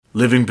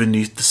Living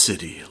beneath the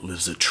city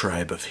lives a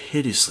tribe of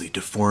hideously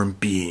deformed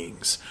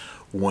beings,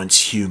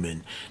 once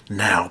human,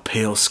 now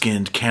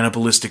pale-skinned,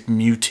 cannibalistic,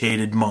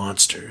 mutated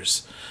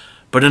monsters.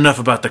 But enough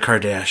about the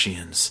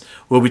Kardashians.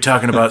 We'll be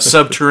talking about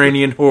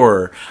subterranean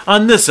horror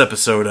on this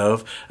episode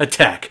of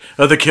Attack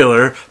of the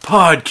Killer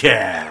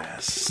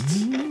Podcast.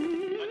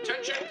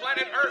 Attention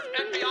planet Earth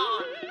and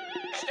beyond.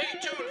 Stay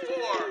tuned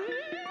for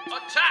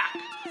Attack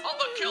of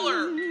the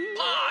Killer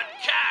Podcast.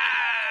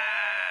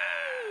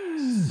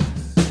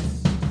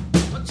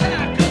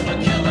 Attack of the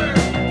Killer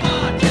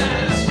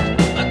Podcast.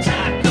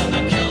 Attack of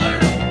the Killer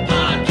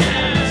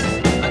Podcast.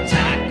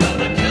 Attack of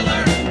the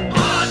Killer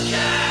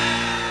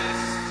Podcast.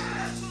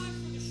 That's time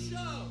for the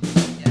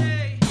show.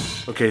 Yay.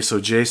 Okay, so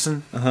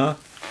Jason.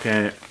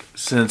 Okay,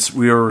 since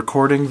we are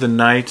recording the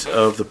night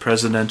of the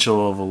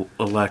presidential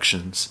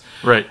elections,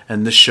 Right.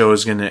 and this show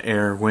is going to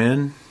air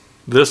when?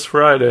 This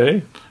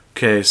Friday.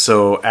 Okay,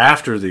 so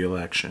after the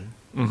election,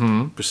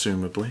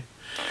 presumably.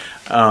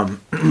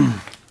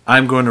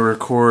 I'm going to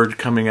record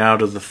coming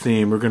out of the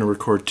theme. We're going to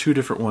record two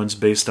different ones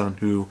based on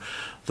who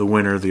the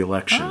winner of the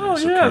election Oh,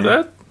 is. yeah,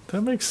 Okay?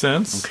 that makes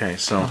sense. Okay,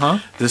 so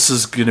this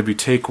is going to be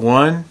take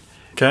one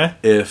Okay.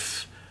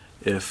 if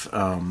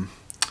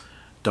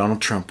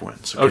Donald Trump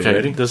wins. Okay,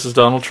 ready? this is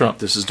Donald Trump.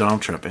 This is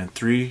Donald Trump. And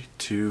 3,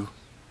 2,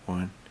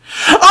 1.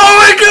 Oh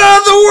my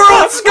God! The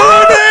world's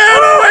going down!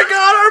 Oh my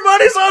God! Our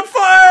money's on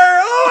fire!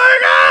 Oh my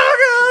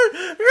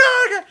God!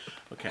 Oh God!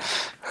 Okay.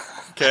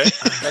 Okay.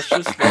 That's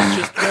just one.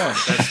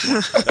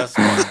 That's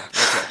one.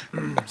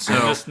 Okay. So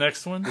This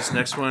next one? this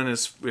next one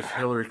is if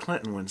Hillary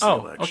Clinton wins the Oh,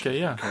 election. okay,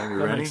 yeah. Okay, we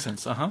that ready? makes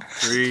sense.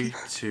 3,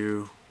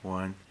 2,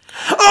 1.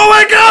 Oh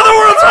my God! The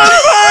world's on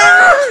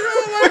fire!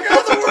 Oh my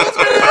God! The world's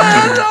going to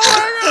end! Oh my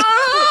God!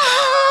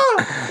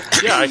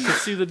 Yeah, I can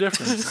see the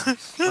difference.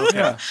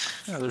 Yeah,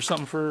 there's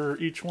something for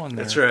each one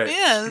there. That's right.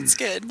 Yeah, that's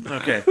good.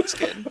 Okay. That's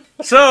good.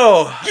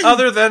 So,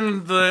 other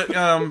than the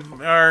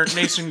our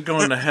nation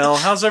going to hell,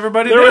 how's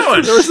everybody There doing?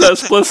 was that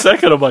split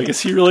second. I'm like, is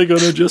he really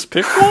going to just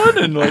pick one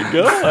and like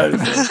go?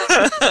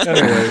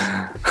 Anyways,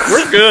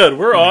 we're good.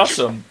 We're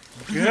awesome.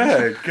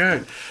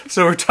 Good.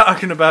 So we're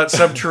talking about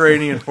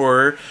subterranean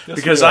horror Yes,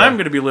 because we are. I'm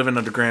going to be living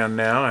underground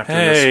now after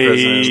Hey.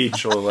 this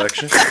presidential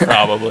election.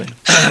 Probably.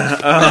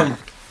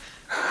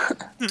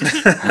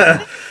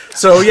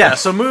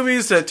 So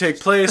movies that take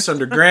place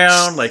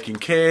underground, like in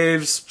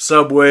caves,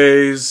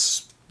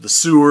 subways, the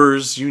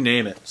sewers, you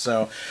name it.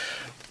 So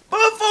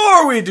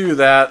before we do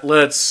that,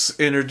 let's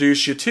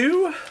introduce you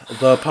to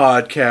the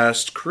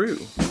podcast crew.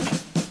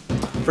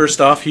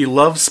 First off, he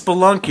loves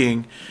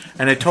spelunking,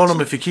 and I told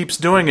him if he keeps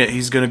doing it,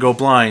 he's going to go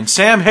blind.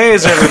 Sam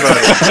Hayes,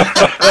 everybody.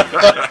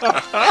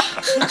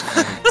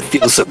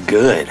 Feels so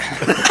good.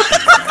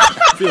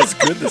 Feels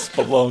good to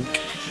spelunk.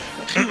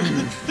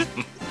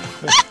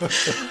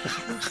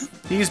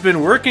 He's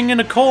been working in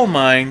a coal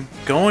mine,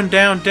 going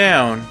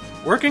down,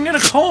 working in a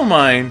coal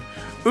mine.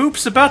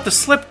 Oops, about to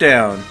slip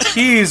down.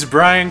 He's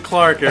Brian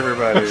Clark,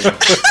 everybody.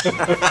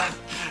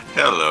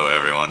 Hello,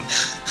 everyone.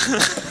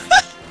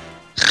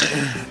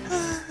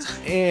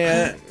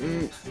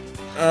 And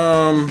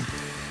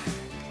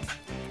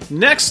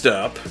next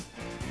up,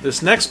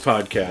 this next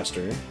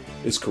podcaster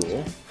is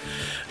cool.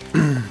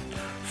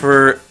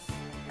 For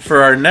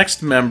our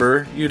next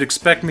member, you'd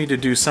expect me to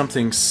do some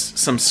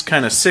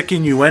kind of sick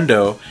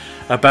innuendo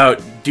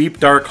about deep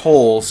dark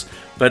holes,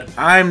 but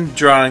I'm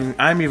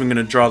even going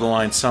to draw the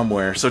line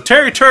somewhere. So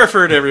Terry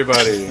Turford,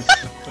 everybody.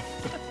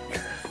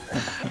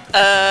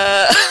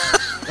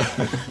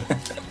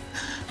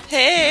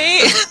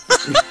 Hey.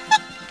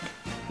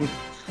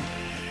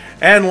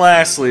 And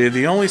lastly,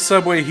 the only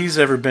subway he's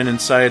ever been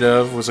inside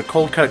of was a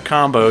cold cut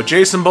combo,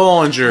 Jason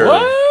Bollinger.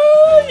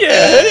 What?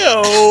 Yeah,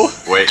 hello.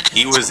 Wait,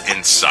 he was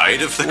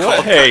inside of the What?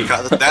 cold Hey.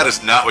 cut? That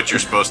is not what you're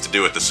supposed to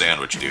do with the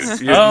sandwich, dude.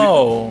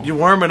 You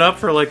warm it up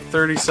for like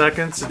 30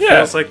 seconds. It Yeah.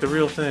 feels like the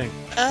real thing.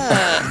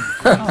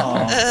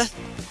 Oh.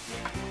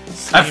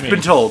 I've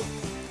been told.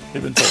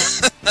 You've been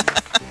told.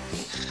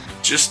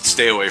 Just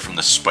stay away from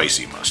the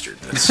spicy mustard.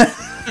 That's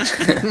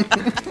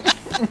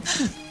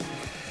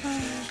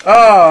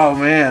Oh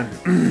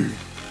man.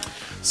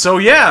 So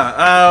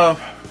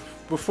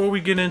before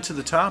we get into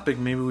the topic,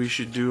 maybe we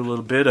should do a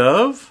little bit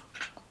of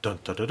dun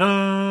dun dun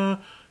dun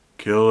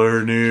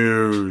killer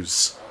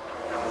news.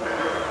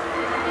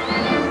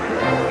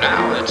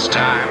 Now it's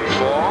time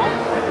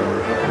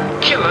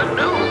for Killer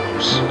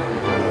News.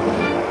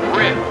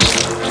 Ripped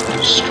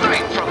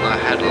straight from the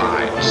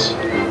headlines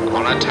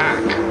on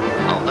Attack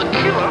of the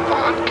Killer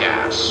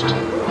Podcast.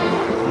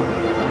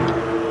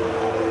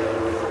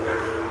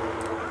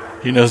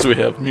 He knows we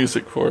have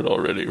music for it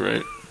already,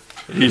 right?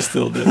 He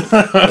still did it.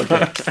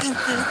 Okay.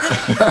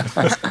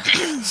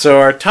 So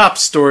our top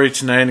story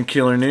tonight in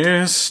Killer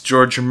News,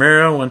 George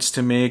Romero wants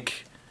to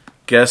make,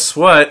 guess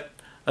what?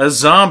 A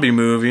zombie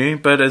movie,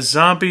 but a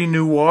zombie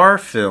noir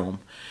film.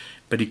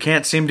 But he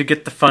can't seem to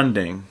get the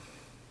funding.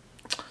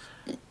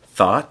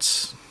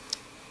 Thoughts?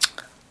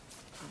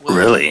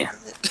 Really?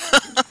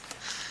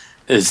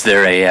 Is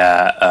there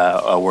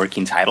a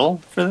working title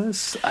for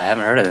this? I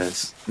haven't heard of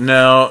this.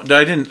 No,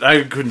 I didn't.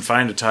 I couldn't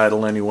find a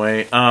title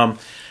anyway.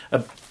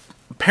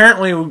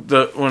 Apparently,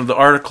 one of the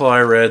article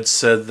I read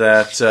said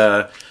that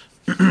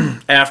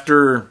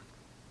after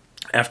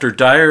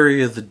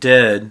Diary of the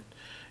Dead,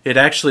 it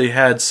actually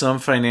had some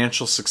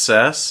financial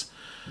success.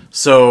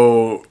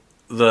 So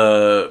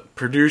the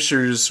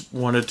producers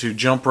wanted to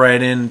jump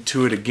right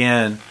into it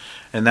again,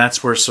 and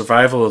that's where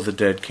Survival of the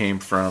Dead came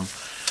from.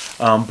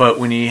 But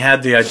when he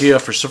had the idea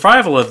for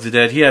Survival of the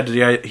Dead, he had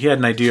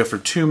an idea for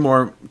two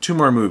more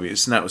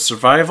movies, and that was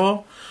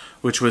Survival,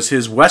 which was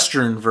his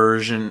Western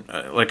version,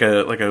 like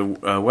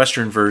a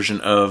Western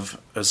version of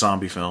a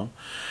zombie film,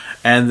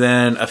 and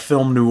then a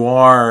film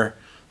noir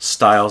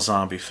style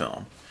zombie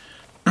film.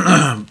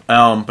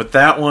 But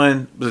that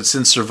one,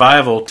 since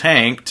Survival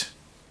tanked,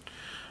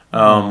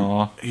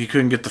 he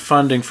couldn't get the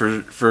funding for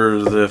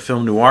the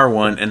film noir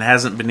one, and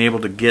hasn't been able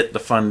to get the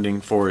funding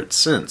for it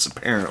since,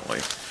 apparently.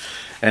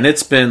 And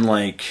it's been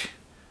like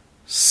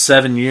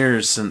 7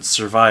 years since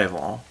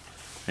Survival,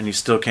 and he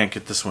still can't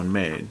get this one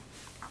made.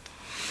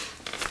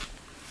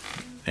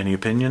 Any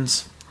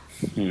opinions?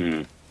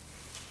 Do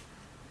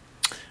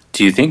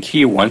you think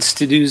he wants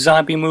to do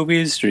zombie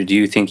movies, or do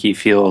you think he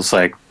feels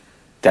like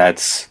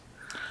that's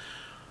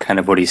kind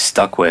of what he's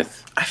stuck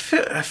with? I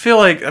feel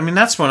like, I mean,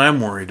 that's what I'm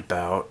worried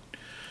about.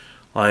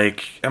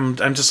 Like, I'm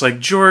just like,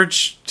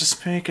 George,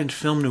 just make a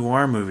film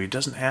noir movie. It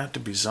doesn't have to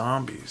be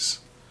zombies.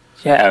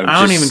 Yeah, I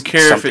don't even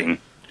care something.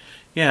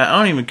 I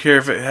don't even care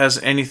if it has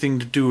anything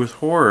to do with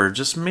horror.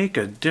 Just make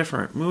a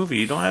different movie.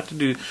 You don't have to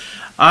do...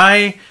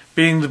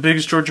 being the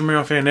biggest George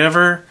Romero fan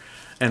ever,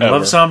 and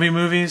love zombie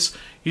movies,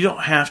 you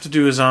don't have to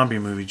do a zombie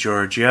movie,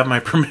 George. You have my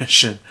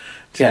permission.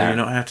 You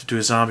don't have to do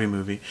a zombie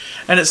movie.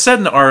 And it said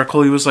in the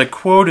article, he was like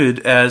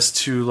quoted as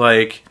to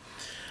like,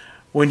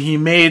 when he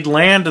made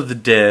Land of the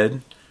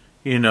Dead,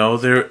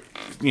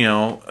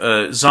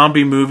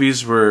 zombie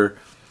movies were,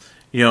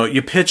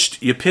 you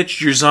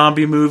pitched your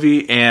zombie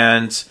movie,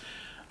 and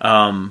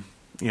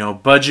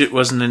budget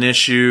wasn't an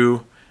issue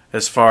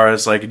as far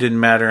as like, it didn't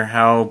matter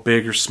how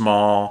big or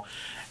small,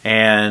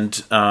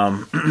 and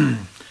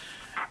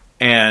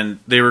and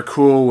they were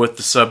cool with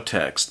the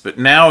subtext. But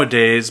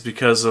nowadays,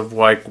 because of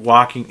like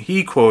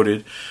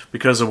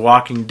because of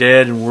Walking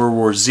Dead and World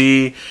War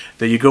Z,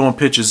 that you go and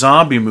pitch a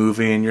zombie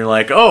movie and you're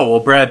like, oh, well,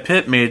 Brad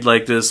Pitt made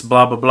like this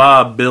blah blah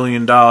blah $1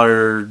 billion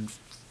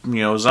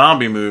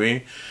zombie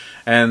movie,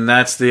 and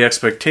that's the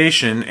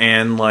expectation,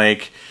 and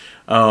like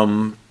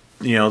the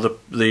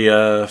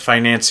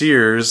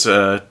financiers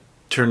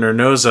turn their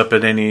nose up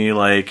at any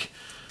like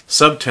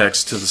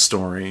subtext to the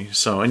story.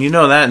 So, and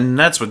and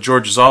that's what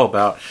George is all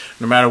about.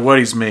 No matter what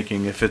he's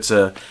making, if it's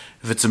a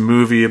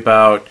movie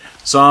about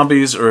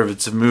zombies or if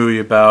it's a movie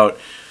about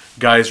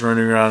guys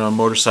running around on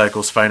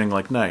motorcycles fighting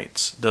like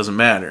knights, doesn't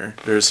matter.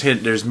 There's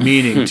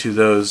meaning to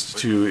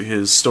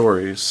his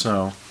stories.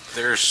 So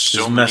there's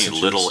so many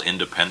little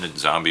independent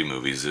zombie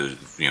movies that,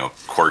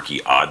 quirky,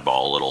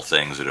 oddball little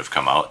things that have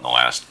come out in the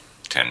last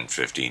 10,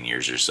 15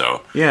 years or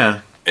so. Yeah.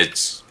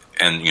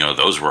 And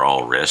those were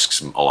all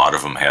risks. A lot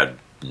of them had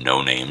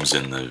no names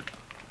in the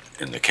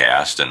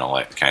cast and all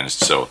that kind of.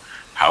 So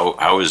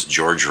how is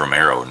George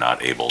Romero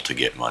not able to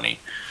get money?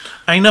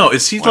 I know.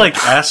 Is he like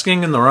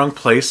asking in the wrong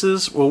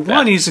places? Well,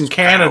 one, he's in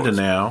Canada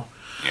now.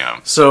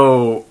 Yeah.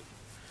 So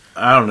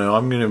I don't know.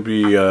 I'm gonna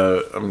be.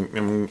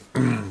 I'm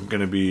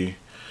gonna be.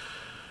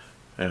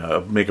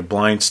 Make a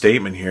blind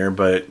statement here,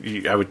 but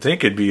I would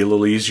think it'd be a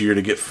little easier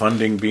to get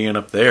funding being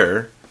up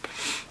there.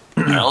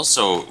 I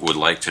also would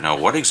like to know,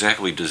 what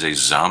exactly does a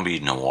zombie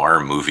noir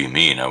movie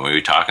mean? Are we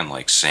talking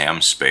like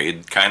Sam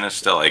Spade kind of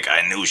stuff? Like,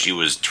 I knew she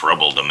was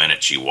trouble the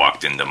minute she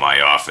walked into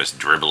my office,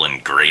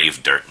 dribbling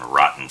grave dirt and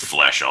rotten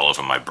flesh all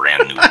over my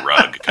brand new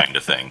rug kind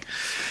of thing.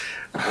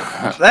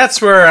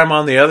 That's where I'm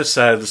on the other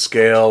side of the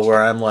scale,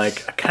 where I'm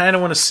like, I kind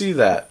of want to see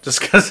that, just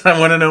because I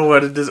want to know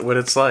what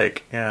it's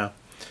like. Yeah,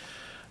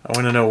 I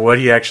want to know what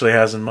he actually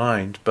has in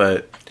mind,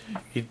 but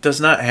he does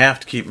not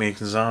have to keep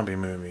making zombie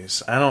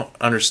movies. I don't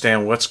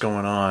understand what's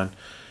going on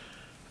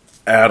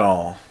at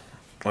all.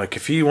 Like,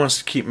 if he wants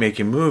to keep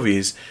making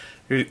movies,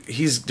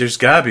 there's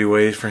got to be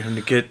ways for him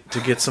to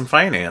get some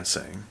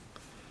financing.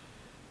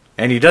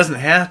 And he doesn't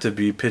have to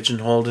be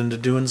pigeonholed into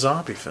doing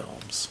zombie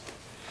films.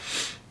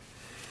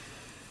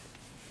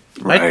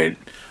 Right.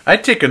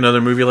 I'd take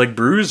another movie like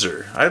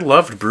Bruiser. I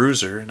loved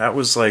Bruiser. That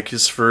was like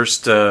his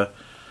first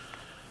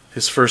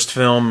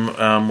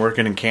film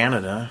working in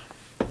Canada.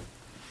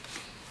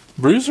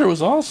 Bruiser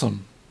was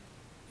awesome.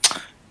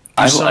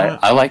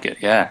 I like it.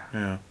 Yeah.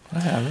 Yeah. I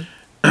haven't.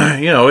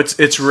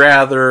 It's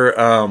rather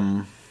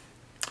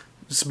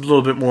it's a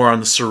little bit more on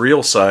the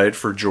surreal side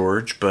for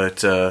George,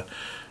 but I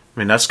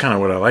mean, that's kind of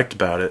what I liked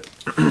about it.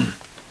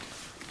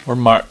 Or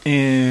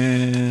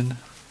Martin.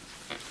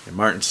 Yeah,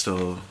 Martin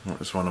still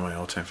is one of my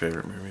all-time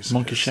favorite movies.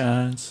 Monkey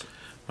Shines.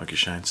 Monkey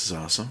Shines is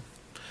awesome.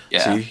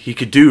 Yeah. See, he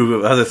could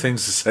do other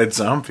things besides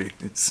zombie.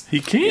 He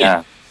can.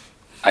 Yeah.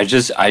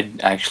 I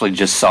actually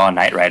just saw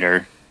Knight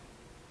Rider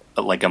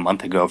like a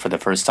month ago for the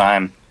first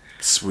time.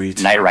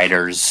 Sweet. Night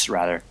Riders,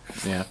 rather.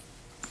 Yeah.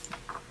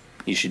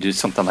 You should do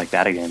something like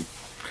that again.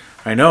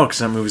 I know, because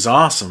that movie's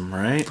awesome,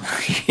 right?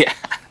 Yeah.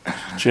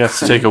 Do you have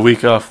to take a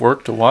week off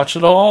work to watch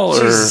it all,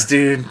 or Jesus,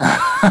 dude.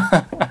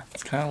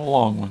 it's kind of a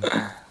long one?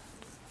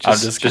 I'm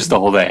just Just the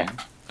whole day.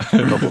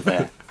 Double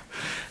day.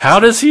 How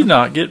does he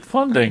not get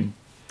funding?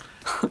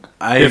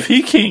 If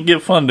he can't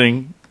get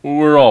funding,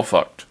 we're all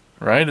fucked,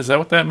 right? Is that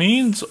what that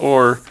means,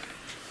 or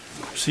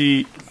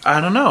see?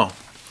 I don't know.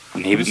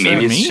 Maybe does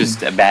that it's mean?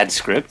 just a bad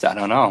script. I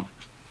don't know.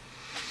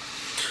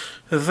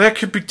 That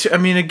could be. I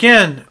mean,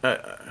 again,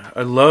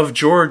 I love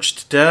George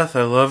to death.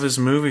 I love his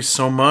movies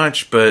so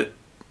much, but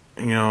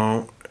you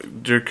know,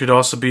 there could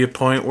also be a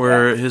point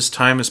where his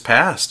time has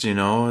passed. You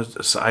know,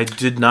 I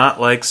did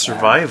not like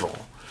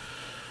Survival.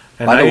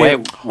 And By the way,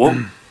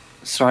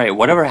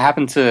 whatever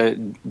happened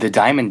to The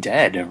Diamond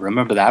Dead?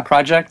 Remember that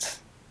project?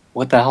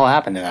 What the hell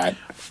happened to that?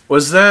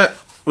 was that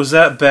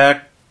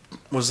back?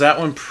 Was that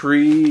when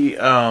pre?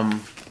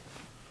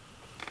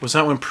 Was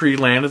that when pre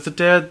Land of the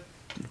Dead?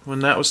 When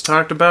that was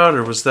talked about,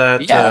 or was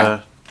that?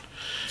 Yeah.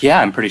 Yeah,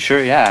 I'm pretty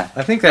sure. Yeah.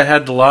 I think that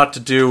had a lot to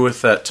do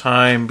with that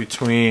time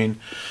between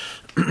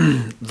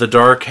The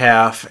Dark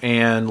Half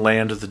and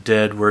Land of the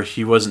Dead, where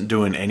he wasn't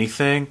doing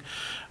anything,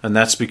 and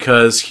that's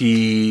because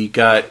he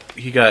got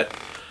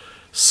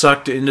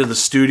sucked into the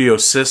studio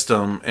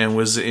system and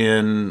was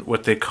in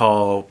what they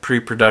call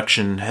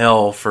pre-production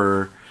hell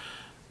for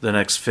the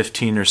next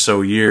 15 or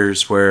so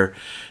years, where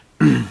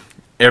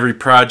every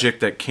project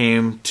that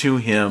came to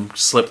him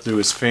slipped through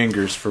his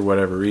fingers for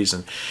whatever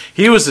reason.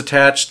 He was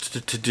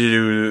attached to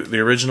do the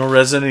original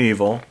Resident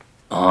Evil.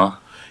 Uh huh.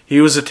 He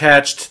was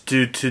attached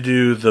to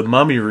do the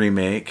Mummy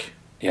remake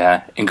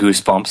Yeah. And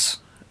Goosebumps.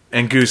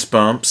 and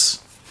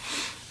Goosebumps,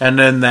 and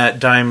then that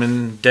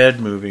Diamond Dead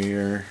movie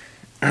or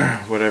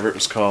whatever it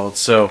was called.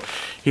 So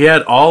he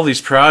had all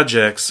these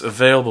projects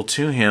available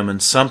to him,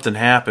 and something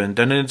happened,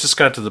 and it just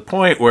got to the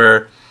point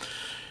where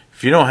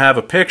if you don't have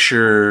a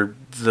picture,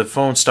 the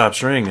phone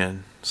stops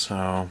ringing.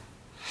 So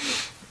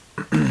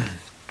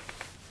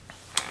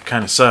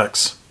kind of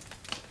sucks.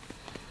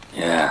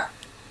 Yeah.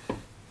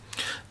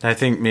 I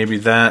think maybe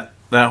that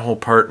whole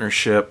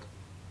partnership,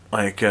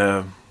 like,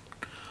 what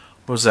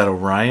was that,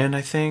 Orion,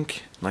 I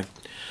think? Like,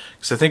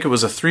 because I think it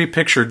was a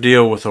 3-picture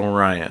deal with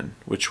Orion,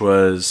 which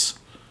was,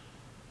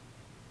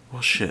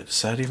 well, shit,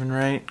 is that even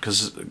right?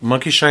 Because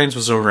Monkey Shines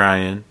was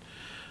Orion.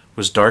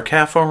 Was Dark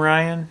Half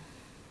Orion?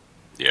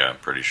 Yeah, I'm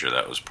pretty sure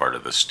that was part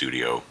of the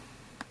studio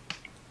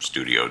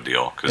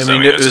deal. Because I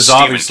mean, it was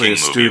obviously a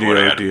studio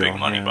had deal, big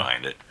money yeah.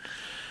 behind it.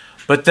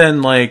 But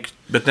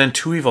then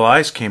Two Evil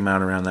Eyes came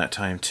out around that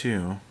time,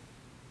 too.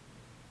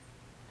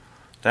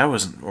 That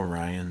wasn't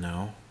Orion,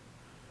 though.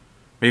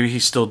 Maybe he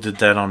still did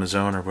that on his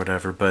own or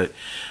whatever, but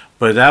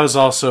that was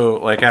also,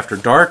 like, after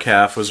Dark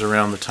Half was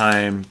around the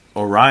time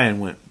Orion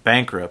went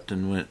bankrupt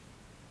and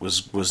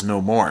was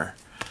no more.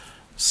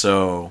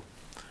 So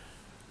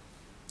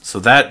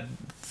that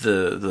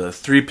the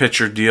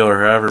 3-picture deal,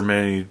 or however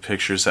many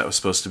pictures that was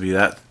supposed to be,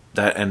 that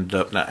ended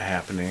up not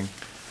happening.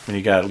 And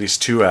he got at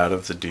least 2 out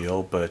of the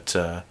deal, but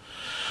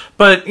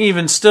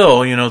even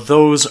still, you know,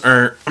 those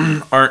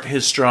aren't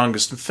his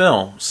strongest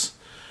films.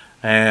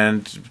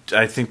 And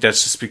I think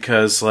that's just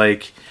because,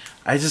 like,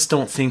 I just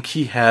don't think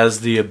he has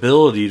the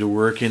ability to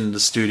work in the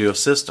studio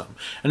system.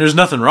 And there's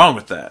nothing wrong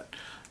with that.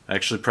 I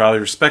actually probably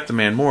respect the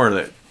man more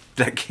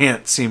that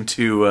can't seem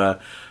to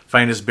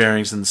find his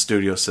bearings in the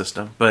studio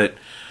system. But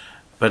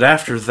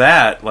after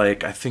that,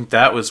 like, I think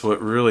that was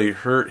what really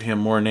hurt him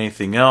more than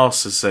anything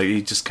else, is that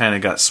he just kind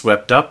of got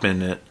swept up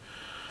in it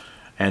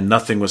and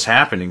nothing was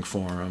happening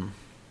for him.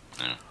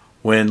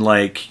 When,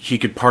 like, he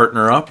could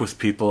partner up with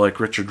people like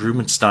Richard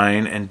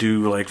Rubinstein and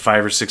do, like,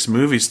 5 or 6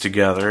 movies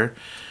together,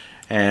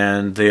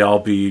 and they all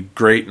be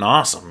great and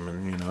awesome,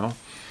 and, you know,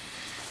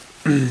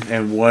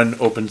 and one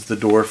opens the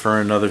door for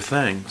another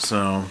thing.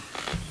 So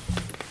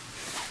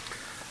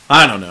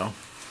I don't know.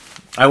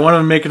 I want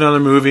to make another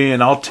movie,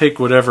 and I'll take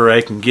whatever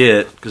I can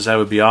get, because that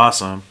would be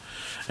awesome.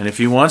 And if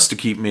he wants to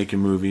keep making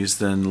movies,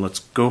 then let's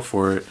go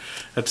for it.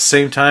 At the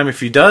same time, if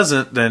he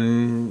doesn't,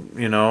 then,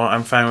 you know,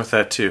 I'm fine with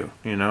that too,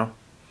 you know?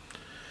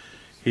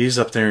 He's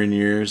up there in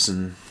years,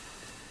 and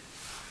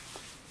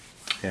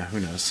yeah, who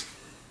knows?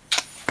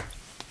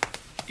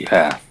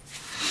 Yeah.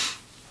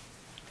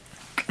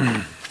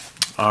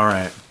 All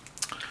right.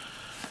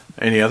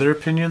 Any other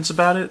opinions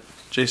about it?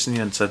 Jason, you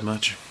hadn't said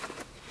much.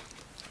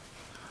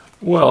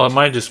 Well, it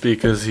might just be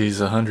because he's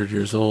 100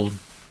 years old.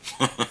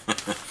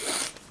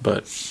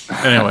 But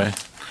anyway,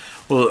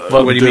 Well,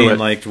 Well, what do you do mean? it.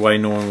 Like, why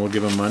no one will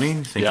give him money?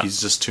 You think Yeah.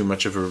 he's just too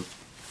much of a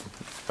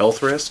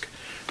health risk?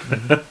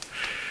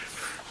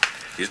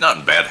 He's not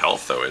in bad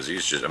health though, is he?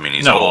 He's just, I mean,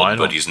 he's No, I old, don't-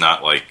 but he's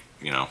not like,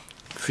 you know,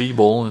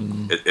 feeble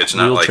and it's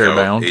not like wheelchair how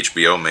bound.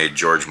 HBO made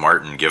George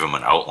Martin give him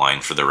an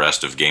outline for the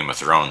rest of Game of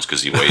Thrones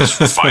because he weighs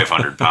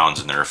 500 pounds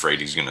and they're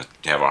afraid he's going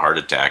to have a heart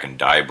attack and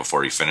die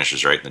before he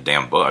finishes writing the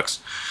damn books.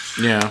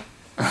 Yeah.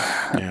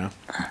 Yeah.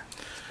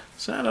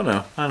 So I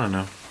don't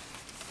know.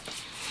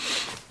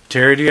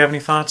 Terry, do you have any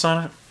thoughts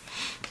on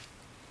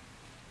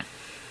it?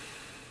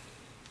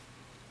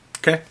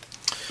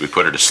 We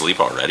put her to sleep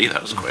already?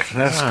 That was quick.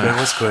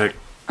 That's quick.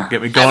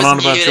 Get me I going was on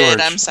about muted, George.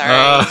 I'm sorry.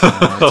 Oh,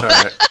 it's all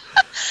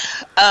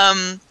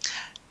right.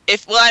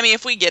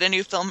 If we get a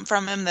new film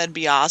from him, that'd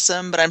be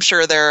awesome. But I'm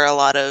sure there are a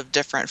lot of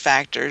different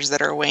factors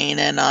that are weighing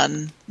in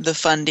on the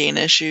funding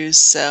issues.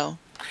 So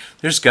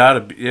There's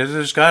gotta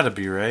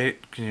be, right?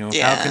 How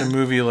Yeah. can a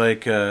movie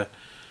like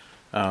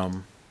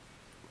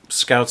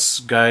Scout's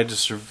Guide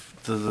to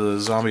the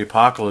Zombie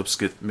Apocalypse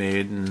get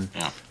made and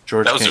Yeah.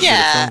 George That was can't a- get a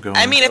yeah, film going?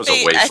 I mean, That was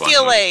a way I fun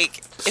feel movie. like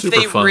if Super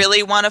they fun.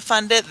 really want to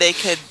fund it, they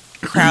could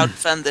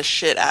crowdfund the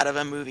shit out of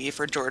a movie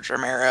for George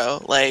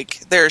Romero.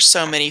 Like, there's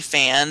so many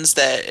fans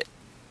that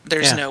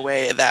there's Yeah. no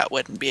way that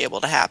wouldn't be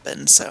able to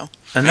happen. So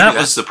and Maybe that that's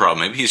was the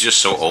problem. Maybe he's just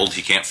so old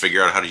he can't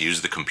figure out how to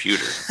use the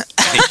computer.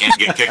 He can't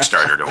get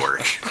Kickstarter to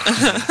work.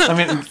 I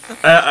mean,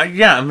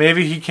 yeah,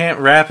 maybe he can't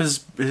wrap his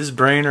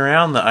brain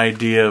around the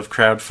idea of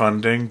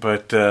crowdfunding,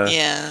 but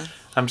yeah,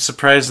 I'm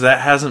surprised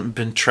that hasn't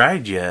been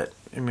tried yet.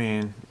 I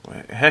mean,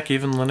 heck,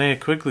 even Linnea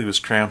Quigley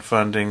was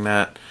crowdfunding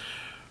that,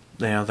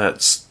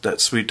 that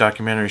sweet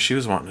documentary she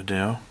was wanting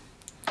to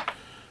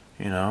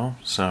do.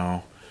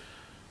 So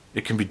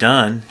it can be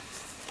done.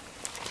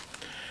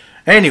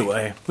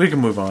 Anyway, we can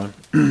move on.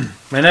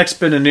 My next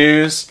bit of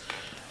news.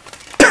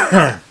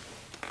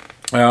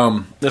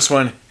 This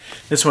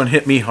one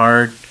hit me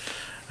hard.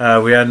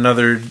 We had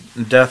another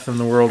death in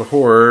the world of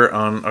horror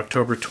on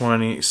October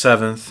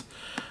 27th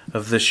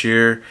of this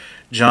year.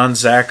 John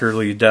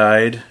Zachary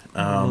died.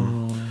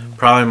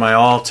 Probably my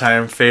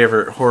all-time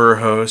favorite horror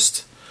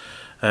host.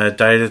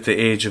 Died at the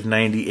age of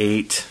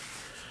 98.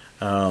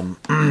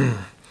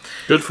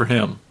 Good for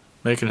him.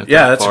 Making it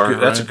Yeah, that that's far,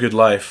 that's a right? good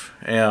life.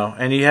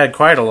 And he had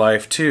quite a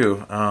life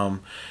too.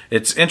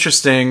 It's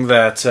interesting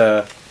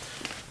that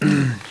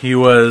he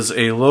was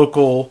a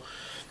local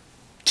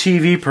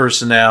TV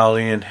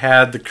personality and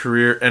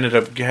ended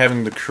up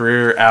having the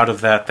career out of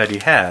that he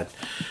had.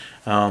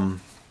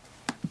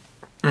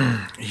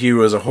 He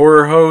was a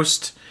horror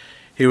host.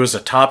 He was a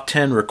top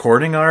 10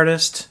 recording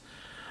artist,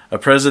 a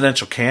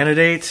presidential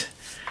candidate,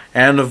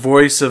 and the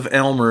voice of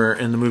Elmer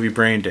in the movie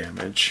Brain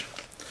Damage.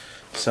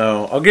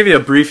 So I'll give you a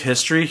brief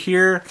history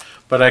here,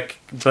 but I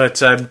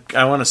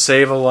want to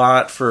save a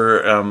lot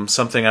for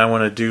something I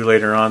want to do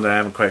later on that I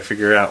haven't quite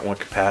figured out what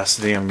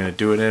capacity I'm going to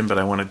do it in. But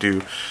I want to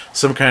do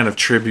some kind of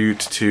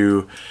tribute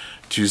to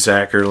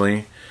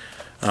Zachary,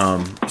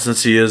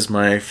 since he is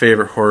my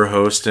favorite horror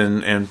host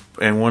and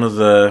one of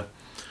the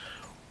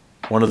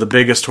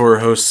biggest horror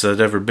hosts that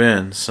ever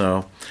been.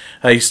 So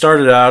he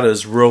started out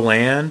as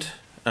Roland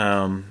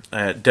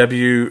at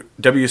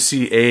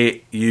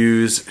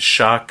WCAU's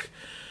Shock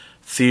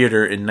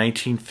Theater in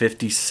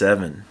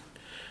 1957.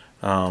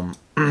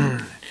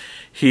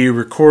 He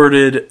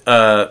recorded.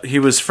 He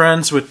was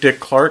friends with Dick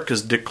Clark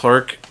because Dick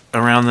Clark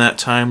around that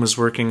time was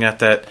working at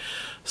that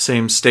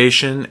same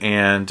station,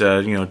 and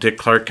Dick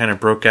Clark kind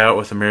of broke out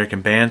with American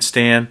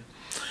Bandstand,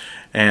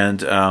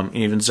 and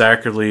even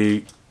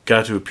Zachary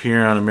got to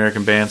appear on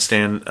American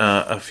Bandstand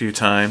a few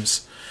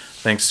times,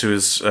 thanks to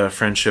his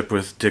friendship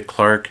with Dick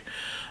Clark.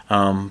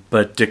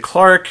 But Dick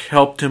Clark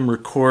helped him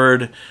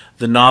record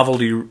the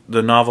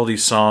novelty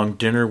song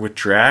 "Dinner with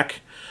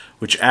Drac,"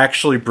 which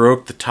actually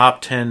broke the top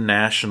 10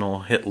 national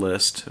hit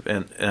list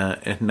in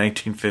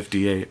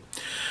 1958.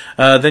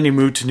 Then he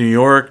moved to New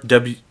York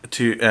to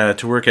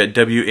work at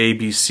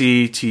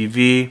WABC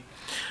TV,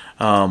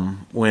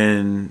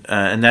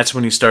 and that's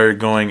when he started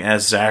going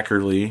as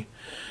Zachary.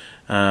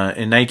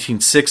 In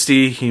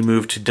 1960, he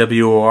moved to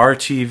WOR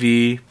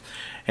TV,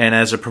 and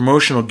as a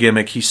promotional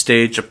gimmick, he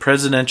staged a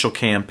presidential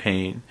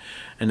campaign.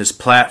 And his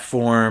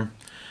platform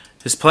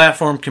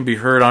can be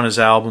heard on his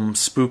album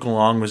 "Spook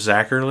Along with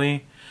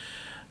Zachary,"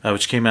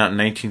 which came out in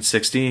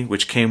 1960,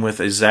 which came with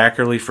a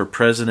Zachary for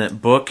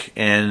President book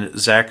and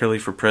Zachary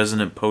for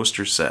President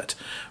poster set,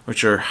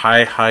 which are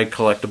high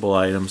collectible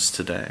items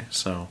today.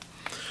 So,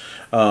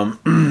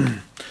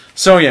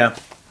 yeah,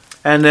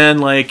 and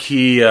then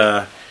he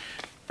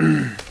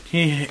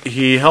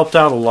helped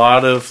out a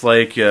lot of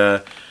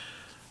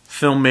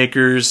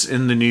filmmakers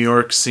in the New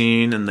York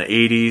scene in the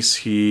 80s.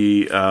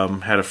 He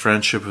had a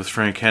friendship with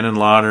Frank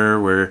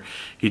Henenlotter, where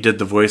he did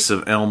the voice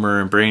of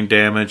Elmer in Brain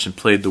Damage and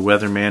played the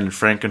weatherman in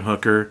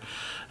Frankenhooker.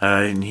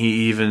 And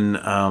he even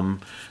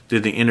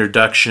did the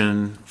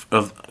introduction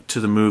to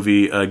the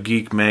movie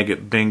Geek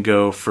Maggot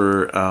Bingo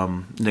for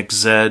Nick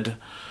Zed.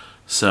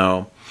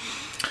 So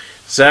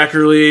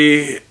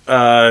Zachary,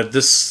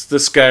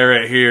 this guy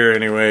right here,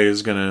 anyway,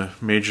 is gonna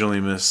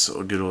majorly miss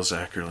good old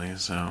Zachary.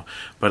 So,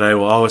 but I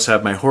will always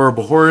have my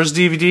Horrible Horrors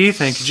DVD.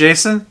 Thank you,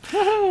 Jason,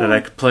 that I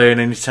could play at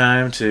any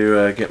time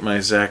to get my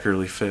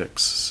Zachary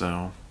fix.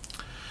 So,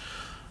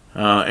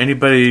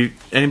 anybody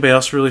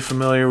else really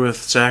familiar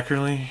with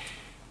Zachary?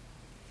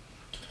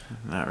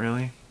 Not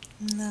really.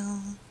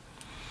 no.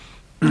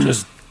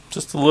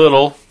 Just a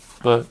little,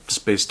 but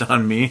Just based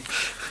on me.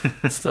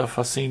 stuff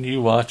I've seen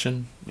you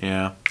watching.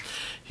 Yeah.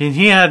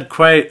 He had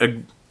quite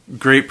a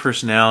great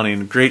personality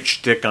and a great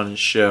shtick on his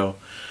show.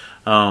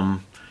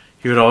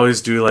 He would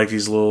always do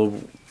these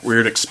little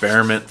weird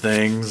experiment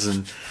things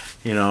and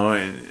you know,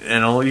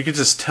 and you could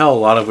just tell a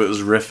lot of it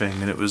was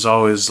riffing, and it was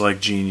always like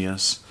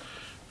genius,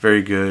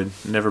 very good,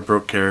 never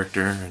broke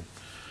character, and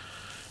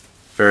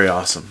very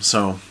awesome.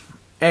 So,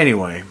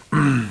 anyway,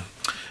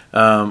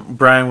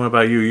 Brian, what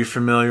about you? Are you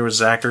familiar with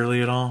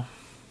Zachary at all?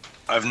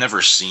 I've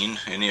never seen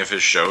any of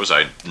his shows.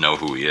 I know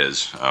who he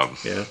is.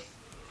 Yeah.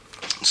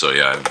 So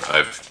yeah,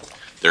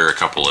 there are a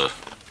couple of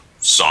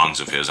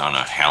songs of his on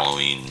a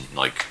Halloween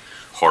like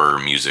horror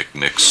music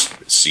mix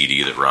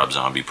CD that Rob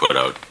Zombie put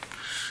out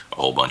a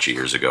whole bunch of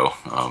years ago.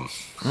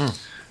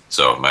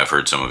 So I've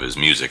heard some of his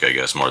music, I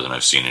guess, more than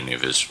I've seen any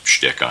of his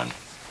shtick on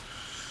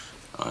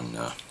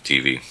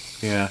TV.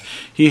 Yeah,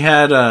 he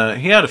had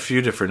a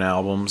few different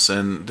albums,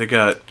 and they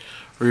got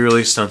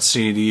re-released on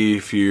CD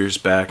a few years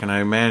back, and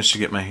I managed to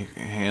get my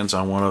hands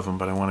on one of them.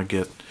 But I want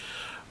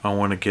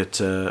to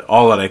get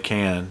all that I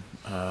can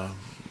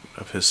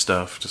of his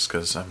stuff, just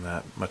because I'm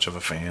that much of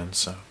a fan.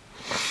 So,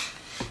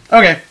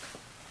 okay.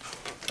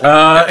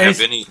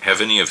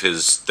 Have any of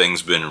his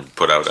things been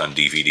put out on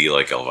DVD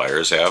like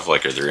Elvira's have?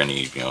 Like, are there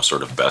any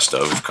sort of best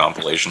of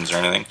compilations or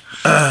anything?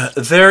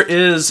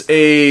 There's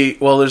a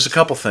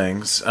couple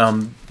things.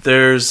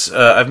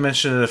 I've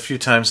mentioned it a few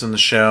times in the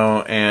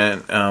show,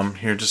 and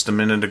here just a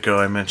minute ago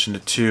I mentioned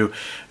it too.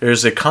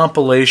 There's a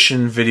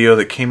compilation video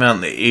that came out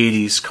in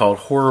the 80s called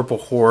Horrible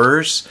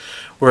Horrors,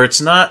 where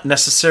it's not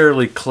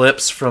necessarily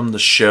clips from the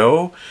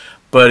show,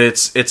 but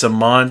it's like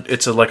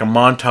a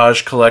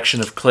montage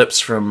collection of clips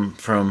from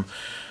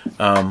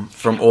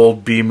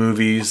old B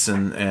movies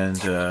and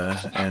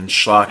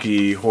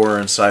schlocky horror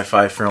and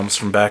sci-fi films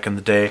from back in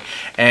the day.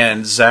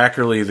 And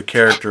Zachary, the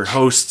character,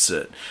 hosts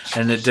it,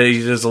 and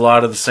he does a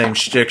lot of the same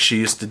shtick she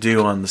used to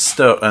do on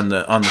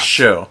the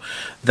show.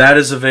 That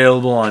is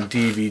available on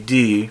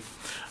DVD,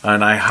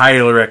 and I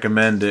highly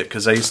recommend it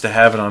because I used to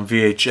have it on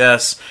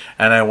VHS,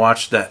 and I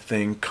watched that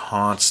thing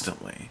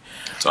constantly.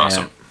 It's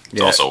awesome.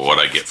 It's also what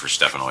I get for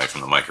stepping away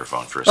from the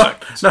microphone for a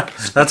second. No,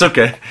 that's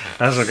okay.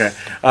 That's okay.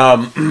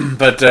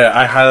 But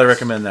I highly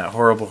recommend that,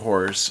 Horrible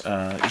Horrors.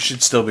 You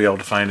should still be able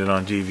to find it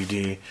on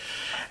DVD.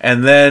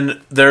 And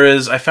then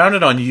I found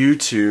it on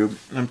YouTube.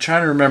 I'm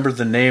trying to remember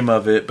the name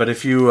of it, but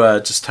if you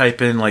just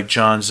type in like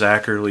John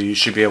Zachary, you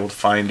should be able to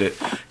find it,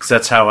 because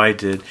that's how I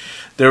did.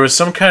 There was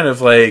some kind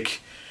of like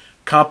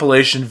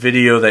compilation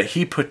video that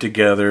he put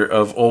together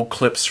of old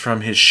clips from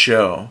his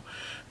show.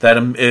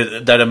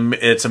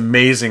 It's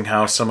amazing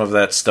how some of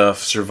that stuff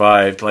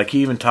survived. Like,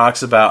 he even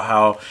talks about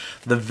how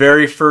the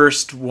very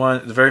first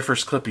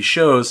clip he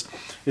shows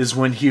is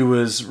when he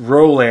was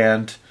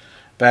Roland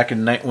back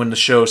when the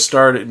show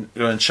started,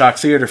 when Shock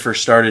Theater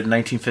first started in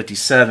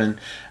 1957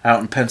 out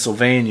in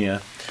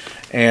Pennsylvania,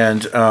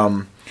 and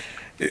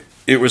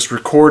it was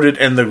recorded,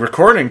 and the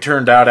recording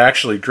turned out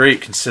actually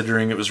great,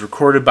 considering it was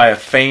recorded by a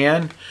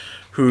fan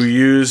who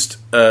used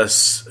a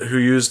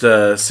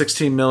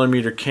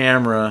 16mm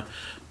camera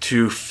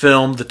to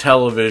film the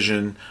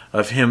television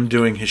of him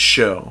doing his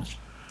show.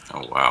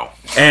 Oh, wow.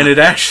 And it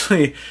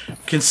actually,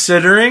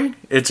 considering,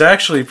 it's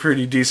actually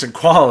pretty decent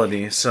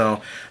quality.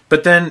 So,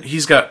 but then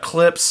he's got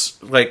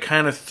clips like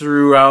kind of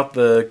throughout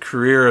the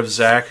career of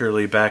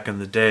Zachary back in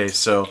the day.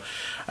 So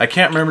I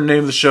can't remember the name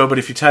of the show, but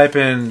if you type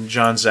in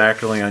John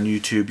Zachary on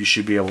YouTube, you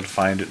should be able to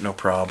find it, no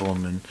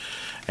problem.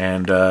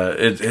 And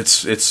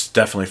it's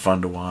definitely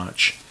fun to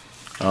watch.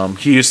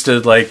 He used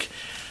to like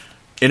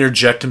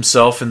interject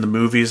himself in the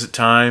movies at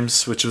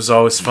times, which was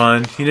always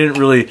fun.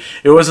 It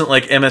wasn't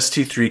like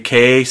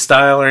MST3K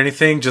style or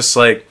anything, just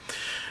like,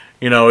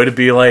 it'd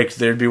be like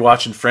they'd be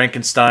watching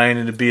Frankenstein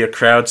and it'd be a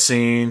crowd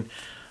scene,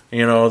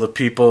 the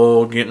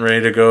people getting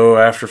ready to go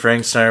after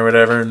Frankenstein or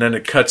whatever, and then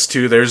it cuts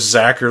to there's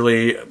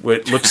Zachary,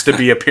 what looks to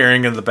be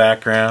appearing in the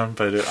background,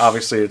 but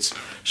obviously it's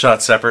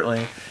shot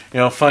separately.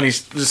 Funny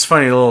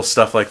little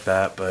stuff like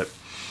that, but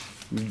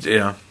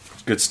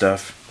good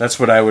stuff. That's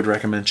what I would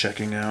recommend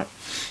checking out.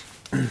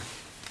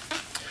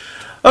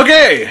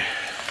 Okay.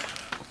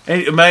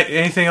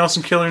 Anything else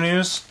in killer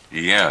news?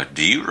 Yeah.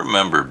 Do you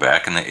remember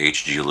back in the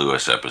H.G.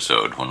 Lewis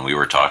episode when we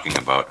were talking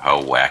about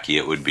how wacky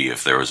it would be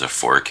if there was a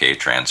 4K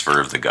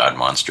transfer of the God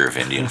Monster of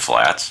Indian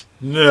Flats?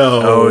 No.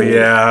 Oh,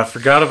 yeah. I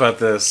forgot about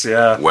this.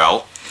 Yeah.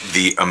 Well,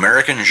 the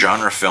American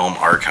Genre Film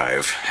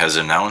Archive has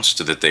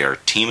announced that they are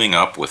teaming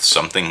up with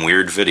Something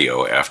Weird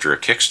Video after a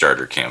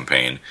Kickstarter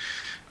campaign.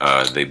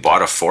 They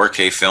bought a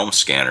 4K film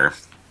scanner,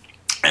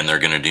 and they're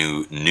going to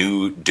do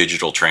new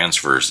digital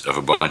transfers of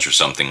a bunch of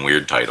Something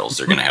Weird titles.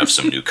 They're going to have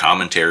some new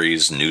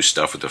commentaries, new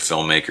stuff with the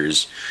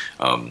filmmakers.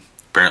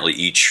 Apparently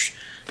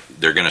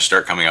they're going to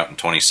start coming out in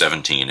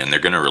 2017, and they're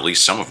going to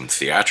release some of them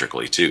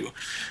theatrically, too.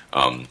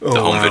 The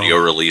home video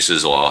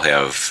releases will all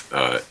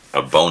have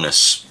a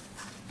bonus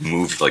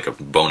movie, like a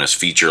bonus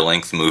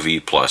feature-length movie,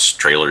 plus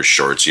trailers,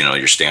 shorts,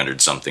 your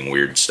standard Something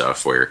Weird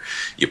stuff where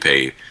you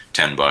pay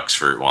 $10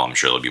 for, well, I'm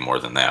sure there'll be more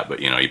than that, but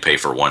you pay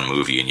for one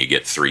movie and you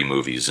get 3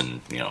 movies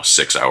and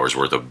 6 hours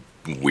worth of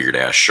weird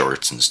ass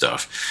shorts and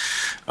stuff.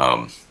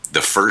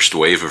 The first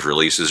wave of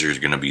releases are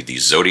going to be the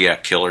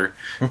Zodiac Killer,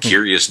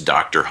 Curious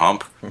Dr.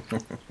 Hump,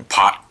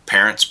 Pot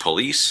Parents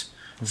Police,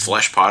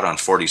 Fleshpot on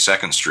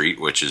 42nd Street,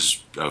 which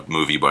is a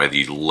movie by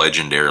the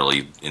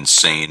legendarily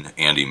insane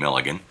Andy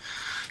Milligan.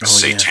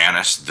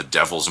 Satanist, The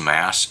Devil's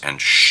Mass,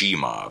 and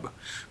She-Mob.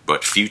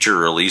 But future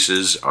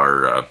releases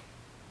are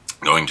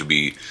going to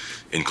be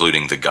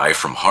including The Guy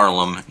from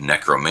Harlem,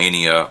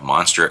 Necromania,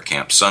 Monster at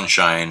Camp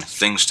Sunshine,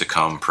 Things to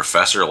Come,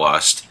 Professor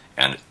Lust,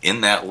 and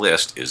in that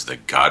list is The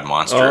God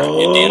Monster of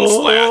Indian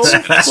Flats,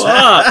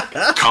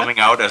 coming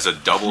out as a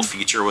double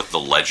feature with The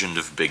Legend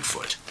of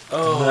Bigfoot.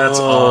 Oh, that's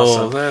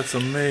awesome. That's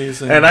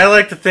amazing. And I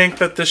like to think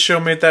that this show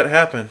made that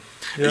happen.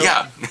 Yep.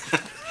 Yeah.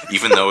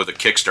 Even though the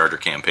Kickstarter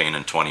campaign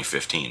in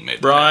 2015 made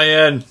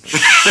Brian.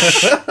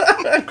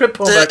 Quit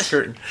pulling back the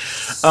curtain.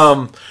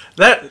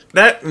 That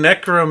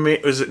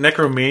is it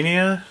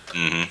Necromania?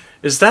 Mm-hmm.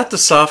 Is that the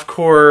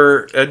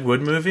softcore Ed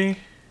Wood movie?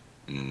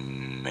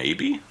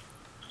 Maybe.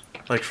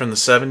 Like from the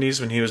 70s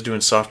when he was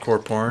doing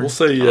softcore porn? We'll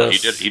say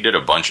yes. He did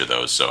a bunch of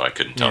those, so I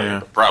couldn't tell you.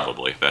 But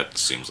probably. That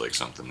seems like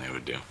something they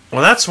would do.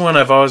 Well, that's one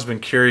I've always been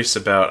curious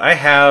about. I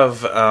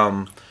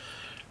have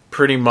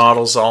Pretty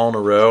Models All in a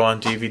Row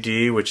on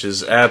DVD, which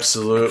is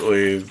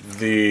absolutely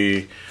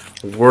the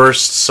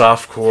worst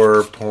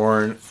softcore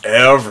porn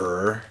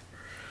ever.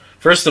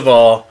 First of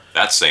all...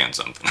 That's saying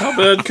something. How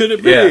bad could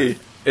it be? Yeah.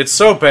 It's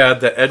so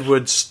bad that Ed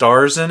Wood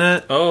stars in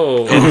it.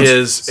 Oh,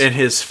 in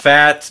his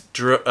fat,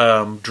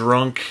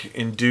 drunk,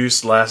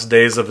 induced last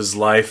days of his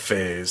life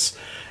phase,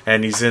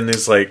 and he's in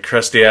these like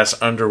crusty ass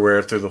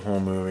underwear through the whole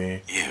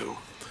movie. Ew.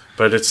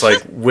 But it's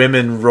like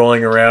women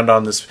rolling around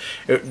on this.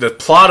 The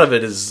plot of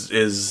it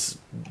is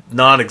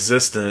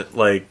non-existent.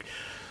 Like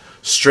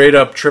straight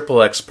up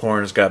triple X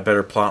porn has got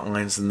better plot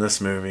lines than this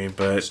movie.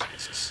 But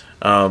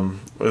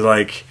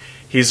like.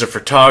 He's a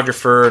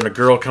photographer, and a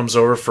girl comes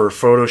over for a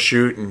photo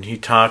shoot, and he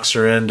talks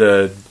her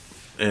into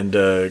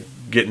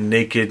getting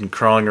naked and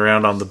crawling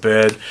around on the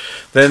bed.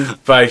 Then,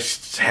 by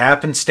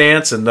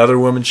happenstance, another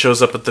woman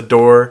shows up at the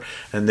door,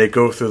 and they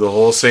go through the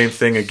whole same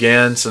thing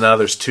again. So now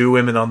there's two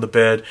women on the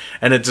bed,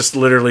 and it just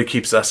literally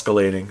keeps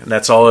escalating. And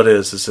that's all it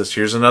is. It's just,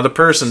 here's another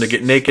person to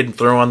get naked and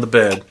throw on the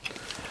bed.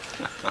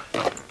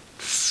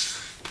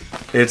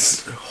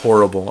 It's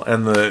horrible,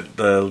 and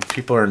the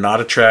people are not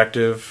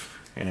attractive,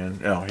 and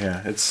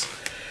it's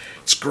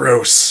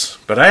gross.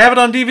 But I have it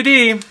on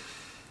DVD,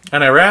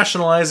 and I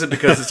rationalize it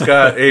because it's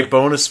got a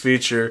bonus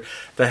feature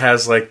that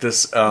has like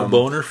this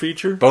boner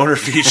feature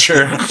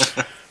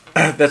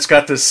that's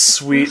got this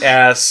sweet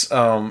ass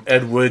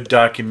Ed Wood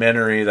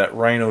documentary that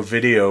Rhino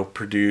Video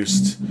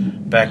produced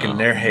back in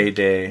their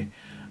heyday,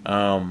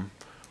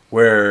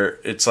 where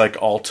it's like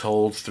all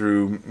told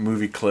through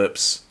movie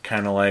clips,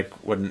 kind of like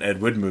what an Ed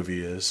Wood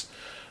movie is.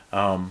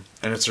 And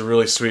it's a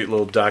really sweet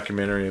little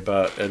documentary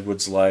about Ed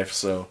Wood's life,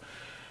 so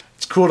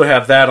it's cool to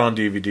have that on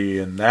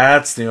DVD, and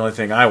that's the only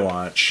thing I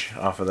watch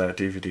off of that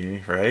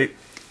DVD, right?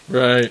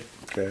 Right.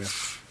 Okay.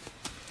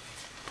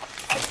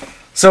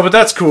 So, but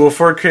that's cool.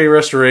 4K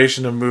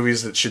restoration of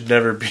movies that should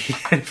never be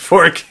in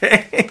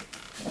 4K.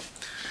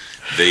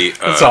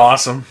 It's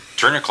awesome.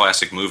 Turner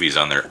Classic Movies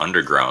on their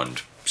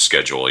underground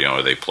schedule,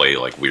 they play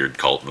like weird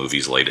cult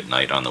movies late at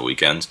night on the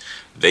weekends.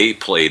 They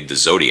played The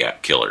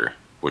Zodiac Killer,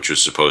 which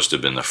was supposed to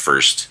have been the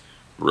first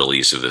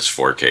release of this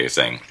 4K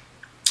thing.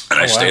 And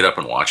I stayed up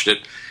and watched it.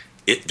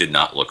 It did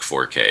not look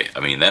 4K.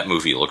 I mean, that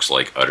movie looks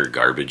like utter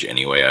garbage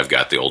anyway. I've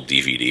got the old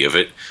DVD of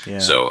it. Yeah.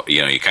 So,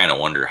 you kind of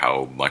wonder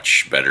how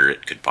much better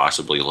it could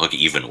possibly look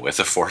even with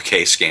a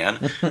 4K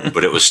scan.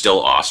 But it was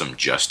still awesome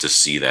just to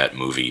see that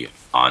movie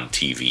on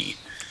TV.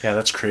 Yeah,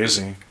 that's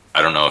crazy.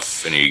 I don't know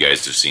if any of you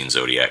guys have seen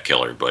Zodiac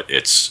Killer, but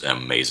it's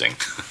amazing.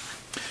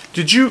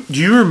 Do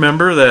you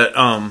remember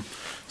that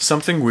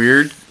Something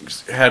Weird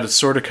had a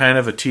sort of kind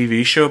of a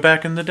TV show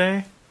back in the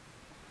day?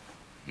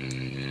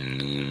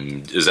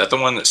 Is that the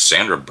one that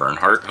Sandra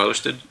Bernhardt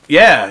hosted?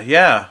 Yeah.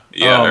 Yeah,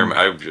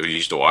 I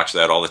used to watch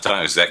that all the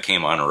time, because that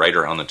came on right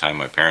around the time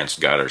my parents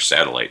got our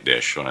satellite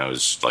dish when I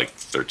was like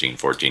 13,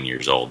 14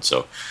 years old.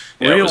 So,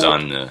 yeah, it was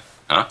on the...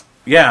 Huh?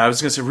 Yeah, I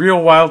was going to say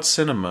Real Wild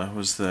Cinema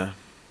was the...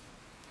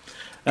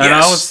 And yes.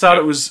 I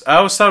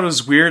always thought it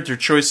was weird, their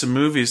choice of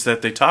movies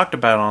that they talked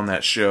about on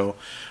that show.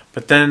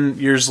 But then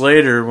years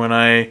later, when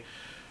I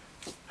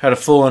had a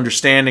full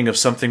understanding of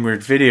Something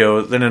Weird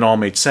Video, then it all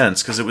made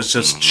sense, because it was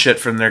just shit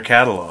from their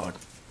catalog.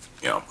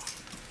 Yeah.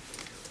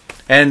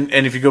 And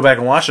if you go back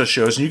and watch those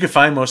shows, and you can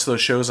find most of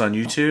those shows on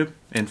YouTube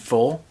in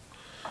full,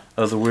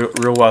 of the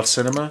Real Wild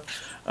Cinema,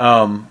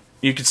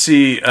 you can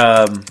see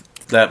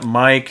that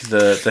Mike,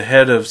 the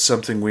head of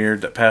Something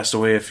Weird that passed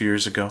away a few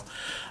years ago,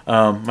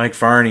 Mike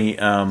Varney,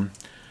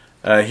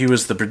 he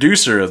was the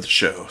producer of the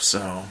show,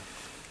 so...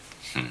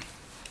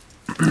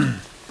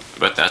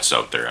 But that's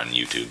out there on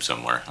YouTube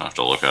somewhere. I'll have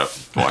to look up,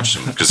 watch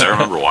some, because I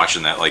remember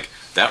watching that. Like,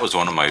 that was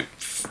one of my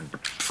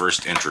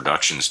first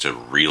introductions to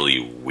really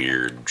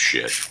weird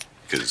shit.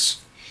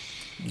 Because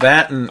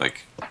that and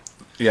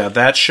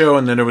that show,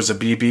 and then there was a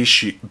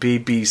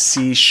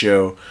BBC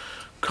show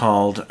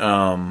called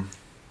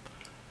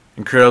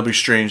Incredibly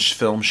Strange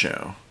Film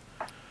Show,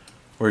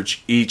 where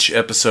each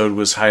episode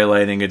was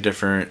highlighting a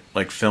different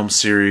like film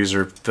series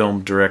or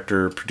film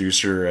director, or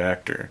producer, or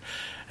actor,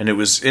 and it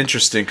was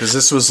interesting because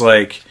this was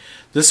like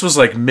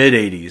mid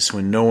 '80s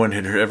when no one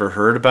had ever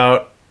heard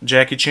about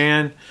Jackie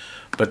Chan,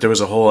 but there was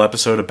a whole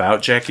episode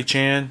about Jackie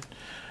Chan,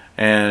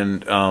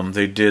 and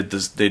they did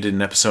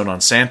an episode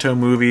on Santo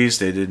movies,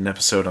 they did an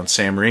episode on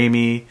Sam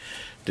Raimi,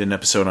 did an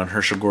episode on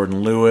Herschel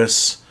Gordon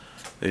Lewis,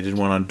 they did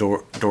one on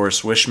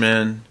Doris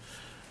Wishman.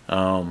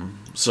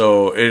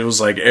 So it was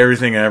like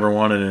everything I ever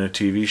wanted in a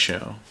TV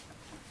show.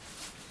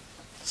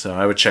 So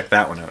I would check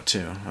that one out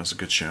too. That was a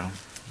good show.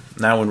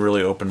 And that one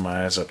really opened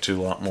my eyes up to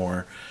a lot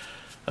more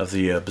of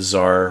the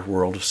bizarre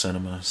world of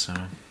cinema. So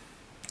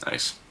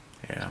Nice.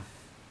 yeah.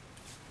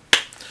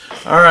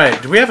 All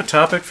right. Do we have a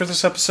topic for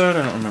this episode?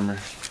 I don't remember.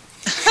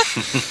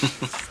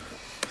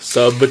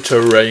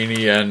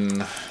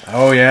 Subterranean.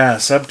 Oh yeah,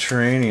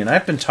 Subterranean.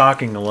 I've been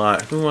talking a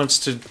lot. Who wants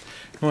to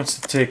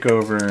take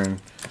over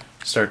and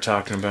start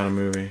talking about a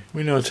movie?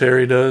 We know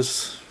Terry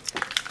does.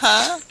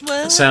 Huh?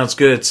 What? Sounds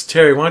good.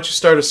 Terry, why don't you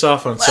start us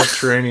off on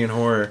Subterranean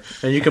horror?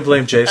 And you can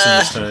blame Jason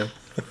this time.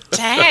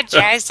 Dang it,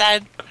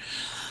 Jason.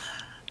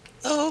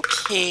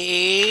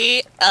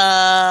 Okay.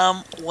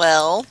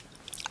 Well,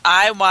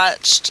 I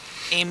watched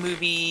a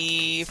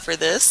movie for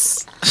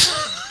this.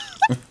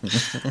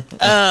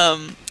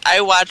 I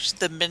watched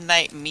The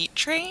Midnight Meat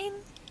Train,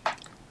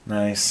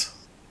 Nice.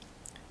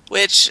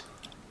 which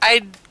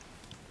I'd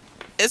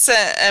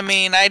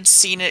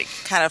seen it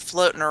kind of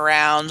floating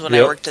around when I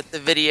Yep. worked at the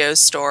video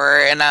store,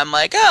 and I'm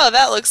like, oh,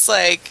 that looks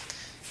like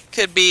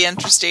could be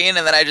interesting,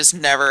 and then I just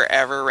never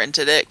ever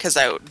rented it because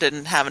I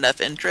didn't have enough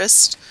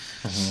interest.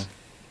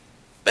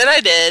 But I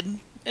did,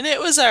 and it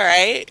was all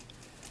right.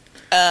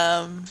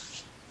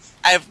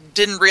 I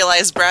didn't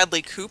realize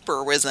Bradley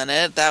Cooper was in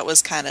it. That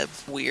was kind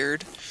of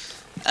weird.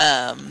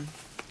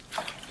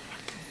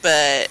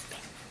 But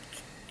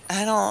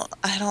I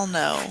don't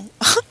know.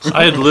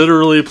 I had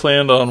literally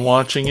planned on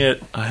watching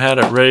it. I had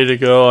it ready to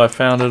go. I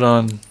found it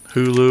on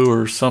Hulu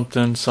or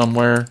something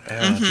somewhere.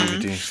 Yeah,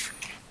 DVD.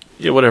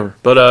 Yeah, whatever.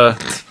 But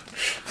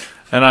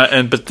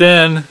but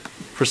then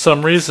for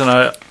some reason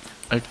I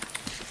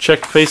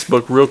checked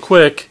Facebook real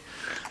quick,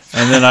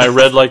 and then I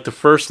read like the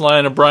first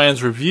line of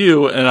Brian's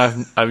review,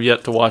 and I've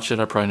yet to watch it.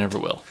 I probably never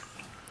will.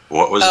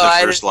 What was Oh, the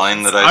I first didn't-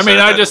 line that I I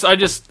said?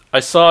 mean, I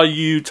saw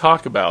you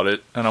talk about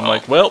it, and I'm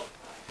like, well,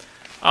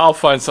 I'll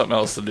find something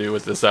else to do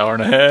with this hour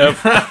and a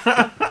half.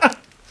 Well,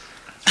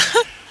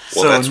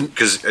 So- that's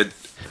because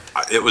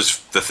it was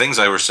the things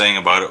I was saying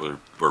about it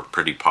were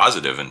pretty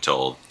positive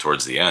until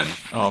towards the end.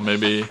 Oh,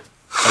 maybe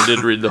I did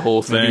read the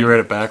whole Maybe thing. you read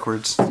it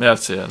backwards.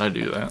 That's it. I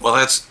do that. Well,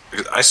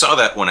 I saw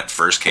that when it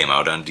first came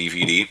out on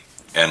DVD,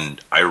 and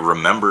I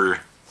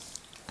remember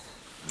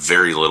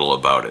very little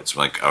about it. So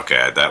I'm like,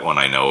 okay, that one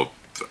I know.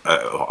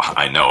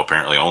 I know.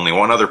 Apparently, only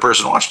one other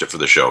person watched it for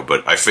the show,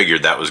 but I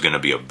figured that was going to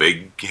be a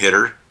big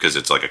hitter because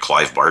it's like a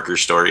Clive Barker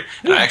story.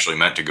 And I actually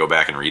meant to go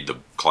back and read the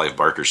Clive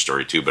Barker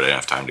story too, but I didn't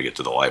have time to get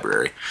to the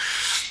library.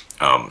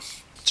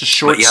 It's a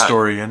short But yeah.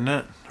 story, isn't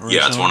it? Yeah, it's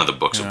Originally? one of the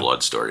Books Yeah. of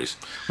Blood stories.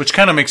 Which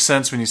kind of makes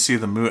sense when you see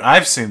the movie.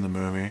 I've seen the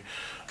movie, and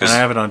 'Cause- I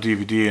have it on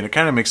DVD, and it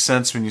kind of makes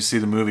sense when you see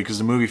the movie because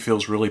the movie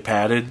feels really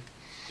padded.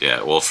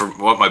 Yeah, well, from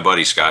what my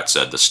buddy Scott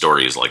said, the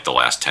story is like the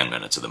last 10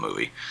 minutes of the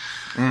movie.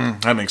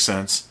 That makes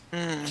sense.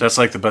 That's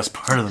like the best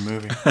part of the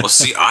movie. Well,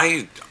 see,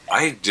 I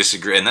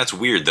disagree, and that's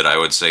weird that I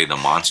would say the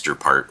monster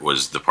part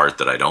was the part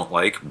that I don't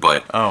like,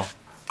 but Oh,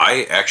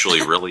 I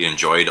actually really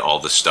enjoyed all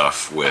the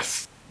stuff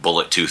with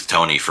Bullet Tooth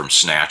Tony from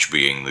Snatch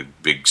being the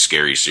big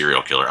scary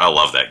serial killer. I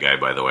love that guy,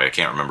 by the way. I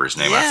can't remember his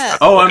name. I Yeah. forgot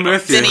to Oh, look I'm it up.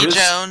 with you. Vinnie His-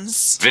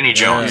 Jones. Vinnie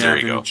Jones, there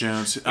you Vinnie go.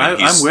 Jones. And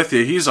he's- I'm with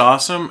you. He's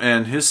awesome,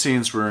 and his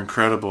scenes were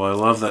incredible. I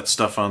love that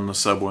stuff on the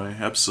subway.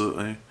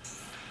 Absolutely.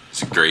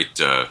 He's a great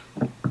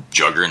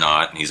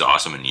juggernaut, and he's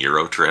awesome in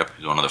Euro Trip.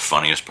 He's one of the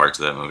funniest parts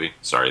of that movie.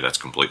 Sorry, that's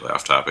completely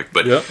off topic,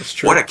 but Yep, it's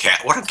true. what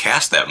a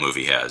cast that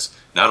movie has.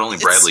 Not only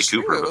It's Bradley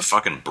Cooper, true. but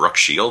fucking Brooke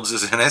Shields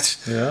is in it.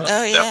 Yeah.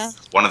 Oh yeah.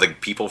 One of the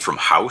people from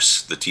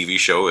House, the TV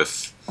show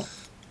with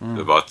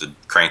about the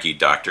cranky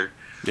doctor,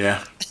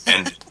 Yeah.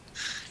 and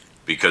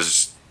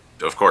because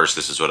of course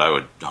this is what I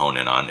would hone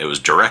in on. It was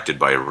directed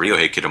by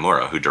Ryohei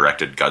Kitamura, who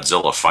directed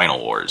Godzilla Final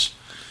Wars.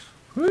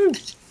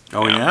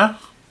 Oh yeah.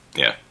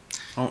 Yeah,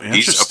 Oh,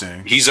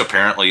 interesting. he's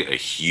apparently a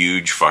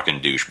huge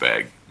fucking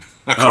douchebag,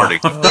 according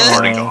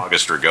to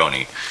August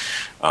Rigoni.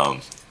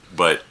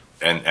 But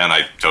and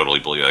I totally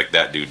believe like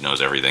that dude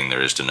knows everything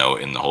there is to know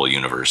in the whole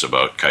universe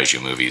about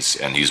kaiju movies,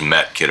 and he's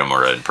met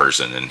Kitamura in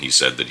person, and he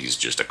said that he's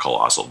just a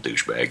colossal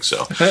douchebag.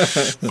 So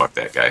fuck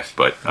that guy.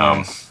 But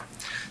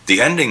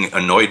the ending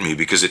annoyed me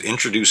because it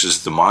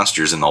introduces the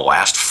monsters in the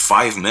last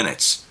 5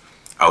 minutes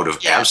out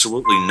of Yeah.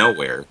 absolutely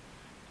nowhere.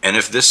 And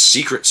if this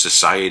secret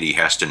society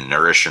has to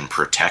nourish and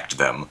protect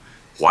them,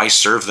 why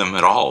serve them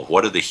at all?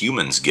 What do the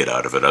humans get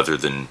out of it other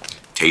than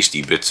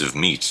tasty bits of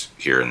meat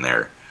here and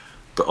there?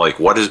 But like,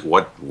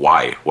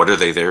 why? What are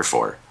they there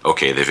for?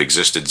 Okay, they've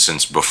existed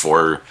since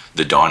before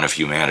the dawn of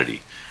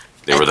humanity.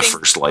 They I were the think-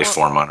 first life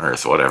form on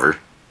Earth, whatever.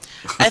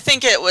 I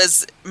think it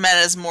was meant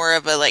as more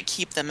of a like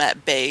keep them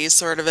at bay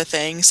sort of a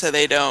thing, so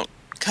they don't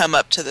come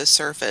up to the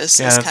surface.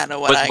 Is Yeah, kind of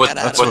what but- I but got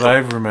out That's of what it. I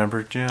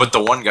remembered. Yeah. But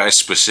the one guy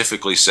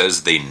specifically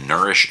says they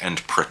nourish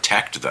and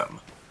protect them.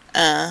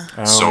 Oh,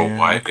 So yeah,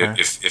 why, okay.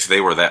 if they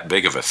were that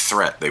big of a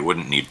threat, they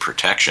wouldn't need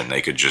protection.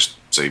 They could just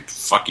say,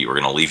 "Fuck you, we're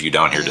going to leave you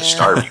down here to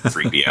starve, you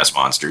creepy ass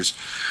monsters."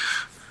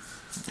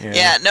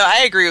 Yeah, no,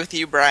 I agree with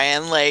you,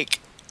 Brian. Like,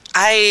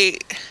 I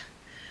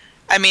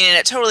mean, and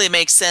it totally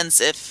makes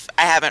sense if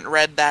I haven't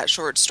read that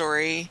short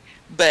story,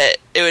 but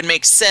it would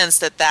make sense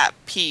that that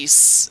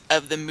piece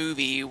of the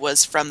movie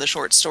was from the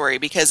short story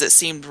because it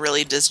seemed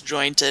really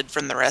disjointed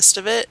from the rest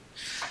of it.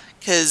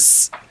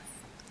 Because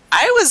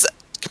I was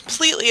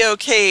completely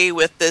okay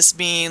with this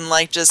being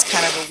like just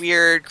kind of a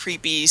weird,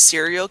 creepy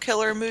serial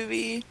killer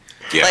movie.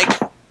 Yeah.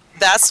 Like,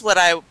 that's what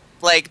I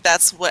like.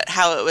 That's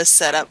how it was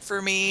set up for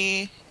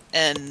me,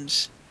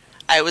 and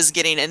I was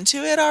getting into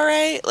it all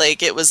right.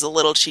 Like, it was a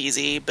little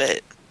cheesy,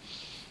 but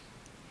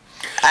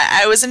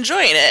I was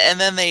enjoying it. And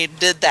then they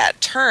did that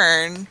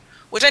turn,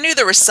 which I knew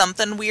there was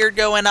something weird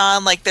going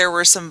on. Like, there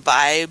were some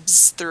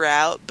vibes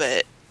throughout,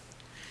 but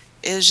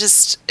it was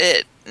just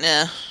it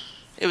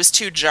was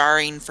too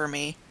jarring for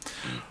me.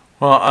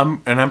 Well,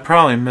 I'm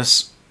probably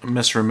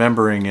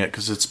misremembering it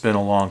because it's been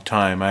a long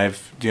time.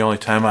 The only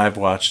time I've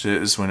watched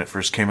it is when it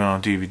first came out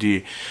on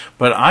DVD.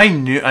 But I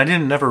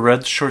never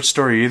read the short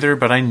story either,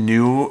 but I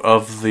knew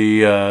of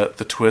the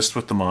twist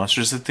with the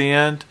monsters at the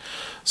end,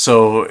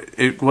 so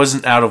it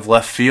wasn't out of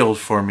left field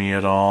for me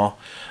at all.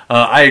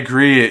 I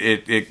agree.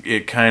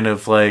 It kind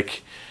of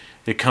like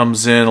it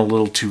comes in a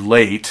little too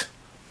late.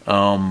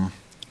 But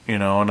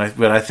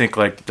I think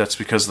like that's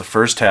because the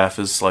first half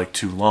is like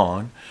too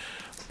long.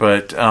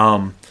 But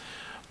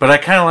I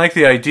kind of like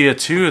the idea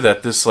too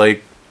that this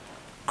like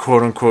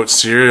quote unquote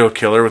serial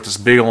killer with this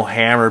big old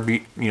hammer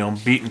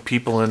beating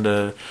people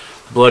into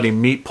bloody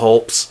meat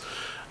pulps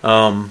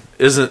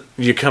isn't.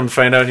 You come to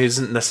find out he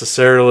isn't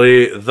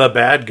necessarily the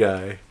bad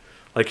guy.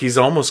 Like he's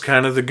almost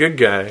kind of the good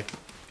guy.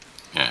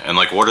 Yeah, and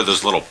like, what are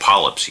those little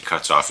polyps he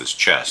cuts off his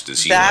chest?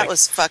 Is he That like,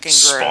 was fucking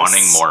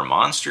spawning gross. more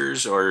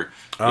monsters, or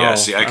Oh, yeah?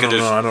 See, I could don't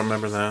know. have I don't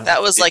remember that.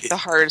 That was like the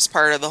hardest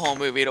part of the whole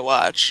movie to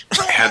watch.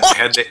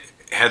 had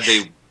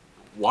they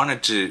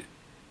wanted to,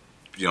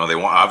 they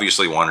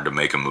obviously wanted to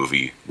make a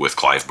movie with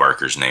Clive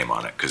Barker's name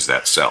on it because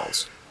that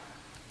sells.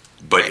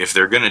 But if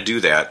they're going to do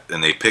that,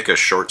 and they pick a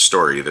short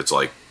story that's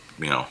like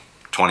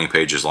 20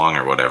 pages long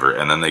or whatever,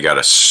 and then they got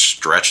to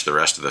stretch the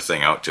rest of the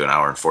thing out to an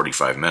hour and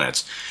 45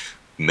 minutes.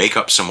 Make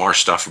up some more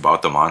stuff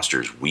about the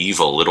monsters. Weave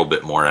a little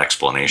bit more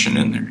explanation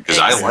in there because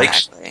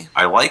Exactly.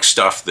 I like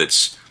stuff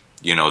that's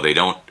they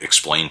don't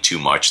explain too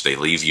much. They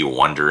leave you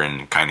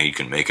wondering. Kind of, you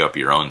can make up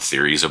your own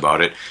theories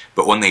about it.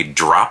 But when they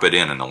drop it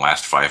in the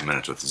last 5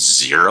 minutes with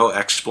zero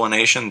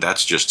explanation,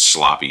 that's just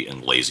sloppy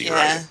and lazy Yeah.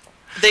 writing.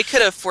 They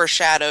could have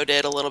foreshadowed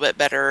it a little bit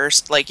better,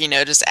 like,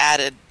 just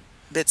added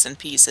bits and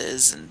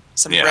pieces and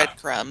some Yeah.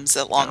 breadcrumbs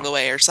along Yeah. the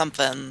way or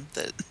something.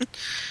 That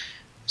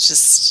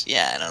just,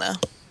 I don't know.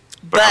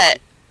 But But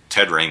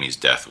Ted Raimi's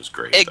death was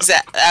great.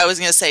 I was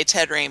going to say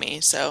Ted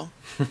Raimi, so.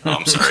 Oh,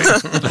 I'm sorry.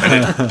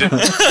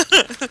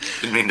 I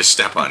didn't mean to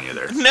step on you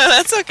there. No,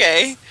 that's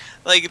okay.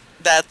 Like,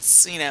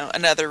 that's,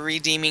 another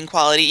redeeming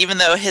quality, even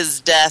though his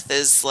death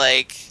is,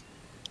 like,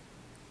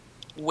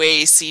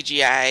 way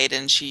CGI'd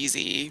and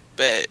cheesy,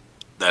 but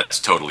That's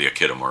totally a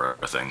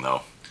Kitamura thing,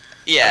 though.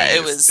 yeah, I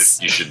mean, it was.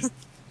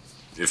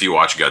 If you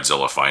watch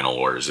Godzilla Final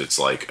Wars, it's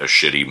like a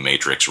shitty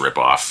Matrix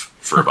ripoff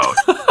for about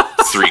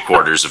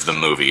 3/4 of the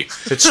movie.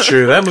 It's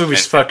true. That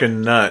movie's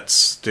fucking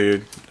nuts,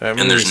 dude. That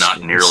And there's movie's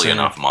not nearly insane.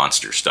 enough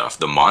monster stuff.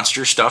 The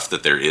monster stuff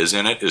that there is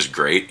in it is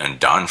great, and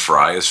Don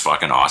Fry is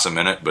fucking awesome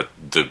in it, but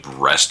the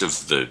rest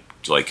of the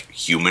like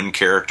human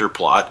character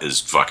plot is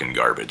fucking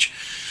garbage.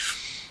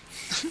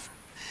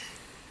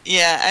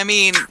 Yeah, I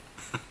mean,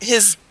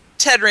 his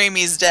Ted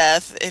Raimi's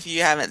death, if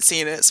you haven't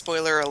seen it,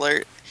 spoiler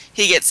alert,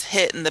 he gets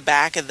hit in the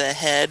back of the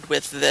head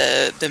with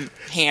the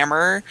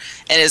hammer,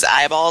 and his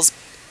eyeballs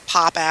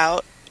pop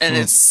out, and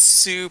it's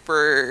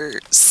super,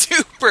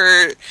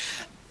 super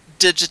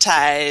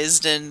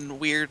digitized and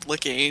weird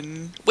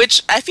looking,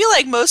 which I feel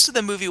like most of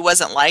the movie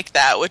wasn't like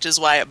that, which is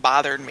why it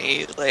bothered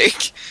me.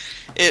 Like,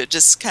 it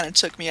just kind of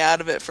took me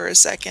out of it for a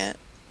second.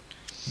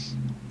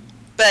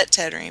 But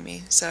Ted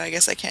Raimi, so I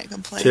guess I can't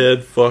complain.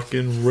 Ted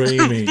fucking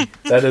Raimi.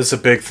 That is a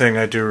big thing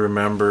I do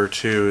remember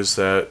too. Is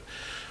that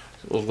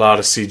a lot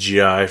of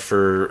CGI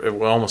for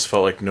it almost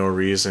felt like no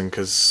reason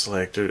because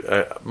like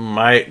when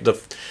I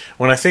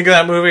think of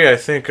that movie I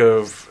think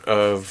of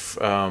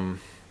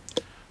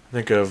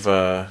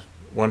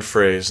one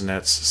phrase and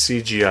that's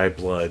CGI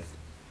blood.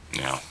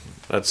 Yeah.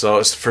 That's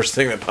always the first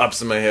thing that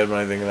pops in my head when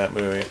I think of that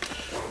movie.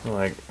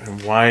 Like,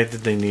 why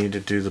did they need to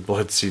do the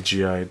blood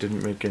CGI? It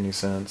didn't make any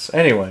sense.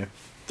 Anyway.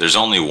 There's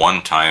only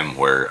one time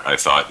where I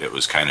thought it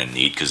was kind of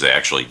neat because they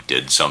actually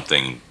did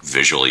something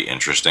visually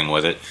interesting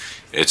with it.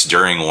 It's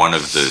during one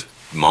of the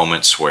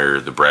moments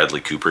where the Bradley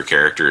Cooper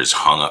character is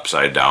hung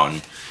upside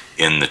down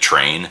in the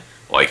train,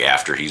 like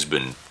after he's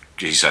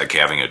like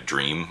having a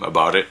dream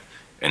about it,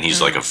 and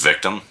he's like a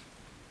victim.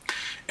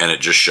 and it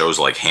just shows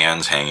like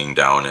hands hanging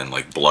down and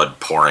like blood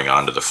pouring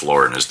onto the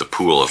floor, and as the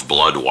pool of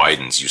blood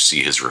widens, you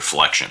see his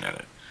reflection in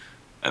it.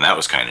 And that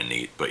was kind of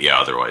neat. But yeah,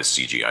 otherwise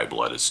CGI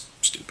blood is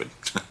stupid.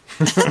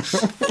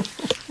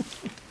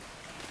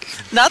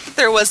 Not that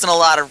there wasn't a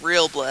lot of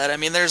real blood. I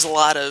mean, there's a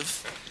lot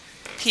of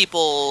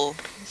people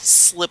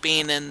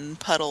slipping in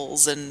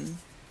puddles and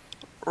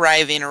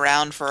writhing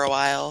around for a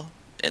while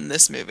in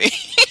this movie.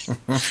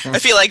 I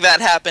feel like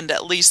that happened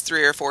at least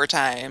 3 or 4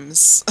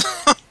 times.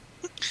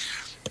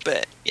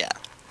 But yeah,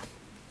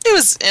 it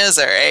was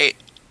alright.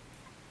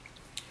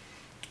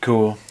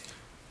 Cool.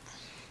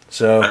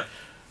 So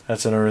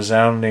that's a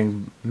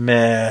resounding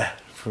meh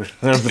for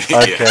the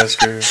podcast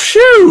crew.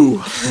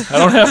 Phew! I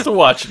don't have to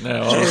watch it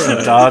now. All Jason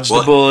right. dodged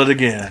Well- the bullet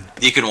again.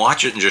 You can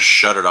watch it and just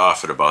shut it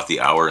off at about the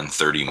hour and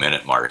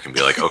 30-minute mark and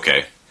be like,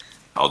 okay,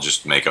 I'll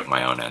just make up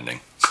my own ending.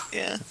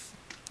 Yeah.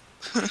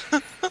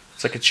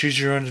 It's like a choose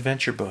your own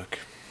adventure book.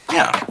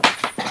 Yeah.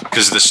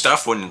 Because the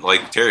stuff, when,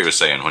 like Terry was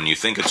saying, when you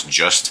think it's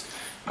just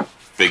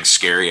big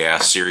scary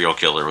ass serial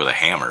killer with a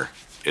hammer,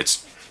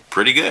 it's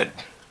pretty good.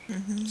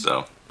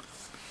 So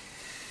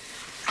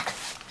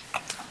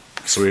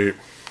Sweet.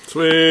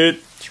 Sweet.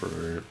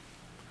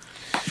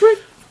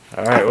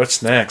 All right,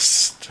 what's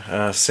next?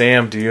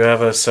 Sam, do you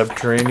have a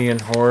subterranean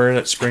horror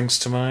that springs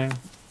to mind?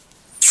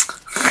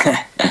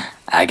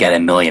 I got a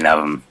million of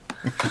them.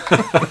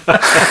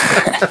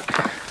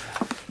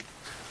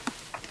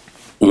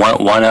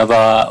 one of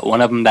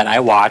them that I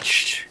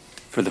watched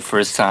for the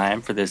first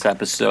time for this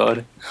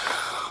episode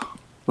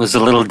was a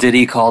little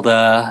ditty called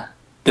 "The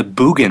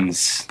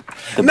Boogans."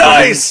 The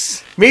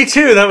Nice! Me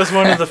too. That was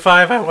one of the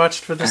 5 I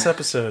watched for this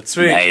episode.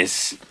 Sweet. Boogans.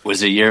 Nice.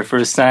 Was it your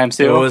first time It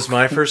too? was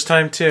my first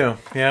time too.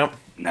 Yep.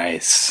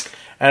 Nice.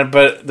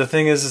 But the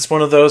thing is, it's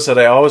one of those that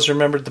I always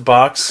remembered the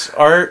box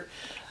art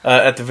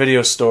at the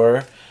video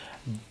store,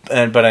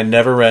 but I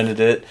never rented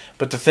it.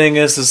 But the thing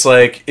is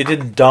like it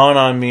didn't dawn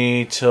on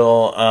me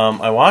till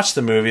I watched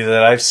the movie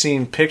that I've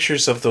seen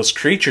pictures of those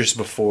creatures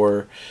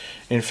before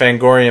in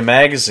Fangoria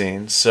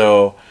magazine.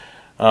 So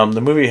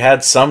the movie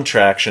had some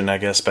traction, I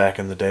guess, back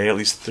in the day, at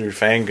least through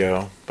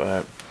Fango.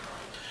 But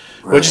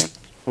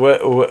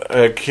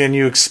what can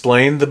you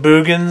explain the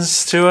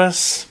Boogans to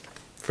us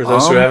for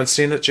those who haven't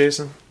seen it,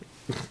 Jason?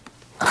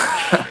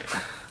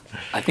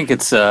 I think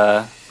it's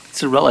a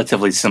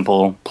relatively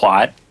simple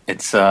plot.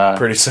 It's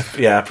Pretty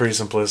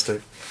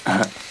simplistic.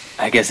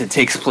 I guess it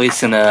takes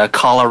place in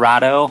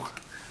Colorado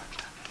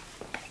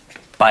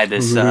by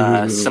this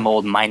some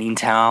old mining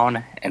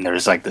town, and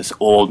there's like this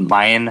old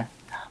mine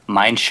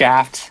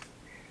shaft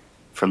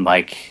from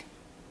like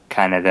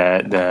kind of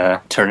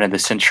the turn of the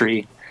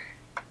century,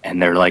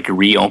 and they're like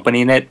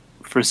reopening it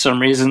for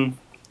some reason.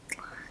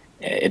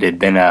 It had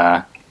been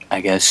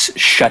I guess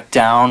shut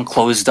down,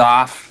 closed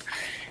off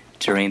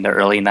during the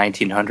early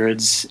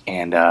 1900s,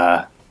 and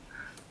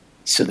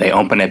so they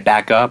open it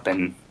back up,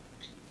 and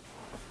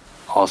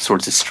all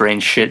sorts of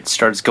strange shit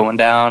starts going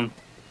down.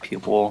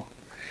 People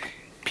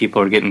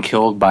are getting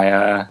killed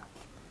by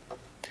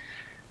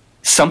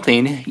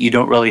something you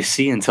don't really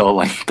see until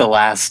like the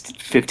last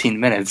 15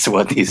 minutes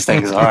what these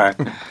things are.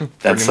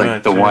 That's Pretty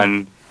like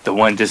much, the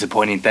one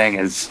disappointing thing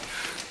is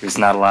there's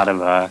not a lot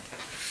of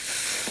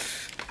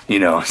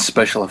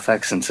special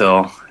effects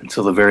until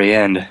the very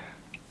end.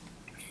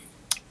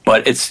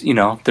 But it's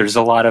there's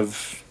a lot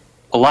of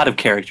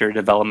character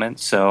development,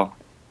 so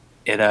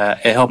it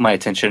held my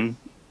attention,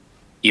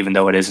 even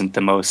though it isn't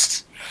the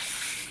most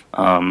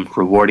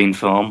rewarding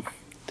film.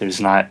 There's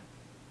not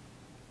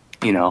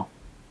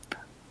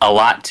a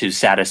lot to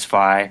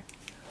satisfy,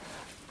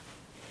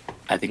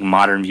 I think,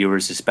 modern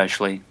viewers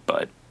especially,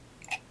 but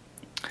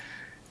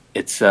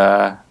it's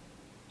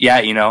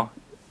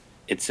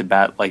it's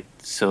about like,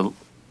 so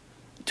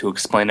to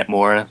explain it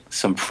more,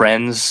 some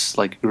friends,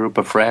 like a group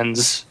of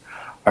friends,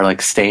 are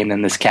like staying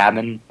in this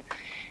cabin,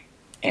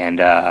 and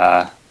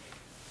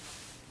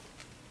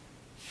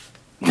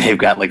they've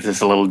got like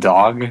this little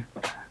dog,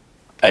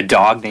 a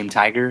dog named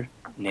Tiger,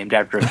 named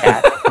after a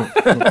cat.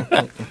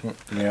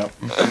 Yep.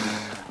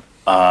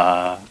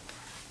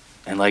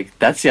 And like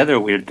that's the other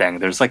weird thing.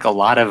 There's like a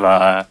lot of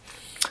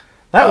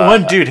That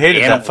one dude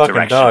hated animal that fucking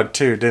direction. dog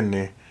too, didn't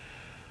he?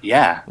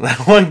 yeah.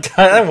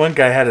 That one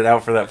guy had it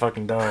out for that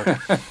fucking dog.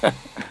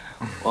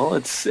 Well,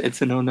 it's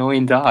an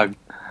annoying dog.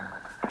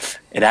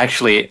 It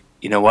actually,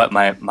 you know what?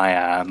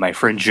 My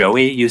friend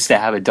Joey used to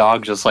have a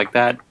dog just like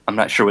that. I'm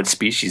not sure what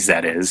species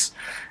that is.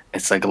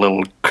 It's like a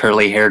little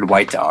curly-haired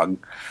white dog.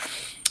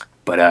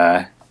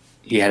 But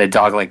he had a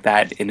dog like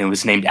that, and it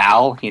was named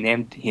Al. He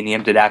named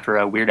it after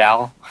a Weird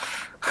Al.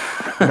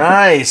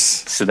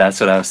 Nice. So that's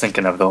what I was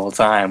thinking of the whole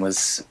time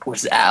was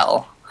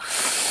Al.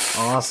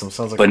 Awesome.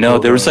 Sounds like. But a no,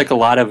 cool there was dog. like a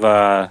lot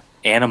of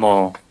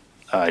animal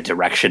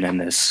direction in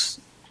this.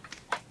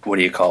 What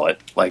do you call it?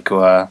 Like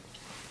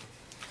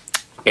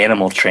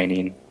animal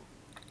training.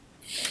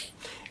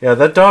 Yeah,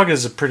 that dog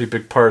is a pretty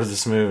big part of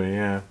this movie.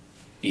 Yeah.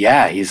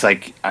 Yeah, he's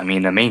like, I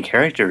mean, the main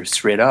character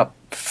straight up.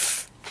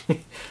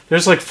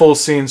 There's like full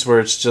scenes where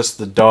it's just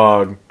the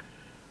dog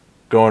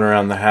going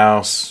around the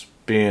house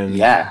being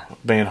Yeah.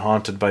 being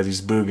haunted by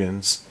these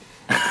boogans.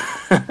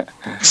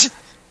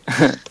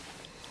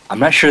 I'm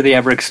not sure they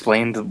ever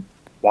explained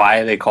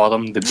why they call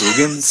them the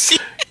Boogans.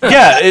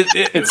 Yeah,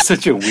 It's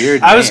such a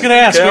weird I was name. going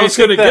to ask. Yeah, where I do you was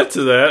going to think that- get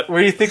to that. Where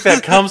do you think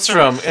that comes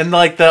from? And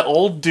like the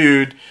old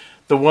dude,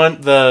 the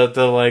one,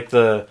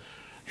 the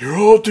you're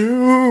all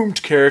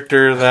doomed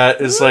character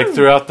that is like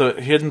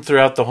hidden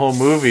throughout the whole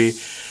movie,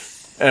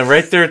 and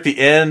right there at the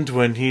end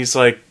when he's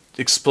like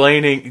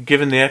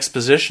giving the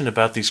exposition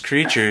about these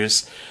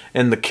creatures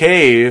in the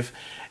cave,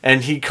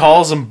 and he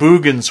calls them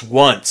boogans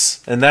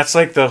once, and that's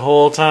like the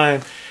whole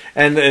time.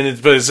 But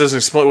it doesn't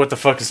explain what the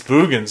fuck does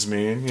boogans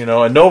mean,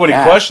 and nobody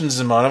Yeah. questions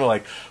him on it.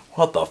 Like,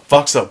 what the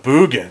fuck's a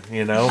boogan,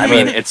 I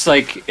mean, it's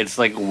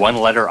like one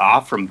letter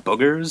off from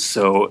boogers.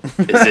 So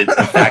is it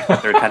the fact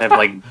that they're kind of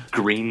like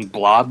green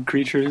blob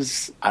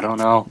creatures? I don't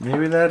know.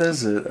 Maybe that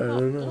is it. I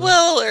don't know.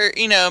 Well, or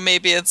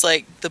maybe it's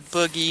like the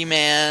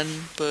boogeyman,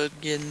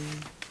 boogin,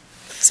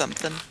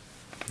 something.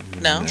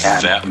 No.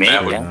 Yeah, That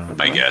maybe, would, yeah.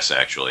 I guess,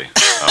 actually.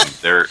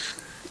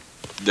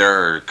 There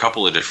are a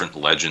couple of different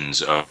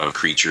legends of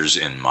creatures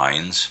in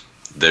mines.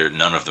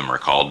 None of them are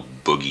called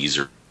boogies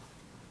or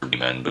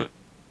men, but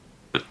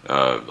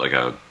like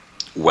a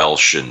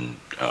Welsh and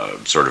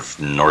sort of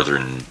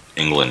northern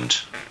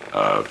England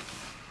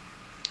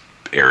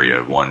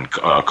area. One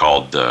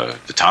called the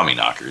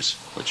Tommyknockers,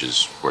 which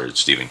is where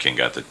Stephen King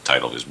got the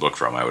title of his book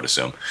from, I would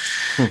assume.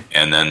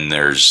 And then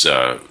there's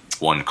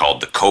one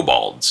called the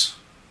Kobolds,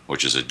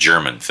 which is a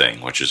German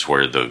thing, which is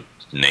where the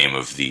name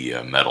of the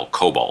metal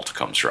cobalt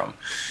comes from.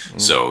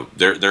 So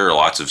there are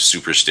lots of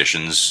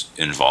superstitions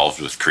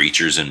involved with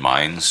creatures in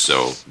mines.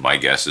 So my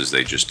guess is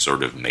they just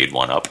sort of made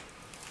one up.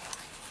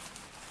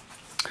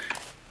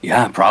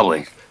 Yeah,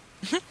 probably.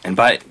 And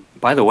by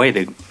the way,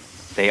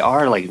 they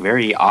are like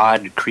very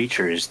odd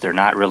creatures. They're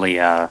not really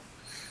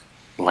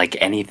like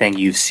anything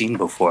you've seen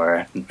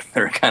before.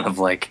 They're kind of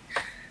like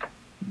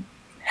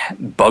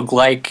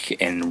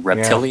bug-like and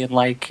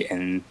reptilian-like,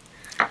 and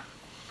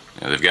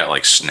They've got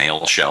like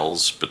snail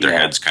shells, but their Yeah.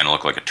 heads kind of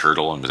look like a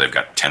turtle, and they've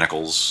got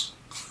tentacles.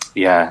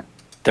 yeah,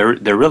 they're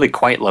really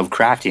quite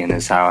Lovecraftian,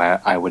 is how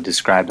I would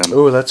describe them.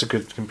 Oh, that's a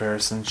good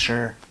comparison.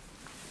 Sure.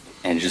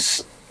 And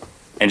just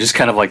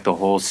kind of like the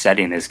whole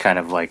setting is kind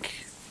of like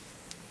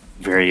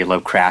very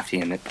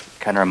Lovecraftian. It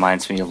kind of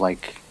reminds me of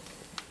like,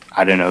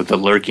 I don't know, The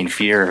Lurking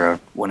Fear or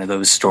one of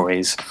those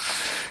stories.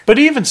 But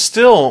even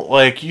still,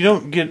 like, you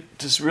don't get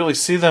to really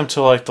see them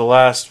till like the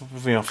last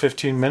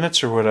 15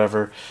 minutes or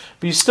whatever.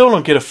 But you still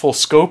don't get a full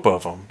scope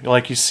of them.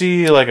 Like, you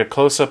see like a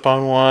close up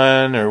on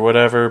one or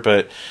whatever,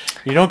 but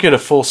you don't get a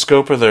full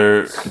scope of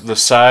the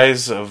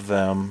size of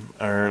them,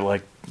 or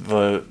like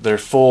their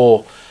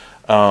full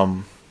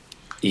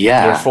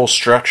Yeah, their full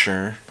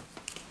structure.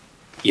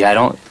 yeah. I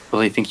don't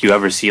really think you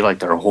ever see like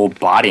their whole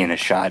body in a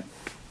shot,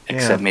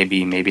 except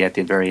Yeah. maybe at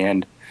the very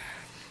end.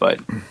 But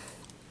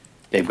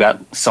they've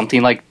got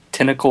something like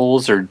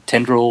tentacles or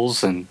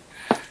tendrils, and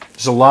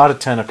There's a lot of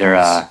tentacles.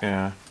 They're,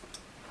 yeah.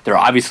 they're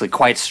obviously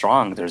quite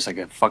strong. There's like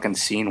a fucking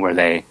scene where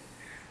they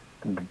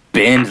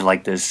bend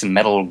like this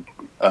metal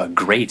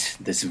grate,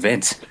 this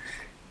vent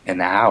in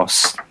the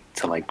house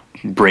to like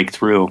break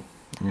through.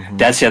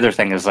 That's the other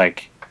thing is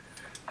like,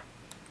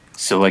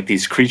 so like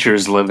these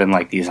creatures live in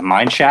like these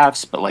mine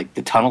shafts, but like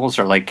the tunnels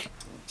are like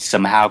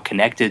somehow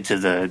connected to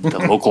the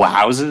local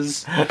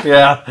houses.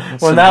 Yeah.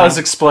 When that was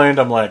explained,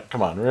 I'm like,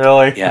 come on,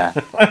 really? Yeah.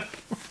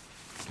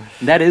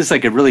 That is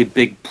like a really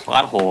big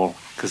plot hole,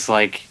 because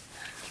like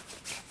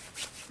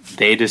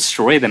they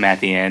destroy them at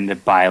the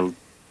end by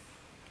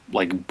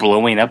like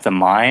blowing up the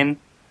mine,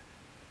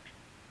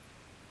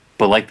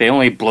 but like they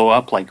only blow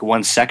up like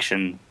one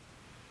section,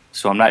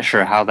 so I'm not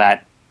sure how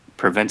that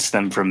prevents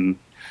them from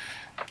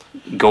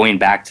going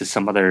back to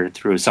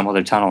through some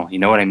other tunnel. You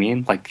know what I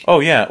mean? Like, Oh,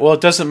 yeah. Well,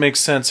 it doesn't make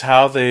sense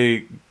how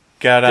they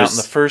got out in There's-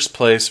 the first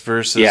place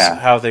versus Yeah.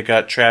 how they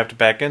got trapped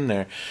back in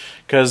there.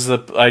 Because the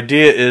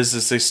idea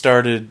is they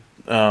started,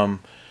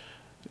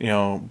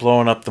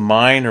 blowing up the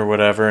mine or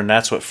whatever, and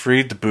that's what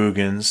freed the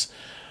Boogans.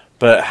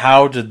 But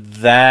how did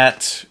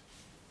that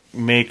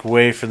make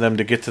way for them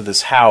to get to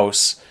this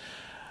house?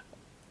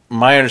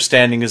 My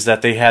understanding is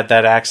that they had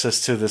that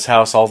access to this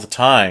house all the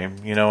time.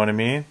 You know what I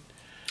mean?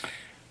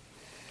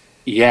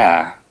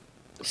 yeah.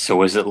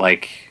 So is it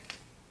like,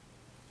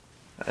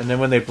 And then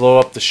when they blow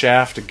up the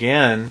shaft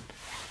again,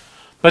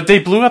 but they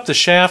blew up the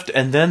shaft,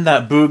 and then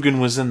that Boogan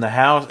was in the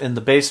house, in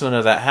the basement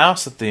of that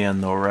house at the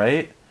end, though,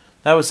 right?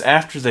 That was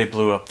after they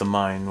blew up the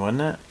mine,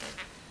 wasn't it?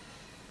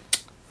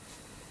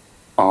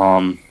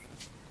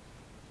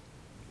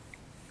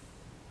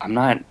 I'm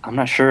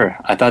not sure.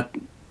 I thought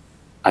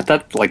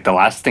like the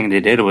last thing they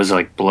did was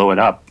like blow it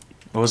up.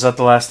 Was that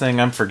the last thing?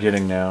 I'm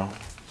forgetting now.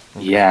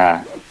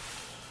 Yeah.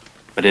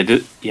 But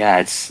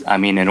it's, I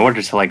mean, in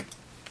order to like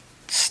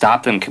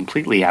stop them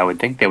completely, I would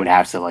think they would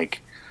have to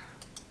like,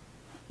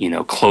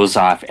 close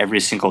off every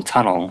single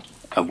tunnel,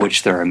 of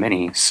which there are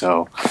many.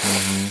 So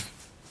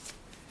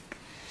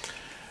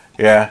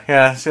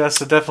Yeah. So that's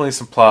definitely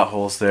some plot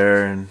holes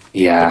there, and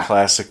Yeah. the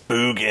classic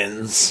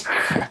Boogans.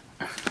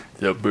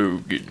 The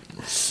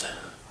Boogans.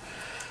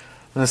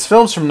 And this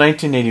film's from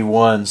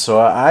 1981,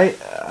 so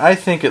I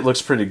think it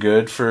looks pretty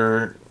good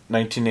for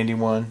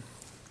 1981.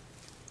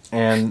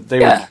 And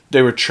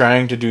they were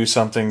trying to do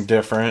something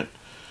different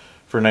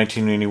for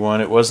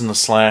 1981. It wasn't a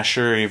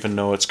slasher, even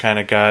though it's kind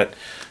of got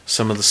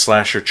some of the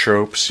slasher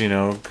tropes, you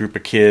know, group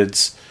of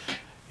kids,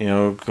 you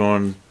know,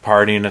 going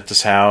partying at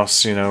this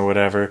house, you know,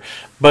 whatever.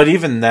 But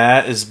even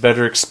that is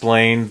better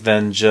explained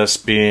than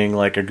just being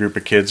like a group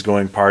of kids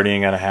going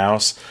partying at a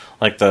house.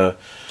 Like the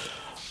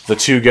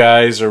two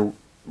guys are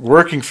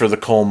working for the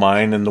coal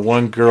mine, and the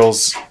one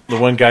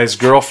guy's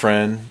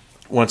girlfriend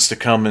wants to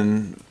come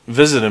and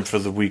visit him for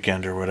the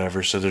weekend or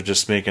whatever, so they're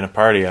just making a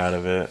party out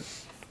of it.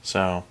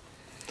 So,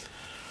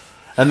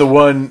 and the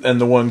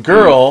one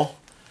girl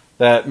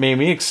that made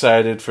me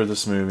excited for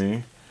this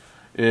movie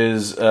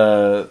is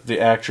the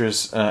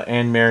actress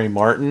Anne Mary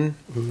Martin,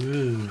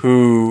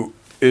 who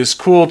is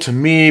cool to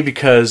me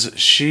because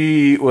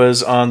she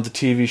was on the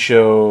TV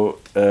show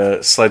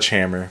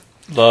Sledgehammer.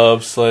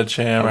 Love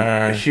Sledgehammer.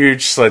 I'm a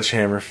huge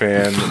Sledgehammer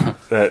fan.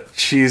 That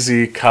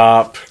cheesy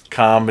cop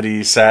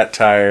comedy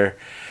satire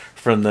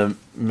from the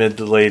mid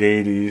to late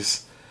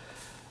 80s.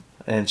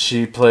 And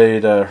she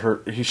played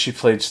Dory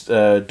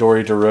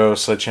DeRoe,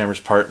 Sledgehammer's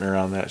partner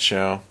on that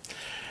show.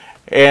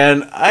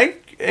 And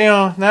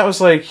that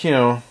was like,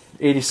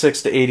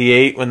 86 to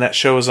 88 when that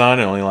show was on.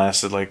 It only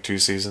lasted like 2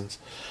 seasons.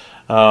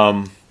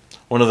 One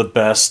of the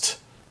best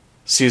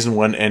season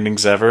 1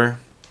 endings ever.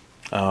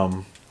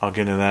 I'll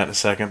get into that in a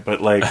second,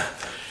 but like,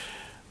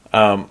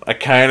 I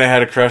kind of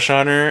had a crush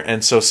on her,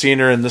 and so seeing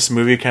her in this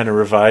movie kind of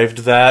revived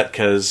that,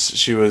 because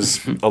she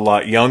was a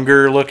lot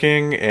younger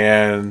looking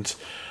and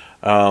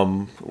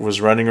was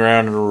running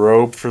around in a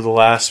robe for the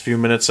last few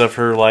minutes of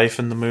her life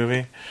in the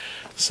movie,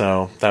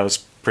 so that was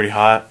pretty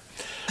hot.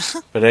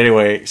 But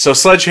anyway, so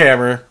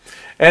Sledgehammer,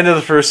 end of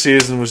the first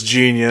season was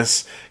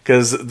genius,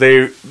 because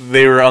they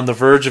were on the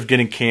verge of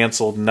getting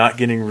canceled, not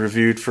getting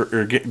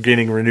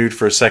getting renewed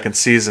for a second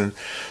season.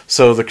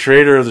 So the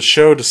creator of the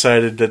show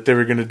decided that they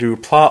were going to do a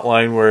plot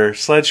line where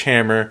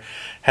Sledgehammer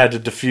had to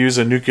defuse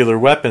a nuclear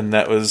weapon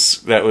that was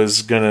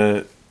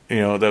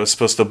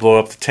supposed to blow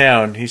up the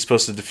town. He's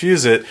supposed to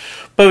defuse it,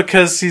 but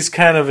because he's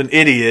kind of an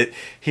idiot,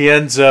 he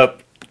ends up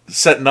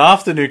setting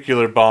off the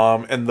nuclear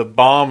bomb, and the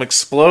bomb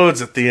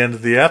explodes at the end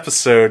of the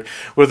episode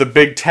with a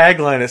big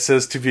tagline that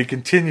says "to be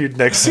continued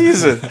next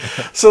season."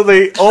 So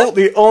the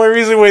only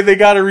reason why they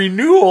got a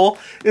renewal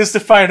is to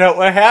find out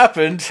what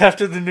happened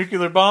after the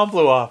nuclear bomb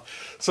blew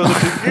off. So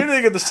the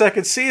beginning of the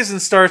second season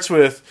starts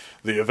with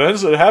the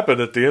events that happened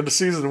at the end of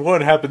season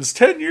 1 happens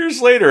 10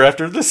 years later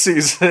after this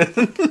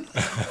season.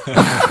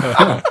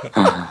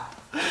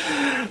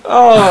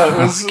 Oh, it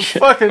was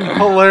fucking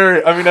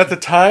hilarious. I mean, at the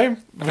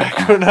time,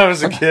 back when I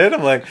was a kid,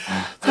 I'm like,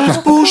 that's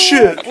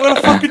bullshit. What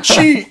a fucking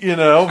cheat, you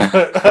know?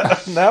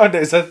 But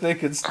nowadays, I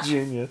think it's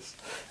genius.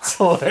 It's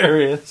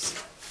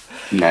hilarious.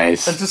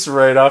 Nice. And just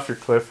right off your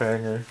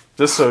cliffhanger.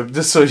 Just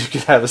so you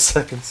could have a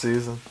second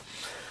season.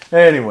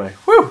 Anyway,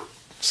 whew.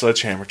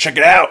 Sledgehammer. Check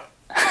it out.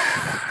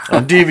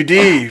 On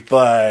DVD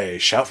by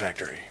Shout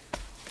Factory.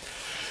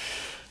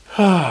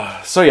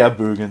 So yeah,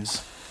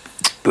 Boogans.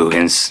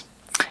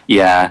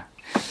 Yeah.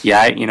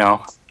 Yeah,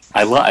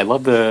 I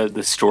love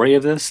the story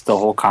of this, the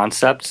whole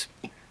concept.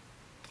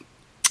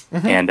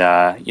 Mm-hmm. And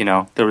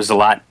there was a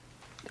lot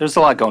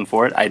going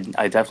for it. I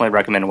definitely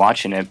recommend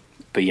watching it.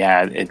 But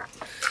yeah, it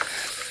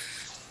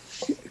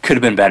could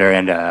have been better,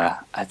 and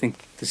I think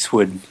this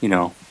would,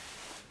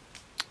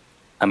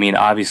 I mean,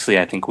 obviously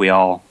I think we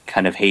all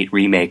kind of hate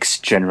remakes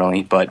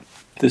generally, but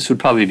this would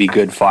probably be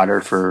good fodder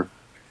for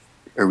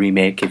a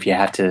remake if you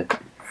have to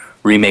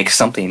remake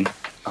something.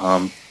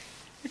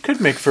 It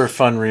could make for a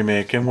fun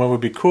remake, and what would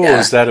be cool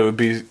is that it would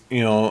be,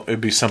 it'd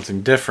be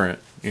something different.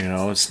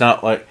 It's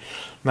not like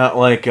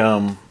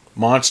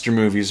monster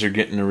movies are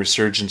getting a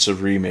resurgence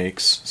of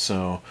remakes.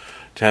 So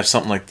to have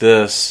something like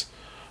this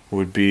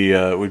would be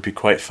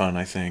quite fun.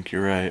 I think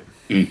you're right.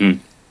 Mm-hmm.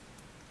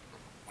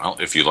 Well,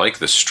 if you like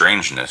the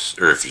strangeness,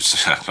 or if you,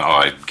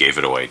 I gave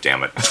it away,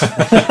 damn it.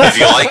 If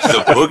you like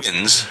the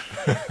Boogans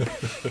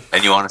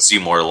and you want to see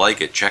more like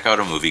it, check out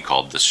a movie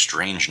called The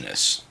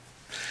Strangeness.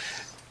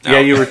 Now, yeah,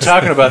 you were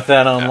talking about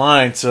that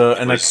online,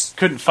 I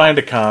couldn't find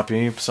a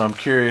copy, so I'm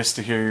curious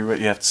to hear what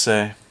you have to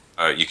say.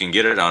 You can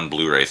get it on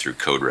Blu-ray through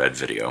Code Red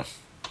Video.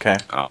 Okay.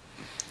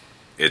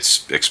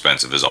 It's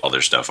expensive as all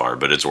their stuff are,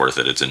 but it's worth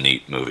it. It's a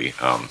neat movie.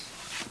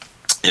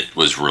 It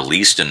was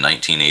released in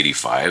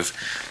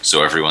 1985,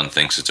 so everyone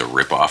thinks it's a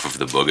rip-off of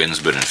the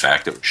Boogans, but in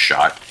fact it was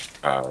shot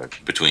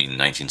between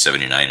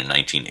 1979 and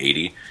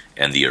 1980,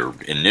 and the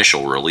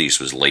initial release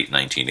was late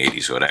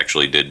 1980, so it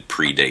actually did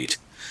predate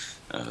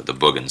the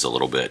Boogans a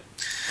little bit.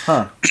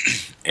 Huh.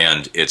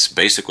 And it's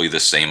basically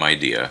the same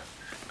idea.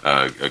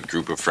 A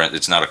group of friends,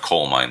 it's not a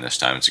coal mine this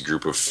time, it's a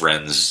group of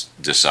friends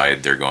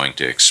decide they're going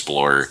to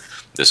explore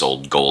this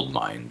old gold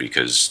mine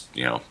because,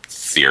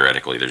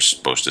 theoretically there's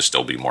supposed to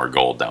still be more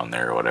gold down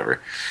there or whatever.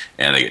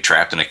 And they get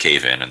trapped in a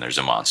cave-in and there's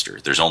a monster.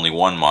 There's only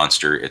one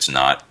monster, it's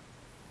not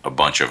a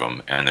bunch of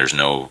them, and there's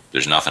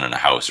nothing in a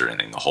house or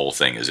anything. The whole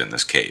thing is in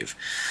this cave.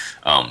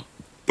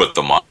 But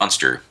the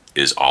monster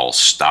is all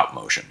stop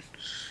motion.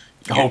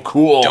 Oh,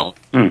 cool.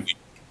 You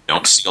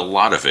don't see a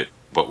lot of it,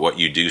 but what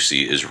you do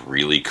see is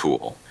really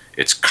cool.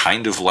 It's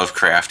kind of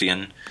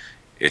Lovecraftian.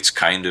 It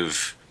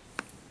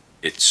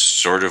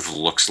sort of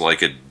looks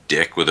like a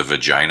dick with a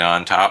vagina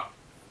on top,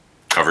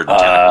 covered in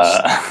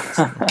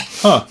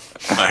tentacles.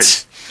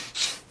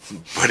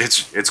 But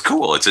it's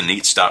cool. It's a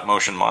neat stop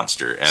motion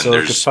monster, and So it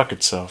could there's fuck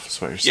itself,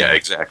 is what you're saying. yeah,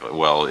 exactly.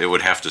 Well, it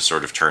would have to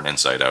sort of turn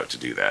inside out to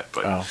do that,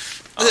 but Oh.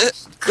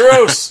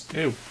 Gross!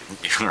 Ew.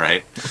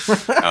 right?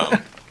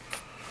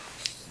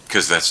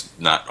 Because that's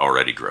not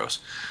already gross.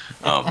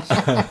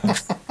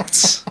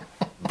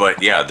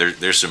 But yeah,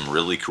 there's some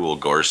really cool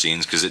gore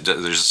scenes because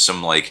there's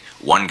some like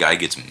one guy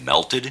gets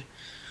melted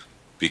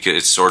because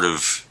it's sort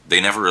of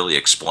they never really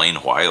explain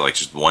why. Like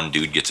just one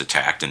dude gets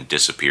attacked and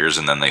disappears,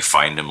 and then they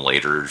find him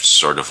later,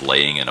 sort of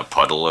laying in a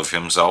puddle of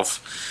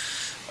himself.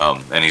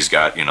 And he's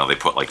got they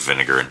put like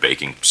vinegar and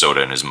baking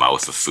soda in his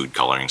mouth with food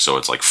coloring, so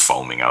it's like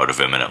foaming out of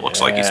him, and it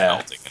looks like he's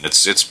melting, and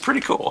it's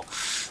pretty cool.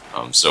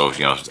 So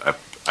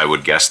I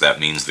would guess that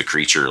means the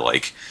creature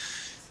like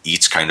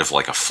eats kind of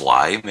like a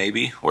fly,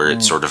 maybe, where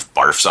it sort of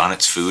barfs on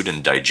its food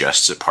and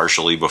digests it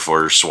partially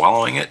before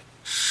swallowing it.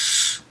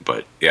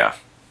 But yeah,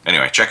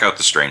 anyway, check out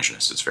The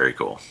Strangeness. It's very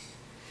cool.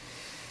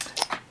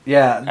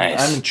 Yeah, Nice.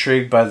 I'm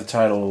intrigued by the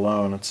title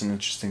alone. It's an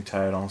interesting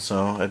title,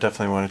 so I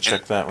definitely want to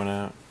check that one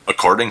out.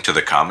 According to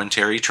the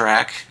commentary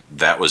track,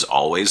 that was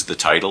always the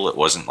title. It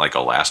wasn't like a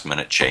last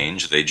minute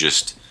change. They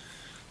just,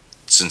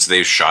 since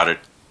they've shot it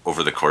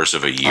over the course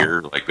of a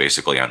year, like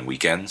basically on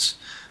weekends,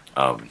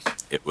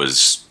 it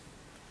was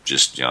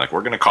just like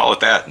we're gonna call it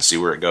that and see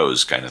where it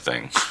goes, kind of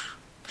thing.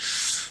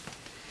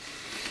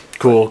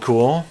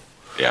 Cool.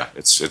 Yeah,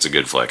 it's a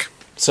good flick.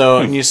 So,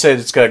 and you said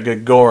it's got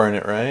good gore in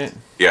it, right?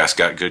 Yeah, it's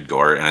got good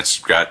gore, and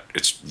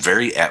it's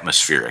very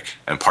atmospheric.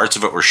 And parts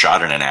of it were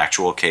shot in an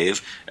actual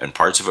cave, and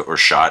parts of it were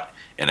shot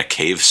in a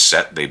cave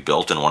set they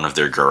built in one of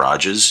their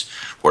garages,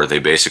 where they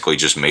basically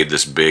just made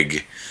this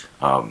big,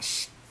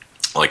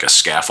 like a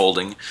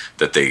scaffolding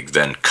that they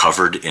then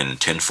covered in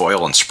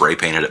tinfoil and spray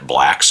painted it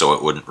black so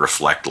it wouldn't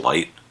reflect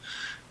light.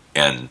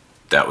 And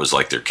that was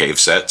like their cave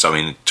set. So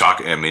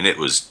it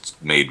was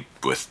made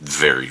with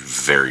very,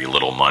 very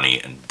little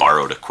money and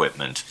borrowed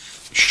equipment,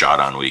 shot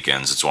on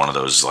weekends. It's one of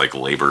those like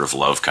labor of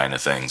love kind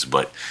of things,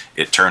 but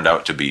it turned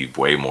out to be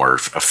way more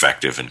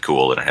effective and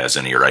cool than it has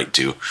any right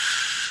to.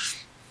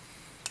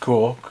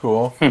 Cool.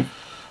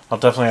 I'll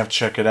definitely have to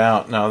check it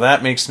out. Now,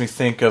 that makes me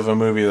think of a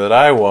movie that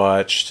I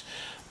watched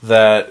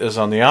that is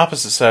on the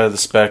opposite side of the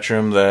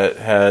spectrum that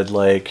had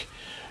like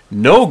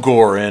no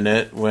gore in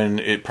it when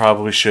it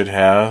probably should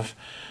have,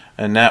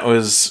 and that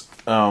was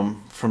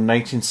from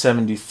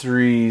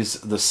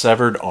 1973's The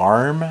Severed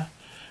Arm.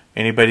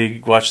 Anybody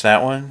watch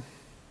that one?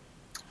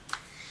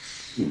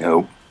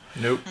 Nope.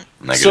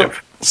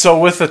 Negative. So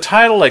with a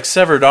title like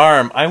Severed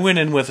Arm, I went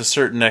in with a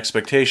certain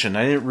expectation.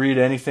 I didn't read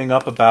anything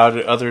up about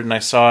it other than I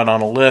saw it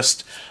on a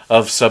list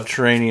of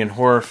subterranean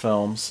horror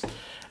films.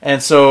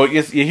 And so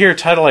you hear a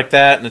title like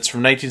that, and it's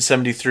from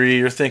 1973,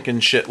 you're thinking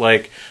shit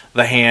like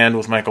The Hand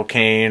with Michael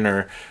Caine,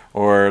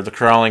 or The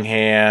Crawling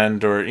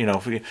Hand, or,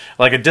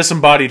 like a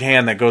disembodied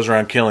hand that goes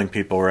around killing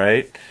people,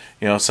 right?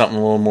 Something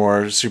a little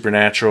more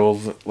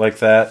supernatural like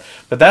that.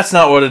 But that's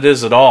not what it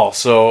is at all.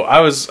 So I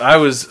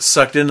was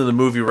sucked into the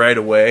movie right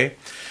away.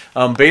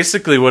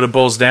 Basically what it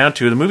boils down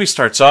to, the movie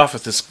starts off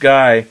with this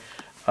guy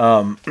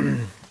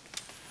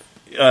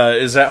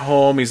is at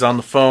home, he's on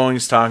the phone,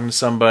 he's talking to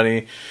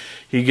somebody.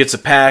 He gets a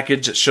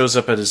package that shows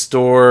up at his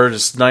door,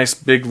 this nice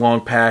big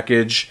long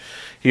package.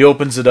 He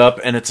opens it up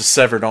and it's a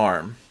severed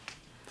arm.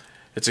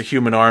 It's a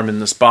human arm in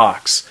this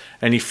box.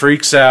 And he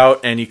freaks out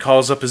and he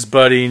calls up his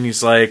buddy and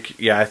he's like,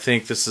 "Yeah, I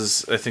think this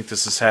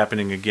is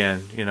happening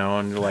again,"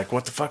 and you're like,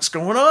 "What the fuck's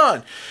going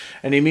on?"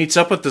 And he meets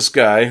up with this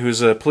guy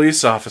who's a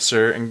police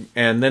officer,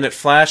 and then it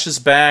flashes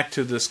back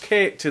to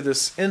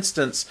this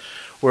instance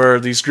where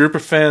these group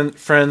of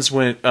friends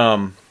went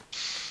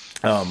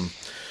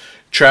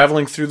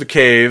traveling through the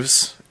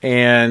caves,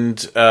 and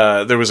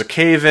there was a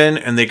cave-in,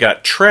 and they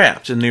got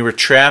trapped, and they were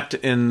trapped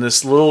in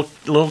this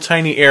little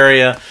tiny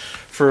area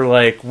for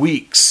like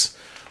weeks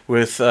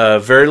with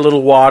very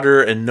little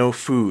water and no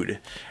food.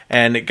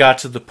 And it got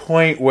to the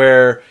point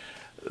where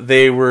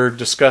they were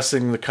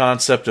discussing the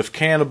concept of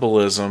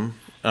cannibalism.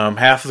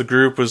 Half of the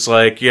group was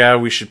like, "Yeah,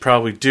 we should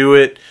probably do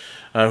it.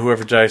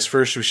 Whoever dies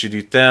first, we should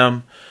eat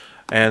them."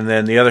 And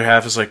then the other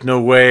half is like, "No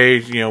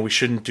way, we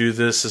shouldn't do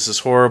this. This is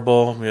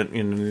horrible."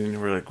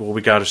 We're like, "Well,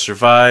 we got to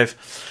survive."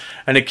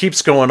 And it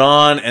keeps going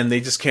on, and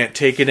they just can't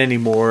take it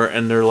anymore.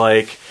 And they're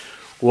like,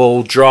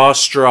 "Well, draw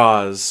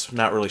straws."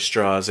 Not really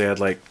straws. They had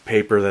like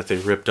paper that they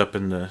ripped up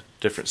into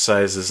different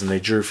sizes, and they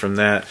drew from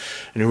that.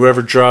 And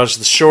whoever draws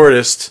the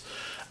shortest,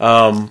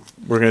 we're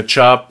gonna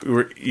chop.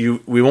 We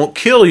won't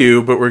kill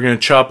you, but we're gonna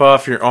chop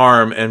off your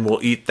arm, and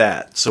we'll eat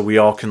that, so we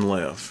all can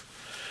live.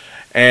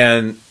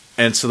 And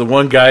so the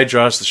one guy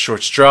draws the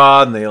short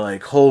straw, and they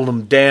like hold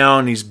him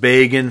down. He's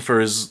begging for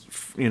his,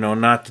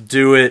 not to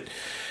do it.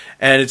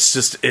 And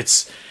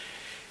it's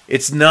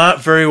it's not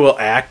very well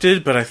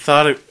acted, but I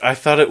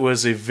thought it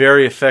was a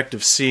very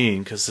effective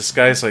scene because this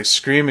guy's like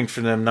screaming for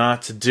them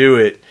not to do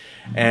it,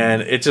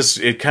 and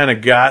it kind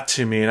of got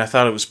to me, and I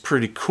thought it was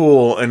pretty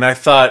cool, and I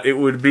thought it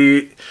was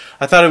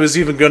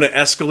even going to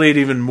escalate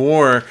even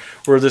more,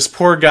 where this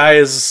poor guy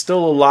is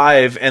still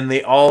alive and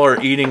they all are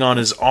eating on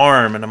his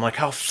arm, and I'm like,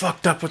 how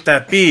fucked up would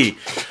that be?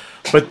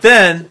 But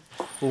then,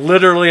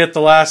 literally at the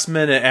last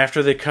minute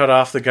after they cut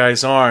off the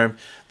guy's arm,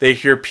 they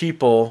hear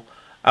people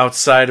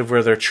outside of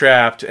where they're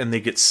trapped and they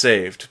get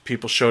saved.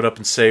 People showed up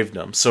and saved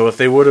them. So if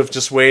they would have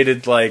just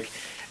waited like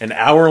an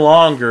hour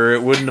longer,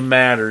 it wouldn't have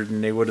mattered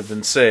and they would have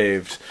been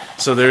saved.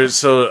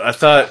 So I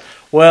thought,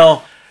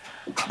 well,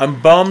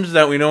 I'm bummed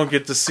that we don't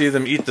get to see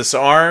them eat this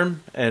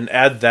arm and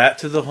add that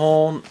to the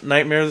whole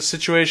nightmare of the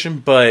situation,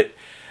 but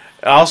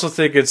I also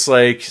think it's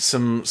like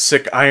some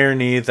sick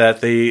irony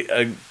that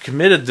they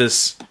committed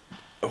this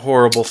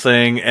horrible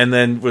thing and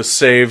then was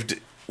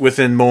saved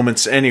within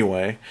moments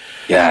anyway.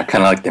 Yeah,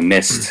 kind of like The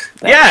Mist.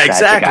 Yeah,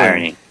 exactly.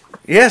 Irony.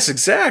 Yes,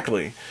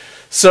 exactly.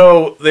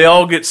 So they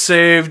all get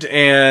saved,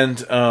 and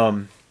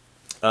the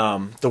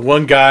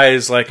one guy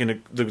is like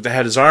that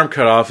had his arm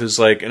cut off is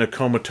like in a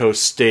comatose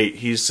state.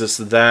 He's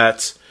just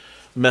that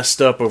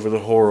messed up over the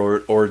whole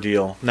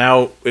ordeal.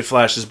 Now it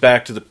flashes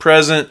back to the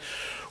present,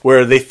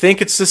 where they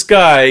think it's this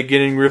guy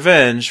getting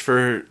revenge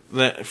for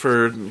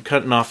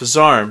cutting off his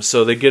arm.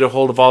 So they get a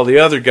hold of all the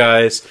other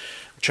guys,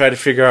 try to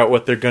figure out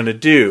what they're going to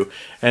do,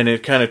 and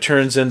it kind of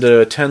turns into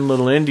a 10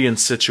 Little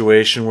Indians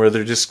situation where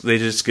they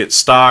just get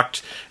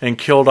stalked and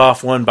killed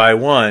off one by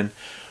one,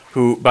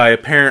 by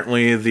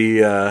apparently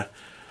the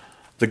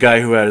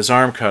guy who had his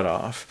arm cut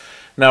off.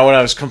 Now, when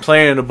I was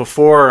complaining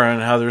before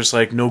on how there's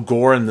like no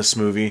gore in this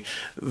movie,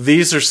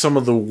 these are some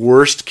of the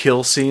worst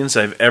kill scenes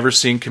I've ever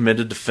seen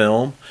committed to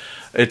film.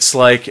 It's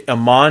like a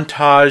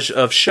montage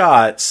of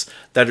shots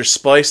that are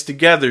spliced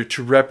together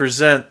to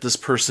represent this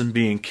person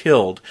being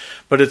killed.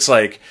 But it's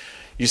like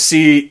you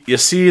see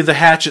the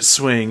hatchet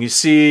swing, you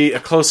see a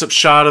close-up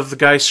shot of the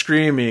guy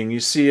screaming, you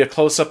see a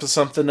close-up of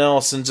something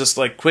else, and just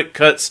like quick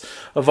cuts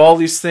of all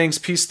these things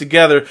pieced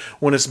together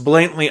when it's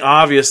blatantly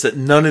obvious that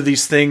none of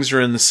these things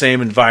are in the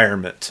same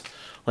environment.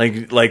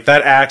 Like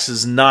that axe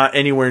is not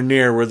anywhere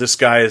near where this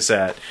guy is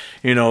at.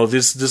 You know,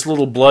 this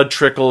little blood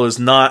trickle is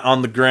not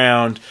on the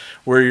ground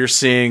where you're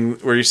seeing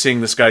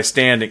this guy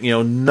standing. You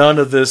know, none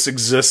of this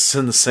exists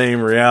in the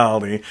same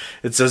reality.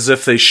 It's as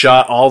if they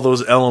shot all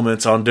those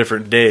elements on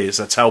different days.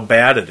 That's how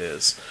bad it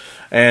is.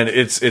 And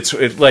it's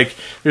like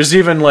there's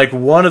even like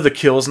one of the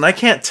kills, and I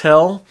can't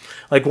tell.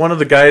 Like one of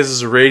the guys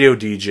is a radio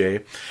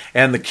DJ,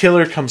 and the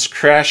killer comes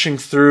crashing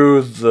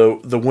through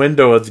the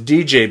window of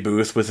the DJ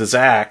booth with his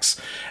axe,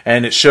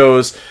 and it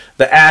shows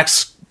the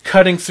axe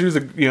cutting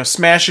through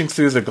smashing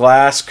through the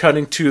glass,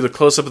 cutting to the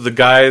close up of the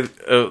guy,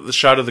 the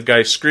shot of the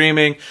guy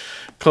screaming,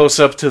 close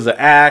up to the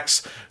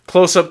axe,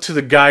 close up to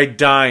the guy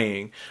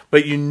dying,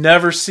 but you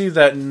never see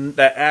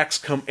that axe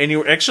come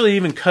anywhere. Actually,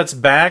 even cuts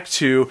back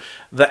to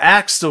the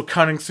axe still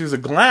cutting through the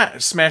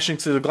glass, smashing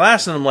through the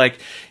glass, and I'm like,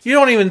 you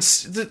don't even.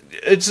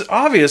 It's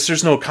obvious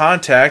there's no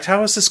contact.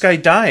 How is this guy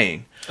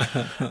dying?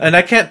 And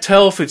I can't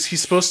tell if he's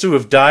supposed to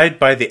have died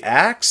by the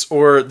axe,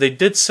 or they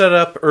did set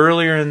up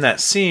earlier in that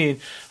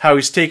scene how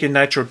he's taking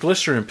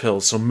nitroglycerin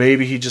pills, so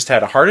maybe he just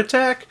had a heart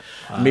attack.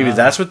 Maybe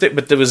that's what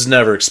but that was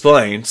never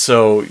explained.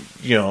 So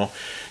you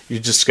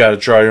just got to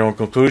draw your own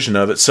conclusion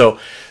of it. So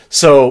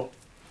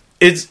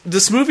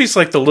this movie's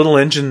like the little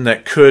engine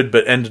that could,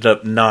 but ended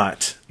up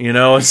not.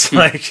 It's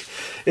like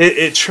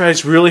it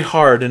tries really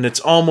hard, and it's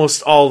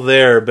almost all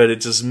there, but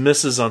it just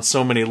misses on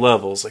so many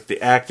levels. Like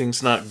the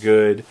acting's not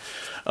good.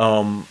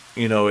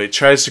 It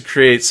tries to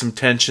create some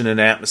tension and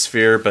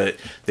atmosphere, but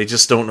they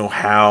just don't know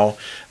how.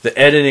 The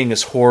editing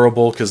is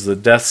horrible because the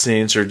death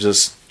scenes are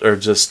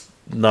just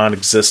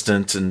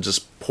non-existent and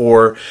just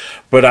poor,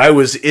 but I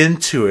was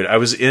into it. I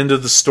was into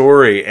the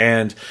story,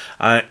 and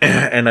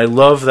I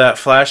love that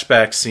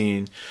flashback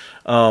scene.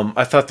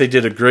 I thought they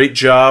did a great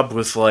job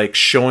with like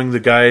showing the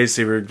guys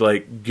they were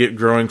like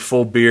growing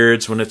full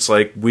beards when it's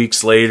like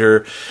weeks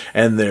later,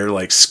 and their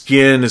like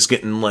skin is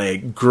getting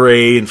like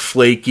gray and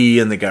flaky,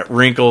 and they got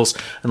wrinkles,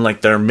 and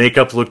like their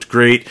makeup looked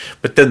great,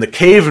 but then the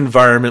cave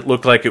environment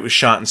looked like it was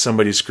shot in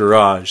somebody's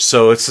garage.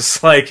 So it's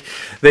just like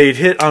they'd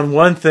hit on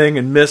one thing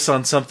and miss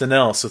on something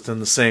else within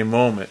the same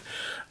moment.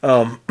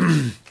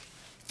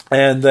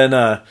 And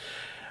then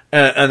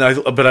And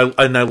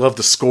I love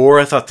the score.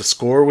 I thought the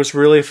score was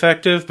really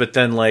effective, but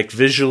then like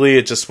visually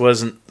it just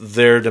wasn't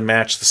there to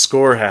match the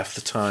score half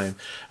the time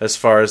as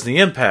far as the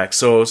impact.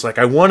 So it was like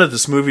I wanted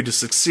this movie to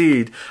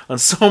succeed on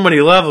so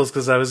many levels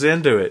because I was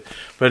into it,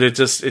 but it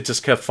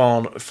just kept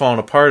falling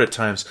apart at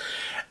times.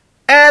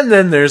 And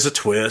then there's a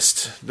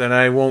twist that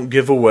I won't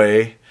give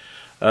away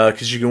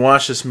because you can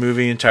watch this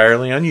movie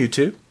entirely on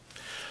YouTube.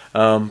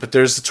 But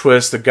there's a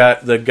twist. The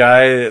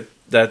guy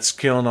that's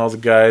killing all the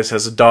guys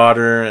has a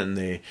daughter, and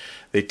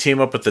they team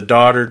up with the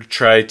daughter to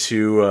try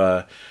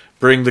to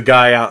bring the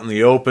guy out in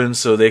the open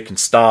so they can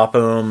stop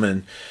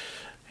him,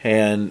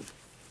 and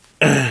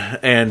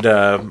and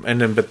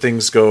then but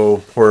things go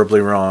horribly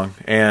wrong,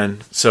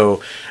 and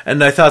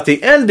I thought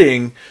the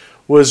ending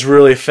was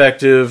really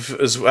effective.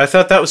 I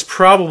thought that was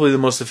probably the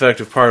most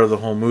effective part of the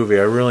whole movie.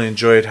 I really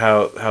enjoyed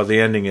how the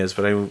ending is,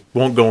 but I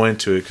won't go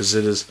into it because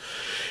it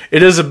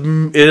is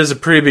a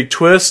pretty big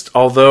twist.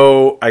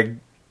 Although and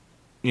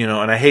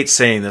I hate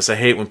saying this, I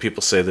hate when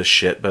people say this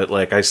shit, but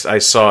like I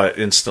saw it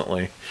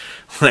instantly,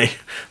 like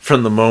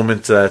from the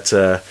moment that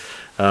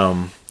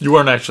You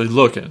weren't actually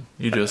looking.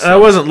 You just. I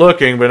wasn't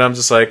looking, but I'm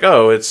just like,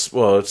 oh, it's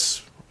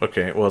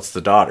okay. Well, it's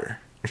the daughter.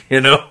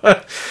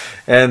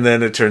 And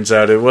then it turns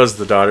out it was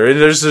the daughter. And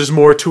there's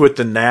more to it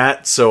than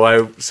that. So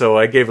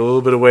I gave a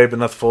little bit away, but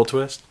not the full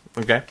twist.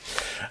 Okay.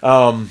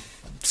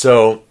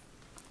 So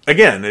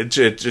again, it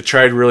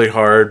tried really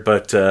hard,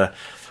 but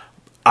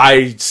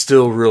I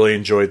still really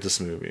enjoyed this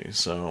movie.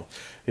 So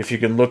if you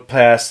can look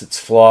past its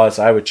flaws,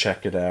 I would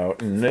check it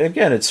out. And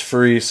again, it's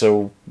free.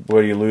 So what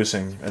are you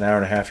losing? An hour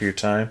and a half of your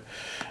time?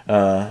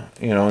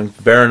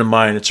 And bearing in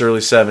mind it's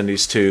early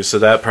 70s too, so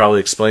that probably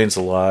explains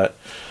a lot.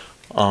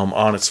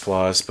 On its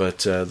flaws, but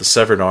the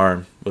severed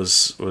arm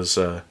was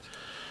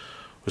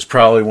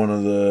probably one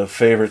of the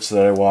favorites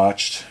that I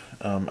watched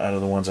out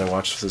of the ones I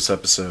watched for this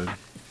episode,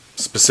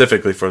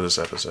 specifically for this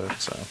episode.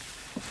 So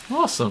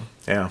Awesome.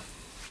 yeah,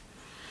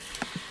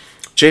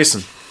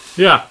 Jason,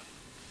 Yeah.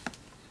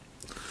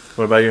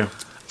 what about you?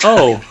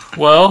 Oh,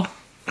 well,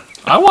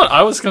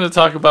 I was going to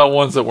talk about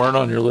ones that weren't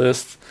on your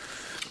list.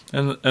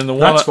 And the one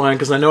That's fine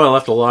because I know I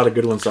left a lot of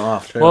good ones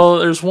off. Too. Well,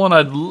 there's one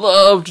I'd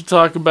love to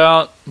talk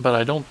about, but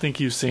I don't think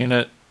you've seen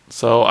it,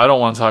 so I don't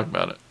want to talk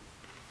about it.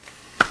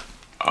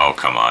 Oh,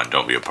 come on.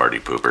 Don't be a party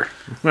pooper.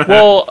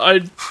 Well,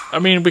 I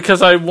mean,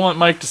 because I want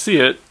Mike to see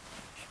it,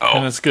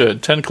 and Oh. it's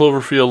good. 10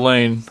 Cloverfield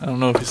Lane. I don't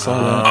know if you saw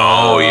that.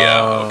 Oh,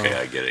 yeah. Okay,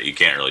 I get it. You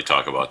can't really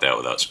talk about that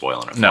without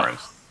spoiling it No. for him.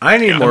 I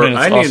need Yeah. more. I mean,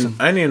 it's awesome.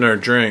 I need another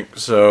drink.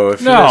 So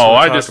if you No, guys wanna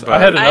I talk just- about I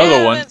had it- I Another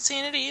haven't one.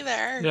 seen it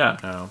either. Yeah.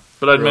 No.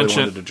 But I'd Really mention,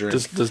 wanted to drink.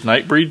 does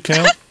Nightbreed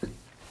count?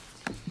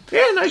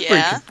 Yeah, Nightbreed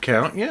Yeah. could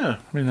count. Yeah.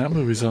 I mean, that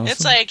movie's awesome.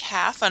 It's like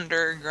half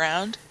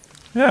underground.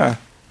 Yeah.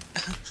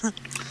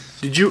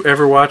 Did you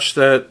ever watch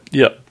that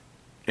Yep.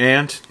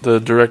 Ant? The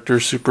director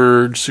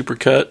super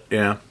cut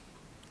Yeah.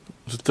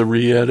 with the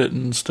re-edit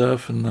and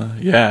stuff, and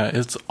yeah,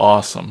 it's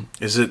awesome.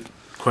 Is it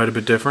quite a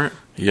bit different?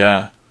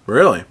 Yeah.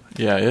 Really?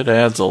 Yeah, it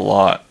adds a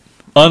lot.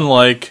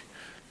 Unlike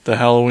the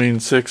Halloween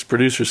 6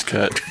 producer's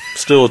cut.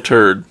 Still a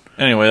turd.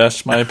 Anyway,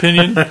 that's my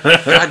opinion. God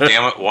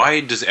damn it. Why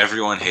does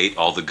everyone hate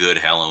all the good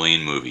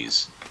Halloween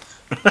movies?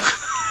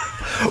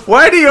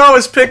 Why do you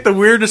always pick the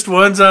weirdest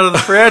ones out of the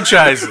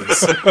franchises?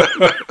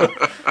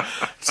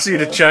 See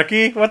the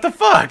Chucky? What the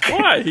fuck?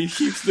 Why? He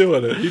keeps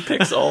doing it. He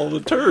picks all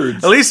the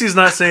turds. At least he's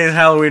not saying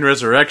Halloween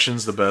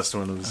Resurrection's the best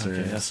one of the series.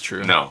 Okay, that's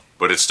true. No,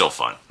 but it's still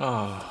fun.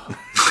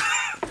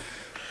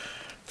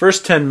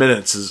 First 10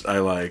 minutes is I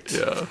liked.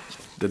 Yeah.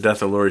 The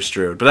death of Laurie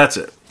Strode, but that's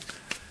it.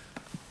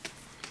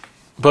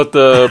 But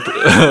the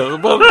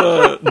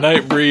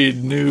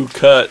Nightbreed new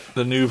cut,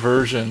 the new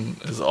version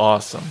is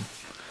awesome.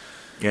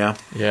 Yeah.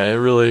 Yeah, it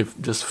really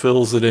just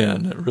fills it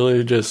in. It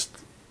really just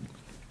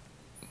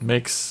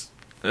makes...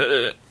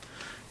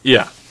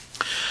 yeah.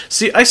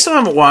 See, I still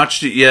haven't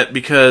watched it yet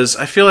because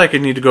I feel like I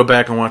need to go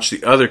back and watch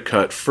the other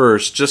cut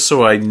first, just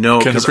so I know.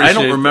 Can Because I don't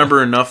appreciate-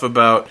 remember enough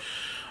about.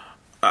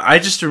 I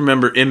just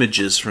remember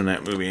images from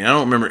that movie. I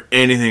don't remember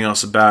anything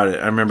else about it.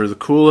 I remember the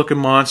cool-looking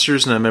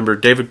monsters, and I remember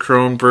David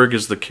Cronenberg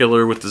as the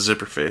killer with the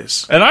zipper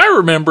face. And I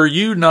remember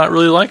you not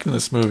really liking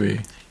this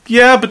movie.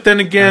 Yeah, but then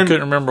I again,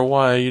 couldn't remember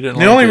why you didn't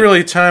the like only it.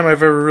 really time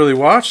I've ever really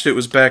watched it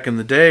was back in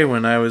the day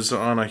when I was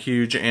on a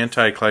huge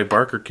anti-Clive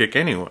Barker kick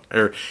anyway.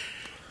 Or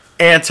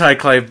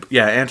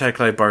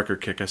anti-Clive Barker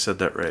kick. I said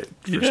that right.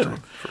 You first did. time.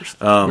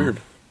 First, weird.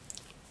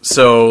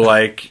 So,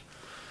 like,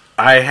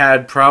 I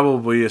had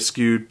probably a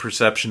skewed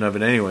perception of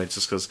it anyway,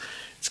 just because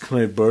it's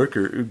Clive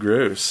Barker. Ooh,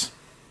 gross.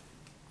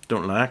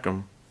 Don't like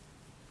him.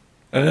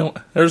 And then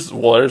there's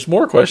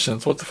more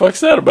questions. What the fuck's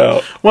that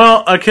about?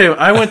 Well, okay,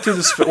 I went through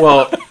this.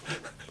 Well,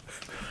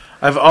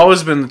 I've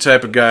always been the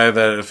type of guy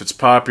that if it's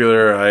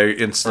popular, I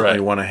instantly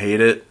Right. want to hate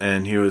it.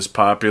 And he was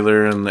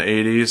popular in the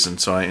 80s, and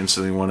so I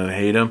instantly wanted to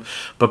hate him.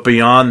 But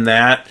beyond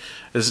that,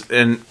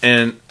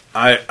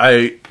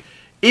 I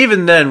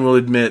even then will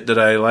admit that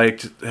I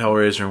liked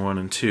Hellraiser 1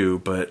 and 2,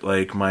 but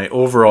like my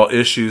overall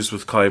issues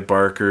with Clive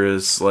Barker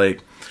is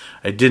like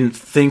I didn't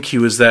think he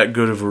was that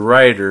good of a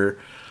writer.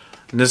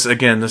 And this is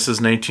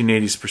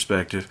 1980s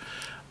perspective.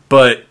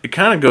 But it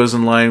kind of goes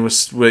in line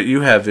with what you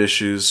have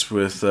issues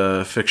with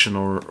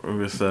fictional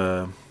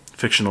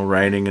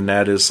writing, and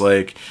that is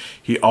like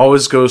he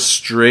always goes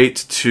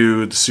straight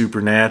to the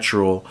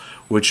supernatural,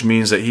 which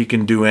means that he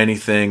can do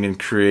anything and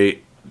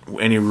create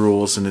any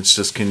rules, and it's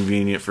just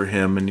convenient for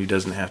him, and he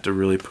doesn't have to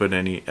really put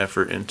any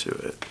effort into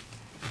it.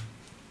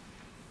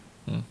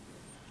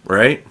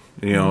 Right?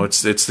 You know,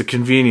 it's the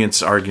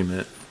convenience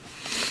argument.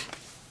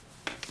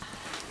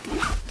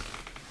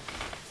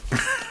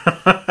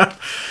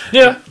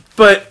 Yeah.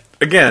 But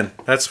again,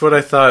 that's what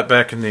I thought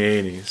back in the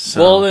 80s.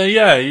 So. Well,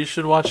 yeah, you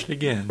should watch it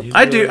again. You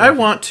I do. really- I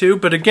want to,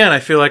 but again, I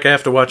feel like I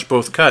have to watch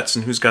both cuts,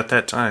 and who's got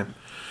that time?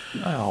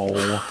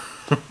 Oh.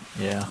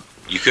 Yeah.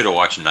 You could have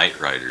watched Knight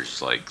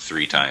Riders like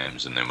 3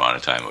 times in the amount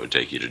of time it would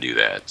take you to do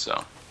that.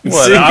 So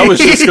What? See? I was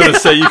just going to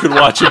say you could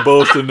watch it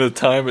both in the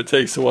time it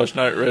takes to watch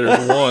Knight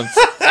Riders once.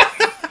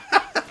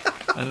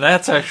 And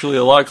that's actually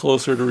a lot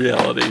closer to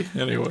reality,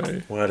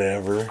 anyway.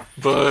 Whatever.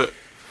 But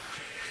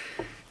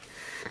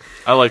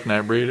I like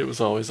Nightbreed. It was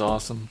always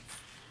awesome.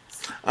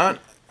 In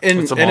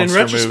It's a and in monster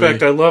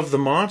retrospect, movie. I love the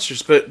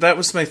monsters, but that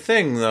was my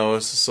thing, though.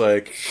 It's just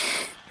like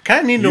I kind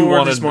of need to know You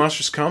where these wanted-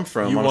 monsters come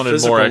from You on a wanted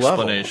physical more level.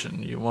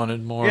 explanation. You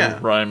wanted more Yeah.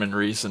 rhyme and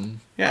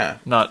reason. Yeah,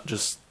 Not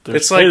just, It's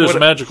there's, like hey, there's what- a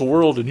magical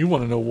world and you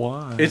want to know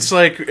why. it's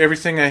like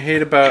everything I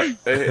hate about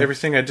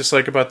everything I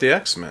dislike about the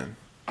X-Men.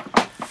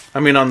 I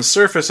mean, on the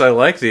surface, I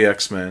like the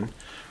X-Men,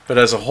 but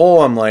as a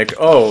whole, I'm like,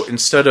 oh,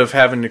 instead of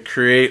having to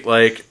create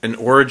like an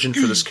origin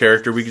for this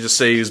character, we could just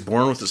say he was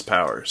born with his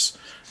powers,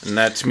 and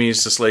that to me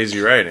is just lazy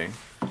writing.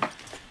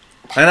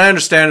 And I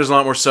understand there's a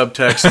lot more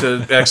subtext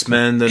to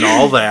X-Men than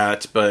all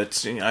that,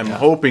 but I'm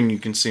hoping you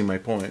can see my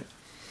point.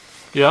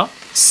 Yeah?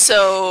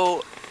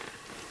 So,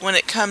 when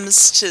it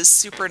comes to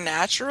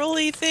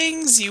supernaturally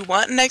things, you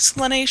want an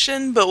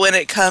explanation, but when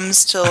it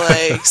comes to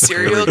like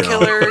serial go.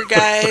 killer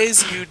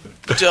guys, you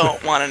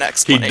don't want an He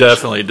explanation.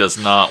 definitely does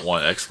not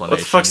want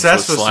explanations fuck's that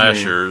with supposed to mean?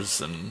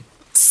 slashers, and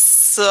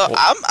So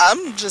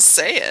I'm just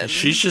saying.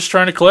 she's just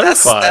trying to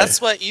that's clarify. that's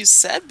what you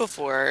said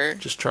before.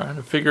 Just trying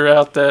to figure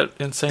out that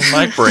insane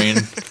Mike brain.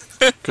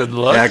 Good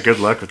luck. Yeah, good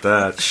luck with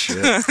that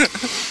shit.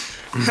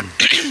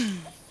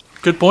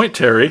 Good point,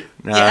 Terry.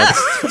 Nah, Yeah.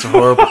 it's a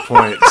horrible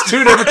point. It's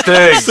two different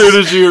As things.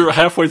 soon as you're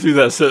halfway through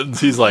that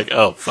sentence, he's like,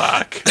 "Oh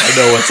fuck, I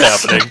know what's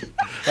happening.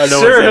 I know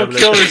Serial what's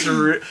happening." killers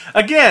are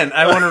again.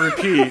 I want to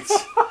repeat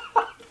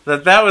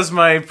that was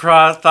my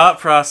thought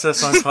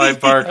process on Clive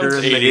Barker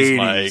in the 80s, 80s.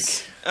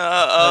 Mike.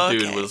 Oh, That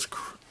okay. dude was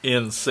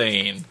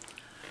insane.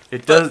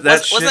 It does that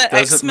was shit that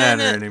doesn't X-Men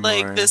matter at, anymore.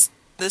 like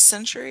this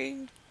century,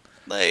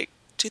 like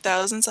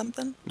 2000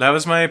 something. That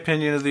was my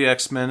opinion of the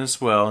X-Men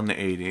as well in the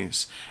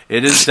 80s.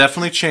 It has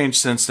definitely changed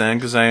since then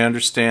because I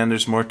understand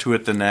there's more to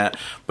it than that.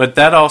 But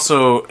that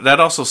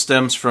also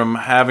stems from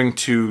having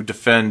to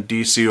defend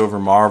DC over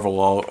Marvel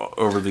all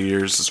over the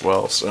years as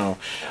well. So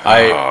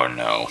oh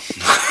no,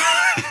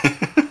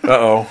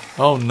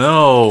 Oh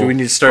no! Do we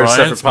need to start a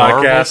Brian's separate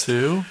Marvel podcast?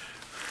 too?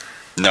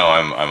 no,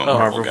 I'm a Marvel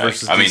Marvel guy.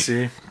 versus I mean,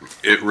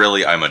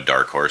 DC. I'm a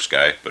Dark Horse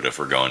guy. But if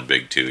we're going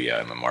big too, yeah,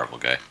 I'm a Marvel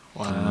guy.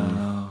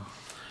 Wow,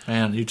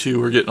 man, you two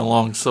were getting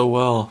along so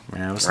well.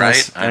 Yeah, it was Right?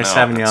 nice, I nice know.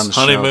 having you on the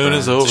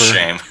Honeymoon show. is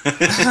Brian. over.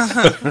 It's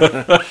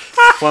a shame.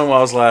 Fun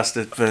while it's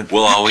lasted, but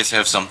We'll always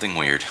have something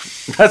weird.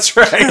 that's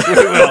right. We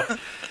will.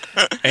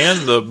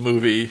 And the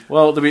movie.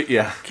 Well, to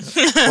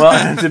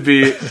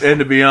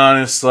be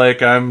honest,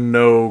 like I'm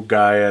no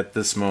guy at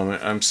this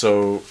moment. I'm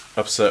so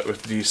upset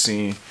with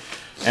DC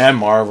and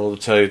Marvel,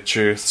 to tell you the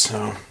truth.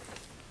 So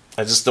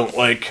I just don't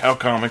like how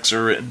comics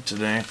are written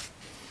today,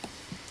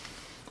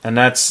 and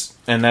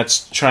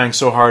that's trying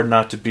so hard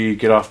not to be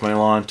get off my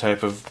lawn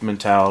type of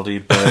mentality.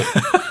 But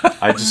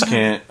I just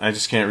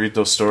can't read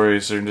those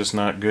stories. They're just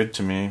not good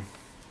to me.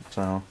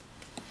 So.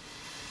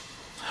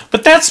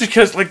 But that's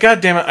because, like,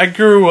 goddammit, I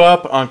grew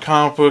up on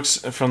comic books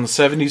from the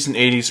 70s and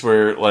 80s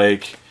where,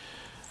 like,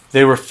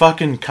 they were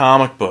fucking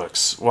comic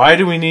books. Why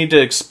do we need to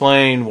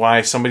explain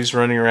why somebody's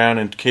running around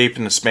in cape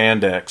and the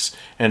spandex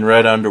and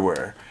red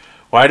underwear?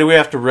 Why do we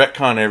have to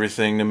retcon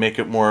everything to make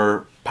it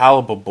more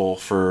palatable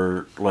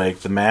for, like,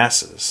 the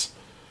masses?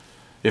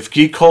 If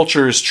geek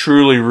culture is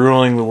truly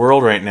ruling the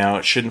world right now,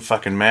 it shouldn't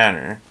fucking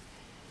matter.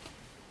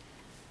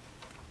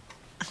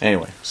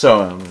 Anyway,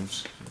 so,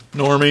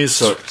 Normies.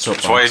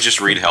 That's why I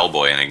just read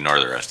Hellboy and ignore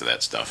the rest of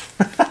that stuff.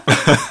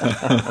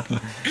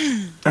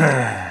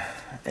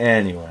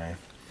 Anyway,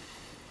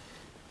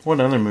 what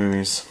other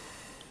movies?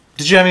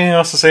 Did you have anything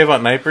else to say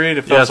about Nightbreed? It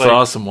Yeah, feels it's like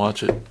awesome.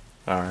 Watch it.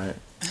 all right.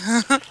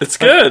 It's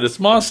good. It's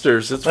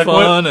monsters. It's Like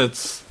fun.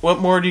 It's What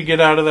more do you get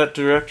out of that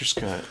director's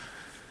cut?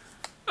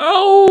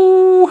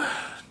 oh,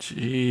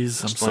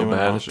 jeez, I'm so Explain what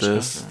bad at Monsters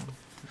this. Cut is.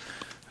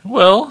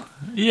 Well,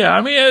 yeah, I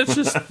mean,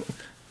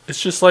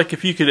 it's just like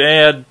if you could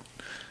add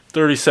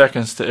 30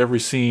 seconds to every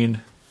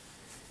scene,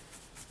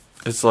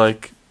 it's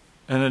like,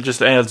 and it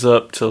just adds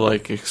up to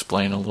like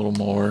explain a little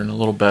more and a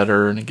little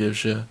better, and it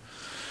gives you.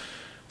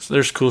 So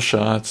there's cool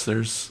shots.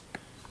 It's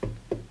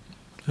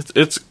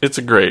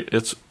a great.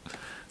 It's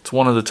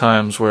one of the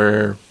times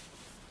where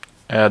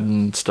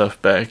adding stuff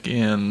back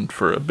in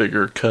for a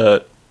bigger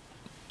cut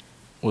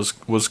was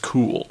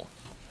cool,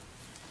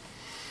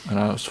 and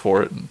I was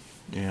for it. And,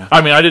 Yeah.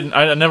 I mean,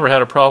 I never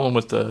had a problem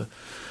with the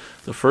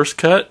first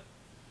cut.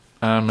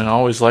 And I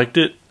always liked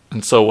it.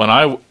 And so when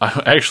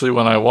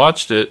I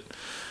watched it,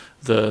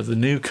 the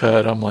new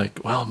cut, I'm like,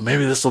 well,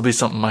 maybe this will be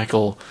something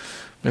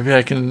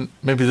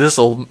maybe this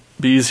will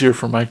be easier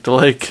for Mike to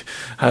like.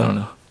 I don't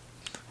know.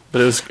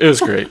 But it was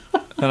great.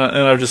 and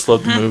I just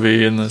loved the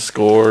movie and the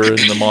score and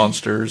the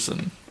monsters,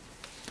 and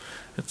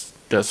it's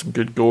got some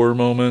good gore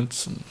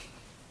moments, and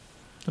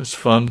It's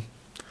fun.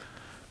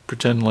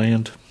 Pretend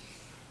land.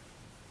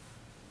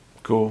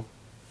 Cool.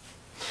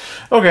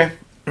 Okay.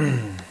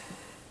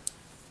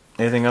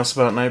 Anything else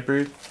about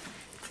Nightbreed?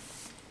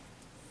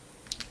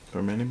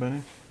 From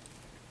anybody?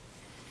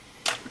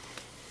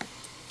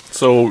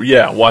 So,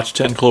 yeah, watch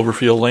 10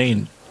 Cloverfield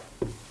Lane,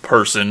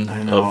 person.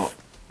 I know.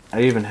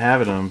 I even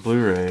have it on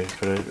Blu-ray,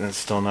 but it's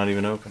still not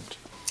even opened.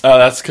 Oh,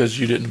 that's because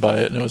you didn't buy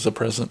it and it was a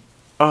present.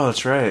 Oh,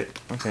 that's right.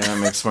 Okay, that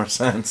makes more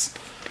sense.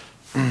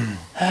 It's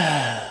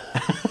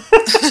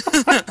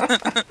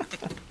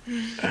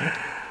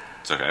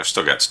okay. I've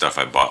still got stuff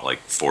I bought like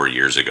 4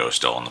 years ago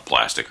still in the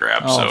plastic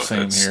wrap, Oh,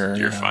 so same here.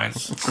 you're yeah. fine.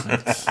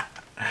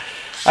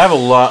 I have a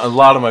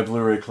lot of my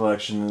Blu-ray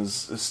collection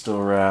is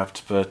still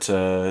wrapped, but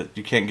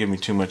you can't give me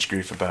too much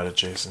grief about it,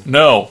 Jason.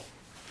 No.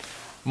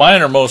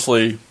 Mine are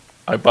mostly,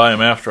 I buy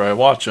them after I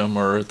watch them,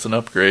 or it's an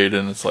upgrade,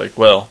 and it's like,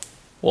 well,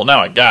 now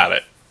I got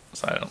it,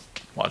 so I don't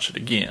watch it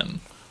again.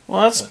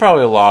 Well, that's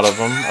probably a lot of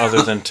them,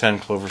 other than 10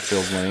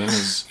 Cloverfield Lane,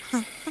 is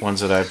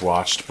ones that I've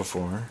watched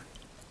before.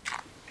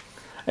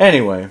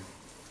 Anyway,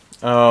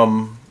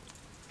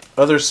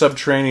 other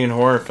subterranean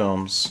horror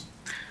films.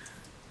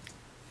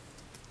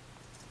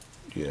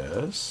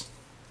 Yes.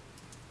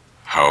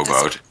 How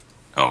about?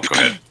 Oh, go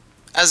ahead.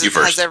 You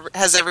first.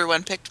 Has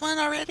everyone picked one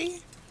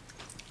already?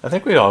 I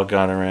think we all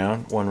got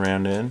around, one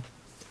round in.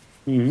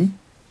 Mm-hmm.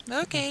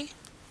 Okay.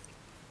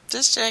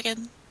 Just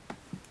checking.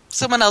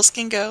 Someone else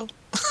can go.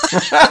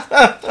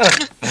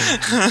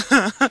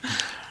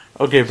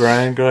 Okay,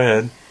 Brian, go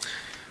ahead.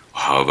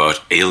 How about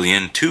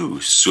Alien 2,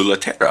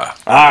 Sulaterra?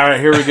 Alright,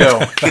 here we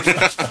go.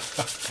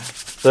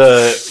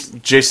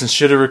 Jason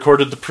should have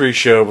recorded the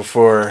pre-show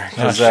before,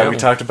 because we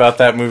talked about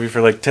that movie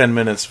for like 10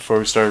 minutes before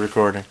we started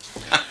recording.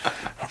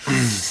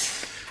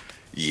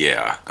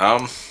 Yeah.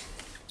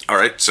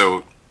 Alright, so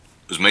it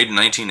was made in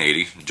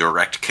 1980,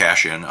 direct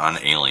cash-in on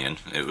Alien.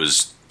 It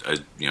was a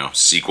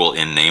sequel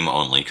in name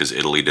only, because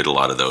Italy did a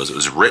lot of those. It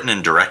was written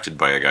and directed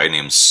by a guy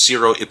named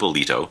Ciro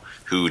Ippolito,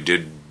 who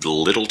did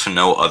little to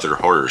no other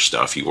horror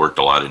stuff. He worked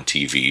a lot in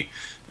TV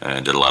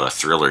and did a lot of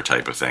thriller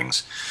type of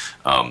things.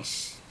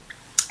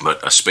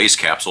 But a space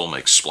capsule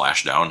makes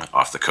splashdown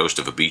off the coast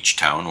of a beach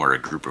town where a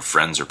group of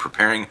friends are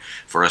preparing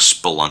for a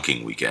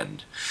spelunking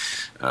weekend.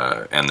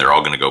 And they're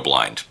all going to go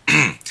blind.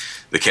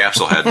 The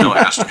capsule had no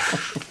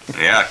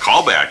Yeah,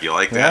 callback. You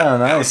like that? Yeah,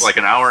 nice. That was like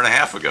an hour and a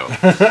half ago.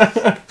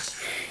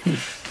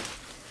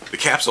 The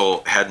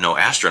capsule had no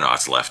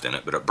astronauts left in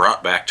it, but it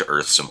brought back to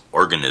Earth some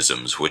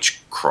organisms which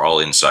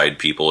crawl inside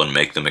people and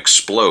make them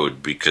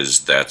explode, because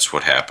that's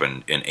what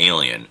happened in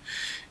Alien.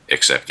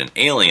 Except in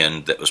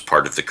Alien, that was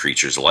part of the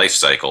creature's life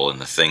cycle,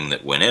 and the thing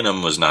that went in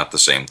them was not the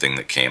same thing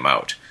that came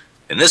out.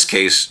 In this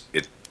case,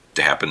 it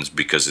happens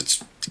because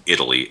it's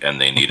Italy,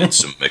 and they needed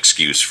some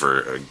excuse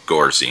for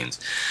gore scenes.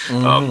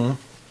 Mm-hmm.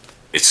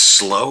 It's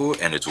slow,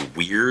 and it's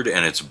weird,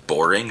 and it's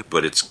boring,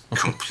 but it's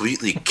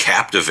completely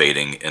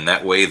captivating in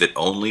that way that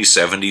only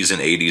 70s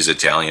and 80s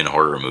Italian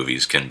horror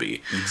movies can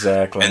be.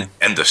 Exactly.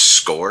 And the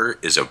score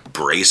is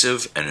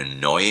abrasive and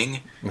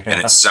annoying,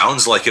 and it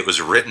sounds like it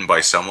was written by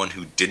someone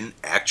who didn't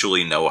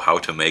actually know how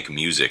to make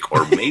music,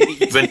 or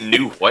maybe even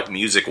knew what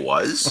music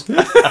was.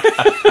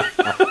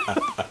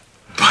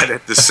 But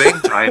at the same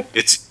time,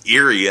 it's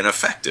eerie and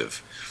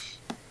effective.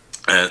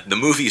 The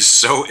movie is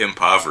so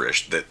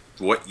impoverished that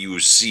what you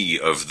see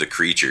of the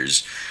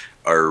creatures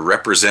are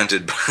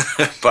represented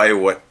by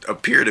what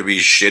appear to be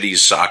shitty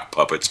sock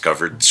puppets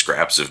covered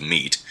scraps of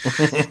meat.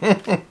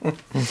 And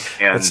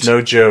It's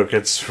no joke.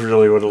 It's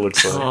really what it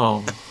looks like.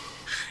 Oh,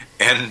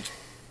 And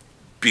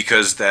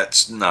because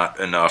that's not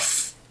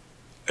enough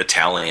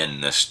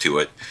Italianness to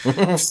it,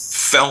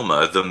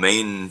 Thelma, the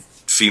main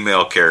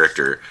female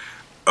character,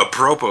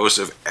 apropos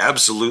of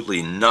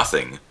absolutely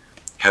nothing,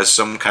 has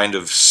some kind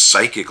of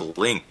psychic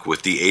link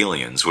with the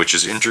aliens, which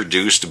is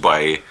introduced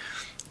with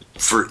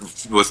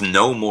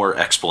no more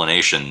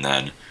explanation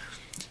than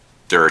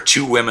there are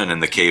two women in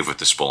the cave with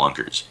the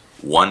spelunkers.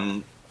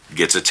 One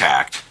gets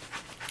attacked,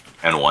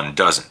 and one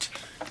doesn't.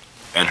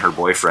 And her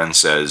boyfriend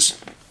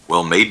says,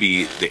 well,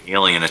 maybe the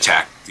alien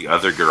attacked the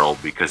other girl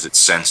because it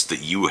sensed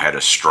that you had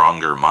a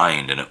stronger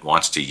mind and it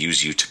wants to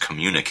use you to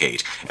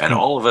communicate. And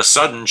all of a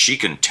sudden, she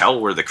can tell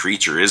where the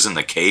creature is in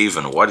the cave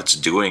and what it's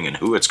doing and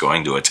who it's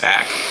going to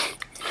attack.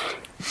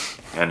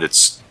 And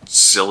it's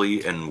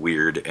silly and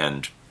weird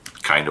and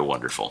kind of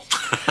wonderful.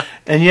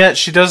 And yet,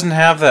 she doesn't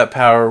have that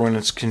power when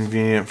it's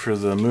convenient for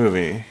the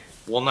movie.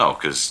 Well, no,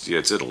 because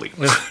it's Italy.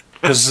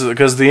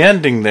 Because the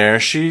ending there,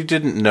 she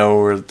didn't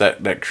know where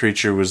that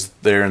creature was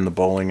there in the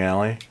bowling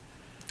alley.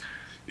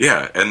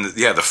 Yeah, and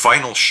the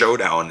final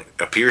showdown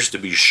appears to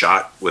be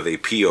shot with a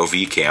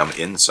POV cam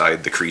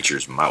inside the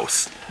creature's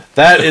mouth.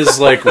 That is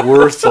like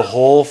worth the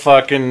whole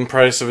fucking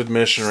price of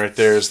admission right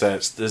there. Is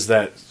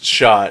that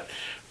shot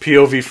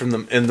POV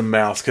from in the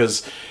mouth,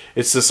 because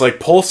it's this like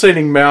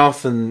pulsating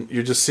mouth, and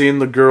you're just seeing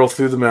the girl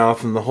through the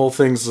mouth, and the whole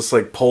thing's just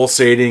like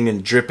pulsating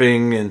and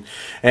dripping, and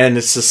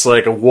it's just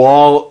like a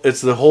wall.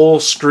 It's the whole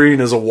screen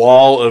is a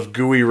wall of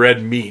gooey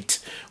red meat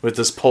with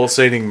this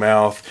pulsating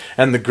mouth,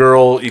 and the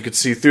girl you could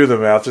see through the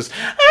mouth just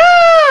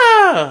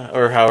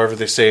or however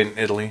they say it in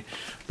Italy.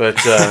 But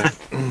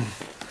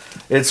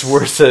it's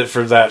worth it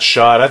for that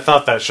shot. I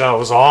thought that shot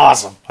was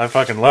awesome. I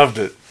fucking loved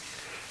it.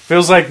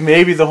 Feels like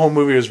maybe the whole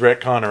movie was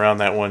retcon around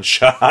that one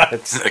shot.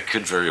 That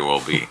could very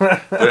well be.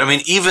 But I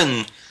mean,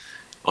 even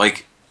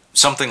like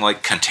something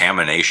like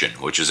Contamination,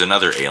 which is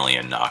another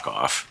Alien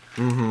knockoff.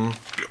 Mm-hmm.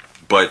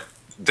 But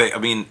I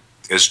mean,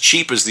 as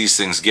cheap as these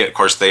things get, of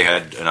course, they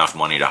had enough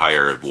money to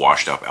hire a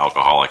washed-up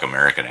alcoholic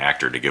American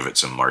actor to give it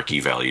some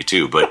marquee value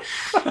too. But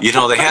they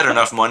had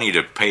enough money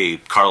to pay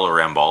Carlo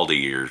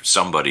Rambaldi or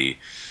somebody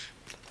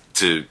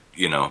to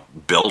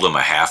build them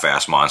a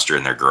half-ass monster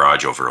in their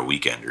garage over a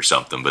weekend or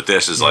something. But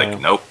this is like,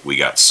 nope, we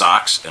got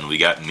socks and we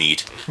got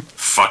meat.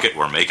 Fuck it,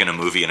 we're making a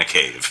movie in a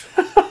cave.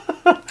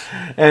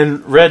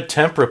 And red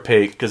tempera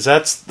paint, because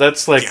that's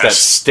like that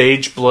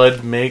stage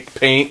blood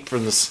paint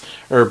from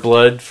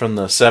blood from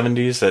the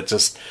 70s that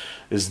just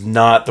is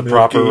not the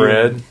proper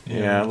red.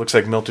 Yeah, it looks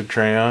like melted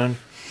crayon.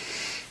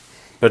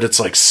 But it's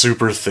like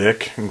super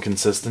thick in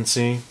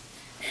consistency.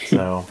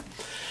 So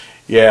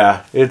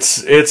yeah,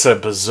 it's a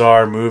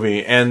bizarre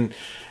movie. And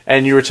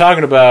you were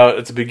talking about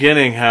at the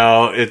beginning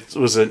how it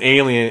was an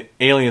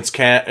alien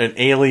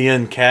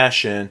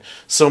cash-in,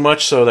 so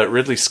much so that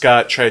Ridley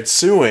Scott tried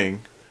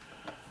suing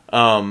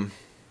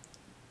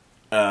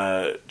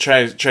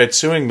tried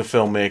suing the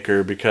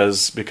filmmaker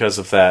because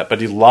of that,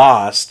 but he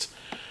lost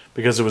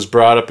because it was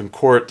brought up in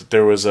court that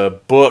there was a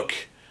book,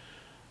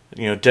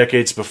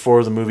 decades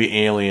before the movie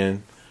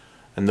Alien,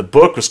 and the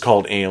book was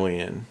called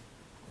Alien,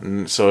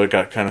 and so it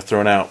got kind of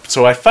thrown out.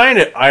 So I find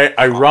it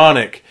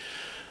ironic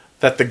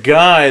that the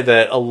guy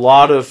that a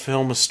lot of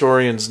film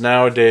historians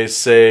nowadays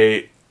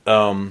say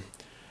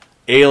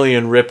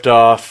Alien ripped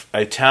off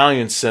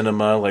Italian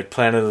cinema like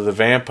Planet of the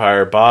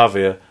Vampire,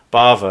 Bava,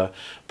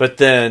 but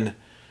then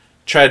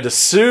tried to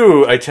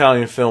sue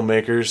Italian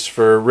filmmakers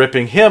for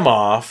ripping him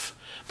off.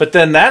 But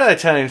then that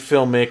Italian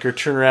filmmaker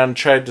turned around and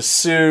tried to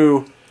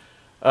sue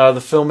the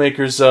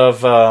filmmakers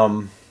of...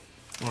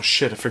 I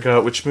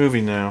forgot which movie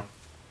now.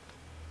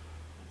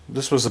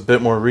 This was a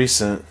bit more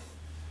recent.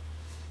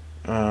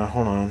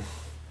 Hold on.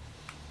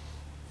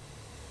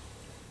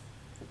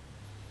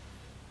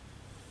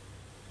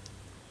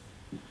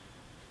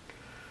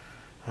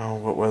 Oh,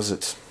 what was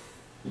it?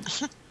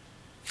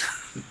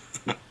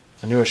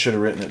 I knew I should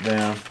have written it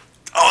down.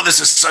 Oh, this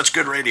is such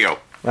good radio.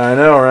 I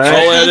know, right?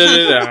 I'll edit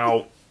it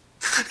out.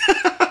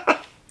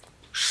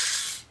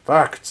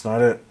 Fuck, it's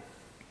not it.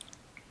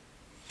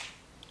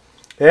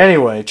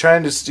 Anyway, he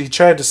tried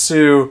to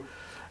sue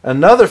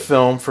another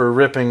film for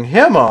ripping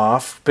him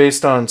off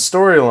based on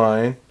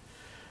storyline,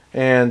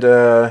 and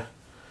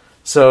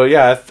so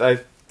yeah, I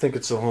think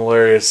it's a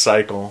hilarious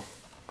cycle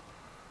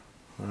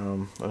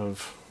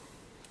of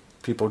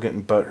people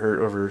getting butthurt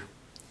over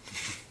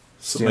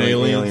stealing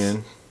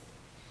Alien.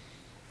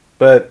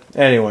 But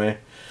anyway,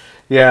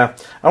 yeah,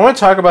 I want to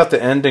talk about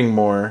the ending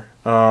more.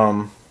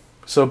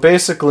 So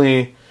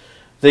basically,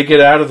 they get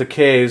out of the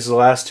caves, the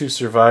last two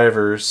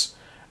survivors,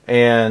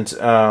 and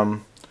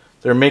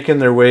they're making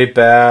their way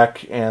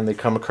back, and they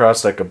come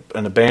across like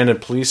an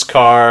abandoned police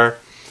car,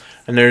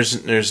 and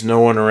there's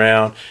no one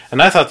around.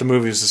 And I thought the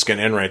movie was just going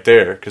to end right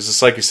there, because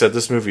it's like you said,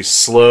 this movie's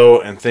slow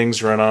and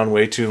things run on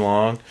way too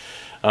long.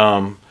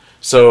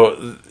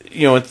 So,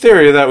 in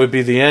theory, that would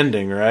be the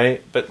ending,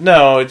 right? But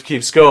no, it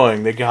keeps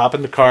going. They hop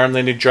in the car, and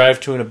then they drive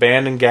to an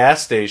abandoned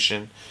gas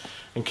station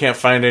and can't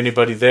find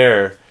anybody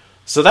there.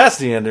 So that's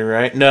the ending,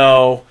 right?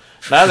 No.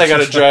 Now they got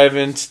to drive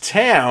into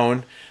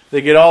town. They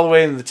get all the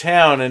way into the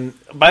town, and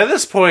by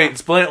this point,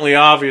 it's blatantly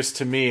obvious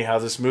to me how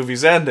this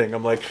movie's ending.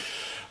 I'm like,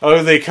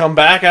 oh, they come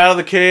back out of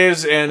the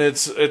caves, and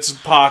it's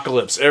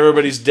apocalypse.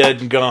 Everybody's dead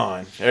and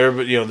gone.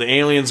 Everybody, the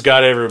aliens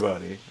got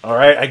everybody. All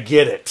right, I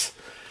get it.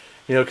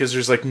 Because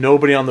there's like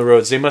nobody on the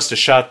roads. They must have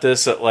shot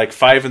this at like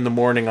 5 a.m.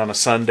 on a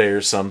Sunday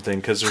or something,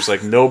 because there's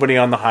like nobody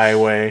on the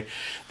highway.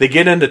 They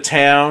get into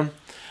town,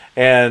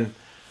 and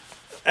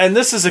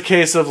this is a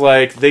case of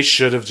like they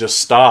should have just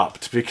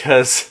stopped,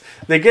 because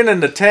they get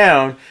into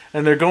town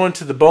and they're going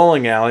to the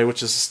bowling alley,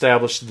 which is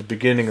established at the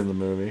beginning of the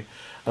movie.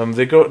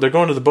 They're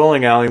going to the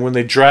bowling alley. When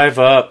they drive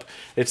up,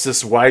 it's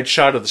this wide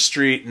shot of the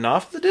street, and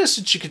off the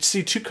distance you could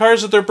see 2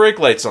 cars with their brake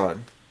lights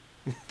on.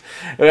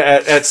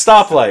 At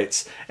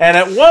stoplights. And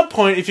at one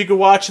point, if you could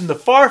watch in the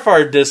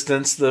far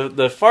distance,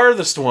 the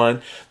farthest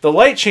one, the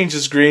light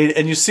changes green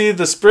and you see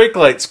the brake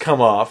lights come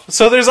off.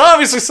 So there's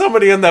obviously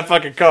somebody in that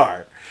fucking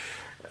car.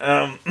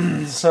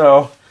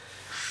 So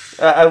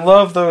I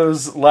love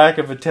those lack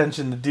of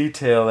attention to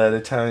detail that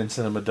Italian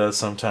cinema does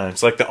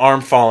sometimes. Like the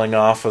arm falling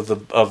off of the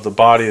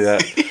body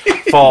that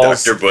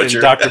falls Dr. Butcher.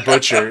 in Dr.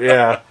 Butcher.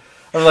 Yeah.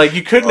 I'm like,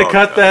 you couldn't have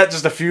cut that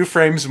just a few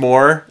frames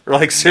more?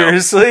 Like,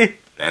 seriously? No.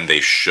 And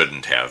they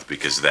shouldn't have,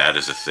 because that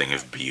is a thing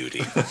of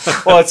beauty.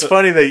 Well, it's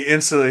funny that you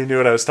instantly knew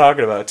what I was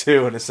talking about,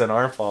 too, when it said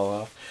arm fall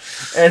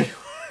off.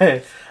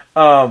 Anyway,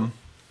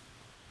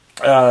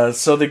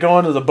 so they go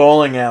into the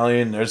bowling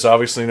alley, and there's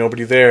obviously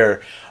nobody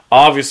there.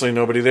 Obviously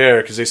nobody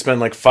there, because they spend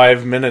like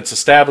 5 minutes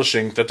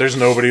establishing that there's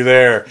nobody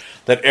there,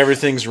 that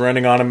everything's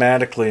running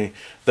automatically,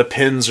 the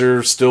pins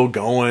are still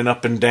going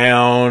up and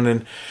down,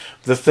 and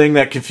the thing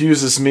that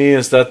confuses me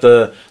is that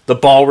the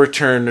ball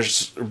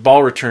returns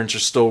are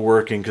still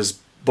working because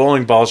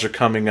bowling balls are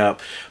coming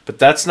up, but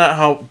that's not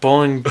how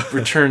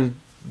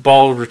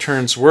ball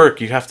returns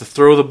work. You have to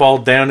throw the ball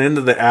down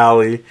into the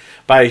alley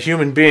by a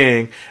human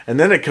being, and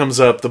then it comes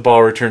up the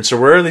ball return. So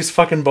where are these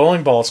fucking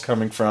bowling balls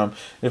coming from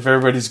if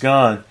everybody's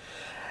gone?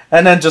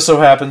 And then just so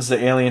happens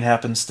the alien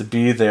happens to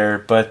be there,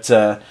 but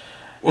Well,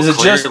 is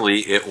it just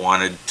clearly it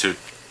wanted to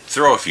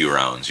throw a few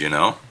rounds, you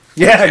know?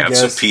 yeah? I Have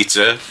some guess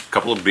pizza, a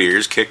couple of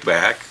beers, kick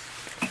back.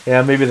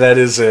 yeah, maybe that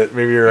is it.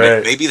 Maybe you're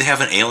right. Maybe they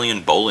have an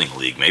alien bowling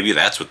league. Maybe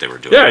that's what they were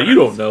doing. Yeah, you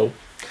don't know.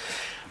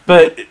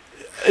 But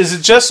is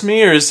it just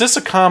me, or is this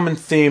a common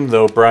theme,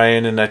 though,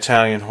 Brian, in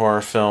Italian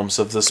horror films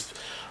of this?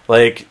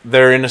 Like,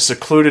 they're in a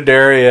secluded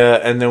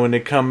area, and then when they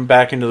come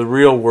back into the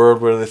real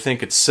world where they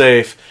think it's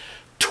safe,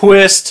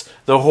 twist,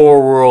 the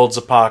whole world's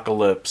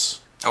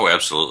apocalypse. Oh,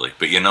 absolutely.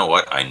 But you know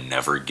what? I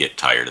never get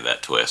tired of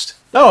that twist.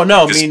 Oh,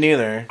 no, 'Cause me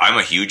neither. I'm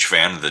a huge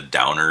fan of the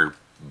downer,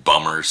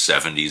 bummer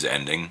 70s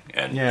ending,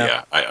 and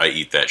Yeah. I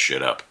eat that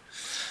shit up.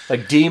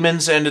 Like,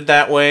 Demons ended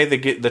that way.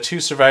 The two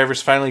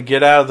survivors finally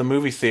get out of the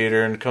movie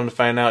theater and come to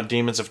find out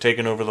demons have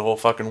taken over the whole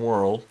fucking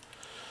world.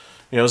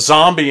 You know,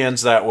 Zombie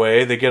ends that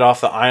way. They get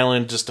off the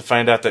island just to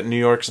find out that New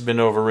York's been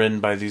overridden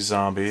by these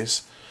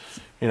zombies.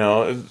 You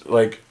know,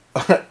 like,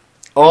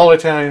 all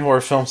Italian horror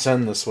films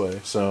end this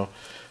way, so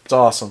it's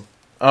awesome.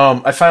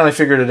 I finally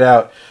figured it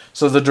out.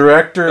 So the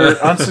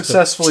director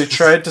unsuccessfully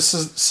tried to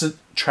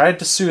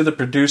sue the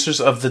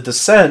producers of The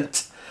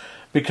Descent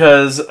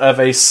because of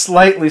a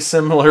slightly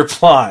similar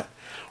plot.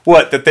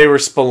 What, that they were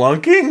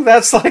spelunking?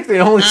 That's like the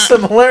only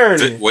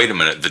similarity. Wait a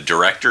minute. The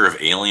director of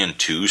Alien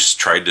 2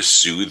 tried to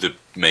sue the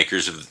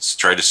makers of...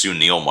 tried to sue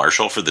Neil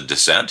Marshall for The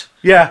Descent?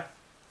 Yeah.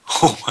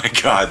 Oh my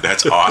god,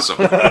 that's awesome.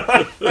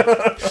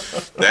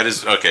 That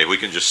is... Okay, we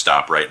can just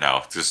stop right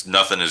now. Because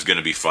nothing is going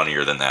to be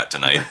funnier than that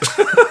tonight.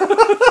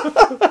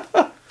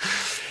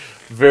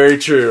 Very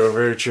true,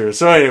 very true.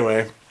 So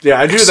anyway,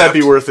 yeah, I knew that'd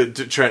be worth it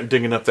to try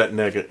digging up that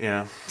nugget,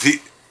 yeah.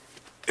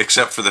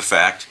 Except for the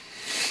fact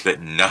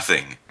that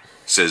nothing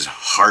says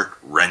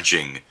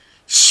heart-wrenching,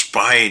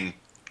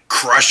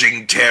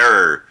 spine-crushing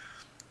terror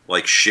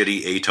like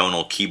shitty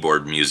atonal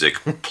keyboard music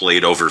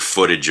played over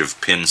footage of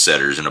pin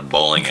setters in a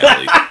bowling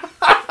alley.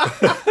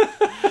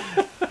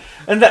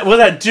 And that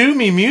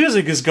doomy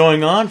music is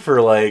going on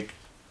for like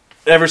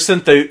ever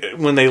since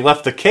when they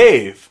left the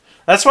cave.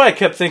 That's why I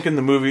kept thinking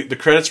the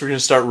credits were going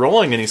to start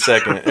rolling any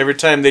second. Every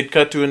time they'd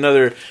cut to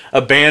another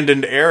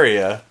abandoned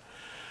area.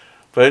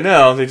 But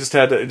no,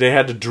 they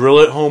had to drill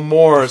it home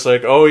more. It's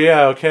like, oh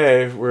yeah,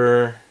 okay,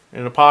 we're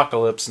in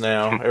apocalypse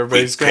now.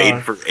 Everybody's we paid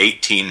gone. for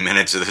 18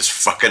 minutes of this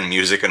fucking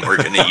music, and we're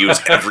going to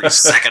use every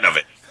second of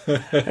it.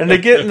 And they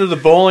get into the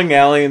bowling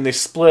alley and they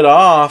split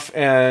off,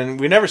 and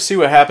we never see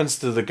what happens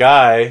to the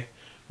guy.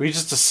 We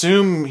just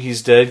assume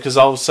he's dead because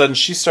all of a sudden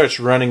she starts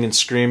running and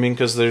screaming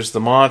because there's the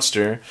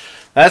monster.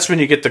 That's when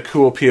you get the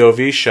cool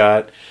POV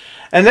shot.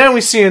 And then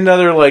we see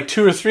another like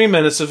 2 or 3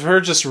 minutes of her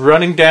just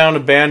running down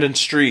abandoned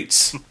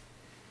streets.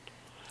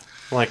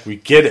 Like, we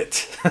get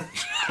it.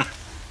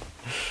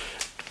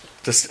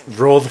 Just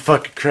roll the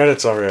fucking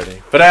credits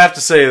already. But I have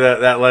to say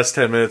that last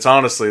 10 minutes,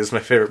 honestly, is my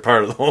favorite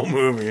part of the whole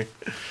movie.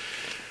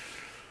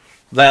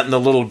 That and the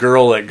little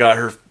girl that got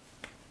her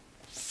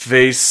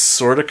face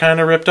sort of kind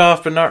of ripped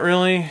off, but not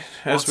really.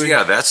 That's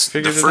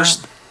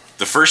the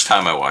first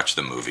time I watched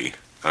the movie,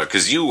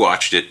 because you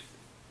watched it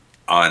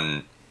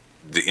on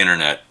the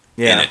internet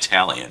in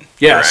Italian.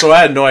 Yeah, correct? So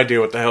I had no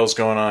idea what the hell's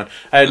going on.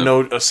 I had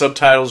no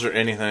subtitles or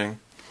anything.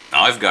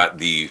 Now I've got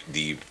the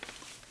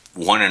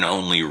one and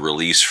only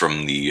release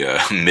from the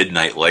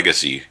Midnight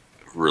Legacy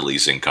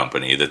releasing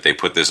company that they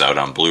put this out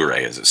on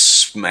Blu-ray as a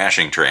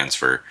smashing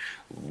transfer,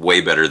 way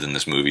better than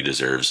this movie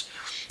deserves.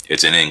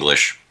 It's in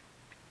English,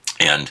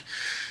 and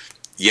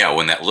yeah,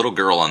 when that little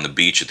girl on the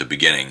beach at the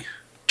beginning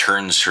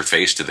turns her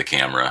face to the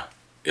camera,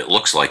 it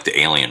looks like the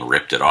alien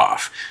ripped it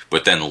off.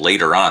 But then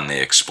later on,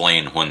 they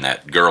explain when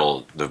that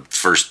girl, the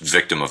first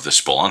victim of the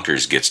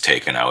Spelunkers, gets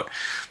taken out,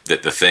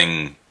 that the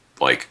thing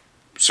like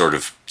sort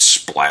of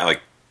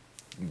like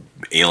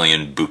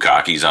alien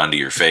bukakis onto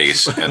your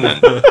face, and then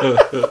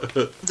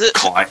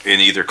it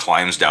either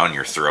climbs down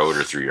your throat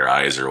or through your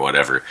eyes or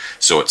whatever.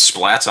 So it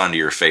splats onto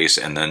your face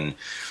and then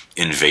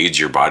invades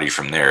your body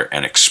from there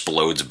and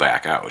explodes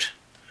back out.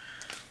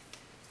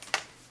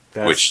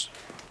 Which,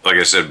 like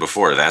I said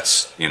before,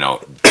 that's,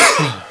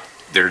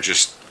 they're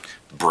just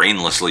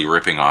brainlessly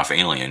ripping off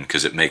Alien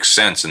because it makes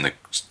sense in the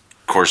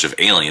course of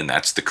Alien.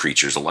 That's the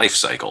creature's life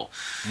cycle.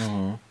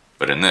 Mm-hmm.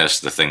 But in this,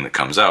 the thing that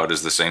comes out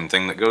is the same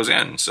thing that goes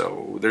in.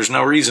 So there's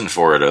no reason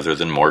for it other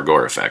than more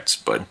gore effects.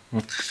 But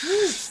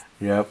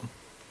yep.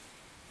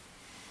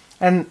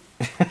 And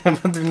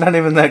they're not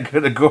even that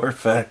good at gore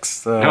effects.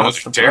 So no,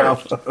 it's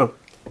terrible.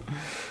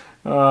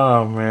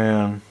 Oh,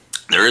 man.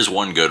 There There is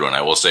one good one,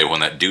 I will say. When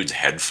that dude's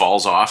head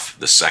falls off,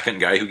 the second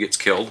guy who gets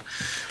killed,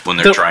 when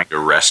they're trying to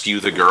rescue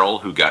the girl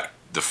who got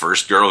the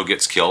first girl who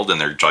gets killed,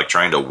 and they're like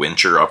trying to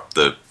winch her up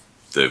the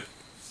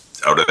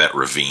out of that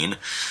ravine,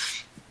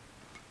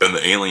 and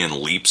the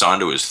alien leaps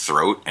onto his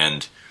throat,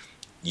 and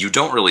you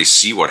don't really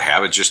see what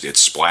happened. Just it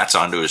splats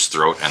onto his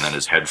throat, and then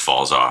his head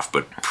falls off.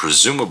 But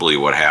presumably,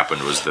 what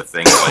happened was the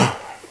thing like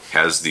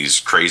has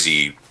these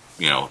crazy,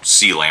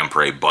 sea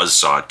lamprey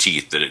buzzsaw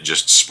teeth that it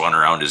just spun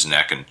around his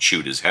neck and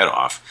chewed his head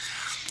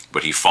off.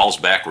 But he falls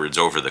backwards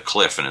over the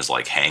cliff and is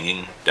like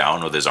hanging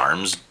down with his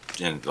arms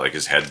and like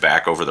his head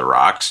back over the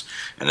rocks,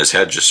 and his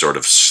head just sort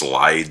of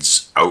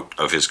slides out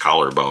of his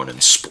collarbone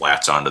and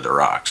splats onto the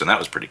rocks, and that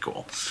was pretty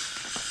cool.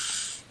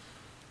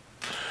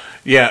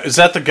 Yeah, is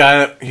that the guy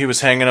that he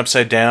was hanging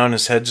upside down?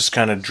 His head just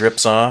kind of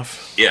drips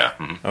off. Yeah.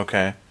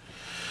 Okay.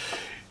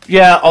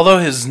 Yeah, although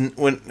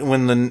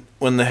when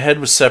the head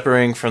was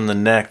separating from the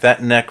neck,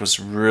 that neck was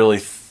really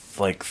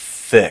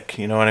thick.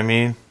 You know what I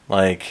mean?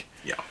 Like.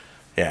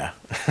 Yeah.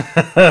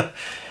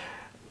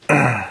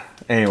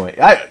 Anyway,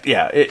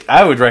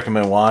 I would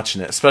recommend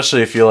watching it,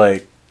 especially if you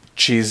like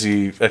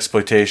cheesy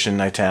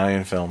exploitation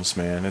Italian films.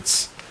 Man,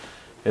 it's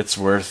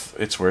worth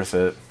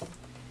it.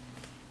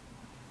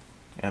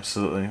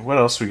 Absolutely. What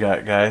else we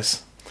got,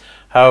 guys?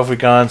 How have we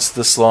gone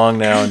this long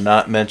now and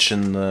not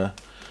mentioned the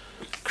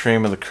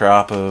cream of the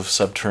crop of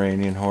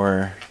subterranean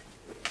horror?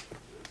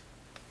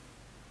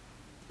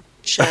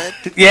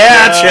 Chud.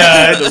 Yeah,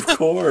 Chud. Of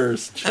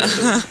course.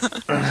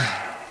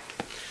 Chud.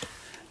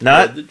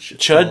 Not Bud the Chud.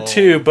 Chud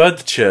 2, Bud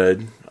the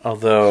Chud.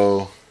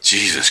 Although,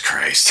 Jesus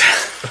Christ.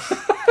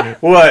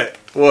 what?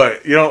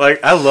 You don't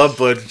like? I love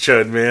Bud the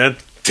Chud, man.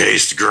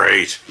 Tastes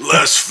great.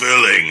 Less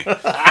filling.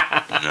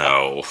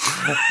 No.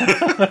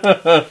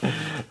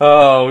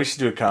 Oh, we should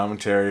do a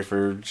commentary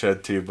for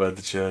Chud 2, Bud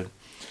the Chud.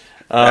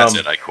 That's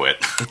it. I quit.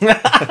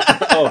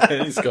 Oh,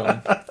 and he's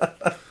gone.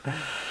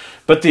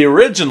 But the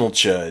original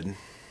Chud,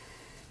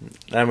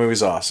 that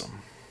movie's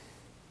awesome,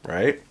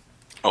 right?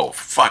 Oh,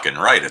 fucking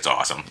right. It's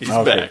awesome. He's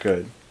Okay, back.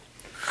 good.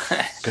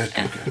 Good.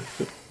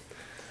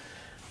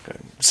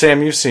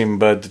 Sam, you've seen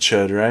Bud the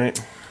Chud, right?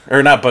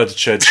 Or not Bud the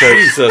Chud.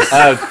 Jesus.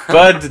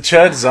 Bud the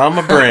Chud is on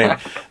my brain.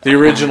 The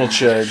original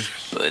Chud.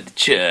 But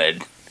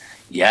Chud.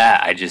 Yeah,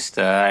 I just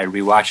I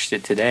rewatched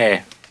it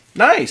today.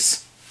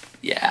 Nice.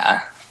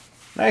 Yeah.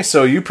 Nice.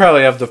 So you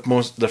probably have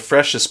the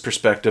freshest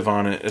perspective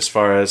on it as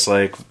far as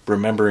like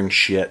remembering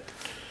shit.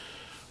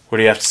 What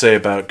do you have to say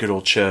about good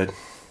old Chud?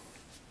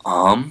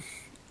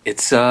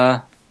 It's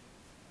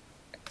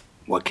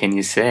what can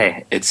you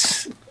say?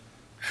 It's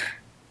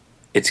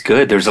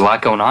good. There's a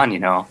lot going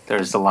on,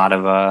 There's a lot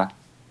of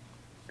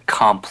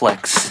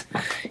complex,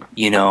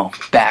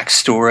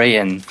 backstory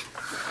and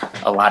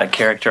a lot of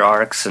character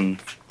arcs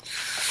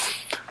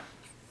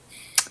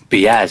but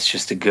yeah, it's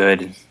just a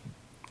good,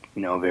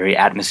 very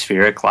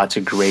atmospheric, lots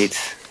of great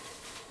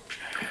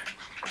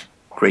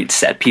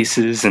set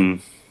pieces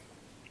and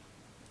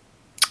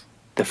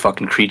the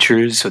fucking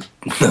creatures with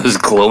those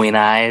glowing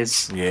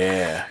eyes.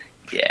 Yeah.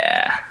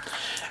 Yeah.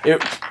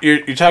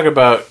 You talk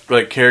about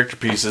like character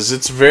pieces.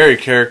 It's very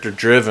character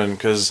driven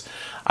because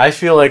I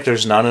feel like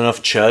there's not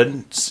enough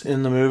Chuds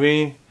in the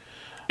movie.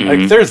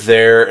 Like they're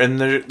there, and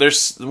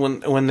there's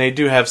when they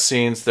do have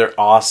scenes, they're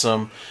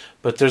awesome.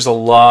 But there's a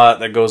lot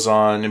that goes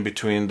on in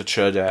between the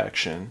Chud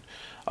action.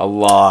 A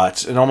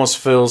lot. It almost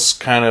feels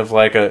kind of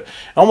like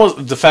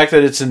almost the fact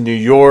that it's in New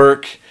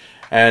York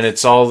and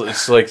it's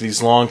like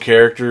these long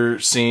character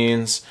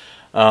scenes.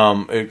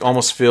 It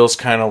almost feels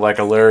kind of like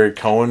a Larry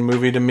Cohen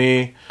movie to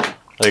me.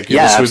 Like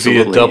this would be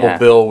a double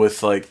bill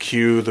with like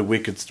Q, the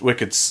wicked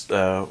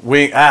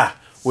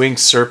winged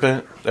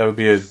serpent. That would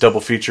be a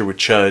double feature with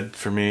Chud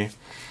for me.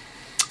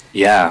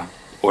 Yeah,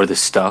 or the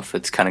stuff.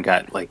 It's kind of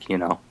got like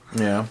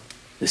Yeah.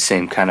 the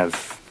same kind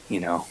of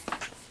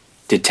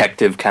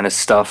detective kind of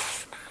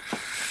stuff.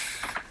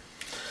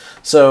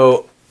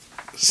 So,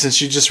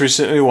 since you just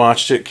recently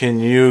watched it, can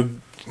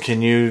you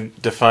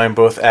define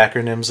both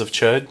acronyms of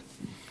Chud?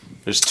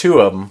 There's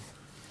two of them.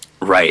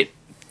 Right.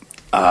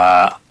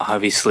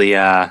 Obviously,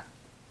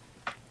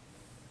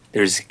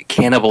 there's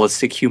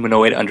Cannibalistic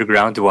Humanoid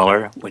Underground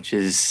Dweller, which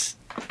is,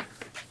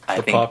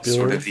 I think,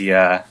 popular. sort of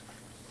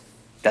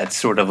that's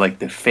sort of like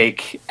the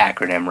fake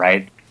acronym,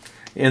 right?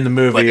 In the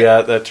movie,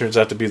 that turns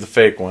out to be the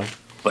fake one.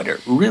 But it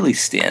really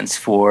stands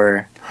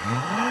for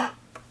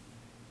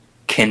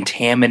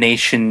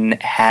Contamination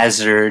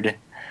Hazard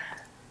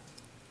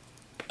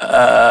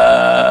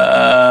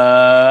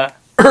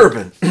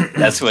Urban.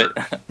 That's what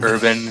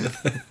Urban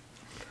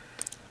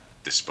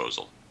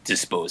Disposal.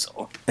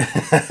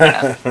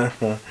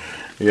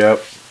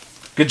 Yep.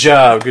 Good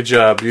job.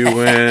 You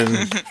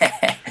win.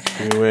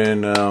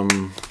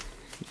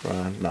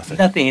 Nothing.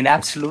 Nothing,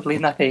 absolutely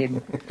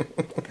nothing.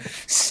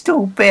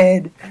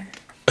 Stupid.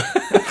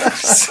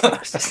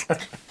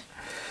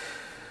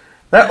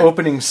 That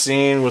opening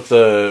scene with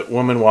the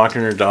woman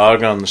walking her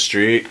dog on the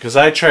street, because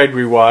I tried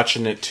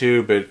rewatching it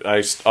too, but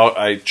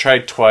I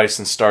tried twice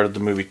and started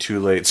the movie too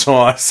late, so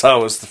all I saw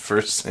was the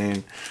first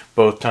scene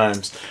both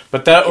times.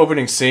 But that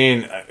opening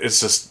scene,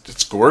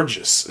 it's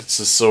gorgeous. It's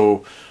just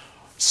so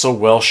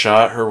well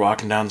shot. Her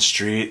walking down the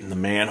street and the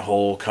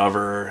manhole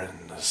cover,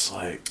 and it's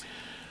like,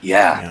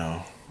 Yeah. you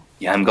know,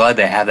 Yeah, I'm glad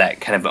they have that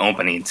kind of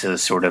opening to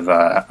sort of,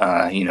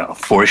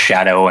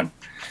 foreshadow and,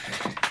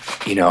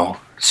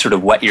 sort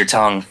of wet your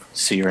tongue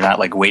so you're not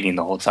like waiting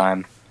the whole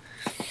time.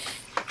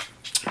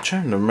 I'm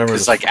trying to remember.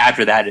 Because like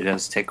after that, it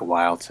does take a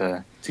while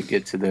to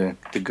get to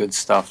the good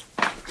stuff.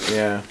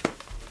 Yeah.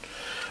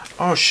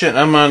 Oh shit!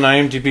 I'm on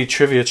IMDb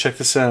trivia. Check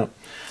this out.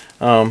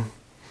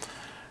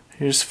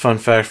 Here's a fun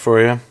fact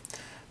for you.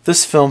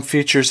 This film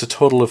features a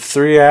total of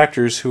 3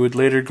 actors who would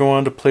later go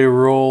on to play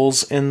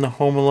roles in the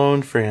Home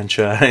Alone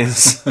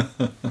franchise.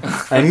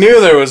 I knew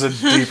there was a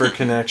deeper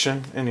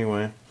connection.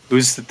 Anyway,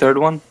 Who's the third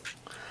one?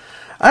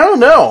 I don't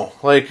know.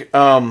 Like,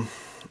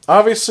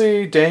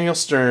 obviously Daniel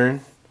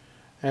Stern,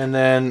 and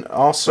then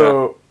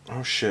also,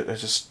 oh shit! I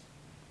just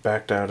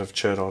backed out of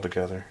Chet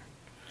altogether.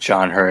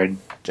 John Hurd.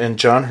 And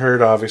John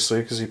Hurd,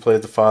 obviously, because he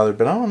played the father,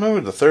 but I don't know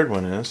who the third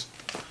one is.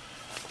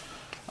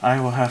 I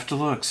will have to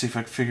look, see if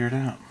I can figure it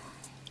out.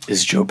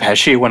 Is Joe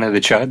Pesci one of the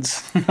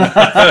Chuds?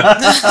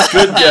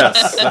 Good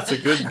guess. That's a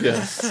good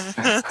guess.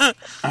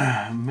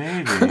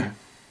 Maybe.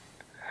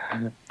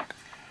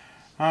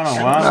 I don't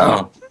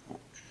know.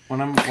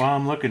 While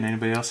I'm looking,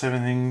 anybody else have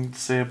anything to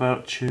say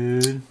about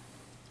Chud?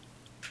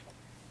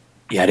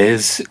 Yeah, it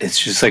is. It's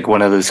just like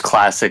one of those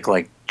classic,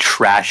 like,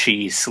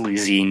 trashy,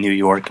 sleazy New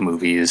York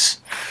movies.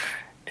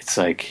 It's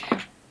like,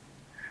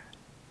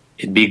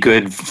 it'd be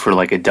good for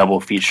like a double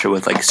feature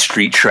with like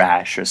Street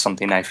Trash or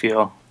something, I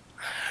feel.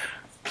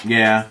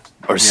 Yeah.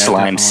 Or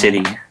Slime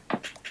City.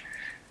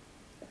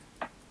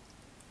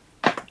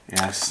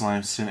 Yeah,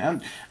 Slime City.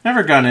 I've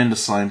never gotten into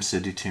Slime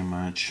City too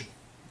much.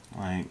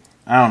 Like,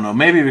 I don't know.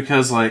 Maybe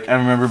because, like, I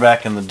remember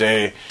back in the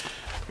day,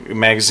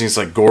 magazines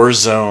like Gore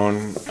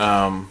Zone,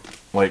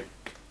 like,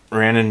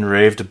 ran and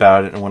raved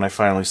about it, and when I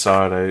finally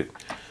saw it,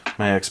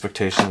 my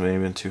expectations may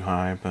have been too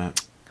high,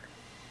 but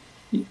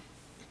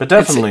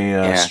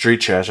definitely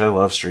Street Trash. I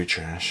love Street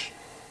Trash.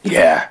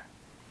 Yeah.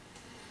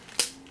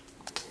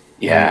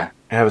 Yeah.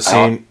 I have a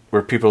scene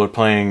where people are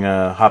playing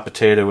hot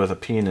potato with a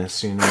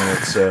penis. You know,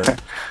 it's a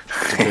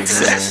big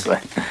Exactly.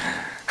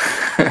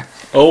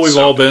 Oh, we've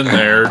all been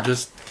there.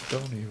 Just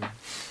don't even.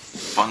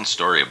 Fun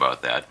story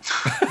about that.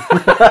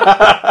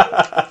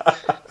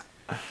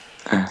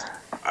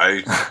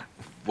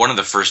 One of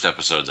the first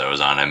episodes I was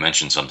on, I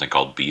mentioned something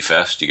called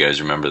B-Fest. You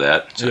guys remember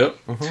that? It's Yep.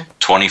 a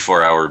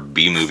 24-hour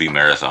B-movie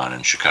marathon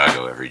in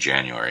Chicago every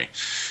January.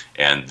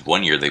 And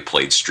one year they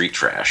played Street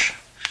Trash.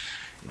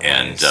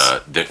 Nice. And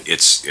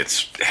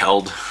it's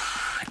held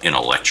in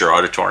a lecture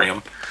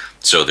auditorium.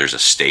 So there's a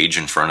stage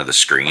in front of the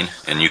screen,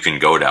 and you can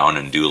go down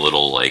and do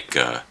little, like,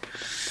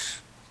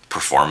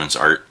 performance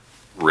art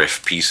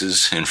riff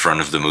pieces in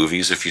front of the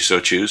movies if you so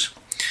choose.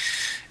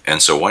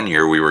 And so one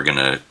year we were going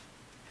to,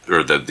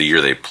 or the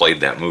year they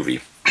played that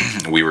movie,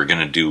 we were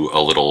going to do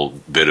a little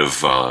bit of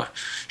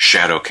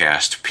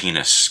Shadowcast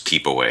penis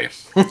keep away.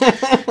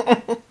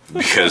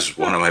 Because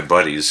one of my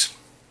buddies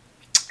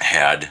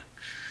had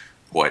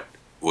what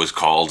was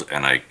called,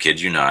 and I kid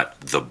you not,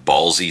 the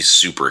Ballsy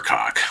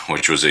Supercock,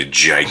 which was a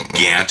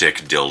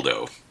gigantic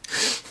dildo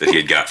that he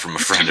had got from a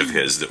friend of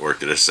his that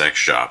worked at a sex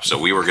shop. So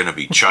we were going to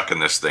be chucking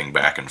this thing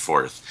back and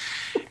forth.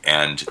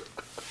 And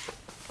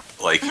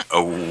like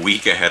a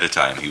week ahead of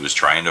time, he was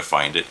trying to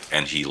find it,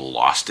 and he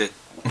lost it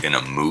in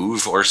a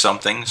move or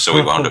something. So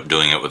we wound up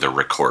doing it with a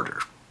recorder,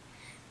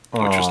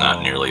 which was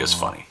not nearly as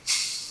funny.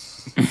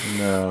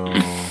 No.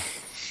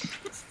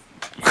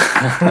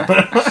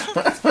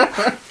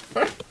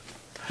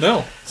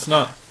 No, it's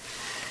not.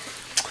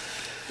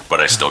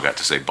 But I still got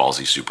to say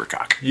Ballsy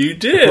Supercock. You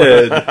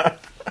did.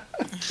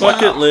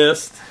 Bucket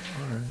list.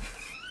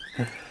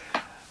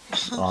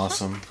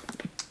 Awesome.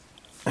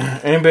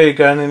 Anybody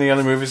got any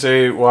other movies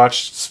they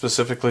watched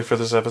specifically for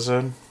this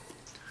episode?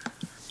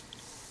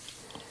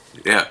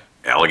 Yeah,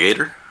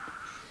 Alligator.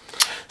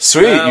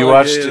 Sweet, you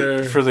watched it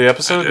Alligator. for the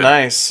episode? I did.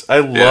 Nice. I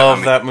love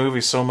mean- that movie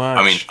so much.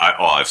 I mean,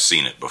 I've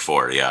seen it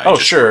before. Yeah. Oh,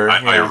 sure,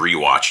 I yeah.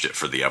 rewatched it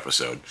for the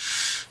episode.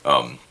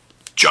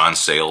 John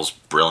Sayles'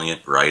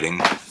 brilliant writing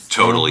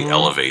totally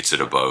elevates it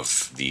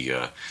above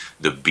the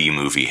B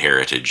movie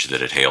heritage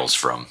that it hails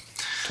from.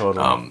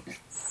 totally.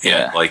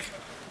 Yeah. Like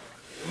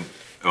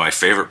my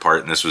favorite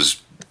part, and this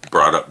was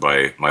brought up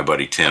by my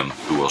buddy Tim,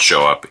 who will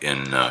show up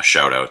in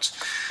shoutouts,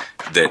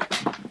 that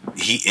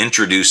he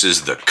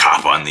introduces the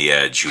cop on the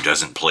edge who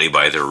doesn't play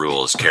by the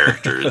rules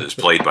character that's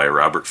played by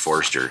Robert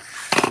Forster,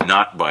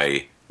 not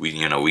by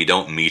we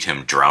don't meet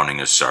him drowning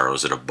his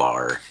sorrows at a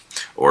bar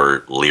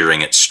or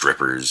leering at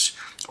strippers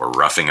or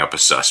roughing up a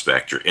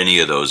suspect or any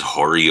of those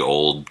hoary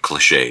old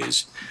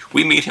cliches.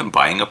 We meet him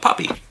buying a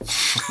puppy.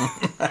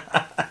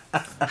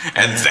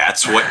 And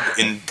that's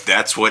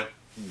what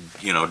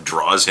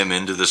draws him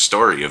into the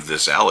story of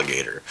this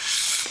alligator.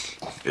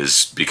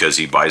 is because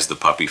he buys the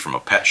puppy from a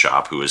pet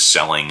shop who is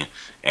selling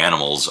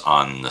animals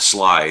on the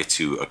sly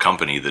to a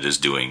company that is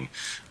doing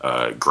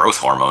growth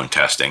hormone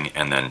testing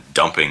and then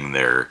dumping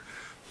their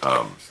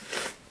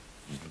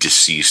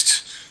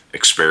deceased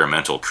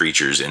experimental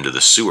creatures into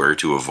the sewer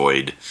to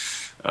avoid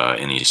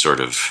any sort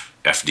of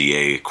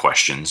FDA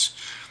questions.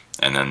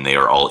 And then they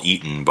are all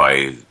eaten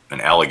by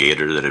an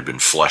alligator that had been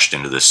flushed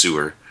into the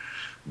sewer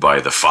by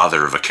the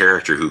father of a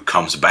character who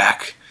comes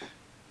back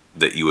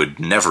that you would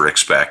never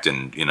expect.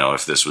 And, you know,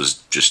 if this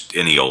was just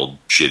any old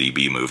shitty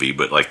B movie,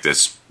 but like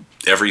this,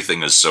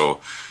 everything is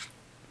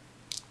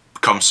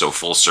comes so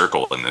full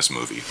circle in this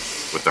movie,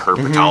 with the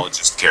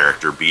herpetologist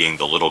character being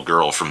the little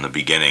girl from the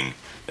beginning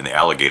in the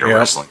alligator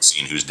wrestling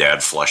scene whose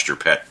dad flushed her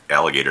pet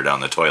alligator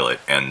down the toilet,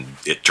 and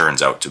it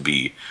turns out to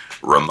be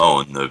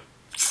Ramon, the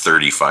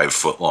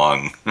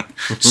 35-foot-long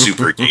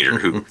super gator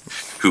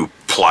who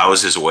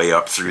plows his way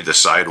up through the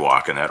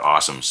sidewalk in that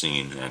awesome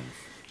scene and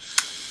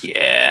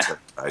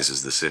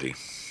terrorizes the city.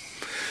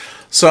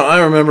 So I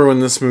remember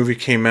when this movie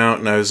came out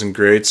and I was in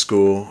grade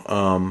school,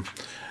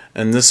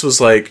 and this was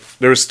like,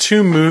 there was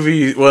 3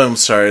 movies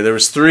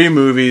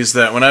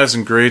that when I was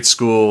in grade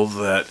school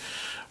that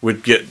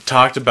would get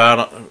talked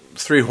about,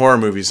 3 horror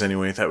movies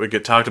anyway, that would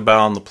get talked about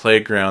on the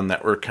playground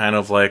that were kind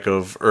of like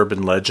of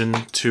urban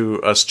legend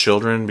to us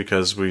children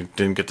because we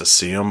didn't get to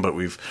see them, but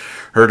we've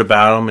heard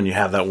about them, and you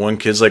have that one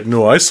kid's like,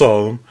 no, I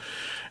saw them.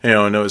 You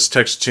know, and it was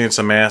Texas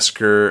Chainsaw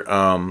Massacre,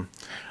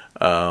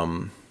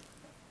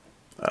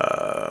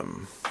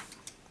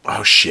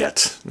 oh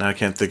shit, now I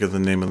can't think of the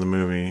name of the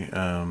movie,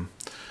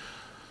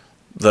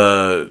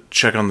 the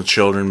Check on the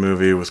Children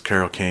movie with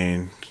Carol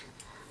Kane,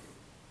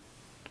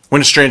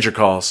 When a Stranger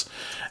Calls,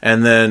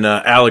 and then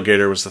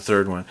Alligator was the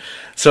third one.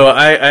 So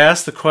I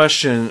asked the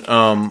question,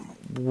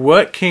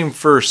 what came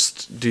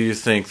first, do you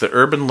think? The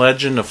urban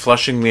legend of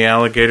flushing the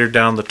alligator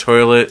down the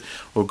toilet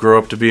will grow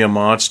up to be a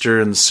monster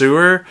in the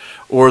sewer,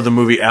 or the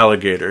movie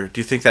Alligator?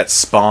 Do you think that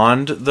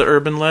spawned the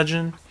urban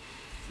legend?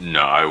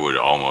 No,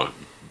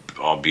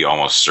 I'll be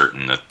almost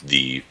certain that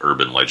the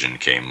urban legend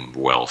came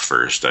well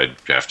first. I'd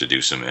have to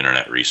do some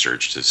internet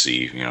research to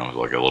see, you know,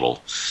 like a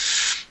little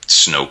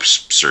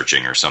Snopes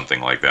searching or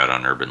something like that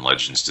on urban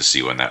legends to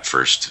see when that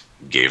first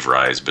gave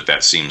rise. But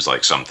that seems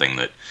like something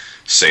that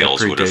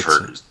sales would have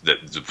heard.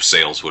 That the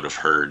sales would have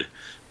heard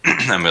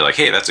and be like,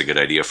 "Hey, that's a good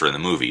idea for the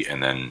movie,"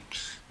 and then,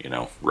 you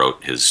know,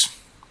 wrote his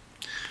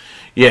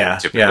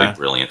typically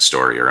brilliant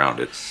story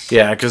around it.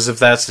 Yeah, because if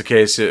that's the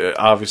case,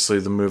 obviously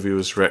the movie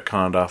was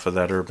retconned off of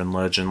that urban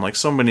legend, like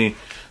so many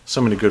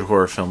good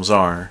horror films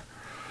are.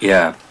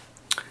 Yeah,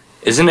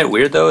 isn't it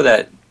weird though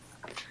that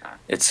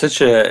it's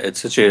such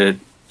a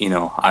you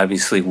know,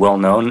 obviously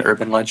well-known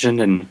urban legend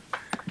and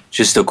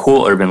just a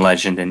cool urban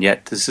legend, and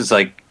yet this is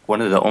like one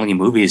of the only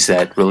movies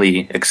that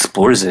really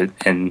explores it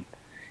in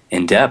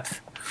depth.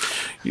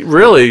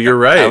 Really, you're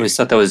right. I always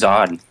thought that was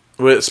odd.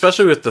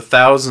 Especially with the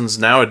thousands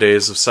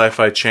nowadays of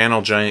Sci-Fi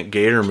Channel giant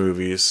gator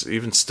movies,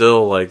 even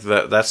still, like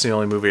that's the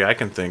only movie I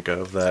can think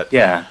of that.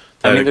 Yeah,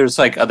 I mean, there's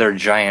like other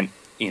giant,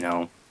 you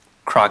know,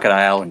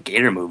 crocodile and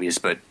gator movies,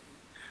 but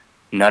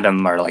none of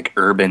them are like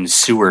urban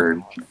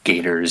sewer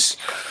gators.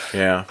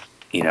 Yeah,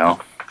 you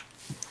know.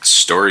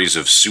 Stories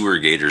of sewer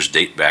gators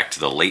date back to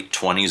the late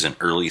 20s and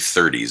early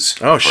 30s.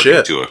 Oh,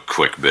 shit. To a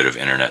quick bit of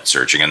internet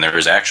searching. And there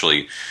is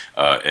actually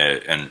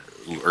an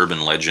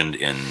urban legend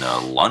in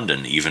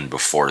London, even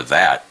before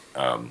that,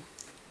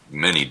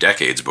 many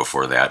decades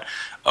before that,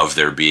 of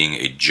there being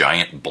a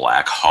giant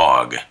black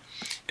hog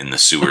in the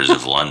sewers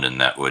of London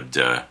that would,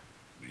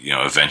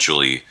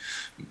 eventually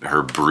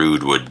her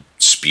brood would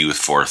spew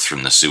forth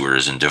from the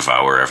sewers and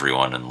devour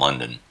everyone in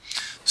London.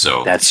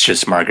 So that's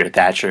just Margaret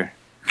Thatcher.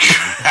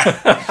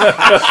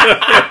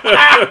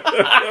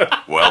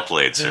 Well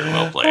played, sir.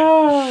 Well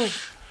played.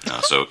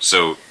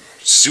 So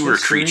sewer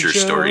creature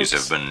stories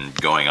have been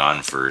going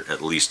on for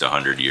at least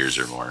 100 years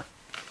or more.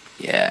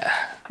 Yeah.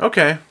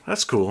 Okay,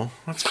 that's cool.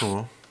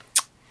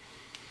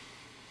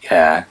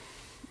 Yeah.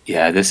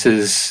 This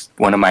is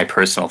one of my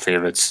personal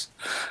favorites.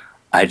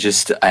 I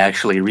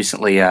actually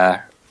recently,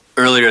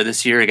 earlier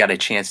this year, I got a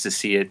chance to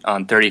see it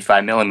on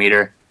 35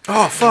 millimeter.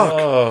 Oh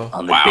fuck!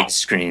 On the big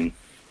screen.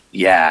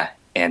 Yeah.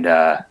 And,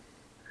 a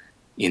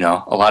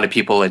lot of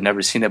people had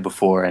never seen it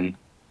before. And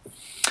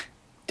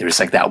there's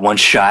like that one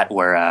shot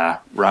where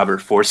Robert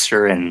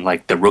Forster and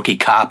like the rookie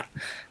cop,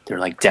 they're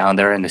like down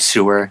there in the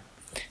sewer.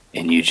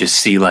 And you just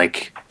see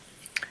like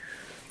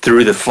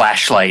through the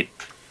flashlight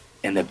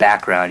in the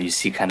background, you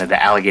see kind of the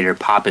alligator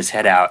pop his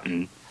head out.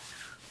 And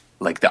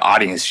like the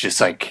audience just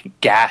like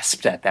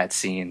gasped at that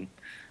scene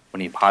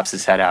when he pops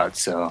his head out.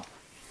 So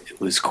it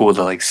was cool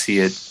to like see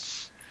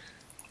it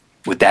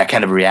with that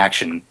kind of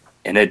reaction.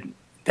 And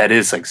that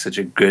is like such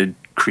a good,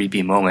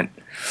 creepy moment.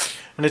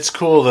 And it's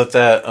cool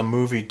that a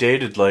movie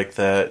dated like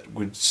that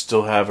would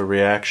still have a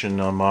reaction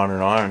on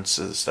modern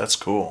audiences. That's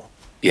cool.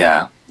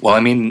 Yeah. Well, I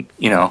mean,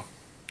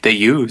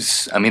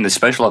 the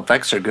special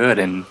effects are good,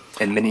 and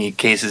in many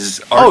cases,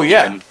 that's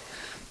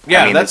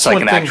like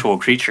one an thing. actual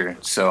creature.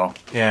 So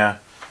yeah,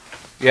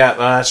 Yeah,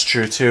 that's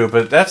true too.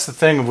 But that's the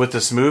thing with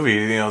this movie.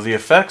 You know, the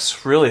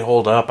effects really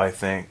hold up. I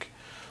think,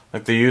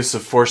 like the use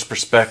of forced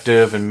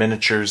perspective and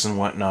miniatures and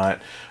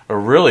whatnot are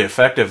really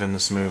effective in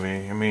this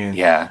movie. I mean,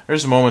 Yeah.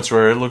 there's moments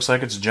where it looks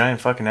like it's a giant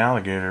fucking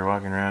alligator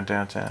walking around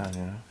downtown.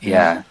 You know.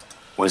 Yeah.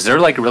 Was there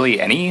like really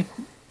any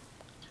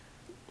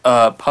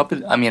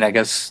puppet? I mean, I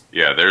guess.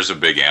 Yeah, there's a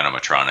big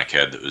animatronic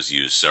head that was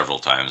used several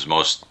times,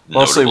 most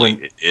Mostly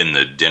notably in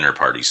the dinner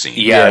party scene.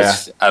 Yeah, Yeah.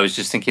 I was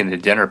just thinking the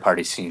dinner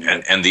party scene.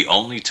 And the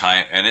only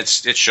time, and it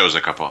shows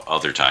a couple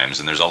other times,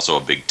 and there's also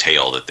a big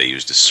tail that they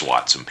use to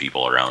swat some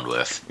people around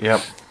with.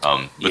 Yep.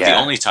 But Yeah. the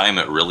only time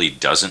it really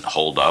doesn't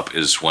hold up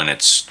is when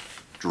it's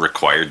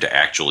required to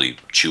actually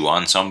chew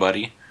on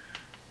somebody.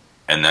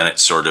 And then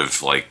it's sort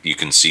of like you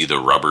can see the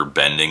rubber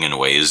bending in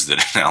ways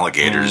that an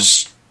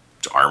alligator's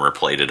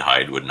armor-plated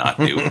hide would not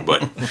do.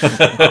 But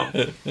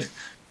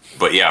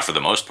yeah, for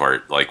the most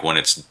part, like when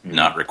it's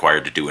not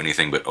required to do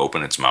anything but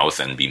open its mouth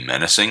and be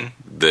menacing,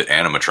 the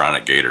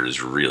animatronic gator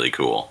is really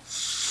cool.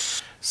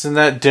 So in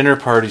that dinner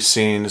party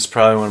scene is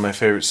probably one of my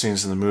favorite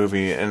scenes in the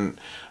movie, and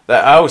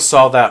that I always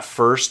saw that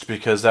first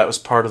because that was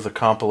part of the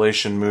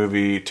compilation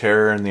movie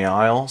Terror in the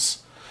Isles.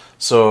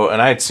 So,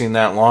 and I had seen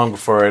that long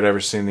before I'd ever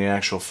seen the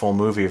actual full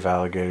movie of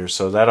Alligator.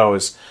 So that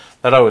always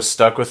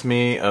stuck with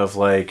me. Of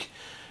like,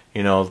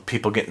 you know,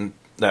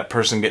 that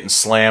person getting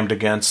slammed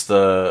against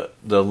the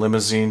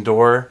limousine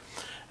door.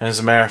 And as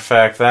a matter of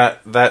fact,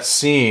 that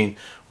scene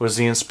was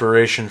the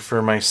inspiration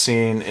for my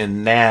scene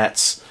in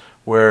Gnats,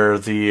 where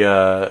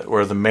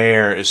the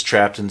mayor is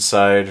trapped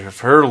inside of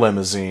her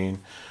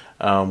limousine,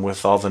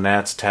 with all the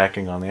gnats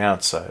attacking on the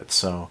outside.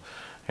 So,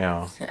 you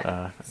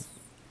know,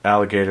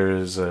 Alligator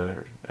is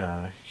a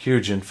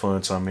huge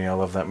influence on me. I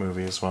love that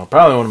movie as well.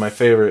 Probably one of my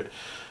favorite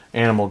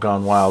Animal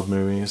Gone Wild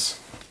movies.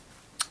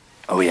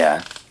 Oh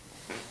yeah,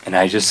 and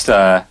I just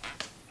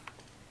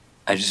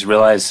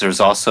realized there's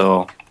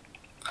also,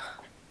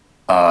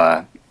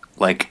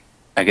 like,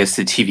 I guess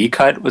the TV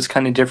cut was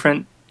kind of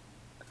different.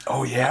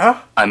 Oh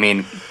yeah? I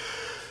mean,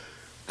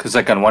 because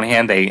like on one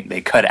hand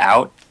they cut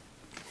out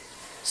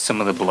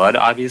some of the blood,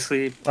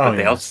 obviously, but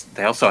yeah.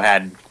 they also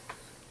had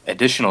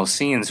additional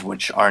scenes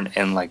which aren't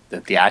in like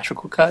the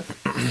theatrical cut.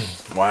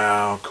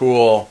 Wow,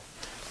 cool.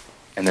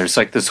 And there's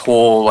like this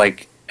whole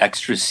like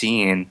extra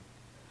scene,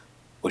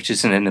 which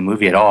isn't in the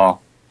movie at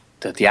all,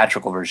 the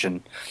theatrical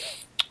version,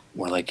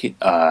 where like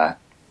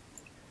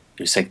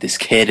there's like this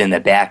kid in the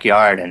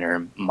backyard and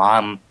her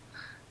mom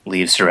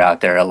leaves her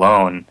out there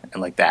alone,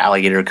 and like the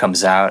alligator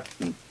comes out.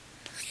 And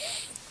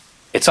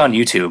it's on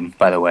YouTube,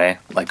 by the way,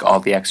 like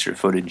all the extra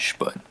footage,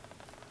 but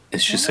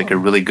it's just like a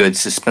really good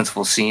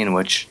suspenseful scene,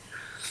 which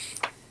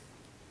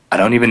I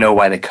don't even know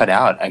why they cut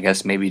out. I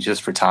guess maybe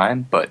just for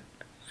time, but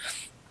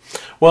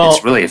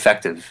it's really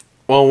effective.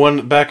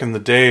 Well, back in the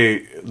day,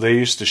 they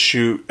used to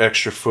shoot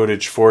extra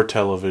footage for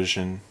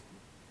television,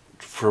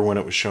 for when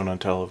it was shown on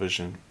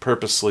television,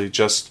 purposely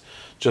just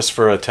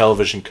for a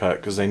television cut,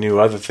 because they knew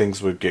other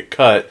things would get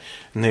cut,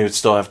 and they would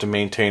still have to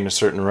maintain a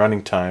certain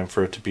running time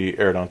for it to be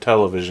aired on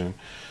television.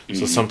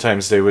 So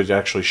sometimes they would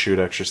actually shoot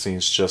extra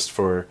scenes just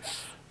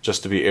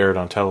to be aired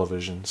on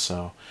television.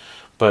 So,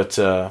 but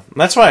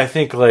that's why I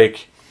think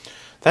like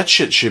that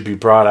shit should be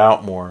brought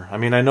out more. I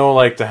mean, I know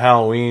like the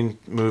Halloween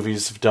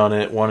movies have done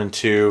it. 1 and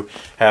 2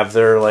 have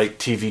their like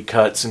TV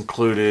cuts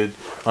included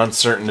on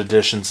certain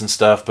editions and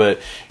stuff. But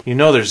you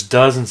know, there's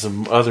dozens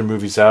of other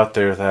movies out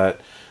there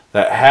that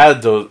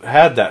had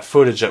that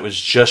footage that was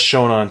just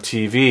shown on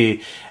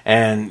TV,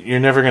 and you're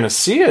never going to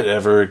see it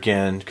ever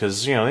again,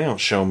 because you know they don't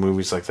show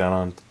movies like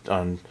that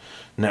on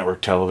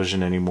network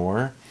television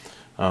anymore,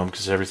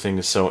 because everything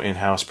is so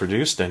in-house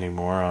produced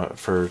anymore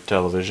for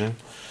television.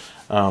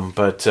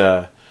 But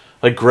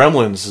like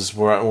Gremlins is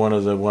one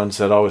of the ones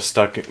that always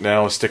stick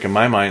in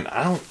my mind.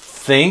 I don't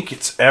think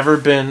it's ever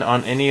been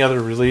on any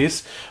other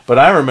release, but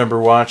I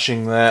remember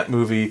watching that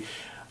movie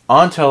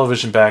on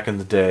television back in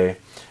the day,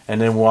 and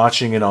then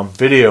watching it on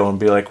video and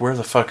be like, where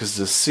the fuck is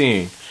this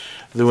scene?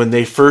 When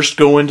they first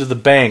go into the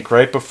bank,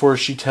 right before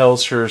she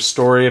tells her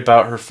story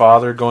about her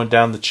father going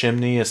down the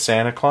chimney as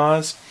Santa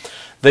Claus,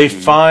 they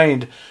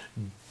find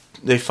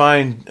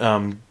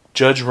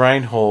Judge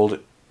Reinhold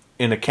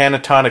in a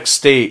catatonic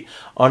state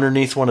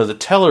underneath one of the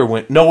teller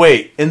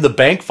in the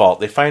bank vault.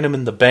 They find him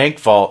in the bank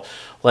vault,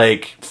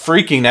 like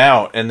freaking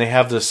out, and they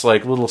have this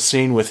like little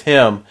scene with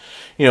him.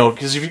 You know,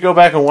 because if you go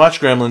back and watch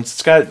Gremlins,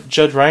 it's got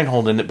Judge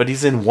Reinhold in it, but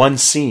he's in one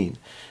scene,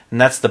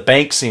 and that's the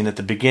bank scene at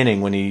the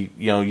beginning when he,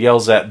 you know,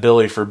 yells at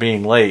Billy for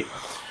being late,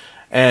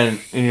 and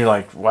you're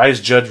like, why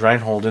is Judge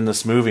Reinhold in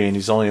this movie and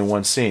he's only in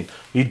one scene?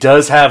 He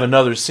does have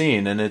another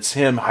scene, and it's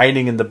him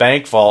hiding in the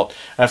bank vault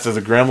after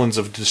the Gremlins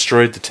have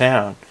destroyed the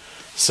town.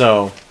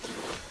 So,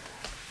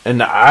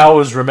 and I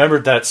always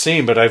remembered that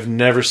scene, but I've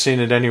never seen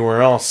it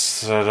anywhere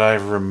else that I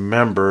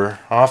remember.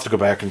 I'll have to go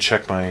back and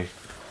check my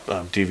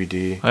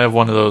DVD. I have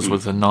one of those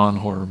with a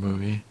non-horror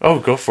movie. Oh,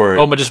 go for it.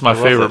 Oh, but just my I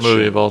love favorite that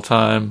movie shit. of all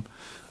time,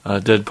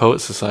 Dead Poet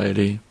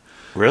Society.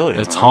 Really?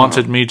 It's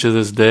haunted me to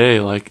this day.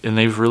 Like, and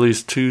they've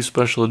released 2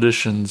 special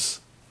editions,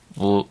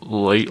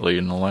 lately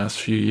in the last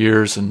few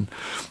years, and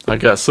I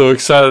got so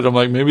excited. I'm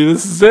like, maybe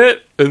this is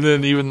it. And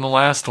then even the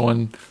last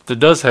one that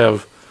does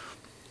have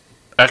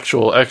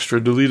actual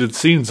extra deleted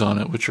scenes on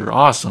it, which are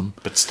awesome.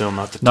 But still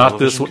not the Not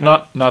this, television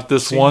cut? not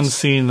this scenes? one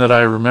scene that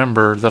I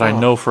remember that I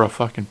know for a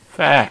fucking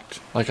fact.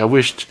 Like, I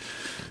wished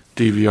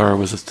DVR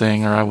was a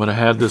thing, or I would have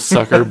had this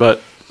sucker.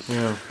 But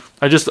Yeah.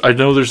 I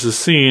know there's a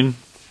scene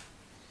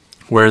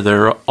where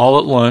they're all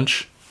at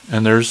lunch,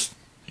 and there's,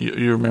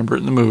 you remember it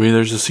in the movie,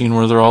 there's a scene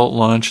where they're all at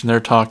lunch and they're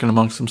talking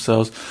amongst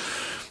themselves,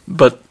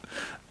 but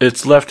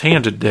it's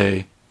left-handed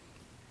day,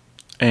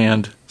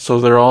 and so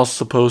they're all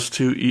supposed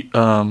to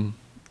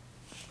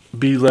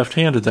be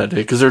left-handed that day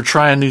because they're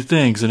trying new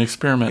things and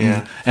experimenting.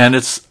 Yeah. And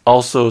it's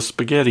also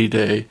spaghetti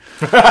day.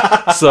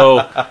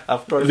 So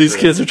these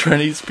kids are trying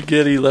to eat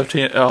spaghetti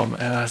left-handed. Oh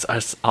man,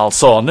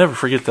 I'll never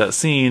forget that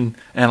scene.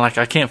 And like,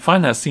 I can't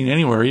find that scene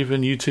anywhere, even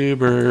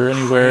YouTube or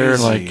anywhere.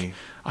 Crazy. Like,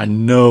 I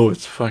know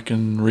it's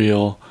fucking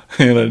real.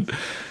 And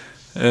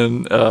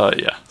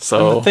yeah.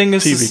 So And the thing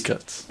is, TV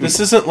cuts. This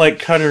isn't like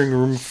cutting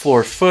room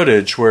floor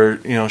footage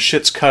where, you know,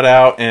 shit's cut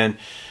out, and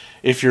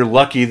if you're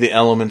lucky, the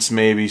elements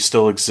maybe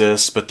still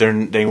exist, but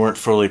they weren't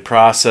fully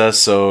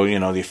processed, so, you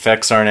know, the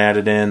effects aren't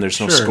added in, there's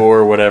no Sure. score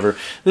or whatever.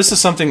 This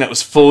is something that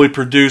was fully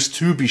produced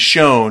to be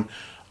shown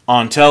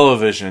on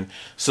television.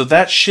 So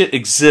that shit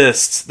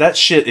exists. That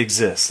shit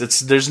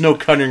exists. There's no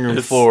cutting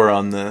room floor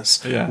on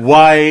this. Yeah.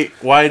 Why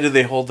do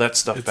they hold that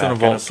stuff It's back? in a I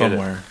vault don't get it.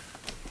 somewhere.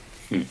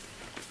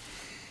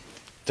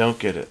 Don't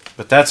get it.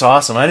 But that's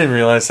awesome. I didn't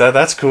realize that.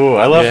 That's cool.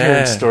 I love Yeah.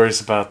 hearing stories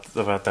about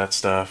that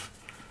stuff.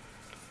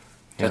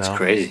 You That's know?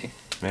 crazy.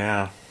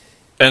 Yeah.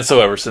 And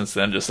so ever since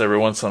then, just every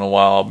once in a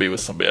while, I'll be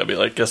with somebody. I'll be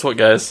like, guess what,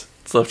 guys?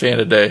 It's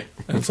left-handed day.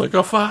 And it's like,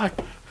 oh, fuck.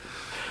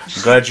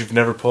 I'm glad you've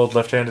never pulled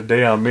left-handed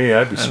day on me.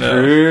 I'd be I know.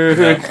 screwed.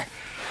 Yeah.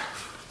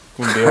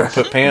 Wouldn't be able to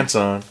put pants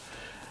on.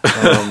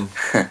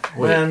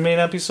 Well, it may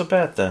not be so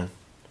bad then.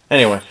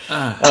 Anyway.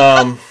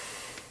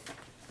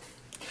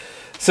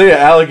 So yeah,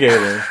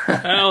 Alligator.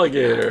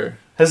 Alligator.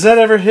 Has that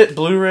ever hit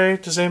Blu-ray?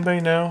 Does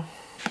anybody know?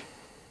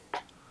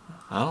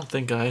 I don't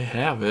think I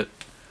have it.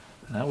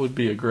 That would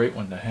be a great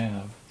one to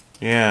have.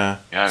 Yeah. Yeah,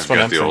 that's I've what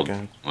got I'm the thinking.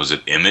 old. Was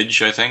it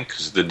Image? I think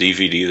is the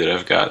DVD that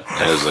I've got. It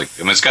has like,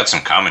 I mean, it's got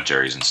some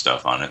commentaries and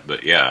stuff on it,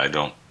 but yeah, I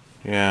don't.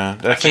 Yeah,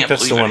 I I think can't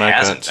that's the believe one it I got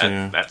hasn't.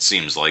 too. That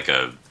seems like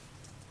a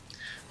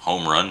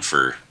home run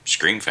for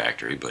Scream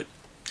Factory, but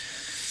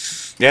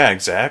Yeah,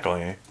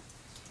 exactly.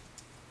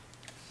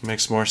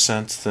 Makes more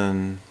sense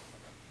than,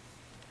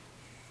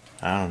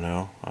 I don't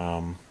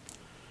know,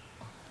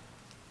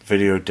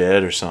 Video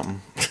Dead or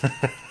something.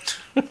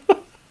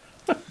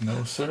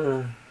 No,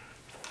 sir.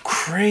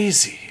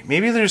 Crazy.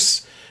 Maybe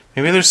there's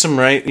some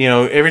right. You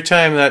know, every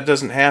time that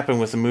doesn't happen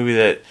with a movie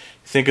that you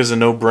think is a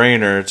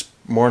no-brainer, it's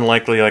more than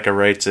likely like a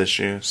rights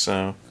issue.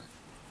 So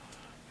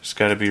there's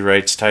got to be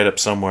rights tied up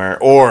somewhere,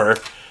 or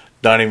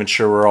not even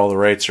sure where all the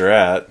rights are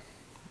at,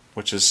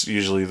 which is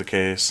usually the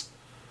case.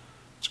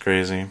 It's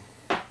crazy.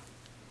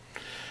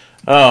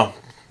 Oh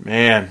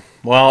man.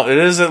 Well, it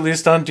is at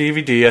least on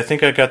DVD. I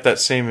think I got that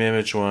same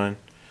Image one.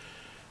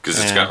 because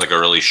it's Yeah. got like a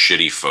really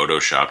shitty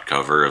photoshopped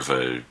cover of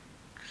a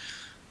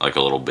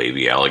little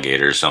baby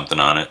alligator or something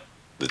on it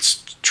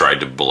that's tried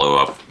to blow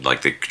up,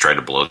 like they tried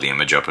to blow the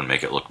image up and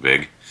make it look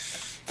big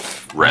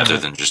rather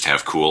than just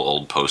have cool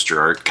old poster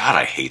art. God,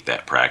 I hate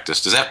that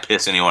practice. Does that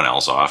piss anyone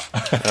else off?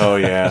 Oh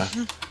yeah.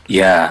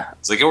 Yeah.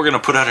 It's like, oh, we're going to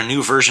put out a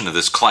new version of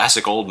this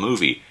classic old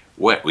movie.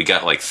 What, we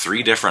got like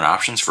 3 different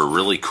options for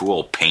really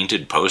cool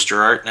painted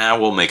poster art now?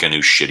 We'll make a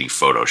new shitty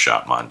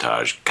Photoshop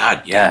montage.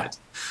 God damn Yeah. it.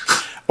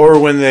 Or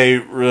when they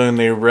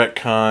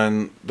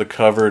retcon the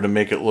cover to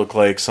make it look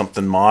like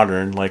something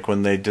modern, like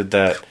when they did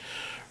that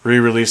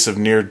re-release of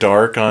Near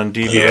Dark on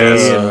DVD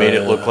Yes. and made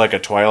it look like a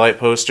Twilight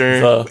poster.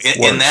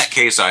 In that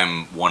case,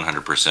 I'm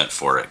 100%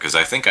 for it, because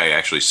I think I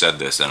actually said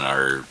this in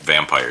our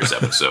Vampires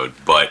episode,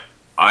 but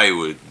I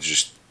would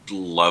just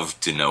love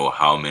to know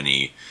how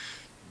many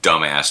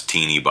dumbass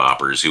teeny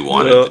boppers who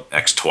wanted the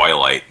next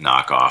Twilight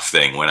knockoff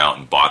thing went out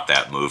and bought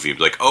that movie.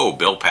 Like, oh,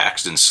 Bill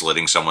Paxton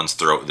slitting someone's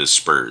throat with his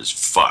spurs.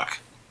 Fuck.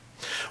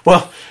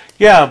 Well,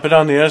 yeah, but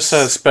on the other side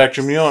of the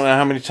spectrum, you don't know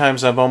how many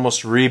times I've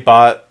almost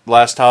rebought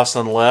Last House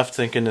on the Left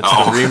thinking it's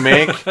Oh. the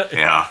remake.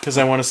 Yeah. Because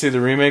I want to see the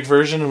remake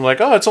version. I'm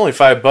like, oh, it's only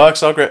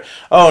 $5. I'll grab.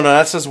 Oh no,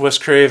 that says Wes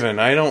Craven.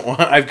 I don't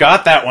want. I've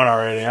got that one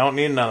already. I don't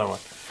need another one.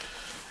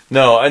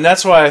 No, and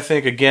that's why I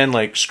think again,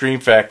 like Scream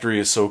Factory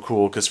is so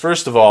cool. Because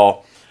first of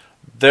all,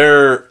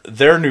 their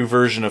new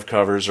version of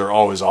covers are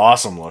always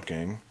awesome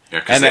looking.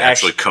 Yeah, because And they they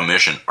actually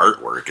commission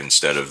artwork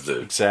instead of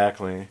the...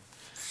 Exactly.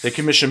 They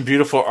commission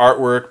beautiful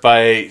artwork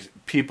by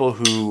people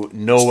who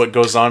know what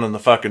goes on in the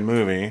fucking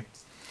movie.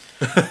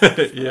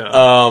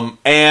 Yeah.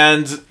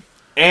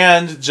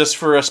 And just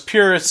for us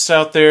purists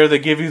out there, they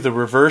give you the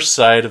reverse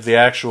side of the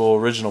actual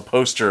original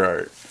poster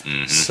art.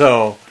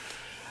 So,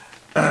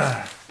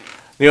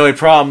 the only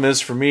problem is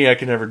for me, I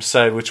can never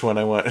decide which one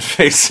I want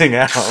facing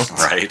out.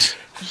 Right.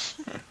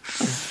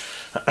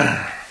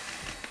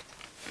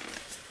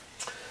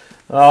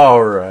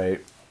 All right.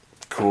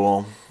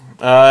 Cool.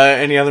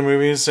 Any other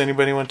movies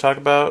anybody want to talk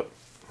about?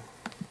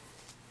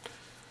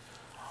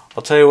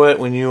 I'll tell you what,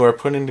 when you are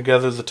putting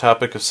together the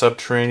topic of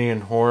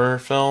subterranean horror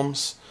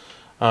films,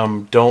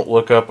 don't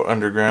look up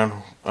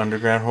underground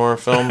horror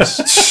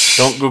films.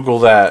 Don't Google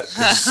that.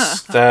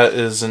 'Cause that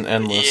is an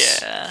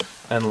endless.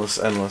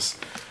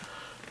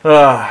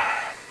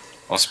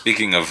 Well,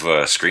 speaking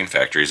of Scream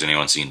Factory, has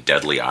anyone seen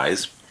Deadly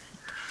Eyes?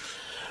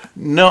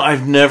 No,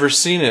 I've never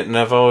seen it, and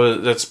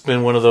that's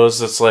been one of those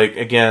that's like,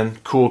 again,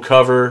 cool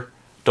cover.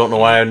 Don't know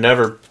why I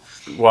never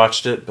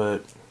watched it,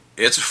 but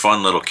It's a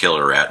fun little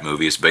killer rat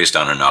movie. It's based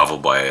on a novel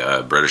by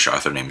a British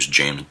author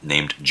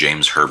named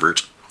James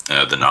Herbert.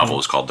 The novel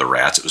is called The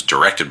Rats. It was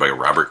directed by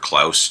Robert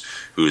Klaus,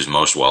 who is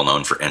most well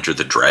known for Enter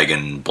the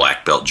Dragon,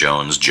 Black Belt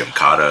Jones,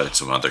 Gymkata, and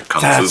some other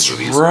kung fu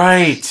movies. That's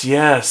right.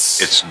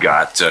 Yes, It's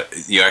got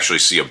you actually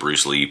see a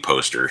Bruce Lee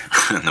poster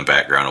in the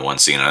background of one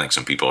scene. I think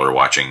some people are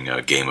watching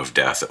Game of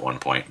Death at one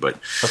point, but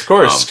of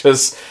course,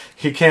 because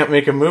he can't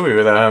make a movie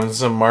without having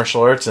some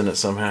martial arts in it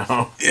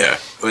somehow. yeah,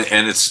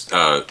 and it's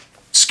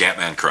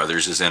Scatman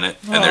Crothers is in it,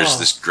 and there's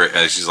this great.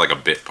 She's like a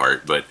bit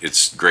part, but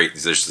it's great.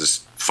 There's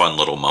this fun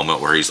little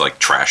moment where he's like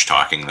trash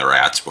talking the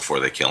rats before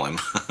they kill him.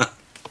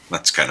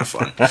 That's kind of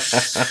fun.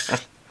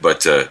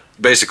 But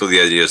basically,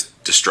 the idea is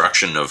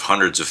destruction of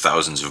hundreds of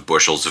thousands of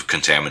bushels of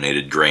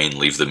contaminated grain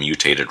leave the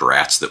mutated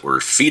rats that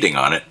were feeding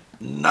on it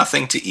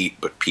nothing to eat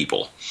but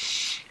people.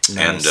 Nice.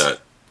 And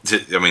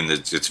I mean,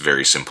 it's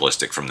very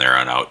simplistic from there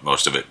on out.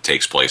 Most of it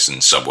takes place in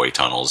subway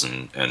tunnels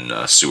and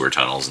sewer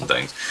tunnels and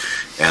things.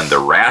 And the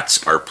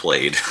rats are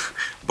played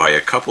by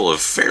a couple of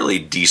fairly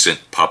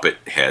decent puppet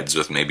heads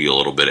with maybe a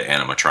little bit of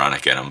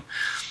animatronic in them.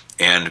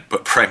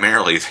 But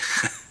primarily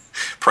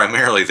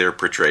they're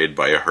portrayed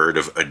by a herd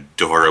of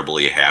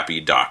adorably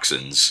happy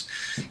dachshunds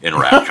in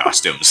rat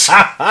costumes.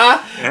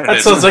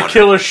 That sounds like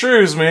Killer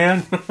Shrews,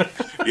 man.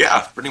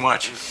 Yeah, pretty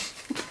much.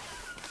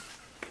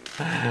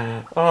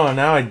 Oh,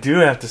 now I do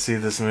have to see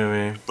this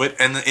movie. But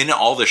and in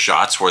all the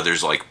shots where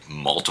there's like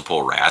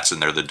multiple rats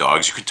and they're the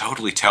dogs, you can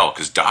totally tell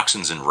because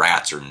dachshunds and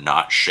rats are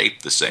not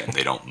shaped the same.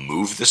 They don't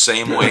move the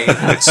same way.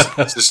 It's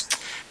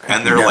just,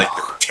 and they're like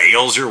their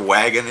tails are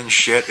wagging and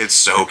shit. It's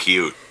so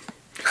cute.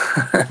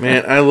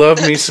 Man, I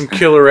love me some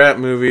killer rat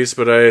movies,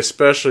 but I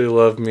especially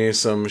love me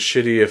some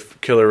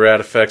shitty killer rat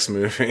effects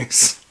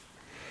movies.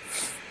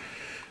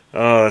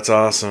 Oh, that's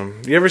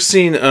awesome. You ever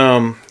seen,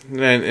 and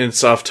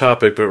it's off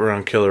topic, but we're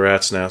on killer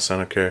rats now, so I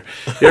don't care.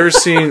 You ever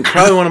seen,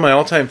 probably one of my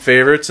all-time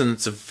favorites, and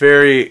it's a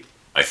very...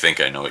 I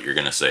think I know what you're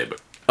going to say, but...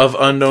 Of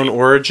unknown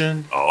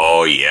origin?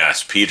 Oh,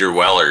 yes. Peter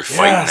Weller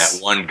fighting that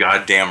one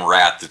goddamn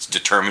rat that's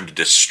determined to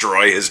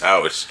destroy his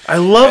house. I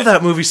love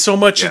that movie so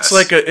much. Yes.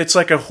 It's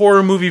like a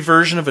horror movie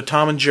version of a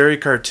Tom and Jerry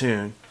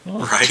cartoon.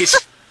 Right?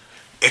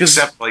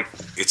 Except, like,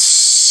 it's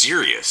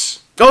serious.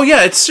 Oh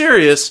yeah, it's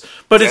serious,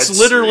 but it's Dead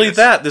literally serious.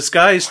 that. This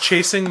guy is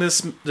chasing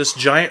this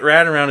giant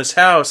rat around his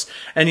house,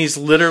 and he's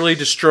literally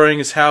destroying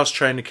his house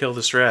trying to kill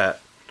this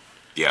rat.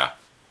 Yeah.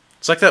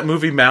 It's like that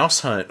movie Mouse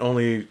Hunt,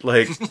 only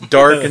like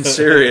dark and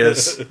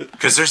serious.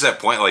 Because there's that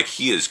point, like,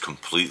 he has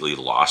completely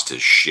lost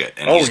his shit,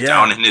 and Oh, he's yeah.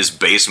 down in his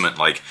basement,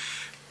 like,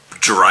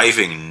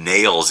 driving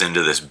nails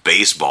into this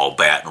baseball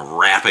bat and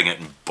wrapping it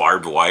in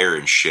barbed wire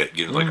and shit.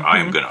 You're like, I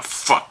am gonna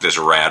fuck this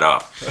rat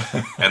up.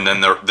 And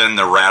then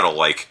the rat will,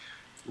 like,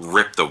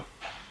 rip the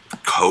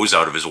hose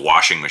out of his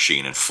washing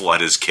machine and flood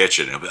his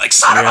kitchen. And he'll be like,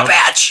 son of a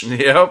bitch!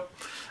 Yep.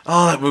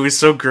 Oh, that movie's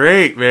so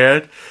great,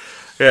 man.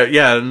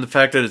 Yeah, and the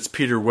fact that it's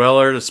Peter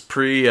Weller, it's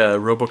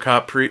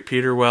RoboCop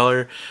Peter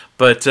Weller.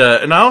 But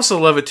and I also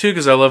love it too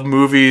because I love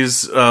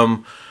movies,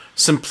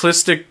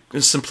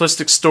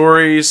 simplistic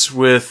stories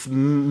with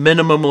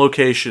minimum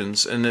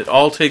locations, and it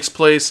all takes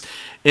place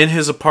in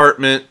his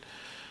apartment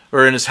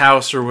or in his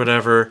house or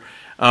whatever.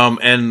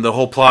 And the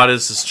whole plot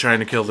is trying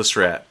to kill this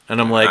rat,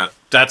 and I'm like,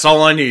 that's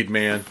all I need,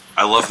 man.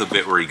 I love the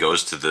bit where he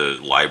goes to the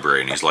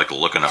library and he's like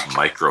looking up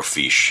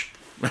microfiche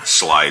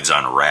slides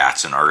on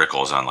rats and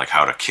articles on like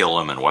how to kill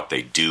them and what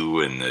they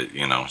do and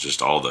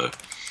just all the.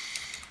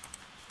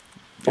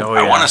 Oh,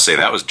 I yeah. want to say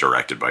that was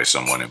directed by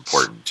someone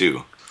important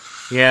too.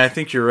 Yeah, I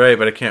think you're right,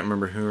 but I can't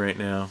remember who right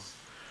now.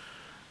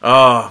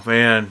 Oh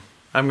man,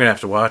 I'm gonna have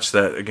to watch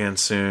that again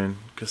soon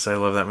because I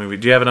love that movie.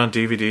 Do you have it on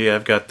DVD?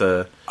 I've got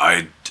the.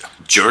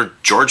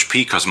 George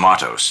P.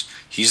 Cosmatos.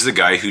 He's the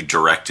guy who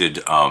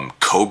directed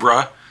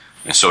Cobra,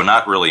 and so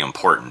not really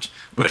important,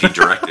 but he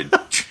directed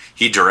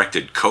he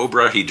directed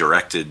Cobra. He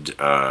directed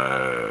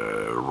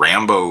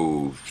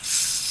Rambo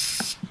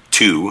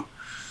 2.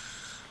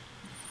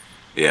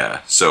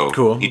 Yeah, so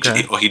Cool, He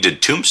okay.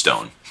 did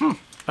Tombstone.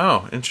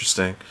 Oh,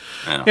 interesting.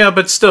 Yeah. Yeah,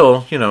 but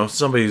still,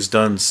 somebody who's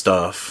done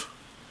stuff,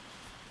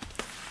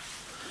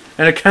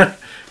 and it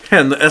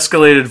and the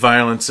escalated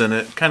violence in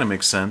it kind of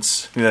makes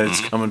sense. Yeah, it's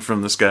coming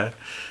from this guy.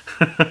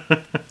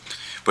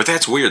 But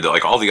that's weird that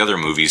like all the other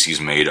movies he's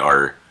made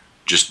are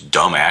just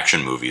dumb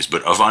action movies,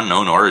 but Of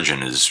Unknown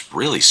Origin is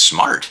really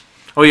smart.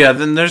 Oh yeah,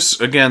 then there's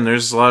a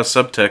lot of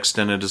subtext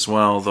in it as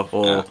well. The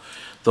whole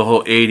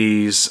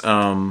 80s,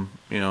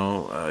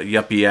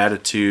 yuppie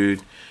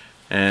attitude,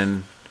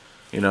 and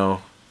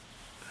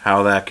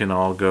how that can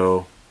all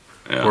go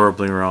Yeah.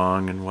 horribly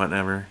wrong and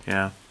whatever.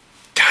 Yeah.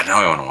 God,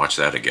 now I want to watch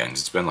that again.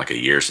 It's been like a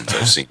year since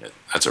I've seen it.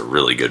 That's a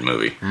really good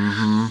movie.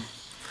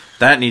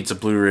 That needs a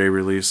Blu-ray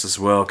release as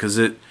well, because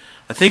I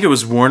think it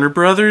was Warner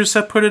Brothers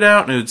that put it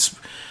out, and it's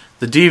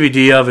the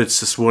DVD of it's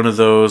just one of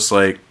those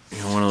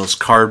one of those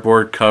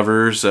cardboard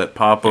covers that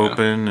pop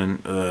open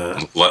and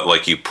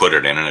Like you put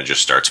it in and it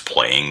just starts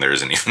playing. There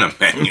isn't even a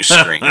menu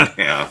screen.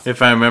 Yeah.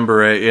 if I remember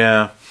right,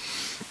 yeah.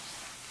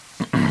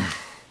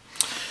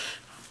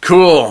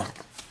 Cool.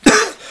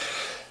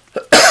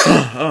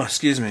 Oh,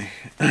 excuse me.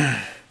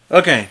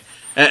 Okay.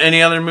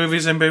 Any other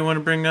movies anybody want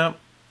to bring up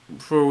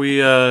before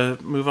we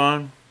move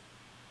on?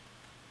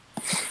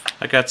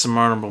 I got some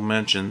honorable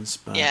mentions.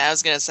 But Yeah, I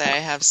was gonna say I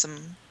have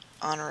some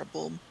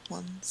honorable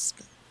ones.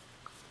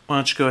 why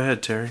don't you go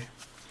ahead, Terry?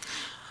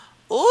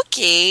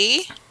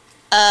 Okay.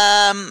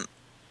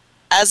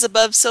 As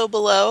Above, So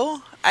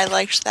Below. I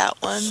liked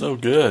that one. So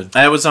good.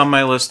 That was on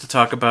my list to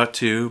talk about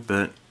too,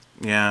 but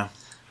yeah,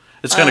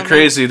 it's kind of Um,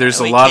 crazy. There's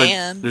a we lot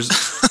can. of there's.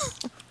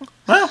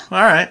 Well,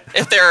 all right.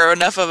 If there are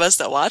enough of us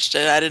that watched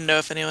it, I didn't know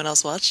if anyone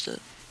else watched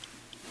it.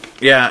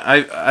 Yeah,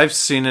 I've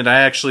seen it. I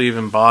actually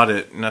even bought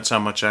it, and that's how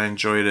much I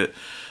enjoyed it.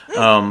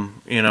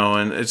 And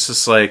it's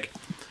just like,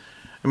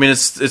 I mean,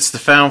 it's the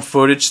found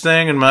footage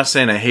thing. I'm not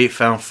saying I hate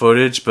found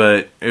footage,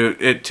 but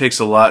it takes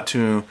a lot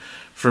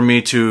for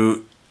me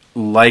to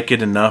like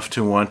it enough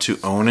to want to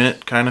own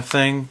it, kind of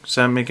thing. Does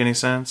that make any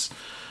sense?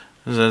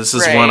 This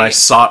is one I Right.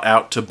 sought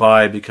out to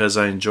buy because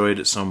I enjoyed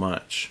it so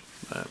much.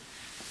 But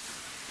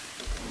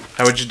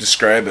how would you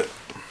describe it?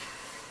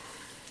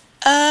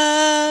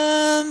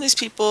 These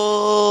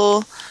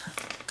people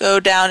go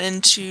down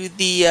into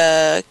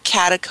the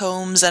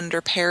catacombs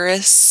under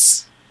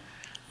Paris.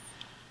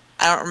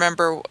 I don't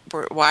remember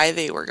why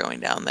they were going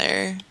down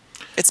there.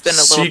 It's been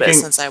a little bit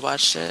Seeking- since I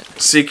watched it.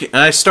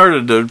 I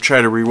started to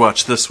try to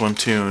rewatch this one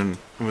too, and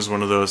it was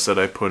one of those that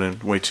I put in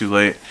way too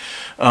late.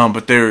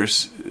 But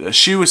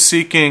she was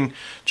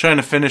trying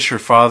to finish her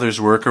father's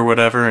work or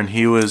whatever, and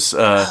he was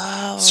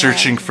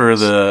searching right. for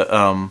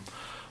the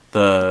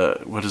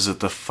what is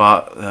it,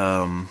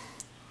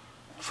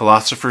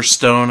 Philosopher's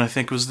Stone, I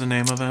think was the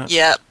name of it.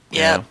 Yep.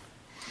 Yeah.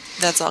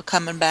 That's all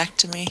coming back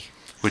to me.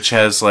 Which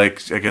has I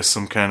guess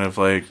some kind of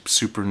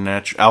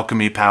supernatural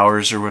alchemy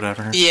powers or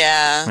whatever.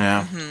 Yeah.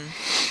 Yeah.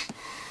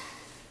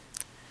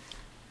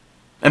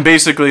 And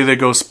basically, they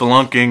go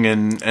spelunking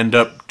and end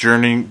up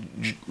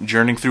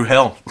journeying through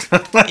hell,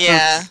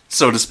 Yeah.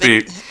 so to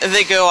speak.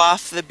 They go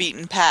off the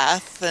beaten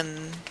path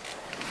and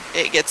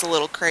it gets a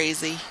little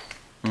crazy.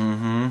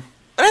 Mm-hmm.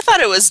 But I thought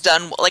it was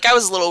done. I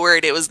was a little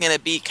worried it was going to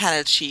be kind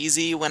of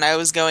cheesy when I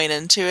was going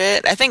into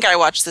it. I think I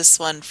watched this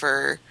one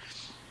for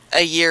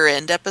a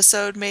year-end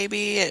episode,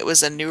 maybe. It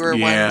was a newer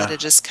one Yeah. that had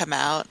just come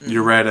out. And-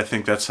 You're right. I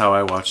think that's how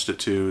I watched it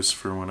too. Is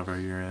for one of our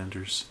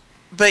year-enders.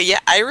 But yeah,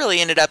 I really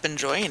ended up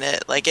enjoying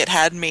it. It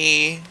had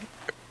me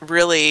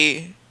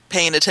really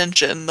paying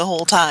attention the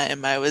whole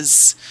time. I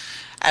was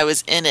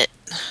in it.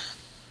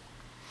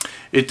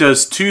 It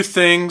does two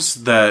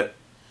things that,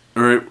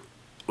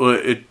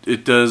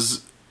 it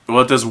does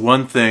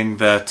one thing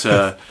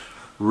that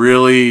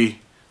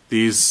really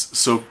these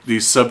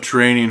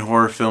subterranean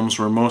horror films,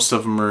 where most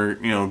of them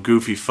are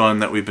goofy fun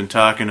that we've been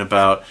talking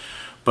about,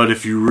 but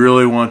if you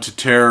really want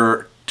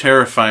to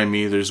terrify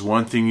me, there's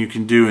one thing you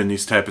can do in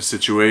these type of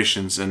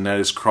situations, and that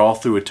is crawl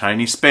through a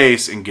tiny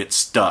space and get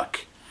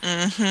stuck.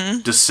 Mm-hmm.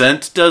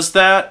 Descent does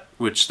that,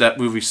 which that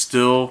movie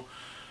still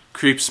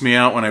creeps me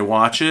out when I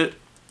watch it.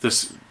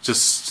 This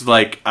just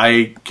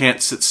I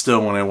can't sit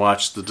still when I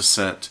watch The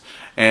Descent.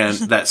 And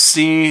that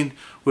scene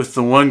with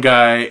the one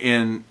guy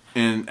in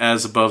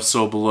As Above,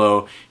 So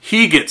Below,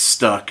 he gets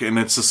stuck, and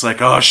it's just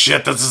oh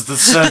shit, this is The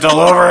Descent all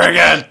over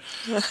again.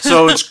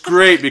 So it's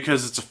great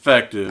because it's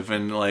effective,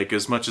 and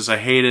as much as I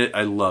hate it,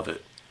 I love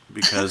it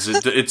because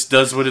it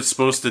does what it's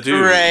supposed to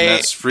do, Right, and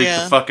that's freaked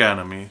yeah. the fuck out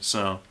of me.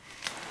 So,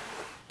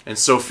 and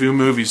so few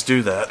movies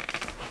do that.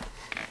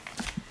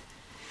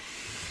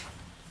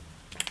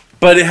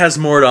 But it has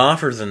more to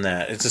offer than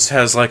that. It just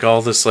has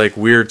all this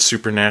weird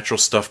supernatural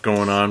stuff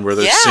going on where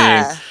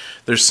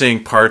they're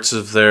seeing parts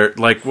of their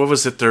what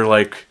was it? Their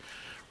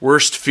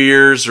worst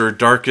fears or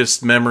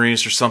darkest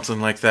memories or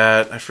something like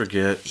that. I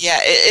forget. Yeah,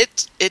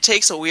 it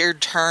takes a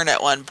weird turn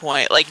at one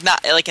point.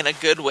 Not in a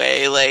good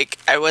way.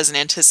 I wasn't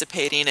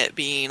anticipating it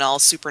being all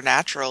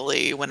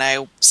supernaturally when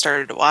I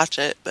started to watch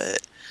it,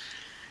 but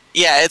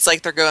yeah, it's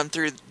they're going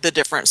through the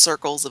different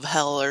circles of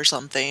hell or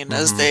something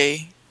as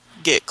they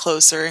get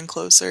closer and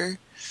closer.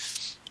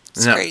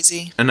 It's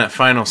crazy. And that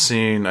final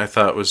scene I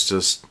thought was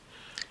just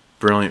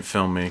brilliant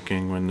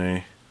filmmaking when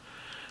they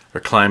are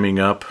climbing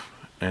up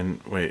and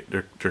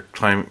they're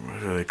climbing,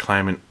 are they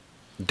climbing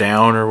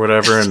down or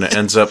whatever, and it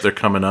ends up they're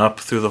coming up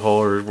through the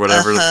hole or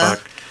whatever the fuck.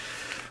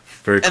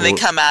 Very cool. And they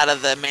come out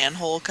of the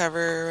manhole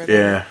cover or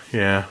whatever.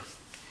 Yeah.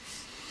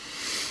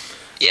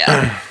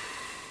 Yeah.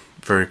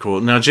 Very cool.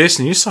 Now,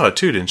 Jason, you saw it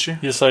too, didn't you?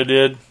 Yes, I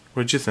did.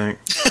 What'd you think?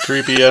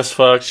 Creepy as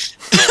fuck.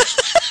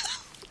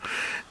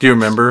 Do you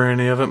remember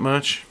any of it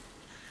much?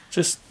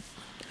 Just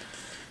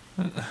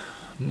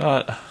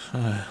Not.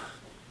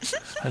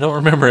 I don't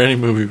remember any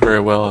movie very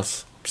well.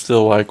 It's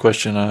still why I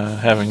question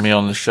having me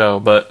on the show.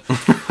 But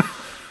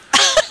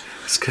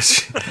It's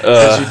because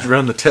you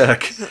run the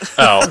tech.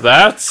 oh,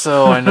 that's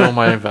so I know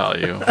my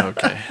value.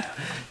 Okay,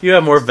 You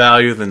have more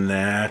value than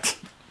that.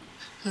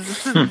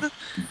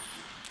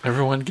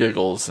 everyone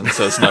giggles and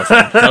says nothing.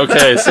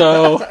 Okay,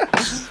 so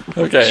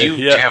okay, You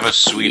yeah, have a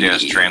sweet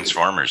ass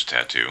Transformers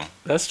tattoo.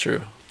 that's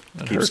true.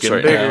 It Keeps hurts getting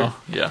right bigger. now.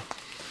 Yeah.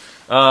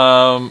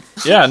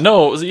 Yeah.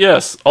 No.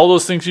 Yes. All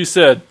those things you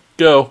said.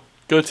 Go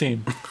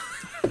team.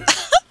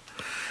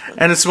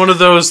 And it's one of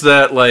those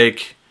that,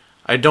 like,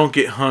 I don't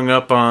get hung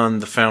up on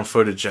the found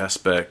footage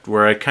aspect,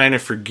 where I kind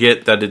of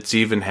forget that it's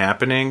even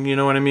happening, you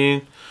know what I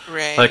mean?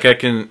 Right. Like, I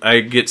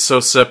get so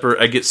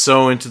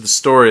into the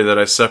story that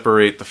I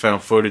separate the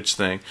found footage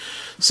thing.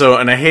 So,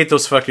 and I hate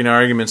those fucking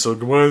arguments,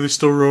 like, why are they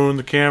still rolling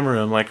the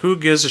camera? I'm like, who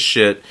gives a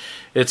shit?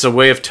 It's a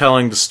way of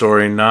telling the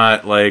story,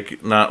 not like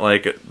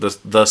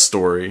the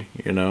story,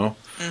 you know?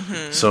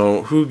 Mm-hmm.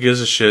 So, who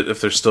gives a shit if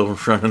they're still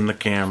running the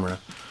camera?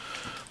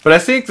 But I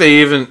think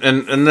they even,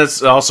 and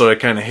that's also, I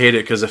kind of hate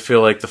it because I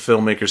feel like the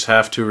filmmakers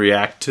have to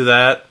react to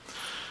that.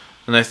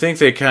 And I think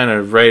they kind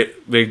of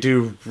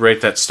do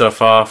write that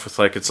stuff off with,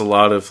 like, it's a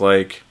lot of,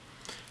 like,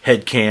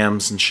 head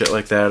cams and shit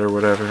like that or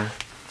whatever.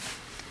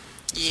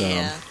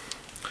 yeah.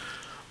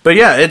 But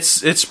yeah,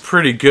 it's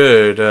pretty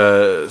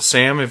good.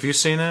 Sam, have you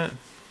seen it?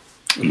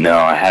 No,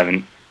 I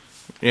haven't.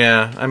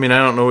 Yeah, I mean, I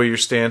don't know what your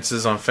stance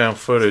is on found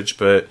footage,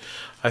 but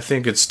I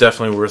think it's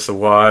definitely worth a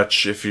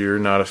watch if you're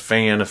not a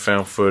fan of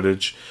found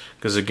footage,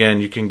 because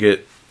again, you can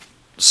get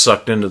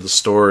sucked into the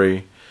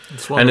story.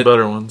 It's one And of the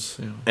better ones.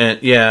 Yeah.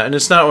 And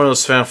it's not one of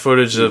those found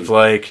footage of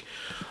like,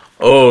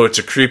 oh, it's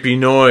a creepy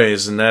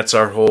noise, and that's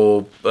our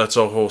whole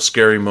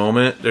scary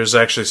moment. There's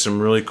actually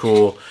some really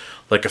cool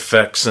like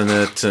effects in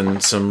it,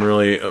 and some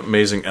really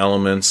amazing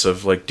elements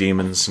of like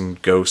demons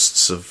and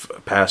ghosts of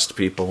past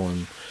people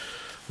and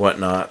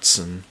whatnots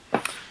and.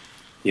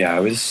 Yeah,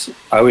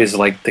 I always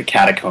liked the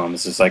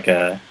catacombs as like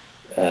a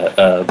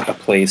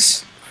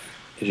place.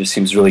 It just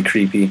seems really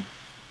creepy.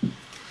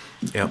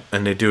 Yep,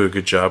 and they do a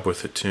good job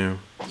with it too.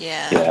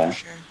 Yeah. Yeah. For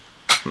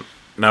sure.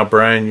 Now,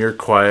 Brian, you're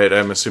quiet.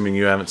 I'm assuming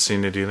you haven't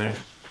seen it either.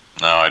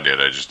 No, I did.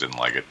 I just didn't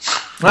like it.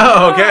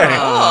 Oh, okay.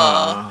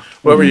 Oh.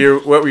 What were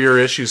your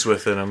issues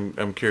with it?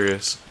 I'm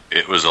curious.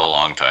 It was a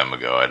long time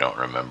ago. I don't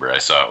remember. I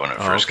saw it when it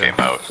first okay. came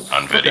out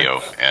on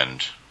video,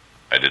 and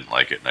I didn't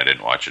like it, and I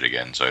didn't watch it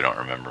again, so I don't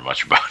remember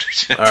much about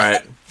it. All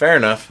right, fair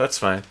enough. That's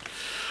fine.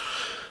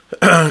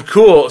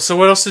 Cool. So,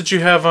 what else did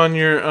you have on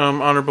your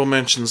honorable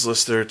mentions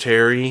list there,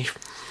 Terry?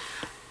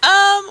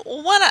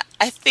 One,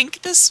 I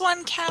think this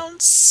one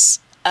counts.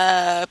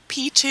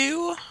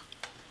 P2.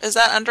 Is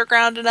that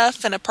underground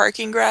enough in a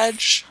parking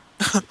garage?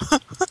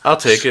 I'll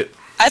take it.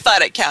 I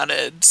thought it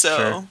counted, so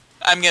Sure.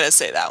 I'm gonna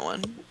say that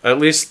one. At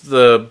least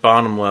the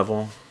bottom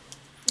level.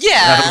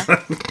 Yeah.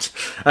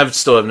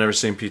 I've never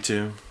seen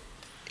P2.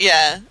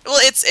 Yeah. Well,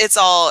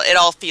 it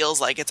all feels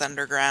like it's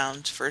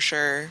underground for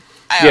sure.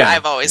 Yeah,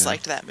 I've always yeah.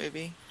 liked that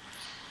movie.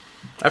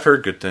 I've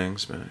heard good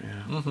things, but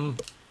yeah. Mm-hmm.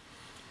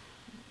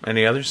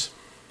 Any others?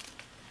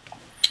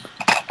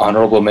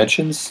 Honorable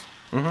mentions.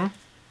 Mm-hmm.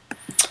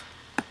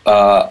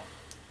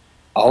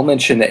 I'll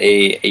mention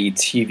a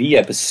TV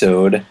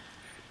episode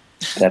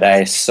that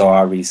I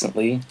saw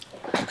recently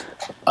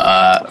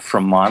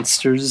from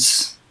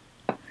Monsters,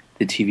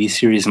 the TV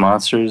series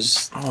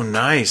Monsters. Oh,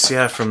 nice.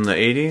 Yeah, from the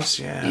 80s.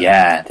 Yeah.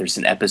 Yeah, there's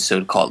an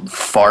episode called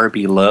Far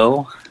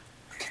Below,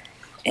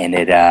 and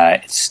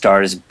it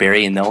stars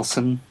Barry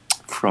Nelson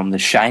from The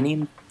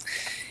Shining.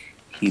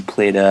 He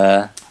played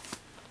the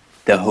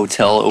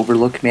hotel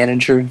overlook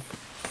manager.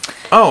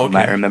 Oh, You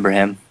might okay. remember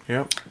him.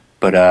 Yep.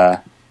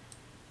 But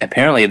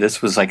apparently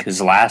this was like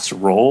his last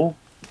role.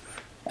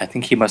 I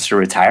think he must have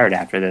retired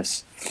after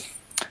this.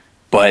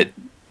 But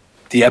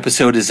the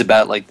episode is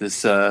about like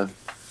this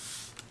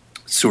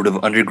sort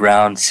of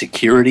underground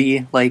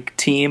security like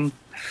team.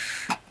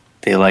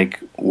 They like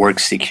work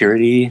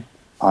security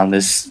on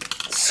this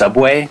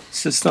subway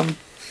system.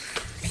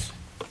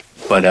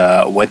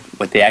 But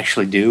what they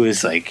actually do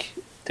is like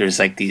there's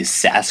like these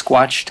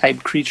Sasquatch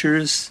type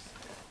creatures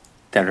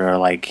that are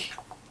like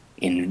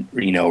in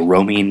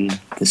roaming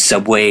the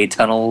subway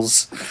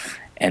tunnels,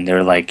 and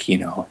they're like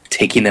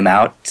taking them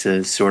out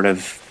to sort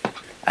of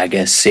I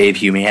guess save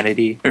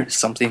humanity or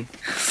something.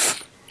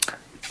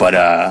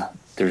 But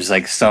there's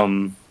like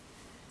some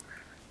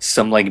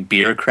like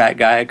bureaucrat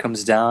guy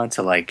comes down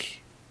to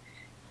like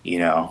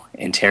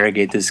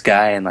interrogate this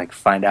guy and like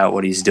find out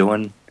what he's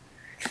doing,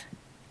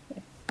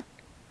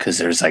 because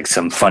there's like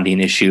some funding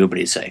issue. But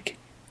he's like,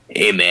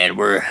 hey man,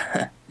 we're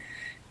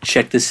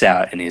check this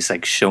out, and he's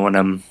like showing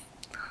him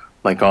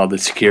like all the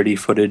security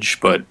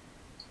footage. But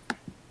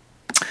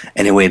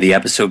anyway, the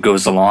episode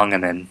goes along,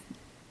 and then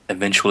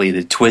eventually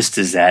the twist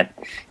is that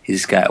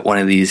he's got one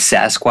of these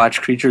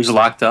Sasquatch creatures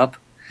locked up,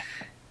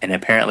 and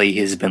apparently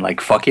he's been like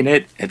fucking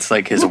it. It's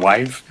like his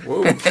wife.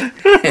 Whoa.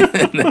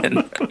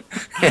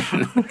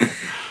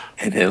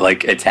 and it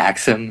like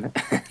attacks him.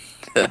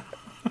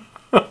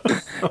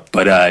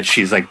 but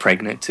she's like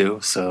pregnant too,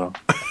 so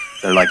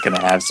they're like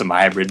gonna have some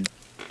hybrid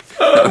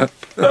man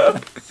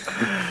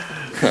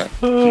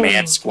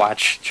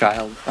squatch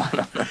child.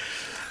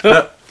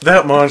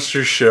 That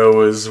monster show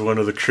was one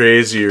of the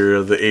crazier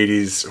of the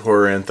 80s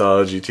horror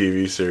anthology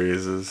TV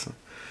series.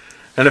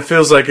 And it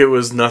feels like it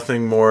was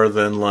nothing more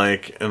than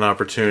like an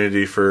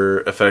opportunity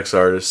for effects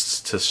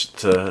artists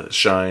to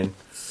shine.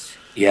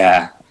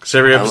 Yeah, Because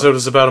every episode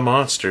was about a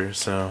monster,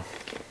 so...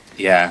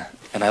 yeah,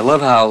 and I love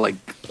how like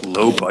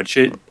low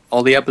budget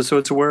all the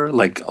episodes were.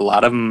 Like a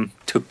lot of them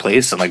took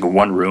place in like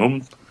one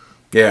room.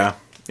 Yeah.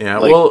 Yeah,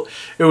 Like- well,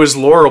 it was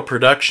Laurel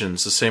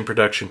Productions, the same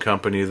production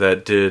company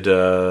that did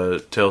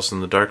Tales from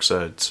the Dark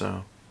Side,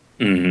 so...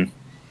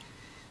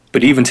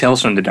 But even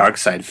Tales from the Dark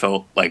Side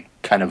felt like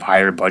kind of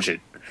higher budget.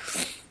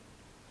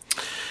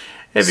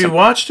 Have you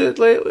watched it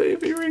lately?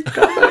 Have you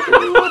gone back and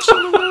rewatched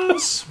some of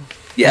those?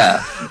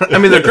 Yeah, I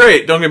mean, they're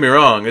great, don't get me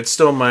wrong. It's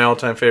still my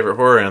all-time favorite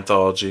horror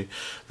anthology.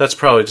 That's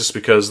probably just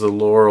because the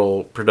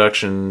Laurel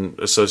Production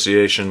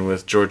Association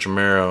with George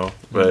Romero,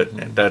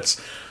 but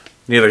that's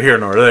neither here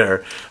nor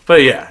there.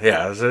 But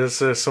yeah,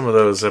 there's some of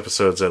those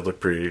episodes that look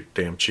pretty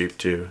damn cheap,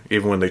 too.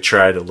 Even when they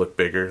try to look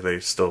bigger,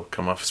 they still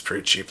come off as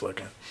pretty cheap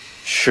looking.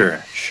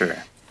 sure.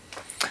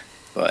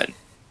 But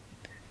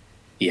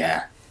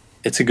yeah,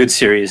 it's a good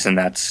series, and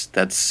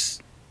that's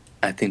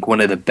I think one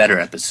of the better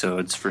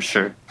episodes for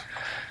sure.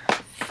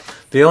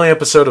 The only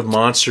episode of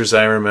Monsters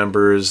I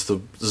remember is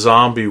the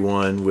zombie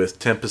one with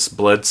Tempest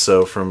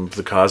Bledsoe from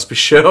The Cosby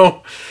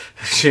Show.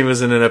 She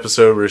was in an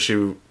episode where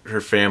her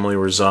family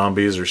were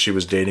zombies, or she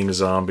was dating a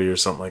zombie or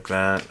something like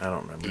that. I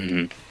don't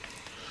remember.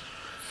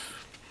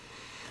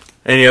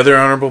 Any other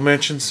honorable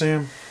mentions,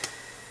 Sam?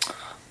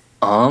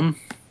 I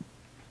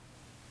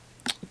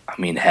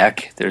mean,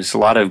 heck, there's a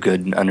lot of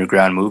good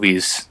underground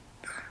movies.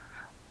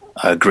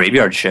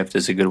 Graveyard Shift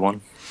is a good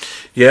one.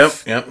 Yep.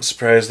 I'm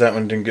surprised that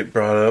one didn't get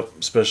brought up,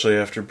 especially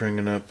after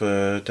bringing up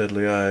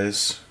Deadly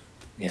Eyes.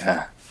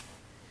 Yeah.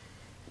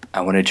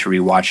 I wanted to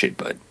rewatch it,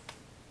 but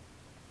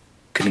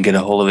couldn't get a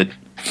hold of it.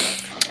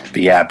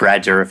 But yeah,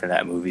 Brad Dourif in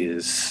that movie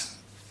is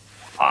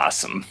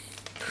awesome.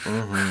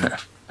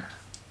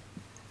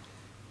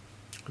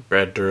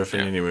 Brad Dourif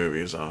in any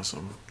movie is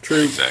awesome.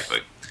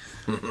 Exactly.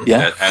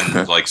 Yeah.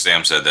 And like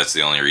Sam said, that's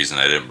the only reason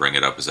I didn't bring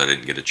it up, is I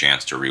didn't get a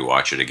chance to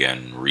rewatch it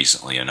again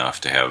recently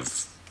enough to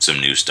have some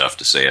new stuff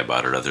to say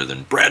about it other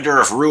than Brad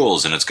Dourif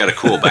rules and it's got a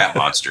cool bat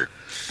monster.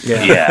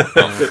 Yeah.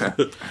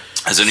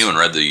 Has anyone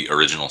read the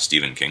original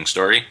Stephen King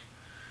story?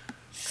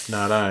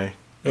 Not I.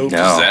 No.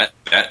 That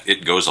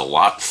it goes a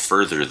lot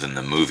further than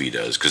the movie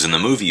does, because in the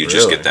movie you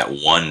just Really? get that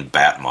one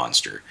bat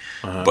monster,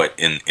 but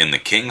in the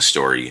King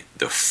story,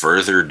 the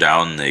further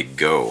down they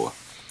go,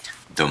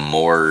 the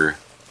more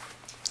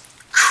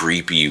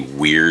creepy,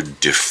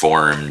 weird,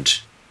 deformed,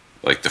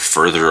 like the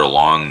further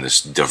along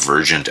this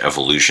divergent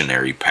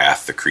evolutionary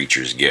path the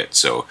creatures get.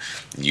 So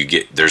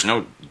there's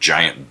no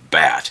giant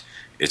bat.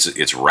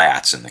 It's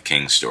rats in the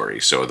King story.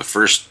 So the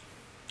first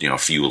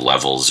few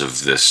levels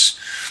of this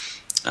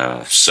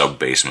sub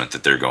basement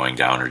that they're going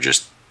down are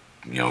just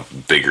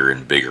bigger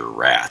and bigger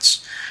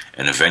rats,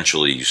 and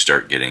eventually you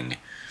start getting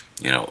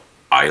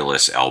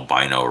eyeless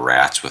albino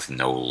rats with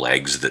no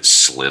legs that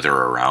slither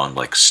around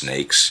like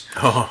snakes,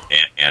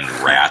 and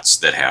rats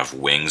that have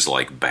wings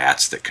like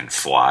bats that can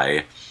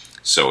fly.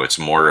 So it's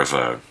more of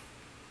an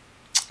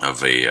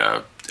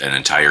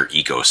entire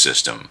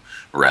ecosystem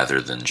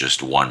rather than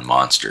just one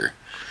monster.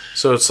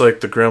 So it's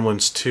like the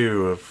Gremlins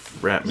 2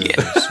 of rat movies.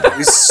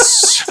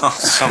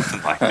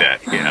 Something like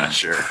that. Yeah,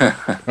 sure.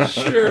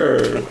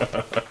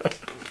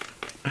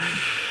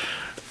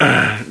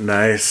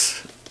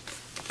 Nice.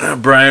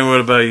 Brian,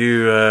 what about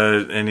you?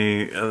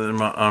 Any other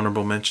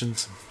honorable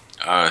mentions?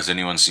 Has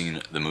anyone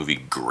seen the movie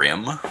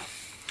Grimm?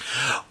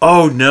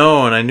 Oh,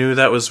 no, and I knew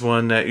that was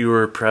one that you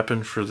were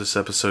prepping for this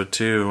episode,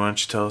 too. Why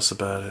don't you tell us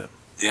about it?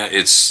 Yeah,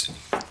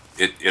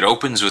 it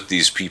opens with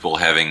these people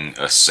having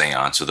a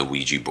seance with a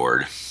Ouija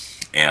board,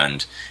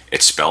 and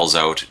it spells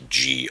out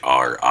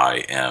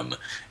GRIM,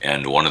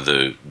 and one of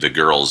the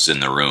girls in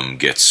the room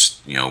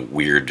gets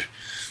weird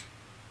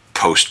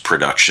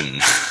post-production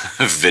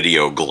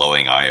video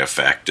glowing eye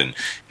effect and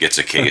gets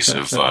a case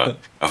of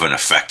an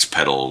effects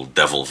pedal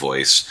devil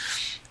voice,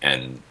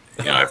 and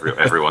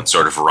everyone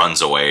sort of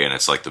runs away, and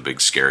it's like the big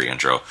scary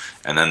intro.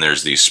 And then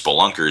there's these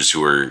spelunkers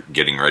who are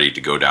getting ready to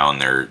go down.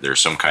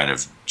 There's some kind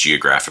of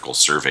geographical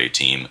survey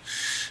team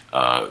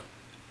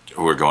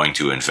who are going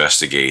to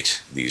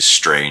investigate these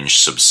strange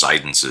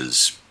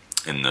subsidences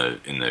in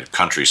the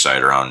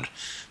countryside around,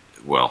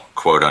 well,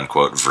 quote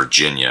unquote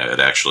Virginia. It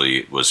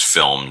actually was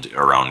filmed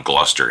around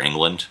Gloucester,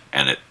 England,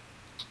 and it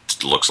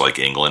looks like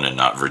England and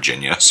not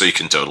Virginia, so you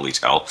can totally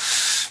tell.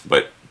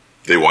 But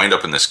they wind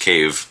up in this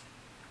cave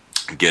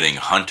getting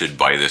hunted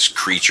by this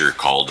creature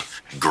called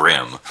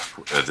Grimm,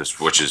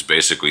 which is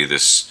basically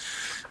this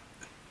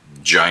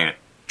giant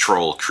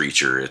troll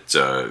creature. It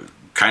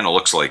kind of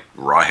looks like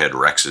Rawhead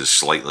Rex's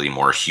slightly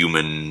more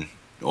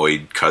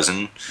humanoid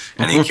cousin,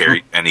 and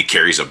he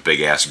carries a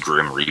big ass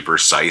Grim Reaper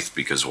scythe,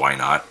 because why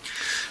not?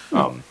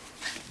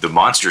 The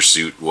monster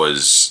suit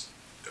was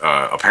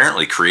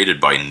apparently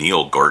created by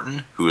Neil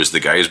Gorton, who is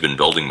the guy who's been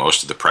building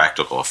most of the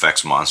practical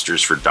effects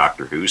monsters for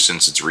Doctor Who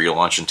since its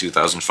relaunch in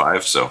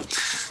 2005. So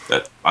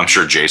that I'm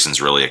sure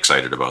Jason's really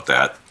excited about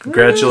that.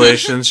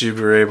 Congratulations, you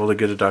were able to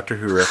get a Doctor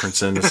Who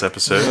reference in this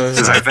episode.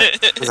 Because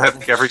I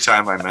think every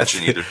time I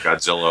mention either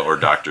Godzilla or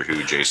Doctor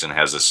Who, Jason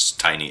has this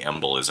tiny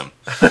embolism.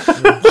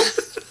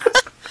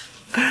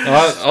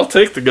 I'll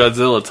take the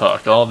Godzilla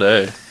talk all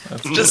day.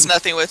 Just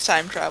nothing with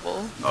time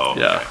travel. Oh,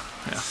 Yeah.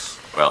 okay.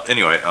 Well,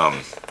 anyway,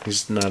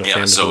 He's not a yeah,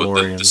 fan so of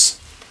DeLoreans.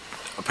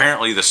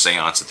 apparently the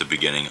seance at the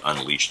beginning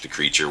unleashed the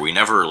creature. We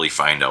never really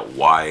find out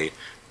why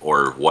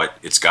or what.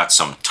 It's got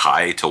some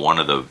tie to one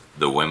of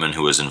the women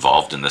who was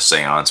involved in the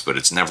seance, but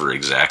it's never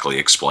exactly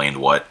explained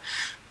what.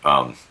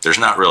 There's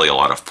not really a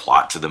lot of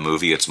plot to the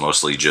movie. It's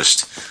mostly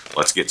just,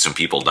 let's get some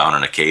people down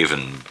in a cave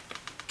and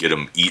get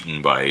them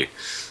eaten by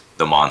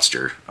the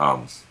monster.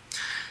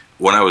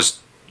 When I was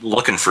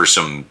looking for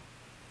some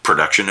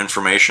production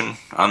information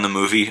on the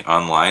movie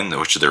online,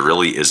 which there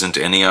really isn't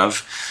any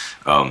of,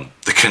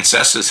 the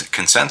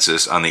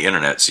consensus on the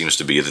internet seems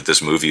to be that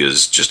this movie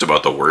is just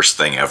about the worst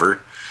thing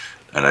ever,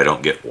 and I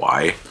don't get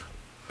why.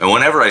 And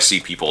whenever I see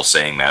people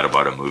saying that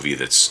about a movie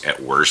that's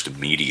at worst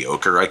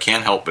mediocre, I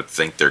can't help but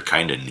think they're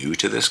kind of new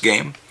to this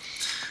game.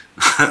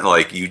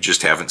 Like, you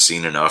just haven't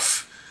seen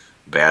enough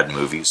bad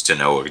movies to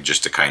know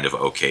just a kind of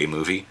okay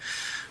movie.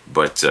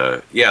 But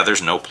yeah,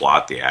 there's no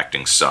plot. The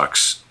acting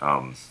sucks.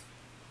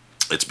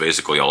 It's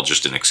basically all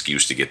just an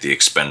excuse to get the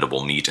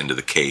expendable meat into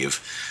the cave.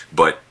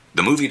 But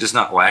the movie does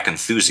not lack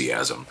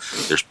enthusiasm.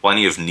 There's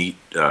plenty of neat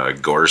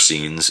gore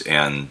scenes,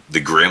 and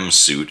the Grimm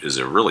suit is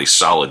a really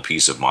solid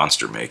piece of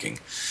monster making.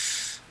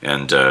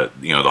 And,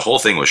 the whole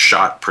thing was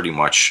shot pretty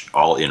much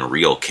all in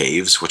real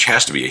caves, which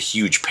has to be a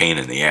huge pain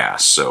in the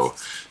ass. So,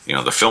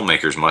 the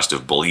filmmakers must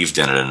have believed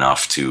in it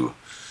enough to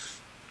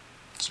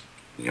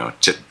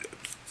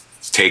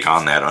take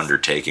on that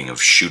undertaking of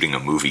shooting a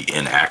movie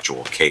in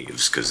actual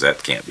caves, because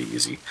that can't be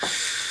easy.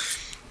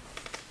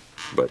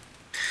 But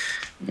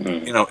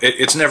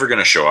it's never going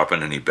to show up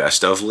in any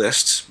best of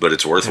lists, but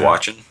it's worth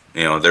watching.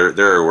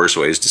 There are worse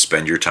ways to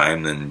spend your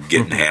time than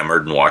getting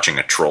hammered and watching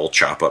a troll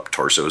chop up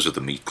torsos with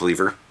a meat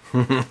cleaver.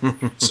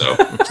 So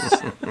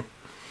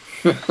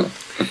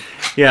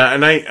Yeah,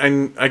 and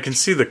I can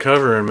see the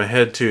cover in my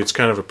head too. It's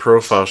kind of a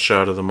profile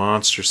shot of the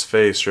monster's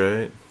face,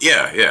 right?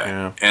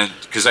 Yeah. And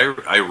because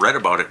I read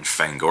about it in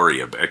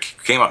Fangoria. It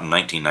came out in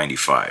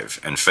 1995,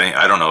 and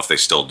I don't know if they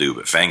still do,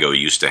 but Fango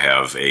used to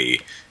have a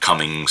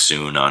coming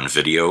soon on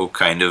video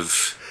kind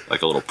of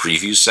like a little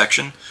preview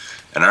section,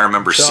 and I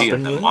remember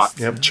seeing the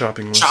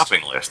Chopping list.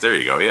 Chopping list. There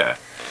you go. Yeah.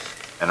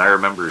 And I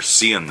remember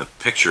seeing the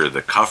picture of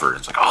the cover, and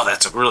it's like, oh,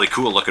 that's a really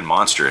cool looking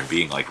monster, and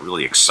being like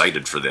really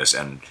excited for this,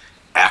 and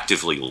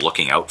actively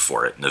looking out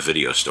for it in the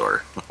video store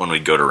when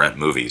we'd go to rent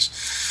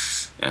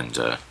movies. And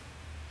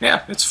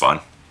yeah, it's fun.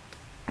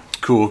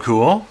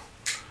 Cool.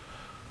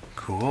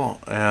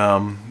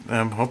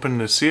 I'm hoping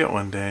to see it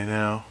one day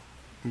now.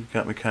 You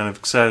got me kind of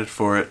excited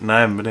for it, and I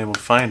haven't been able to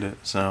find it,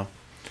 so.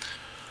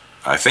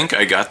 I think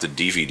I got the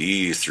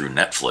DVD through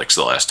Netflix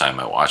the last time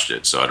I watched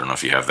it, so I don't know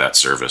if you have that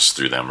service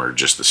through them or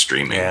just the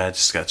streaming. Yeah, I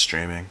just got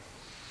streaming.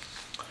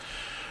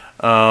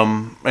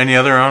 Any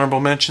other honorable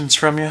mentions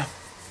from you?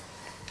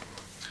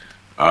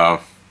 No,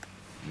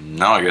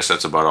 I guess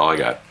that's about all I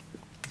got.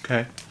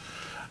 Okay.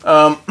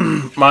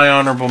 My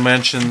honorable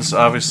mentions,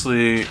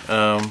 obviously,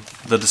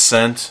 The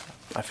Descent.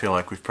 I feel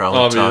like we've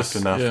probably talked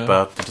enough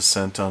about The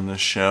Descent on this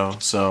show,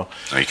 so.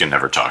 No, you can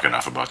never talk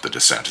enough about The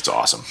Descent. It's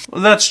awesome.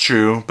 Well, that's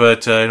true,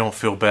 but I don't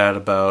feel bad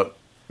about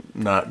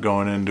not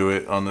going into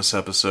it on this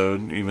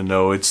episode, even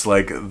though it's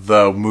like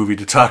the movie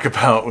to talk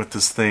about with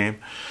this theme.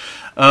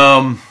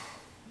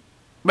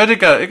 But it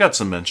got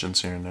some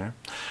mentions here and there.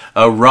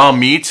 Raw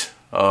Meat.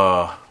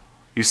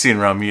 You've seen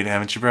Raw Meat,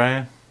 haven't you,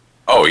 Brian?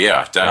 Oh,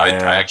 yeah. I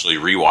actually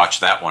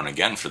rewatched that one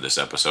again for this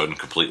episode and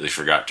completely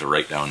forgot to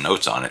write down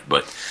notes on it.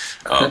 But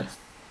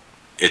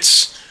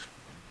it's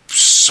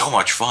so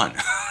much fun.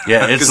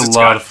 Yeah, it's a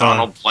lot of fun.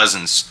 Donald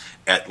Pleasance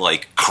at,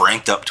 like,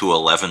 cranked up to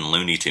 11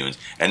 Looney Tunes.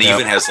 And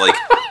even has, like,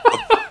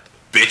 a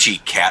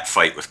bitchy cat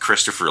fight with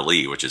Christopher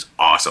Lee, which is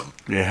awesome.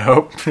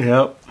 Yep.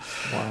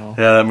 Wow.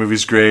 Yeah, that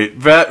movie's great.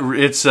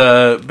 It's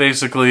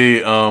basically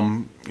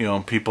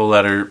people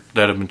that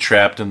have been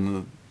trapped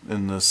in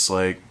this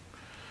like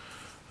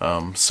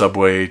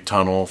subway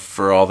tunnel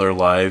for all their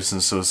lives,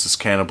 and so it's this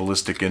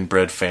cannibalistic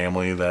inbred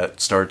family that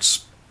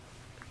starts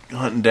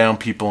hunting down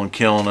people and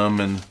killing them,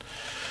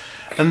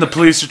 and the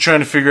police are trying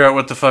to figure out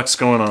what the fuck's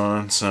going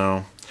on.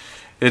 So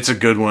it's a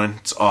good one.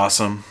 It's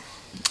awesome.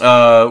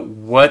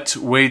 What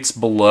Waits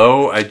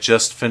Below? I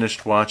just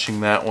finished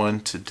watching that one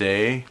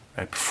today,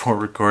 right before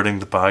recording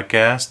the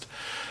podcast,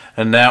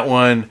 and that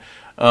one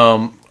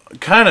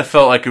kind of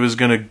felt like it was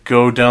going to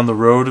go down the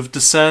road of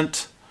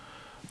Descent.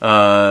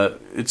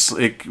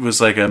 It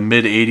was like a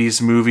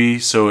mid-'80s movie,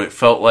 so it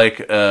felt like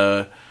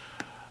a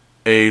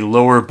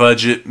lower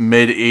budget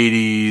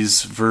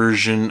mid-'80s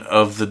version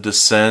of The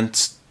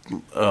Descent,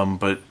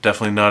 but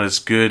definitely not as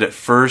good at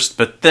first.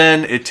 But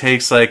then it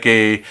takes like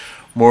a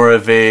more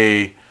of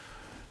a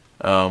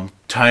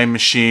Time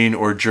Machine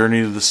or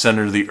Journey to the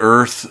Center of the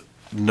Earth,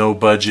 no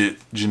budget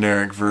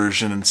generic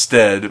version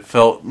instead. It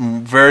felt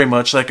very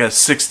much like a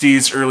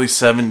 60s, early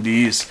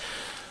 70s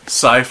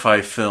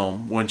sci-fi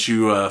film once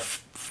you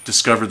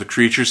discover the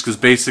creatures, because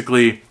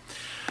basically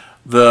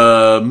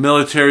the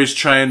military's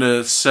trying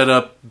to set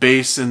up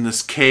base in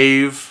this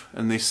cave,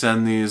 and they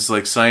send these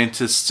like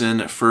scientists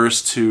in at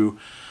first to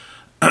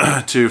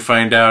to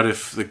find out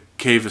if the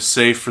cave is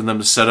safe for them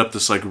to set up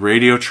this like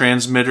radio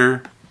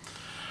transmitter.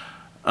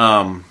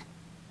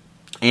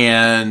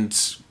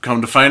 And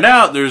come to find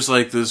out, there's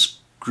like this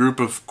group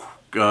of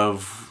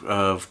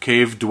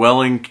cave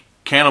dwelling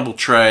cannibal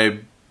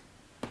tribe,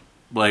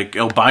 like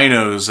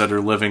albinos that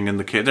are living in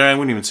the cave. I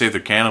wouldn't even say they're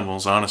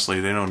cannibals, honestly.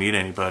 They don't eat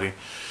anybody.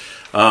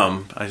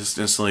 I just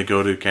instantly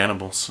go to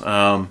cannibals.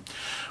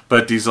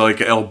 But these like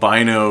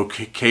albino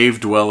cave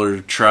dweller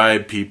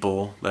tribe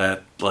people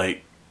that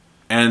like,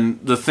 and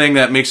the thing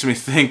that makes me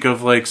think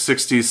of like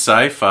 60s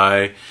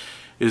sci-fi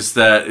is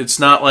that it's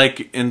not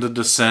like in The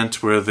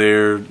Descent where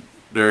they're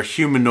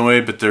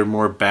humanoid, but they're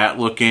more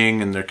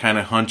bat-looking and they're kind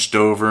of hunched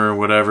over or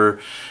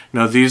whatever.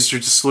 No, these are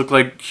just look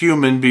like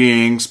human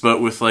beings, but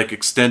with like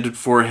extended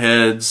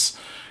foreheads,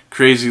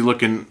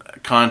 crazy-looking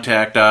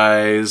contact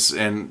eyes,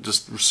 and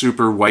just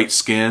super white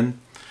skin.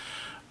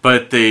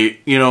 But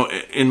they,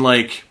 in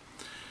like,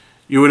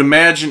 you would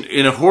imagine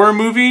in a horror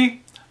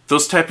movie,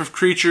 those type of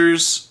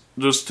creatures,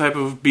 those type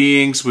of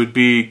beings would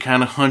be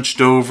kind of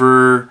hunched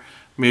over,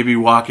 maybe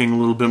walking a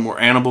little bit more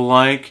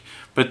animal-like.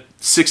 But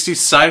 60s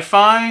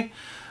sci-fi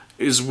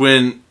is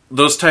when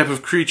those type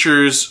of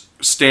creatures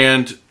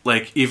stand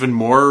like even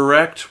more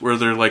erect, where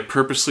they're like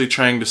purposely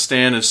trying to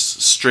stand as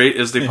straight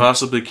as they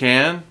possibly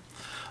can.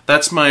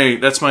 That's my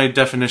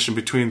definition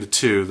between the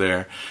two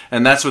there,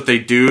 and that's what they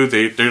do.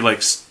 They're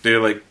like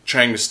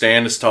trying to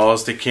stand as tall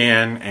as they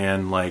can,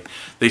 and like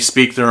they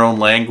speak their own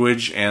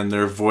language, and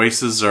their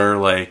voices are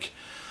like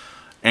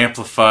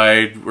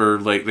amplified, or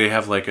like they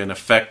have like an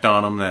effect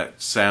on them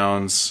that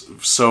sounds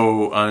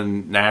so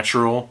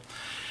unnatural.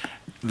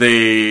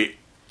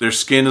 Their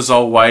skin is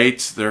all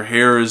white, their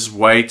hair is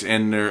white,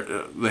 and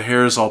the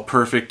hair is all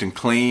perfect and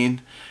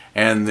clean,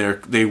 and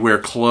they wear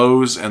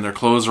clothes, and their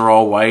clothes are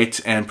all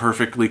white and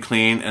perfectly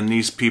clean, and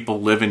these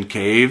people live in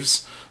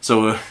caves,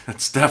 so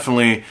it's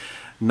definitely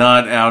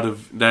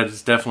that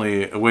is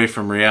definitely away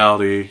from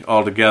reality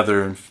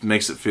altogether, and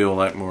makes it feel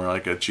like more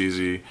like a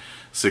cheesy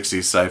 60s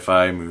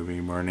sci-fi movie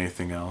more than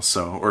anything else,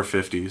 or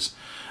 50s.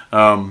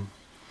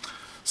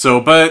 So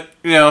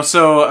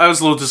I was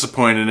a little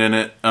disappointed in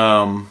it.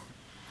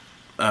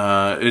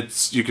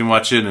 You can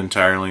watch it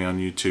entirely on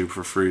YouTube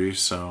for free.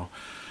 So,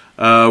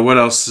 what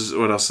else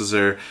is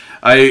there?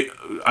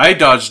 I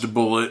dodged a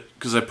bullet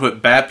because I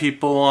put Bat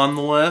People on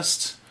the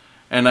list,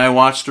 and I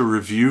watched a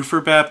review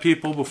for Bat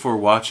People before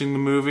watching the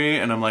movie,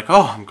 and I'm like,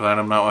 oh, I'm glad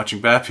I'm not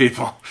watching Bat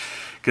People,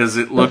 because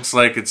it looks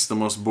like it's the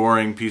most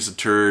boring piece of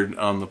turd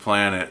on the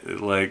planet.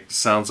 It like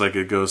sounds like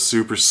it goes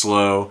super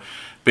slow.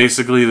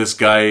 Basically, this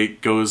guy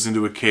goes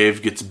into a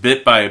cave, gets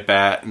bit by a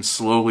bat, and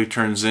slowly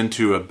turns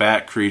into a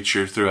bat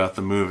creature throughout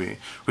the movie,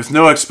 with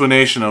no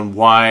explanation on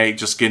why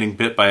just getting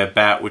bit by a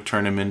bat would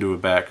turn him into a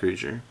bat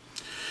creature.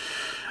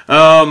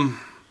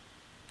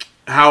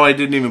 How I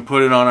didn't even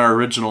put it on our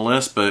original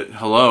list, but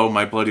hello,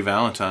 My Bloody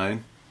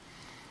Valentine.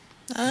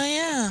 Oh,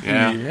 yeah.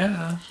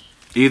 Yeah.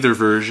 Either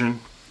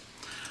version.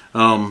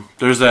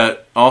 There's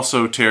that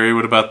also, Terry,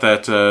 what about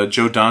that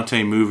Joe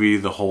Dante movie,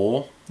 The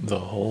Hole? The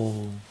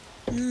Hole.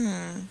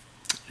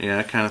 Yeah,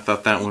 I kind of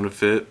thought that one would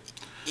fit.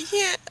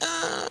 Yeah,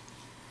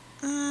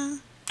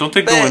 Don't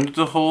they go into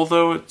the hole,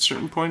 though, at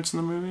certain points in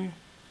the movie?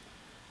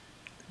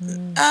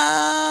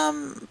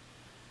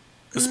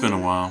 It's been a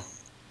while.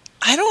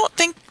 I don't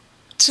think...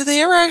 Do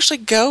they ever actually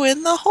go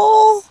in the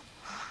hole?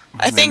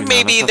 I think not.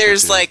 maybe I thought they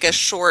there's did. like a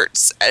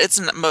short...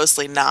 It's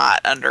mostly not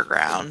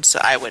underground, so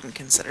I wouldn't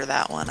consider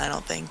that one, I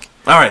don't think.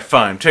 Alright,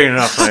 fine. Taking it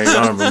off my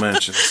honorable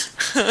mentions.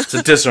 It's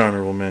a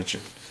dishonorable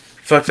mention.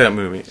 Fuck that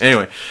movie.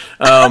 Anyway,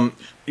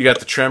 you got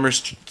the Tremors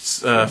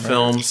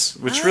films,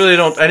 which really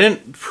don't... I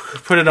didn't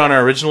put it on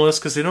our original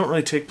list because they don't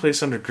really take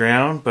place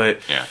underground, but...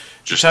 Yeah,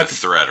 just the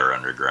threat or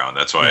underground.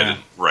 That's why I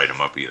didn't write them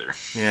up either.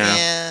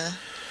 Yeah.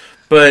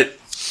 But,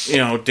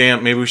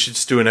 damn, maybe we should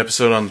just do an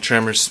episode on the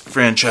Tremors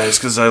franchise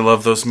because I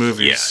love those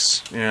movies.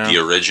 Yes. Yeah. The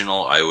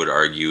original, I would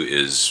argue,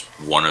 is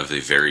one of the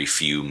very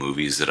few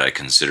movies that I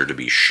consider to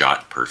be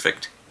shot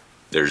perfect.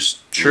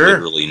 There's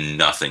literally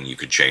nothing you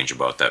could change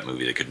about that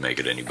movie that could make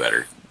it any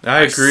better.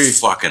 I agree. I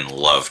fucking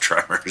love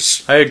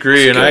Tremors. I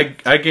agree, It's and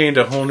good. I gained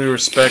a whole new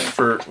respect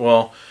for...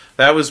 Well,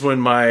 that was when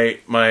my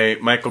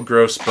Michael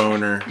Gross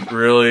boner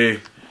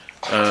really...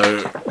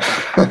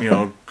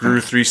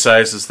 grew 3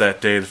 sizes that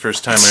day. The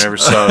first time I ever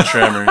saw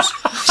Tremors,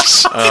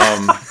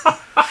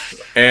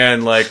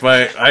 and like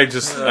I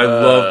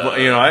love.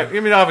 I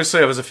mean,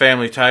 obviously I was a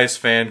Family Ties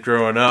fan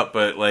growing up,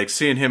 but like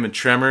seeing him in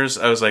Tremors,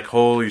 I was like,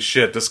 holy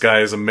shit, this guy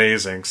is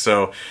amazing.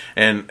 So,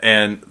 and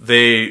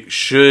they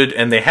should,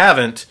 and they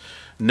haven't,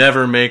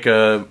 never make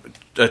a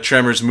a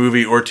Tremors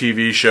movie or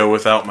TV show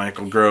without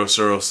Michael Gross,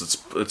 or else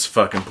it's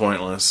fucking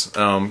pointless.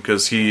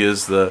 Because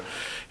he's the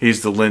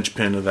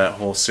linchpin of that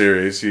whole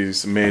series.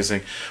 He's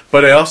amazing.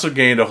 But I also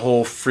gained a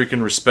whole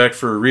freaking respect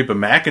for Reba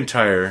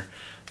McEntire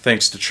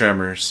thanks to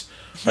Tremors.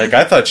 Like,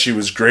 I thought she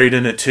was great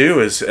in it too,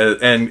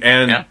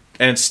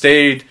 and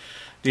stayed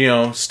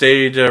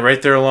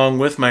right there along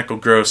with Michael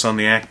Gross on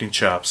the acting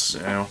chops.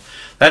 You know,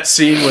 that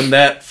scene when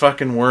that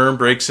fucking worm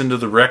breaks into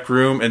the rec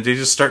room and they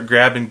just start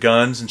grabbing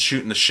guns and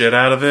shooting the shit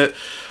out of it.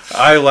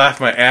 I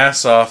laughed my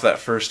ass off that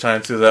first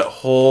time through that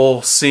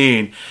whole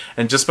scene,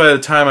 and just by the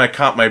time I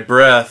caught my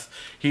breath,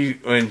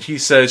 when he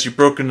says, "You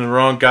broke into the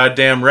wrong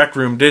goddamn rec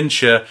room,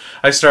 didn't you?"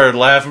 I started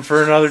laughing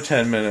for another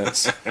 10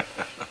 minutes.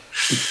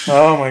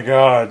 Oh my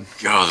god.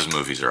 Oh, those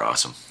movies are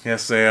awesome.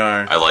 Yes, they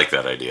are. I like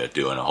that idea,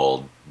 doing a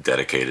whole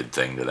dedicated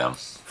thing to them.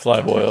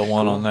 Flyboy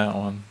won on that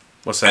one.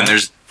 What's that? And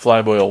there's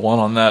Flyboy won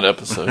on that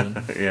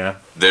episode. yeah.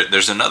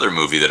 there's another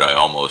movie that I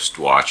almost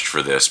watched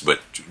for this, but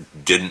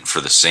didn't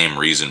for the same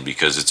reason,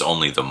 because it's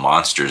only the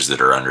monsters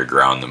that are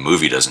underground. The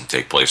movie doesn't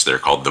take place there,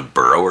 called The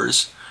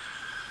Burrowers.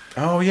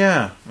 Oh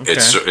yeah. Okay.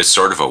 It's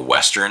sort of a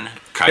western,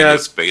 kind Yeah,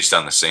 of based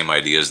on the same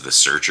idea as The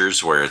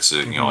Searchers, where it's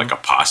like a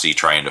posse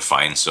trying to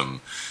find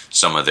some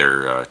of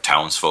their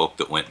townsfolk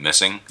that went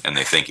missing, and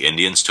they think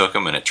Indians took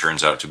them, and it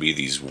turns out to be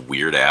these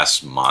weird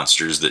ass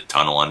monsters that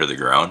tunnel under the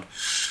ground.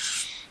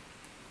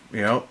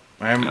 Yep.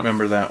 I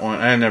remember that one.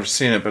 I had never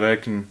seen it, but I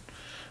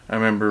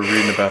remember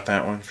reading about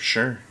that one for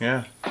sure.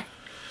 Yeah.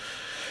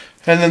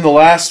 And then the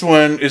last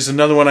one is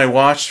another one I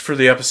watched for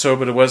the episode,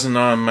 but it wasn't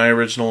on my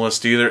original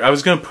list either. I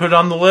was going to put it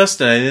on the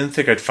list, and I didn't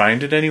think I'd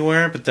find it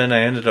anywhere, but then I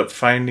ended up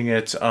finding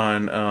it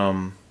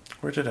on,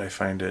 where did I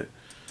find it?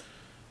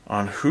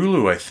 On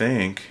Hulu, I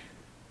think.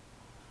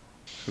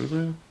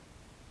 Hulu?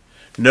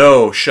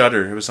 No,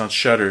 Shudder. It was on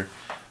Shudder.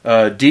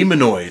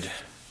 Demonoid.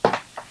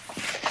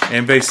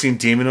 Anybody seen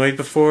Demonoid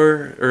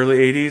before? Early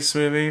 80s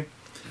movie?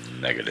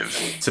 Negative.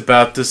 It's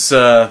about this,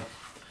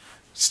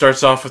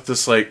 starts off with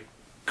this, like,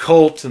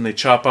 cult, and they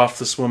chop off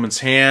this woman's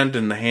hand,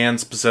 and the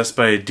hand's possessed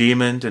by a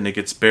demon, and it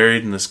gets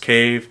buried in this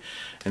cave,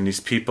 and these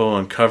people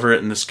uncover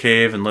it in this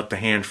cave and let the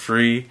hand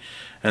free,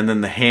 and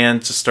then the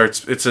hand just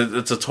starts. It's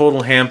a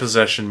total hand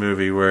possession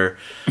movie where,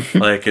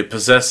 like,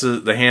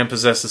 the hand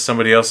possesses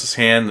somebody else's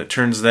hand that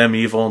turns them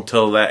evil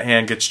until that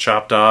hand gets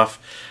chopped off,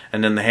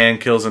 and then the hand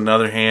kills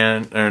another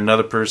hand or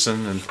another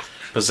person and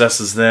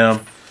possesses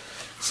them.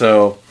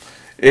 So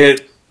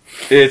it's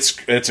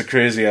a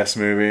crazy ass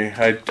movie.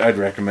 I'd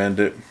recommend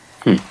it.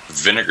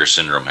 Vinegar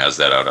Syndrome has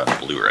that out on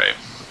Blu-ray.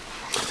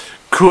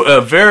 Cool,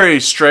 a very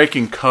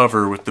striking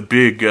cover with the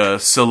big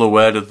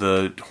silhouette of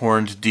the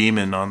horned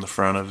demon on the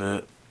front of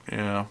it.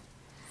 Yeah.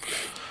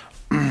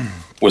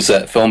 Was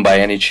that film by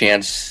any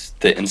chance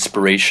the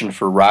inspiration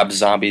for Rob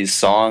Zombie's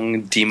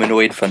song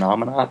 "Demonoid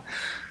Phenomena"?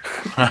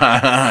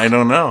 I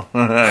don't know.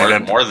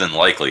 More than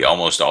likely,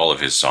 almost all of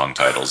his song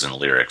titles and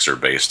lyrics are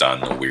based on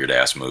the weird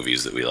ass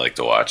movies that we like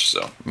to watch.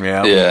 So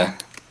Yeah. Yeah.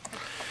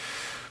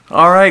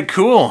 All right,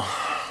 cool.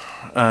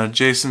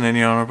 Jason,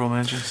 any honorable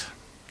mentions?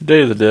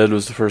 Day of the Dead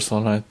was the first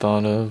one I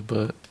thought of,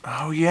 but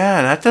Oh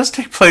yeah, that does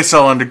take place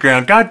all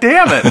underground. God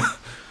damn it!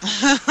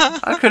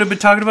 I could have been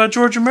talking about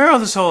George Romero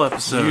this whole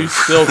episode. you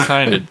still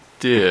kind of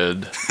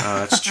did.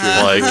 That's true.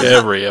 Like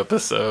every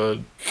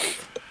episode.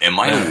 am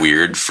I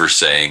weird for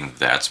saying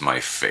that's my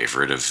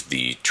favorite of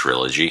the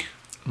trilogy?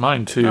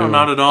 Mine too. No,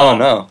 not at all. Oh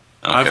no.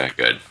 Okay,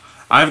 good.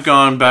 I've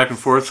gone back and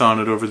forth on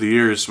it over the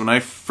years. When I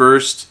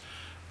first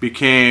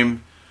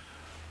became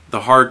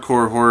the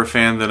hardcore horror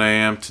fan that I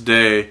am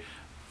today,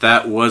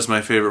 that was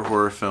my favorite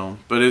horror film.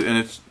 But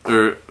it's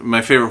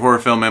my favorite horror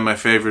film and my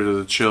favorite of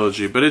the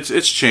trilogy. But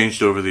it's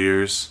changed over the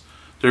years.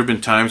 There have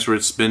been times where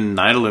it's been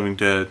Night of the Living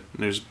Dead.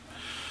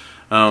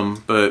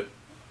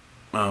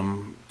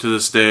 To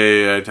this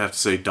day, I'd have to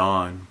say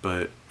Dawn.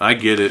 But I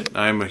get it.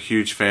 I'm a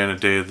huge fan of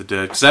Day of the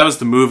Dead, because that was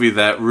the movie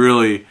that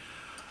really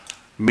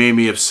made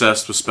me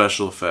obsessed with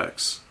special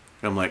effects.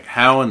 I'm like,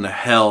 how in the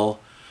hell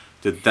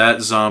did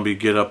that zombie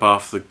get up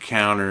off the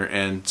counter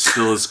and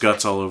spill his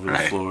guts all over the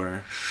Right.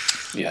 floor?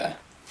 Yeah.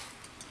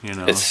 You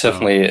know, It's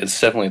definitely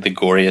the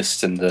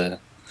goriest and the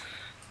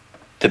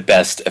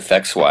best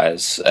effects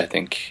wise, I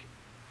think.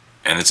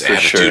 And its For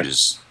attitude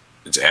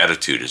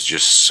sure. is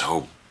just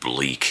so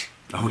bleak.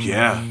 Oh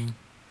yeah,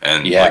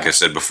 And Yeah. like I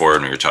said before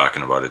when we were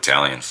talking about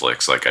Italian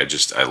flicks, like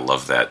I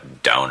love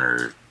that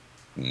downer,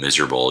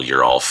 miserable,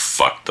 you're all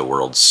fucked, the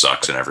world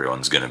sucks and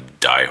everyone's gonna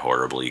die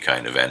horribly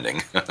kind of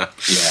ending.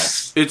 Yeah.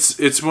 it's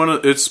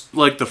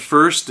like the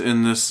first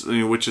in this,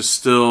 which is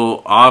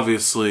still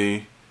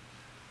obviously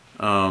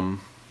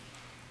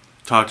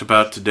talked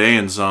about today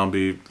in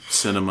zombie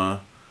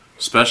cinema,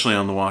 especially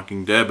on The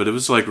Walking Dead. But it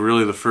was like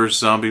really the first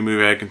zombie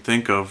movie I can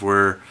think of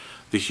where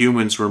the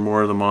humans were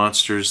more the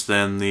monsters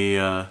than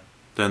the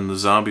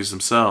zombies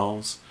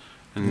themselves.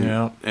 And,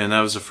 Yeah. and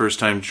that was the first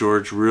time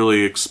George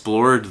really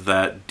explored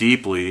that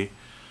deeply.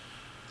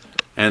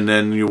 And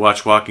then you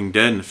watch Walking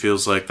Dead and it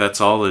feels like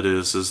that's all it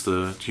is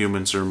the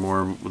humans are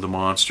more the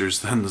monsters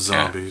than the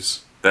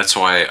zombies. That's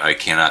why I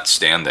cannot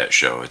stand that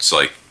show. It's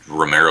like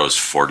Romero's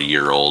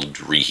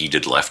 40-year-old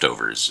reheated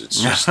leftovers.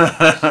 It's just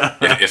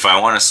if I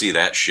want to see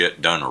that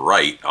shit done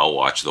right, I'll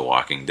watch The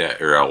Walking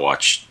Dead, or I'll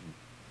watch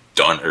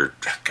God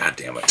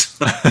damn it,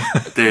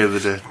 Day of the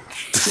Dead.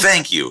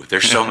 Thank you.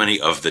 There's so many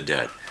of the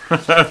dead.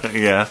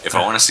 Yeah. If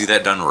I want to see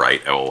that done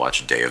right, I will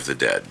watch Day of the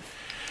Dead.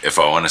 If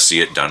I want to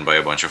see it done by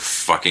a bunch of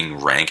fucking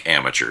rank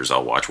amateurs,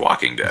 I'll watch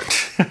Walking Dead.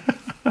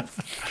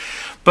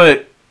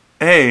 But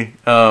hey,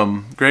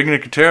 Greg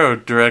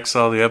Nicotero directs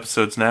all the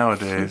episodes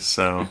nowadays,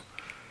 so.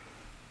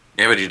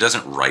 Yeah, but he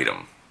doesn't write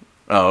them.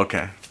 Oh,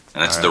 okay.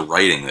 And it's the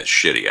writing that's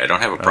shitty. I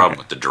don't have a problem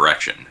with the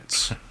direction.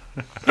 It's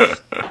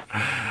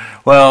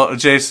Well,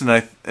 Jason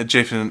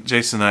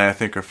and I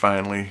think are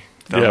finally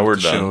done Yeah, we're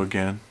with the done. show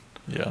again.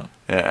 Yeah.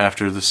 Yeah,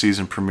 after the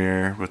season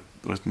premiere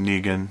with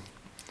Negan.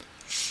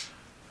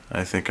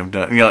 I think I'm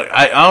done. You know,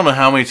 I don't know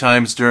how many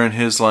times during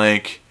his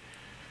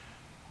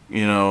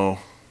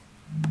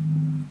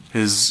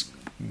his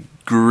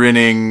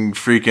grinning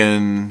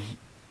freaking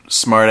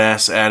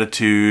smartass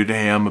attitude,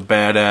 hey, I'm a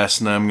badass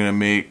and I'm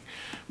gonna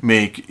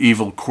make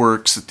evil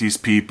quirks at these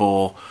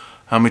people.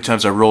 How many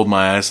times I rolled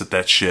my eyes at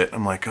that shit?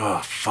 I'm like,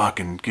 oh,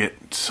 fucking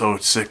get so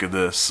sick of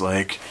this.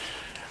 Like,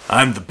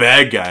 I'm the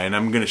bad guy, and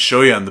I'm gonna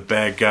show you I'm the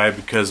bad guy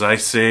because I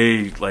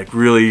say like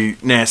really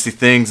nasty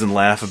things and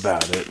laugh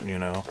about it. You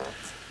know,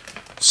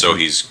 so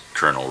he's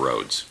Colonel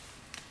Rhodes.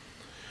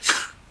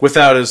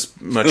 without as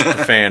much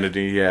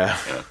profanity. Yeah.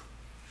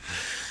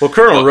 Well,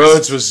 Colonel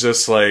Rhodes was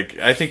just like,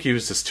 I think he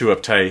was just too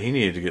uptight. He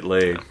needed to get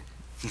laid.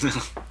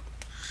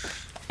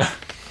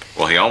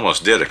 Well, he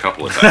almost did a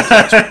couple of times.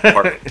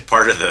 That's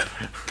part of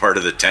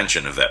the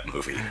tension of that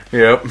movie.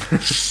 Yep.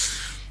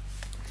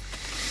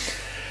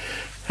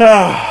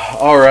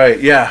 All right.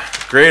 Yeah.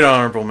 Great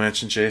honorable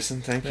mention,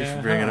 Jason. Thank you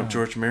for bringing up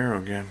George Romero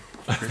again.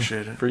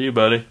 Appreciate it. For you,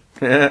 buddy.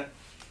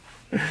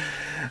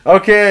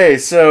 Okay,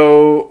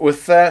 so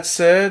with that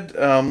said,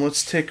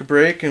 let's take a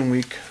break,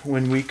 and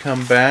when we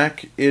come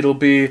back, it'll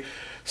be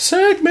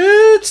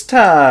segments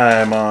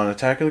time on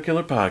Attack of the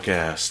Killer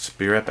podcast.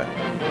 Be right back.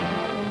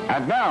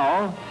 And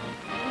now,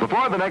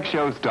 before the next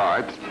show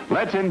starts,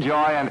 let's enjoy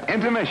an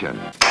intermission.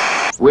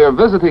 We're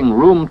visiting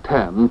room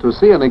 10 to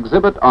see an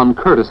exhibit on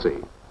courtesy.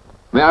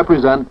 May I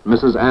present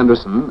Mrs.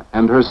 Anderson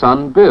and her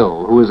son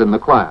Bill, who is in the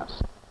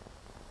class.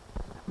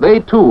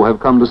 They too have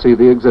come to see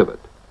the exhibit.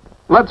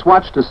 Let's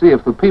watch to see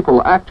if the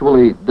people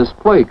actually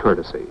display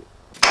courtesy.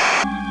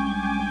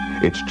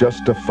 It's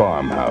just a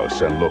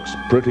farmhouse and looks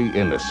pretty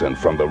innocent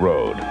from the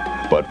road.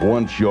 But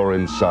once you're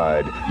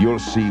inside, you'll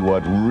see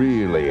what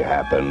really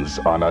happens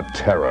on a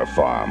terror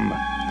farm.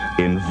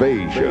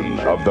 Invasion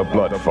of the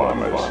Blood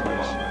Farmers.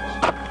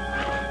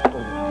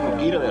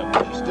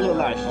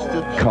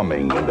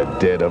 Coming in the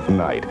dead of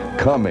night,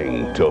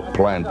 coming to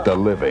plant the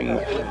living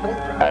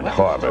and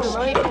harvest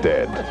the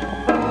dead.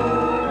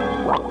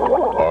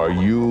 Are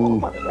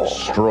you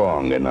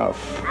strong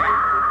enough?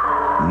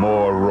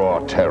 More raw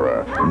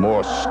terror,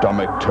 more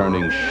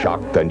stomach-turning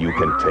shock than you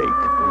can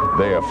take.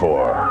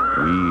 Therefore,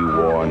 we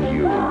warn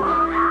you.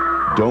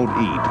 Don't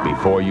eat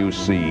before you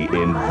see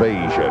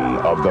Invasion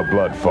of the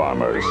Blood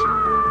Farmers,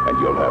 and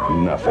you'll have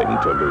nothing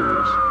to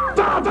lose.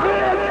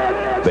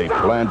 They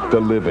plant the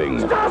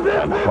living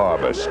and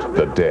harvest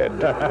the dead.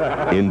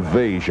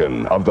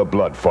 Invasion of the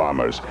Blood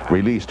Farmers,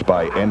 released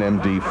by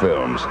NMD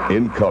Films,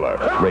 in color,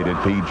 rated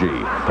PG,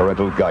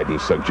 parental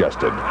guidance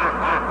suggested.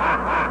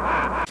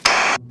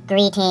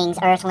 Greetings,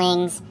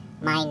 Earthlings.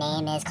 My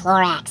name is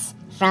Clorax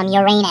from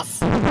Uranus.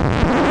 The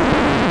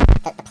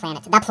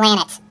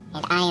planet.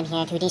 And I am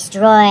here to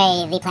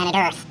destroy the planet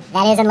Earth.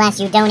 That is, unless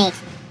you donate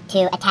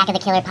to Attack of the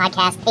Killer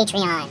Podcast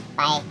Patreon.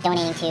 By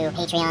donating to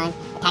Patreon,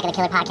 Attack of the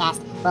Killer Podcast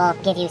will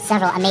give you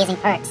several amazing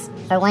perks.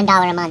 For $1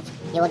 a month,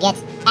 you will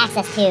get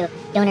access to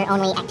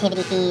donor-only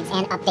activity feeds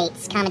and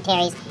updates,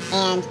 commentaries,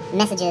 and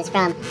messages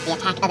from the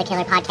Attack of the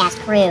Killer Podcast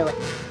crew.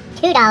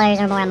 $2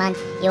 or more a month,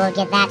 you will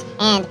get that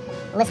and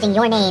listing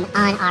your name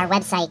on our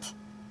website.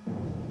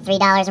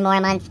 $3 or more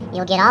a month,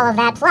 you'll get all of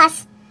that,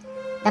 plus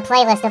the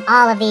playlist of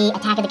all of the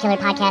Attack of the Killer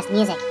Podcast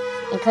music,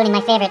 including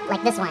my favorite,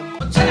 like this one.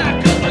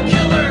 Attack of the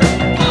Killer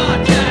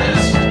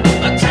Podcast.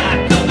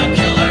 Attack of the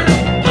Killer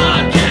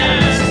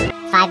Podcast.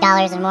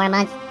 $5 or more a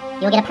month,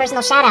 you'll get a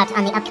personal shout-out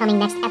on the upcoming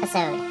next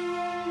episode.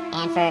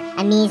 And for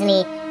a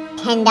measly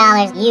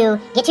 $10, you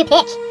get to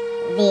pick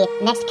the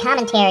next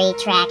commentary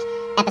track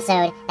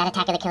episode that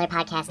Attack of the Killer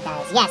Podcast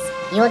does. Yes,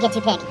 you will get to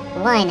pick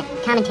one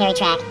commentary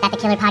track that the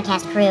Killer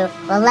Podcast crew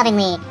will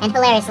lovingly and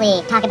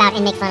hilariously talk about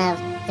and make fun of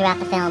throughout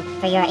the film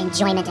for your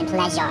enjoyment and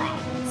pleasure.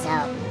 So,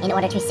 in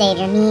order to save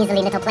your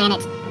measly little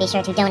planet, be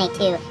sure to donate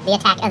to the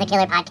Attack of the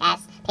Killer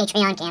Podcast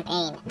Patreon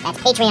campaign. That's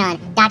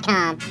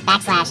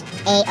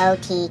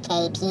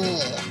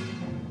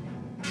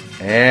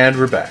patreon.com/AOTKP. And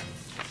we're back.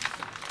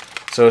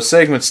 So it's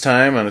segments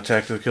time on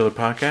Attack of the Killer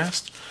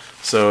Podcast.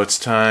 So it's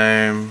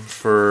time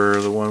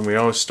for the one we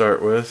always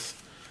start with,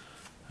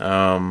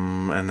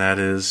 and that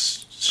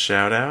is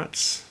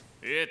shout-outs.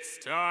 It's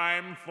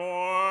time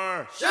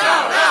for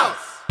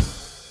shout-outs.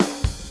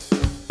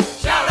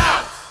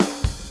 Shout-outs.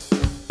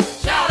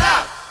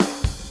 Shout-outs.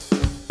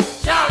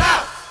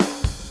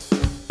 Shout-outs.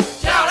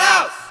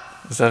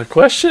 Is that a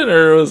question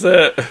or was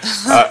that?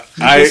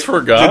 I just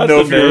forgot didn't know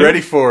the if you were name?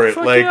 ready for it.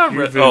 Fuck Like, yeah,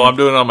 you've been- oh, I'm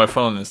doing it on my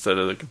phone instead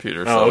of the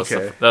computer. So Oh, it's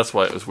okay. that's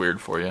why it was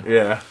weird for you.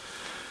 yeah.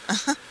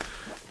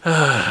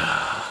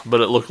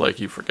 But it looked like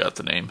you forgot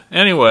the name.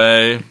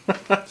 Anyway,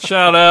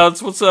 shout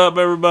outs. What's up,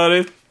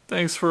 everybody?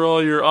 Thanks for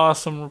all your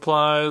awesome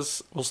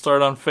replies. We'll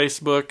start on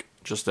Facebook.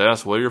 Just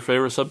ask what are your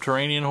favorite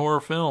subterranean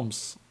horror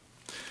films.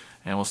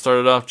 And we'll start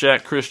it off.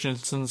 Jack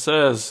Christensen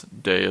says,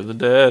 Day of the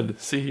Dead.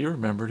 See, he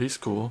remembered. He's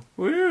cool.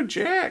 Woo,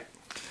 Jack.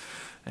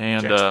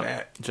 And Jack's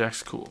back.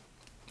 Jack's cool.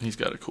 He's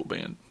got a cool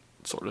band,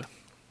 sort of.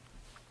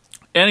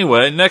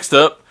 Anyway, next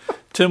up,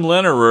 Tim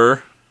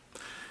Lennerer.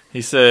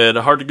 He said,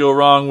 hard to go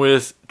wrong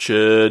with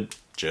Chud.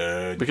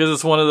 Judd. Because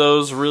it's one of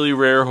those really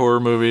rare horror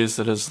movies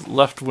that has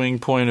left-wing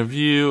point of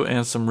view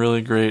and some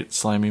really great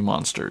slimy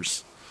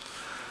monsters.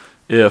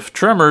 If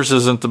Tremors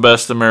isn't the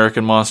best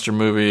American monster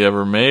movie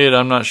ever made,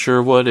 I'm not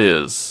sure what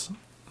is.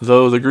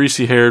 Though the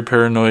greasy-haired,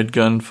 paranoid,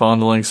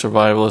 gun-fondling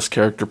survivalist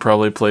character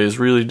probably plays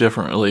really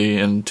differently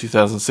in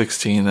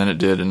 2016 than it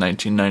did in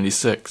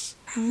 1996.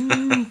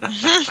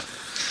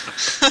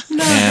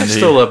 I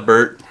still love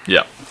Bert.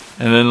 Yeah.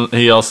 And then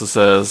he also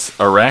says,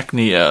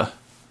 Arachnia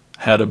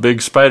had a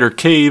big spider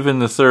cave in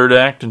the third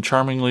act and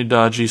charmingly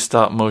dodgy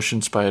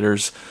stop-motion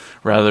spiders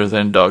rather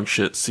than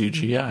dogshit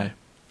CGI.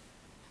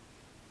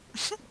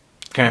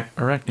 Okay.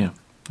 Arachnia.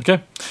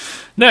 Okay.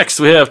 Next,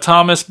 we have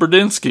Thomas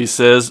Berdinsky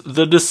says,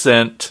 The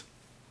Descent.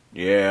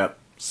 Yeah.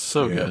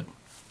 So Yeah. good.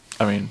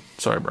 I mean,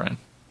 sorry, Brian.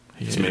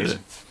 He hated amazing.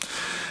 it.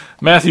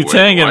 Matthew Wait,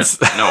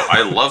 Tangens. what? No,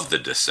 I love The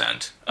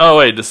Descent. Oh,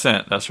 wait,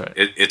 Descent. That's right.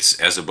 It's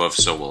As Above,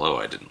 So Below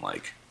I didn't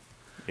like.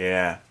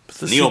 Yeah.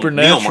 The Neil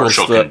supernatural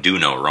Marshall stuff. can do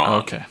no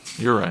wrong. Okay,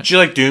 you're right. Did you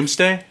like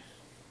Doomsday?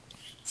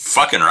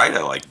 Fucking right,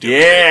 I like Doomsday.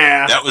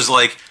 Yeah. That was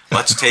like,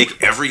 let's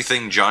take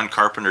everything John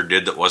Carpenter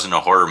did that wasn't a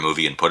horror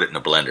movie and put it in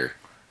a blender.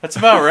 That's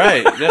about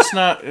right. That's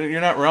not. You're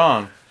not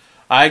wrong.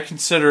 I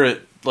consider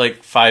it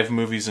like 5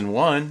 movies in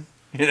one.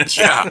 You know?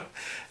 Yeah.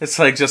 It's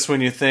like just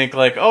when you think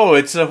like, oh,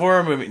 it's a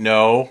horror movie.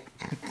 No,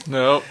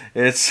 Nope.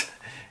 it's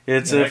a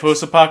Next.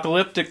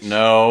 post-apocalyptic.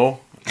 No,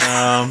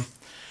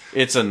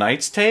 it's a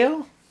Knight's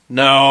Tale.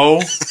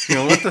 No, you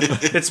know what?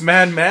 It's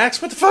Mad Max.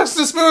 What the fuck's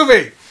this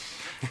movie?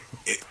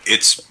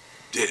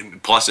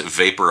 Plus it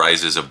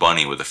vaporizes a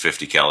bunny with a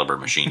 50 caliber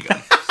machine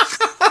gun.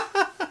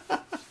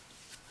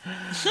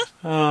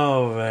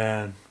 Oh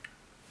man.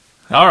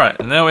 All right,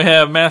 and then we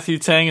have Matthew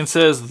Tangen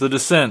says The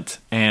Descent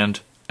and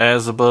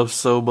As Above,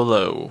 So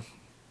Below.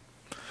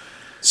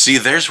 See,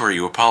 there's where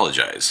you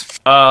apologize.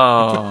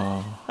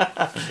 Oh.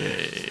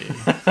 Okay.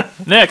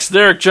 Next,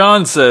 Derek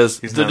John says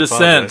He's The not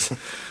Descent, apologizing.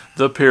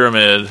 The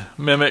Pyramid,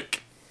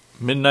 Mimic,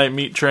 Midnight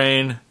Meat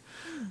Train,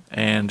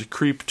 and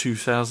Creep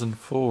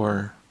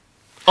 2004.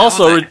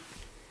 Also,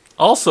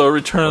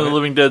 Return of the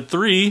Living Dead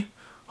 3.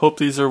 Hope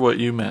these are what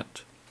you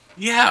meant.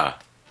 Yeah.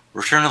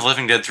 Return of the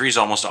Living Dead 3 is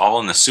almost all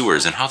in the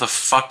sewers, and how the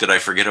fuck did I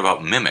forget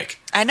about Mimic?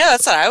 I know,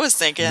 that's what I was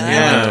thinking. I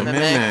Yeah, liked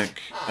Mimic.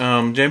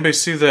 Did anybody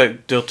see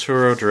that Del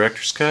Toro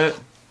director's cut?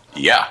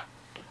 Yeah.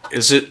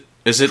 Is it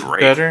great.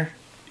 better?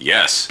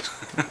 Yes.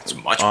 It's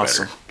much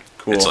Awesome. better.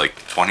 Cool. It's like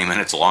 20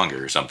 minutes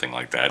longer or something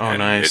like that. Oh, and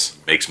nice.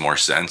 It makes more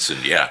sense,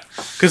 and yeah.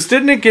 Because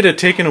didn't it get it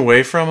taken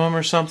away from him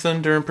or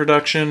something during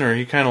production, or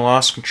he kind of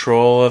lost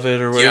control of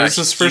it, or what? Yeah, It was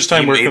his first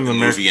time he working made with the the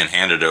movie and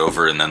handed it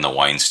over, and then the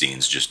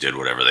Weinsteins just did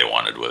whatever they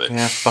wanted with it.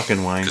 Yeah, fucking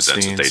Weinsteins. Because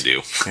that's what they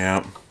do.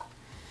 Yeah.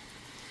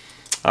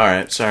 All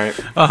right, sorry.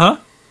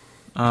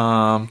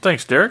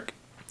 Thanks, Derek.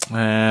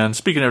 And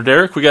speaking of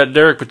Derek, we got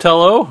Derek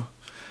Patello.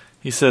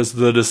 He says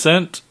The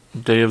Descent,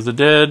 Day of the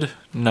Dead,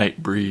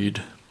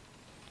 Nightbreed.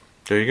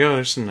 There you go.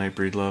 There's some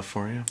Nightbreed love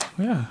for you.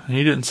 Yeah,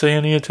 he didn't say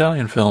any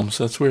Italian films.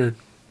 That's weird.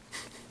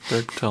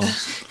 Derek Patello.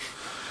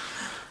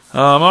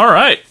 All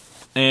right.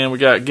 And we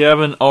got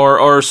Gavin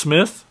R.R.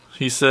 Smith.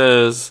 He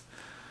says,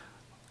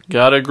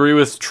 gotta agree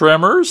with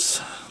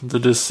Tremors, The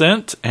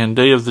Descent, and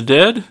Day of the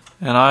Dead.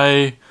 And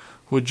I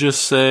would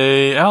just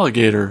say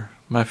Alligator.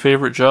 My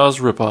favorite Jaws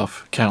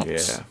ripoff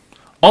counts. Yeah.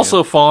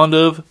 Also fond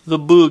of The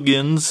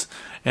Boogans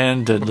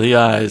and Deadly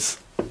Eyes.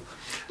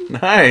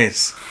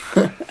 Nice.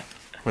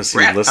 Was he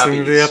Rat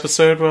listening to the puppies.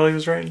 episode while he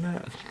was writing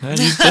that? And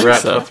you think Rat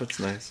so. puppets,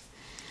 nice.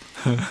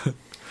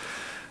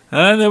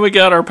 And then we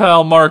got our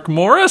pal Mark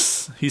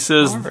Morris. He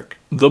says, Mark.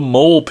 The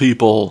Mole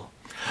People.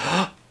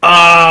 Oh,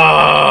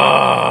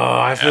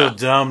 I feel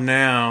dumb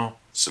now.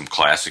 Some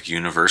classic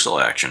Universal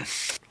action.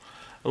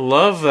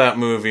 Love that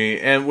movie,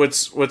 and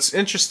what's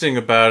interesting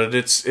about it,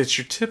 it's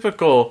your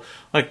typical,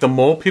 like the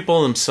mole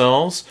people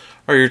themselves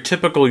are your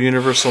typical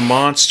Universal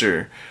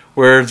monster,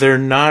 where they're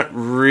not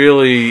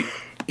really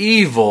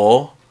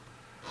evil.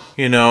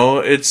 You know,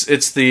 it's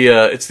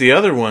the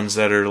other ones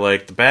that are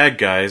like the bad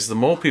guys. The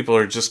mole people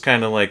are just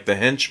kind of like the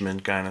henchmen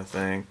kind of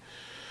thing.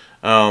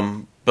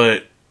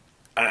 But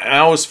I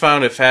always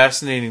found it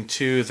fascinating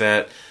too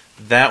that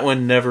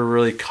one never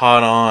really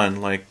caught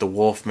on like the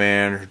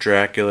Wolfman or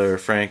Dracula or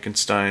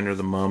Frankenstein or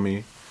the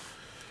Mummy.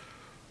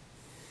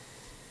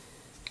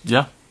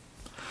 Yeah.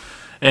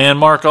 And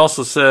Mark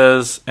also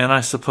says, and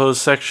I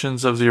suppose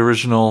sections of the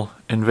original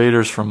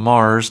Invaders from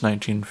Mars,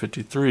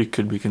 1953,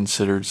 could be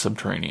considered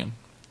subterranean.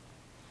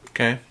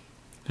 Okay.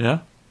 Yeah?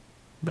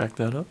 Back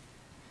that up.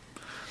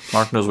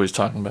 Mark knows what he's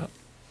talking about.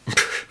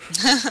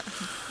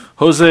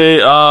 Jose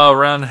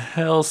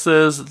Rangel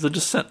says The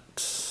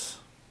Descent.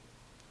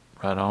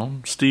 Right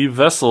on. Steve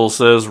Vessel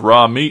says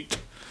Raw Meat.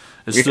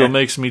 It still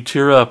makes me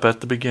tear up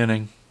at the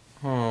beginning.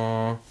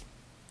 Aww.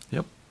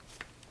 Yep.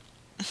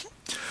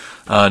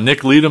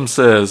 Nick Leadham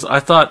says, I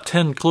thought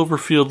 10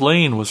 Cloverfield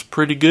Lane was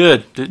pretty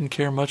good. Didn't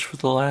care much for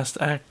the last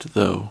act,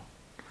 though.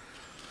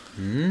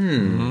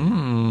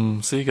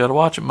 So you gotta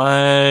watch it,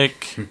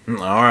 Mike.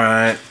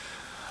 Alright.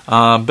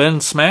 Ben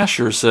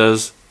Smasher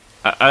says,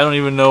 I don't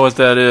even know what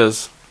that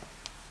is.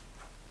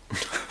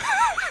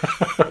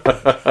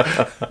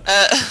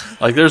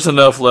 Like, there's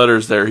enough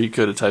letters there, he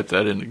could have typed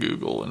that into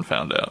Google and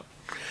found out.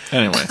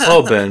 Anyway.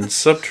 Oh, Ben,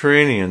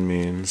 subterranean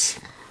means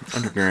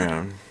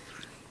underground.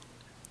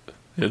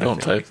 Yeah,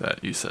 don't type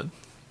that, you said.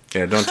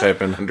 Yeah, don't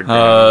type in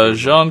underground.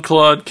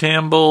 Jean-Claude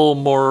Campbell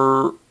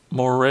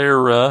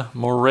Moreira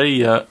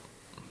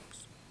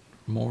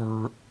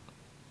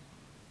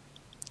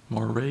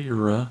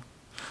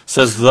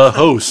says The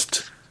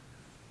Host.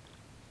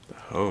 The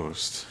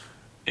Host.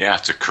 Yeah,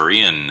 it's a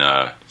Korean,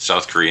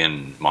 South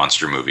Korean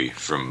monster movie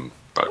from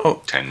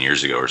about 10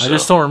 years ago or so. I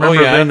just don't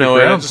remember the I know it.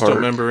 I underground just part. don't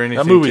remember anything.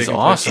 That movie's taking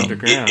place awesome.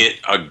 underground.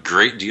 A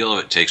great deal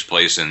of it takes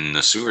place in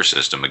the sewer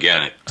system.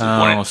 Again,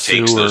 when it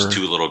takes sewer. those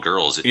two little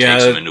girls, it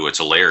takes them into its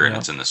lair and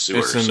it's in the sewer.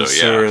 It's in so the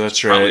sewer, yeah, that's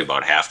probably right.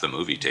 about half the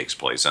movie takes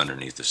place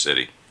underneath the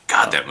city.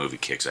 God, that movie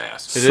kicks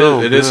ass.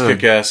 It is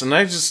kick ass, and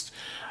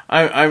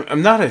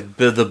I'm not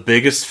the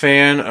biggest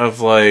fan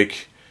of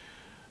like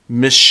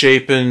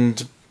misshapen,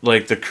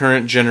 like the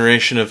current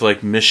generation of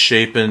like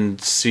misshapen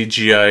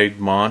CGI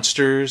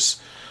monsters.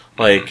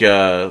 Like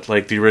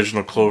the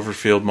original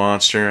Cloverfield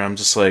monster, I'm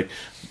just like,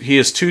 he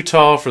is too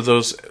tall for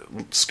those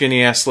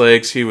skinny ass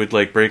legs. He would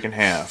like break in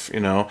half, you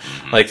know,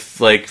 like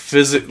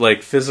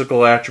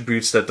physical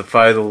attributes that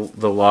defy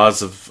the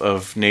laws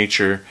of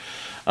nature.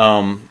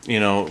 You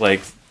know,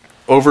 like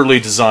overly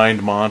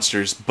designed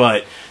monsters.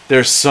 But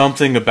there's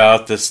something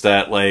about this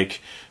that like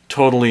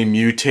totally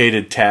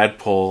mutated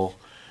tadpole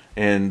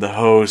in The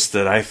Host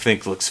that I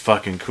think looks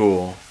fucking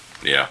cool.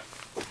 Yeah.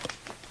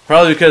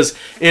 Probably because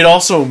it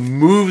also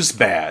moves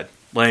bad.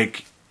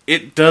 Like,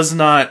 it does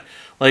not,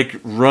 like,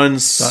 run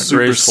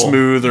super graceful.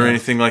 smooth or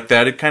anything like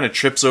that. It kind of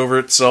trips over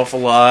itself a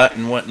lot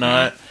and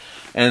whatnot.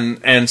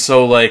 And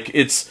so, like,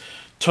 it's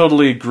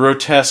totally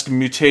grotesque,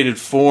 mutated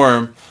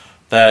form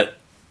that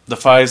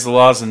defies the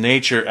laws of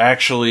nature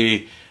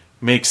actually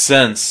makes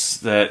sense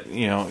that,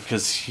 you know,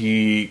 because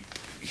he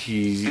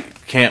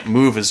can't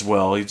move as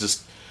well. He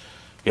just,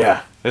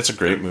 yeah, it's a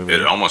great movie.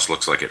 It almost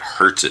looks like it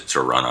hurts it to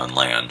run on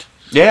land.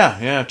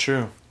 Yeah,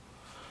 true.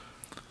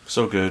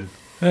 So good.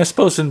 And I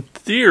suppose in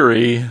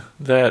theory,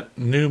 that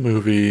new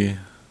movie,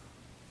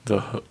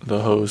 the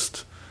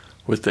Host,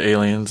 with the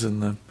aliens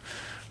and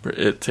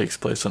it takes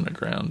place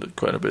underground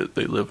quite a bit.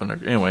 They live under.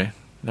 Anyway,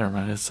 never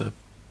mind. It's a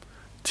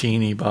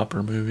teeny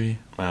bopper movie.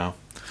 Wow.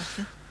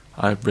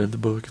 I've read the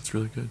book. It's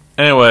really good.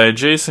 Anyway,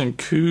 Jason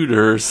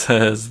Cooter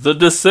says The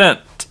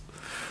Descent.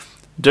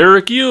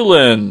 Derek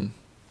Eulin.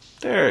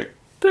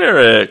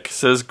 Derek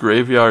says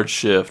Graveyard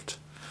Shift.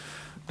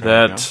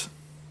 That,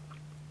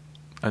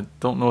 I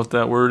don't know what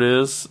that word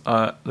is.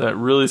 That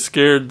really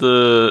scared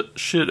the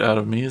shit out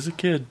of me as a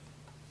kid.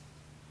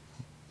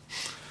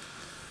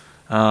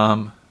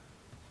 Anna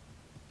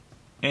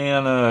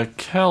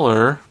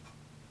Keller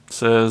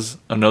says,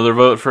 another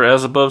vote for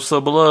As Above, So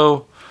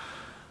Below.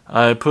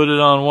 I put it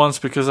on once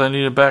because I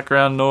needed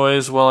background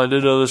noise while I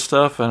did other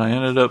stuff, and I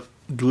ended up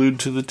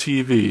glued to the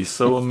TV.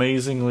 So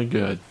amazingly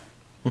good.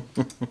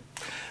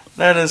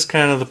 That is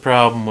kind of the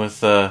problem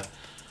with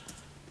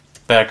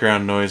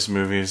background noise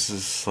movies.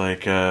 Is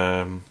like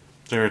there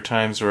are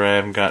times where I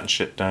haven't gotten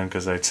shit done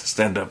because I just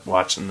end up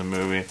watching the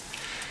movie.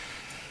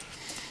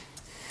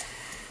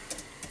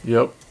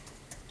 Yep.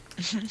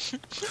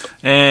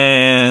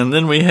 And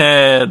then we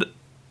had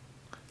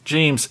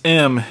James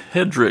M.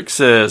 Hedrick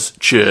says,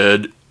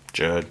 Chud.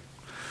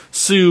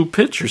 Sue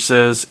Pitcher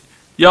says,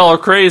 y'all are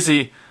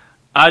crazy.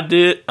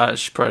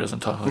 She probably doesn't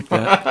talk like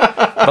that,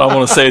 but I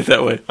want to say it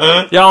that way.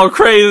 Y'all are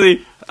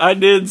crazy. I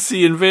did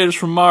see Invaders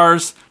from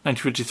Mars,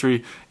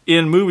 1953,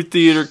 in movie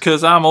theater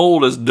because I'm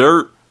old as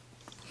dirt.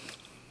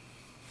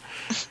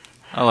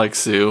 I like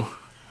Sue.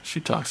 She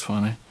talks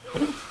funny.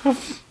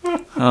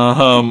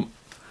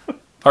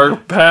 Our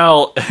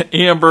pal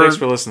Amber. Thanks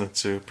for listening,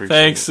 Sue. Appreciate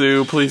Thanks, it.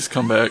 Sue. Please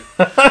come back.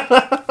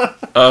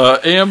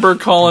 Amber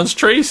Collins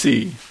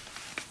Tracy.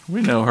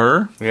 We know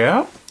her.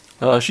 Yeah?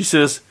 She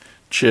says,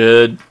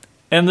 Chud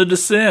and The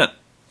Descent.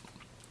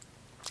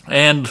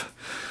 And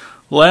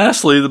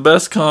lastly, the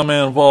best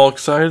comment of all,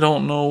 because I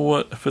don't know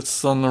if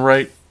it's on the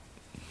right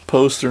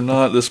post or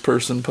not, this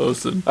person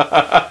posted.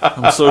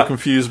 I'm so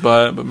confused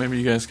by it, but maybe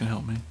you guys can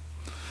help me.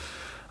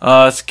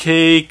 It's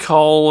Kay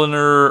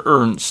Colliner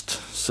Ernst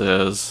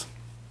says,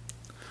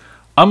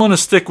 I'm going to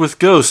stick with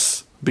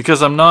ghosts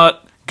because I'm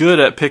not good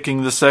at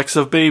picking the sex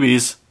of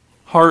babies.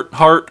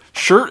 Heart,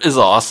 shirt is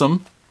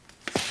awesome.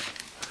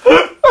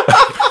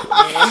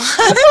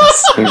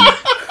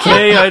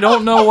 Kay, I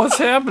don't know what's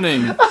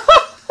happening.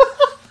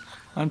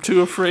 I'm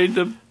too afraid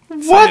to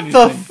say What the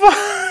anything.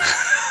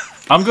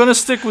 fuck? I'm gonna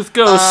stick with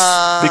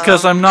ghosts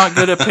because I'm not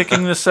good at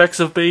picking the sex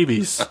of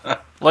babies.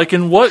 Like,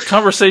 in what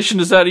conversation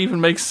does that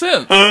even make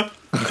sense?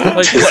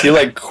 Like, Is he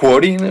like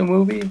quoting a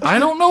movie? I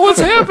don't know what's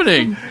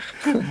happening.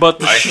 But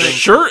the I think-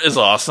 shirt is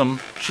awesome,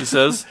 she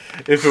says.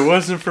 If it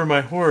wasn't for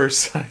my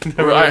horse, I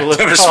never Right. would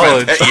have Never left spent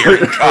college. that year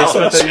in I spent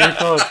college. that year in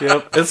college,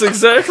 yep. It's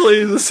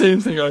exactly the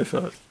same thing I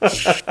thought.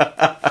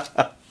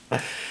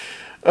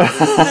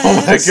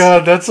 Oh my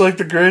god, that's like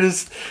the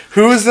greatest.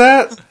 Who is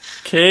that?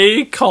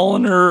 Kay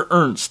Colliner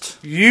Ernst.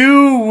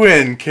 You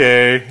win,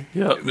 Kay.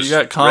 Yep, It was you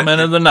got comment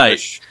written of the in night.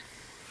 English,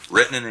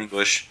 written in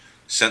English,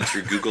 sent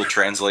through Google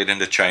Translate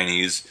into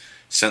Chinese,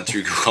 sent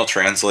through Google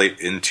Translate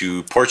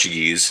into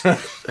Portuguese,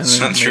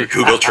 sent through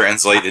Google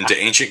Translate into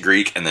ancient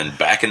Greek, and then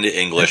back into It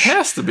English.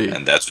 has to be.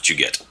 And that's what you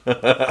get.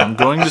 I'm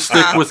going to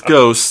stick with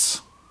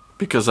ghosts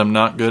because I'm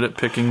not good at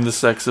picking the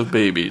sex of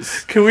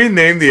babies. Can we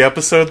name the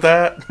episode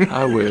that?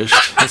 I wish.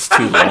 It's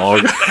too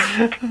long.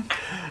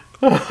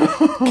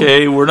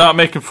 Okay, we're not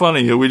making fun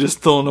of you. We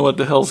just don't know what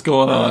the hell's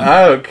going on.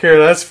 I don't care.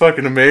 That's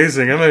fucking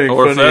amazing. I'm not making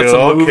Or fun if of you that's at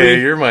a all, movie. Kay.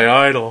 You're my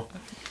idol.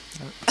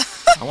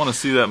 I want to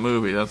see that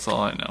movie. That's all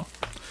I know.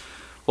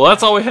 Well,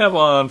 that's all we have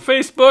on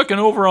Facebook, and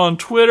over on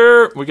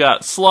Twitter, we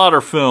got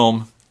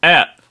Slaughterfilm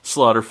at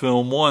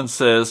Slaughterfilm1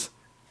 says,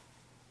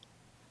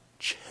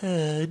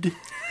 Chud.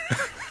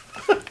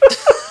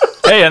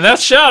 Hey, and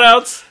that's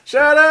shout-outs.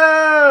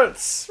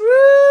 Shoutouts!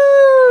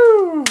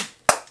 Woo!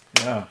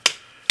 Yeah.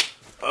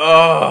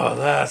 Oh,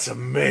 that's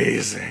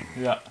amazing.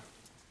 Yeah.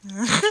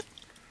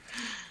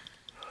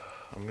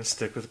 I'm gonna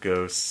stick with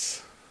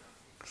ghosts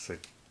because I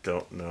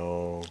don't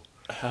know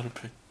How to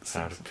pick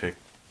how to pick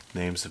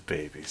names of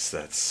babies.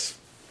 That's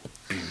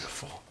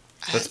beautiful.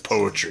 That's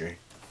poetry.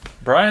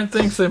 Brian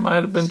thinks they might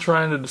have been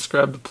trying to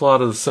describe the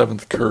plot of The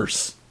Seventh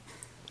Curse.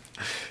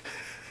 I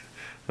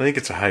think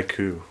it's a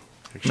haiku.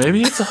 actually.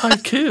 Maybe it's a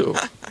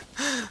haiku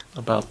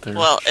about their...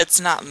 Well, it's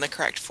not in the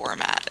correct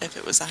format if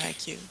it was a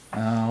haiku.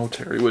 Oh,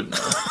 Terry would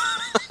know.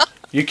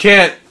 You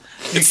can't.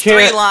 You It's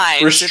can't 3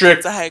 lines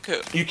restrict. if it's a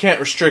haiku. You can't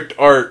restrict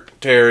art,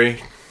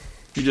 Terry.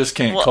 You just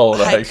can't Well, call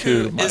it a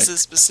haiku, Mike. is a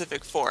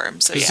specific form,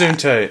 so yeah. Zoom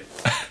tight.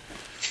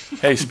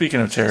 Hey, speaking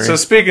of Terry... So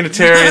speaking of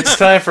Terry, it's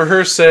time for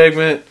her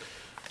segment,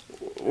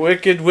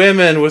 Wicked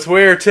Women with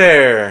Wear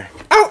Tear.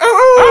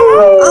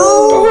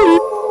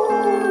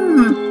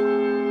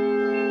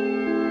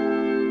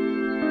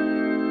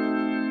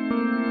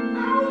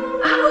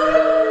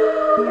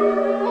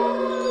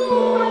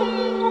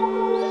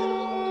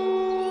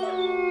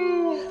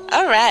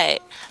 All right.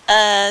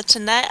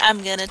 Tonight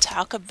I'm going to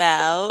talk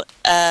about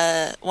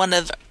one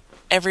of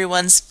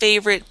everyone's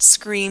favorite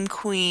scream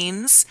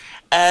queens,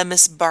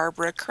 Miss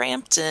Barbara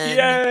Crampton.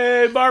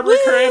 Yay, Barbara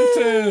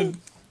Crampton!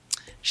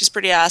 She's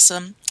pretty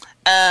awesome.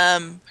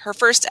 Her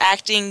first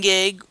acting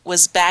gig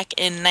was back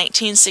in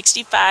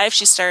 1965.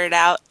 She started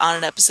out on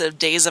an episode of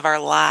Days of Our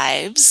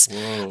Lives.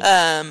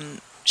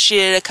 She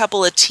did a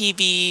couple of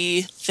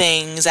TV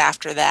things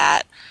after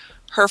that.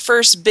 Her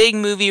first big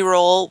movie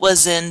role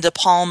was in De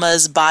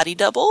Palma's Body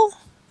Double.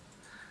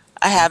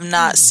 I have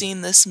not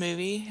seen this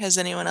movie. Has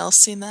anyone else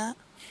seen that?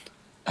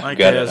 Mike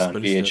Got it has, on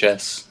but he's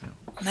VHS.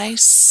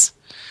 Nice.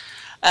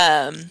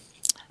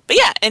 But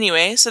yeah,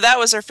 anyway, so that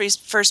was her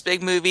first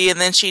big movie, and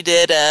then she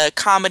did a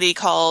comedy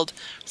called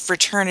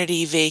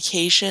Fraternity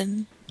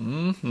Vacation.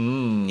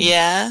 Mm-hmm.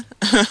 Yeah.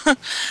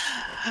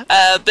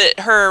 But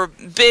her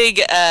big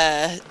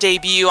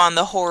debut on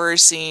the horror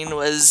scene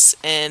was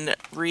in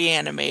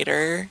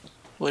Reanimator,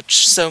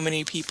 which so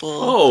many people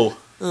Oh,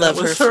 love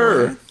that was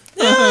her her. for.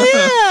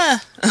 Yeah.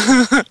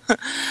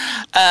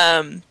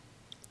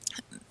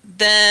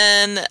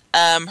 Then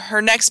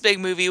her next big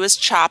movie was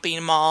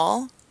Chopping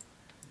Mall,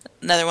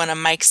 another one of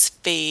Mike's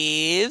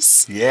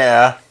faves.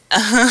 Yeah.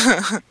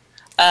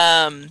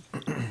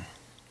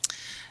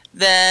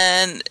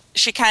 Then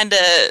she kind of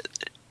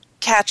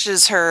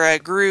catches her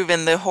groove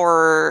in the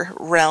horror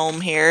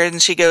realm here,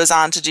 and she goes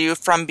on to do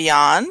From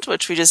Beyond,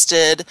 which we just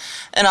did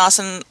an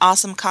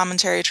awesome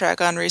commentary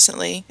track on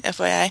recently,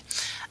 FYI.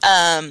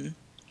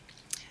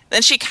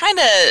 Then she kind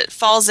of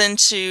falls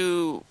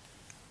into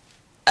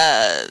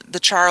the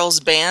Charles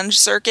Band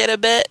circuit a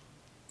bit,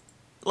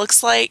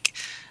 looks like.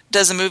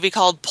 Does a movie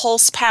called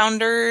Pulse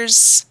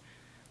Pounders,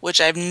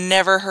 which I've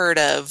never heard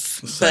of.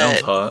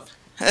 Sounds hot.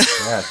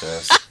 Yeah, it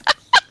does.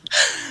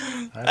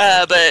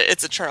 But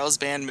it's a Charles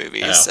Band movie,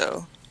 Yeah.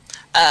 so.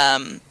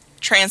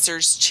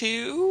 Trancers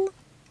 2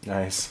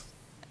 Nice.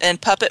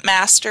 and Puppet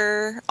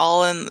Master,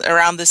 all in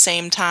around the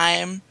same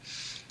time.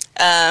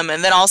 And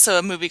then also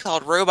a movie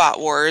called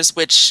Robot Wars,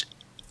 which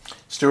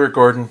Stuart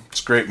Gordon.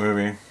 It's a great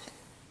movie.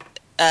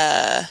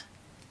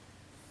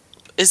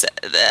 is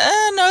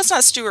no, it's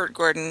not Stuart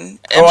Gordon.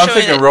 I'm showing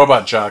thinking it-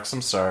 Robot Jocks.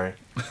 I'm sorry.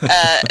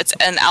 it's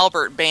an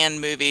Albert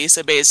Band movie,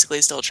 so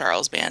basically still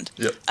Charles Band.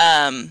 Yep.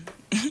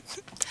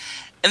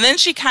 And then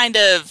she kind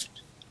of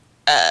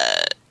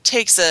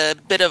takes a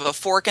bit of a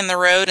fork in the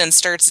road and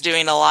starts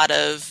doing a lot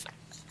of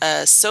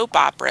soap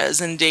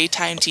operas and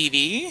daytime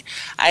TV.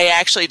 I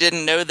actually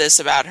didn't know this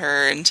about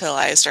her until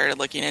I started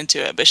looking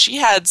into it, but she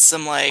had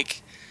some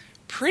like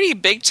pretty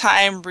big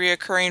time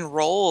reoccurring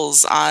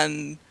roles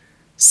on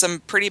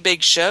some pretty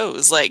big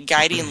shows. Like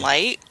Guiding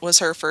Light was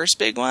her first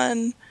big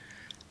one.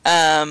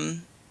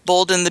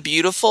 Bold and the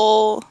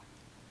Beautiful.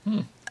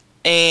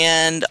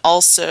 And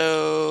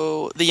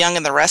also The Young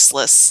and the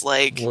Restless,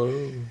 like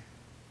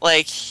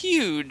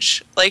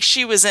huge. Like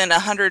she was in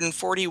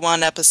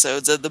 141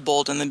 episodes of The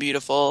Bold and the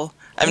Beautiful.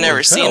 I've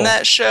never seen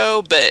that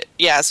show, but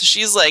yeah, so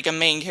she's like a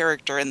main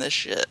character in this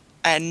shit.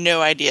 I had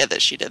no idea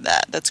that she did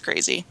that. That's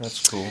crazy.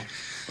 That's cool.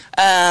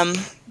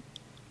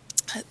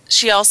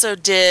 She also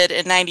did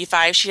in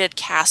 '95. She did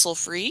Castle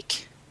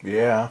Freak.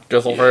 Yeah.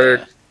 Castle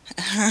Freak.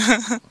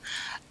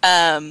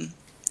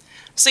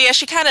 So yeah,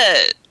 she kind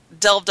of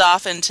delved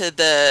off into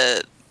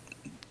the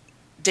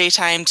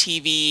daytime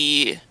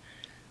TV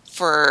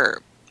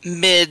for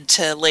mid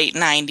to late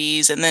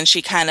 90s, and then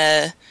she kind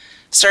of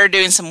started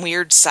doing some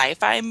weird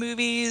sci-fi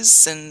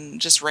movies and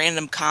just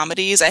random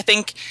comedies. I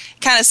think it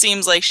kind of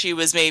seems like she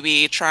was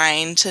maybe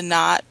trying to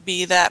not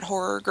be that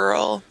horror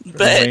girl,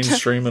 but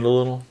mainstream it a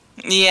little.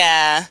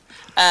 Yeah.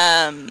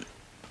 And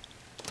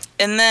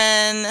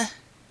then,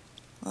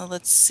 well,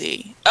 let's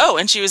see. Oh,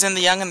 and she was in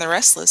The Young and the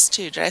Restless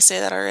too. Did I say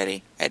that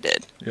already? I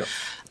did. Yep.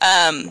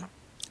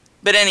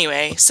 But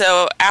anyway,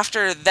 so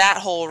after that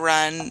whole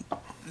run,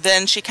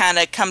 then she kind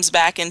of comes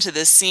back into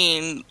the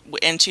scene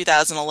in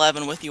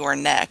 2011 with You're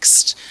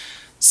Next.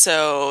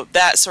 So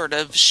that sort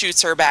of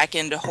shoots her back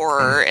into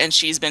horror, and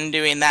she's been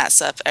doing that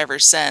stuff ever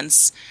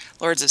since.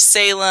 Lords of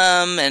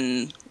Salem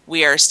and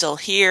We Are Still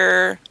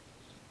Here.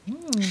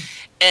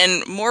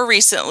 And more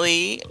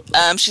recently,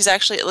 she's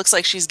actually, it looks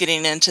like she's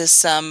getting into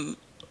some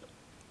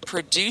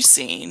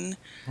producing.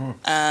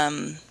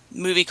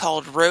 Movie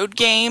called Road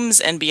Games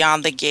and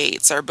Beyond the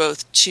Gates are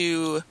both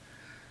two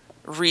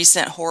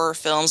recent horror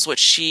films which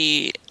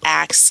she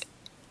acts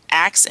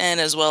in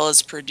as well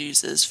as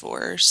produces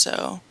for.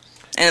 So,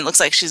 and it looks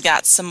like she's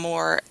got some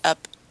more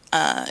up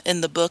in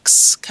the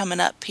books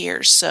coming up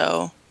here.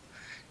 So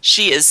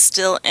she is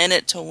still in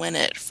it to win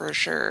it for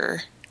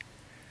sure.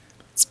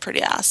 It's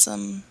pretty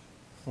awesome.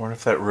 I wonder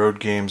if that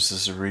Road Games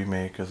is a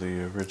remake of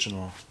the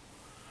original.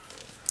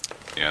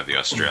 Yeah, the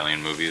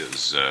Australian movie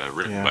is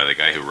written by the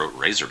guy who wrote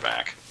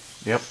Razorback.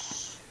 Yep.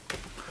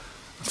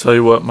 I'll tell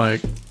you what,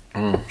 Mike.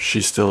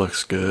 She still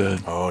looks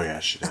good. Oh, yeah,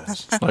 she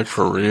does. Like,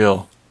 for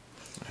real.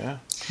 Yeah.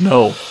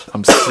 No,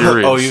 I'm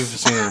serious. Oh, you've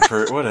seen her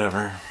for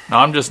whatever.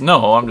 I'm just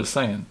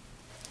saying.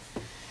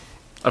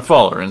 I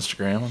follow her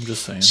Instagram. I'm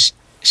just saying.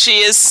 She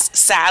is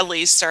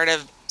sadly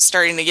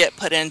starting to get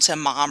put into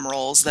mom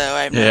roles, though.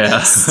 I've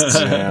noticed.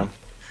 Yeah.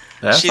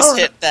 She's all right.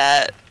 hit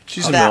that.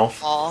 She's a that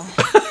MILF. wall.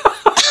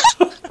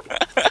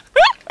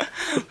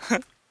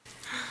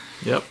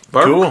 Yep.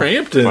 Barbara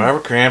Crampton.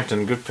 Barbara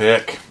Crampton, good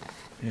pick.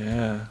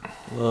 Yeah.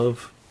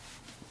 Love.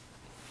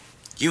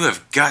 You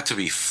have got to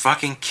be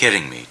fucking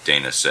kidding me,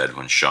 Dana said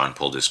when Sean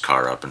pulled his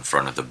car up in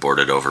front of the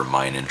boarded-over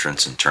mine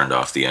entrance and turned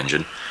off the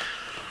engine.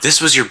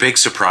 This was your big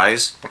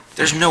surprise?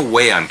 There's no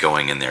way I'm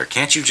going in there.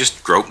 Can't you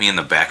just grope me in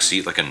the back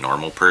seat like a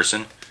normal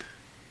person?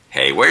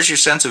 Hey, where's your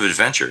sense of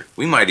adventure?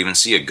 We might even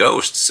see a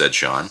ghost, said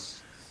Sean.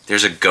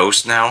 There's a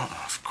ghost now?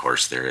 Of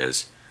course there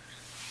is.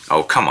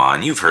 Oh, come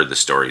on, you've heard the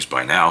stories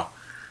by now.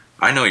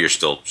 I know you're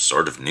still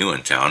sort of new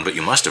in town, but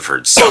you must have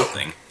heard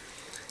something.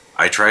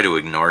 I try to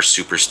ignore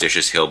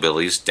superstitious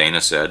hillbillies, Dana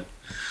said.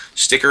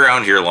 Stick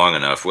around here long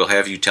enough, we'll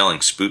have you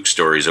telling spook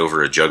stories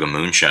over a jug of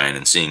moonshine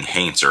and seeing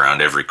haints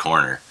around every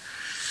corner.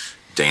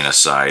 Dana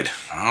sighed.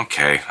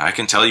 Okay, I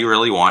can tell you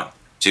really want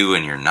to,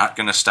 and you're not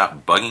going to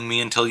stop bugging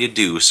me until you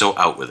do, so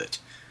out with it.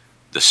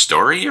 The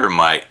story or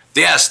my...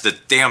 Yes, the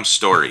damn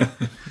story.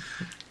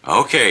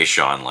 Okay,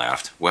 Sean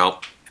laughed.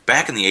 Well,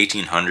 back in the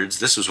 1800s,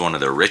 this was one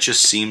of the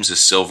richest seams of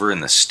silver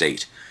in the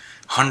state.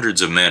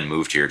 Hundreds of men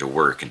moved here to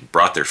work and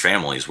brought their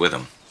families with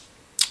them.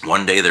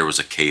 One day there was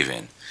a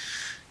cave-in.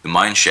 The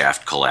mine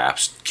shaft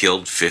collapsed,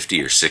 killed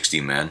 50 or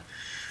 60 men.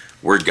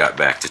 Word got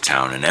back to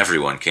town, and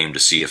everyone came to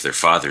see if their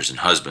fathers and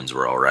husbands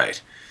were all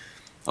right.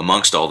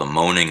 Amongst all the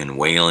moaning and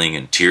wailing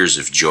and tears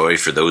of joy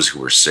for those who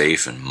were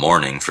safe and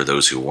mourning for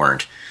those who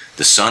weren't,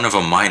 the son of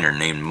a miner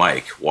named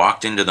Mike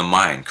walked into the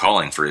mine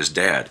calling for his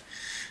dad.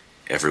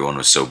 Everyone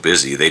was so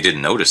busy they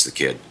didn't notice the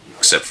kid,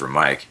 except for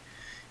Mike.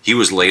 He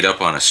was laid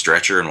up on a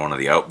stretcher in one of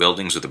the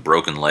outbuildings with a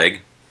broken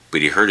leg, but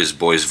he heard his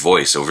boy's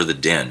voice over the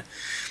din.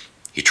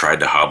 He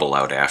tried to hobble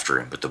out after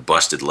him, but the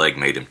busted leg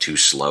made him too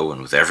slow,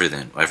 and with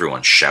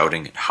everyone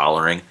shouting and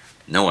hollering,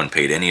 no one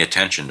paid any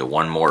attention to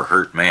one more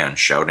hurt man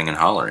shouting and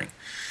hollering.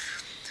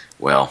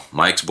 Well,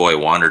 Mike's boy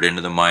wandered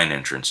into the mine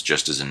entrance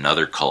just as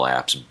another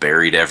collapse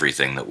buried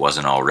everything that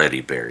wasn't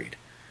already buried.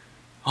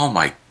 Oh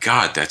my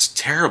God, that's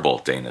terrible,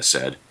 Dana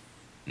said.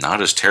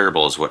 Not as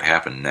terrible as what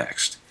happened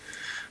next.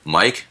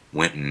 Mike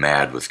went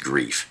mad with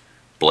grief,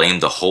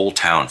 blamed the whole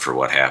town for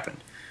what happened.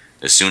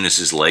 As soon as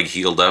his leg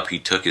healed up, he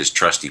took his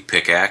trusty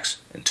pickaxe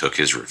and took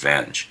his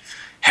revenge.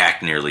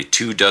 Hacked nearly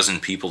 24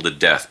 people to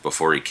death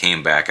before he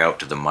came back out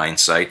to the mine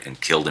site and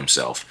killed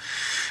himself.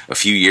 A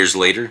few years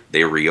later,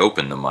 they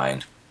reopened the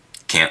mine.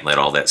 Can't let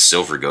all that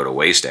silver go to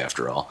waste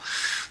after all.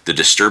 The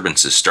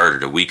disturbances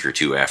started a week or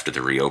two after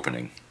the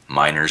reopening.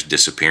 Miners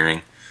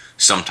disappearing.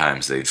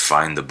 Sometimes they'd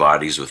find the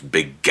bodies with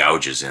big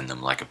gouges in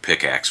them like a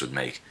pickaxe would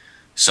make.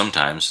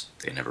 Sometimes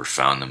they never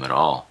found them at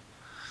all.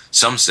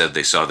 Some said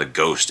they saw the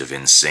ghost of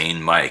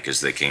Insane Mike, as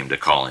they came to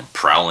call him,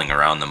 prowling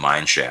around the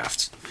mine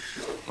shafts.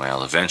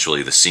 Well,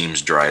 eventually the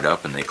seams dried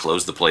up and they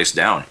closed the place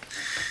down.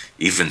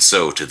 Even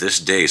so, to this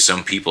day,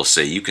 some people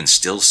say you can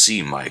still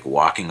see Mike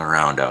walking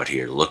around out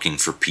here looking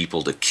for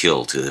people to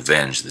kill to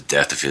avenge the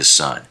death of his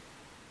son.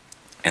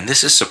 And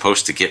this is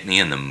supposed to get me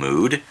in the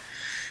mood?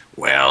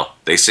 Well,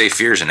 they say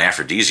fear's an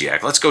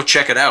aphrodisiac. Let's go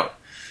check it out.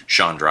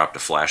 Sean dropped a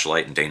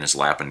flashlight in Dana's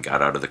lap and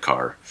got out of the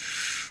car.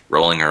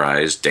 Rolling her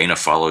eyes, Dana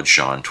followed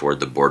Sean toward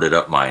the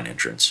boarded-up mine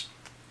entrance.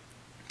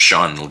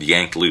 Sean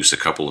yanked loose a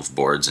couple of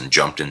boards and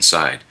jumped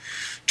inside,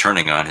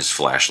 turning on his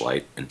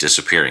flashlight and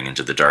disappearing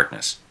into the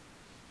darkness.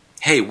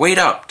 "Hey, wait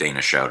up!"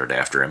 Dana shouted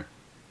after him.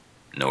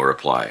 No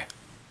reply.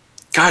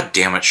 "God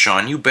damn it,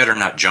 Sean, you better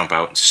not jump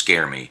out and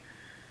scare me."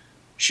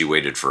 She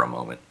waited for a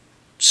moment.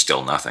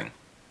 Still nothing.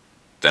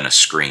 Then a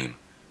scream.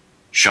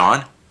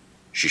 "Sean?"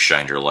 She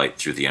shined her light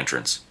through the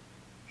entrance.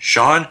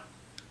 "Sean?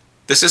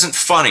 This isn't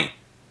funny.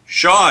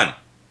 Sean!"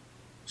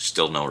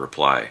 Still no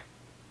reply.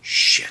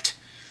 Shit.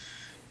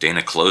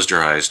 Dana closed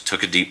her eyes,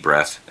 took a deep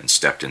breath, and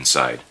stepped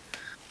inside.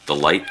 The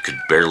light could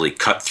barely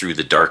cut through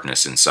the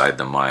darkness inside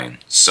the mine,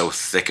 so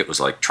thick it was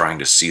like trying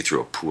to see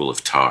through a pool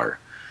of tar.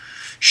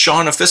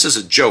 "Sean, if this is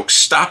a joke,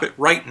 stop it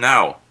right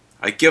now.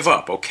 I give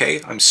up,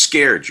 okay? I'm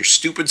scared. Your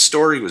stupid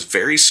story was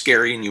very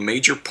scary and you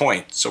made your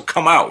point, so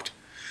come out."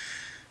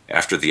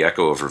 After the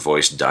echo of her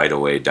voice died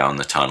away down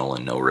the tunnel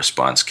and no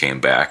response came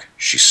back,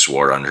 she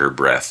swore under her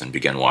breath and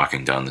began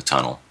walking down the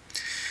tunnel.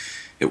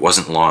 It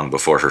wasn't long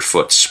before her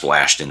foot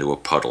splashed into a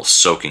puddle,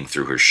 soaking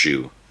through her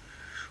shoe.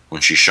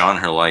 When she shone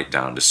her light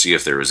down to see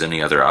if there was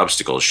any other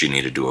obstacles she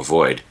needed to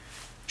avoid,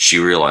 she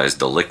realized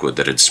the liquid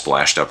that had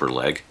splashed up her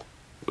leg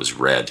was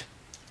red.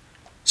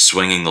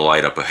 Swinging the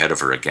light up ahead of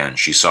her again,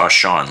 she saw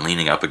Sean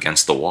leaning up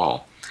against the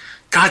wall.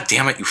 "God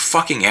damn it, you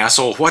fucking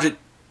asshole, what did—"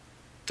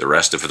 The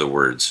rest of the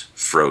words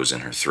froze in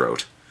her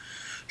throat.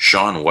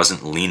 Sean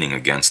wasn't leaning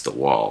against the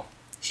wall.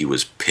 He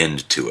was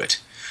pinned to it.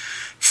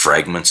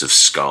 Fragments of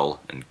skull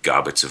and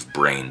gobbets of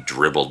brain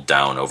dribbled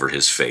down over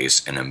his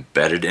face and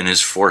embedded in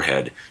his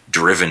forehead,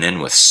 driven in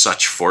with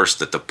such force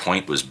that the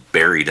point was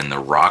buried in the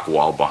rock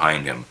wall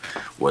behind him,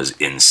 was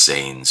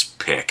Insane's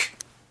pick.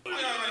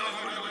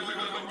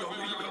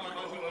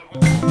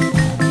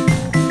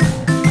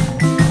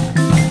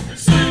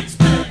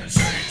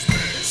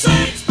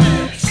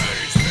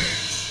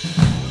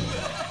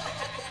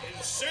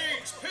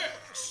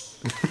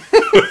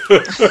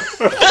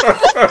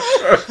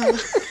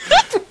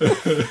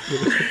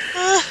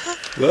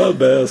 The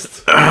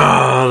best.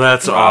 Oh,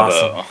 that's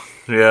Bravo. awesome.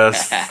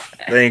 Yes.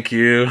 Thank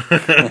you.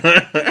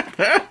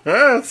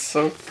 That's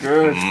so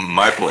good.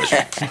 My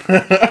pleasure.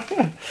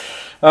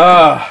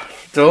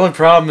 The only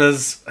problem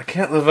is I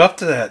can't live up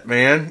to that,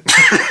 man.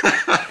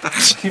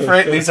 Keep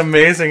writing these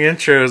amazing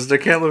intros. I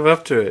can't live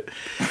up to it.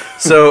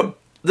 So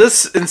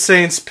this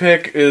Insane's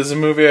Pick is a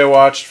movie I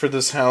watched for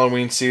this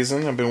Halloween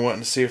season. I've been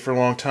wanting to see it for a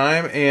long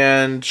time,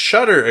 and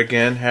Shudder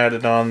again had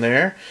it on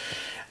there.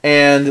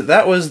 And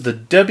that was the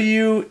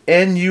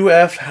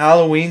WNUF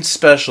Halloween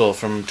special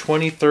from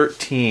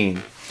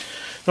 2013.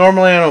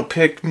 Normally I don't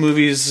pick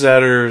movies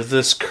that are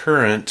this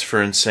current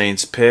for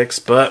Insane's Picks,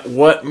 but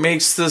what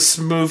makes this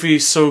movie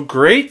so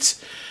great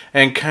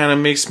and kind of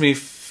makes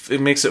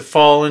it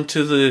fall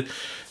into the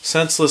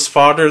senseless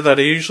fodder that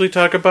I usually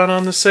talk about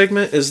on this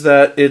segment is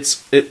that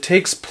it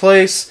takes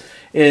place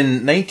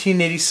in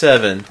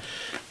 1987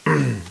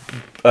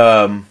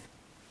 from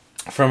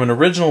an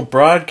original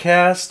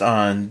broadcast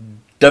on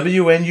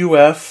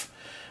WNUF,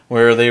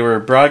 where they were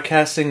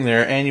broadcasting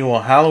their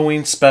annual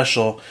Halloween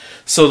special.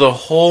 So the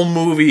whole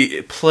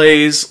movie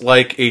plays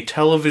like a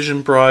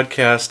television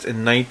broadcast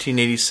in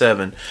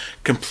 1987,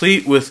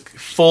 complete with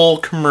full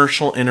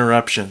commercial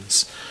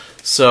interruptions.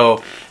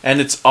 So, and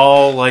it's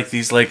all like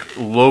these like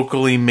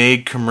locally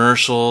made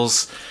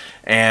commercials,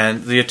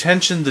 and the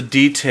attention to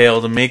detail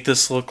to make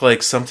this look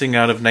like something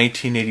out of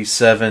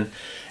 1987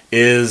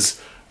 is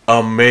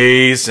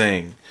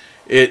amazing.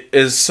 It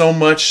is so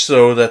much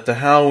so that the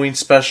Halloween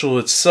special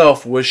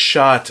itself was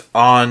shot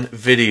on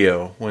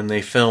video when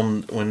they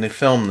filmed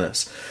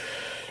this.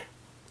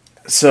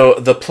 So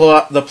the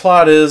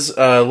plot is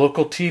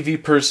local TV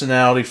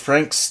personality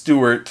Frank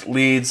Stewart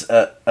leads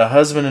a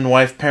husband and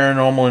wife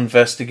paranormal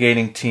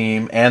investigating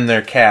team and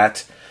their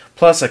cat,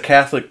 plus a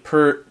Catholic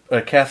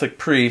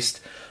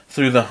priest,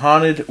 through the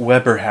haunted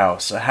Weber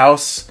house, a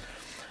house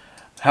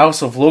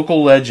of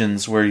local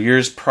legends where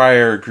years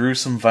prior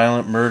gruesome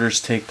violent murders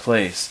take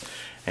place.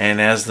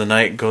 And as the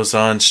night goes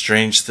on,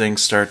 strange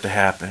things start to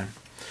happen.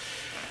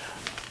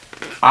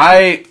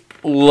 I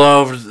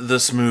loved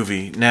this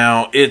movie.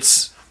 Now,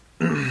 it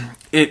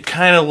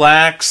kind of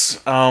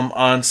lacks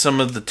on some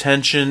of the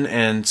tension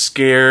and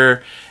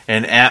scare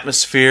and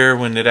atmosphere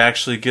when it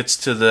actually gets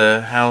to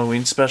the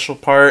Halloween special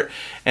part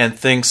and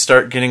things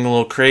start getting a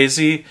little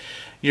crazy.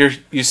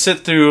 You sit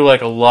through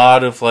like a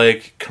lot of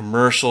like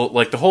commercial,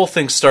 like the whole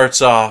thing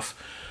starts off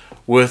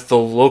with the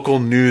local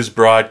news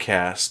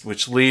broadcast,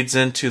 which leads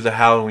into the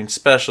Halloween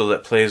special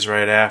that plays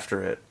right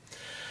after it.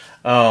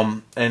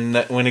 And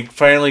when it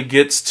finally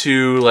gets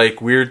to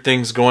like weird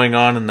things going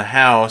on in the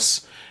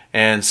house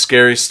and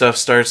scary stuff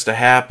starts to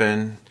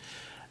happen,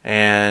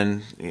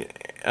 and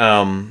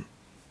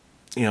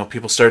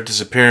people start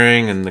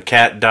disappearing and the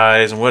cat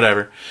dies and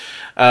whatever,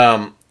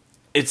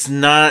 it's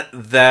not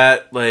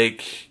that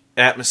like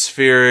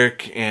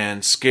atmospheric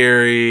and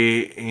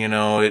scary.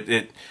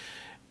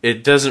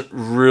 It doesn't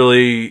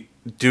really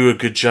do a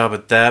good job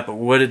at that, but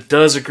what it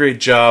does a great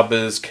job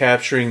is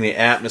capturing the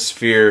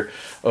atmosphere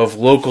of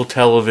local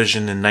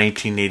television in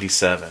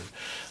 1987.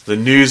 The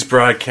news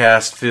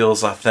broadcast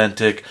feels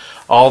authentic.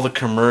 All the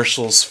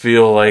commercials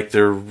feel like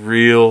they're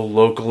real,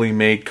 locally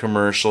made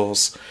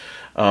commercials.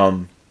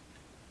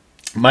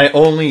 My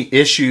only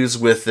issues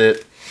with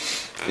it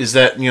is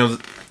that,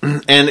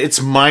 and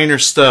it's minor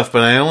stuff,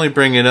 but I only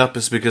bring it up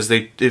is because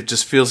it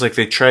just feels like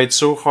they tried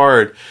so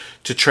hard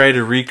to try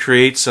to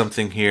recreate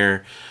something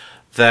here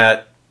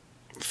that,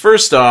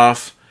 first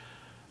off,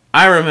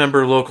 I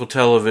remember local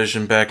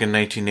television back in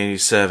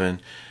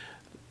 1987,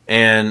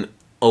 and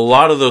a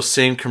lot of those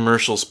same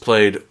commercials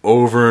played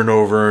over and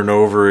over and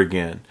over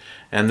again.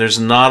 And there's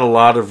not a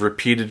lot of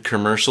repeated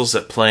commercials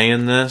that play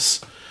in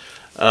this.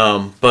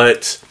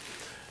 But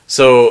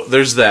so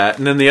there's that.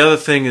 And then the other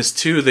thing is,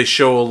 too, they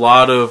show a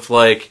lot of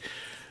like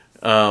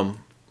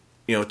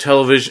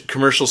television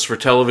commercials for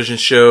television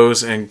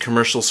shows and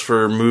commercials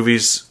for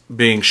movies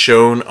being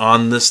shown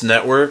on this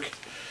network.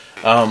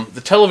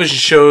 The television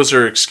shows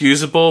are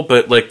excusable,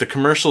 but like the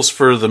commercials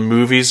for the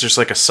movies, there's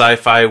like a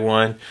sci-fi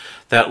one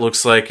that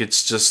looks like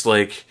it's just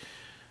like,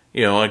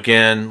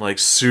 again, like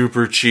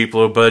super cheap,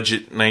 low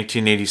budget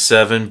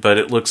 1987, but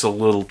it looks a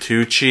little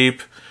too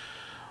cheap.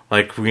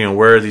 Like,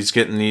 where are these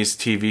getting these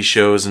TV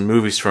shows and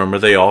movies from? Are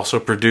they also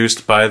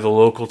produced by the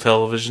local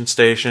television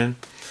station?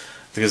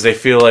 Because they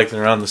feel like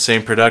they're on the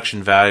same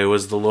production value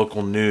as the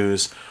local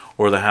news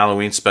or the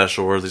Halloween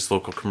special or these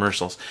local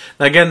commercials.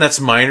 Now, again, that's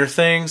minor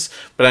things,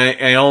 but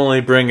I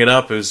only bring it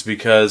up is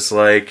because,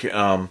 like,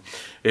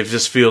 it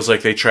just feels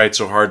like they tried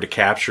so hard to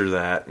capture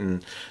that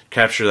and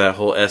capture that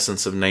whole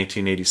essence of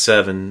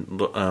 1987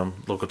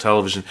 local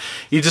television.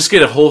 You just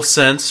get a whole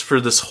sense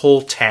for this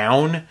whole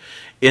town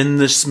in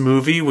this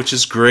movie, which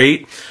is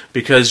great,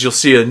 because you'll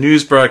see a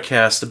news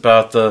broadcast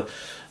about the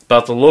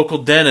local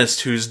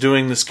dentist who's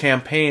doing this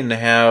campaign to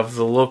have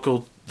the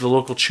local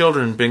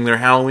children bring their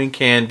Halloween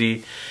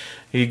candy.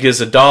 He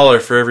gives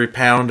 $1 for every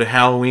pound of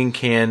Halloween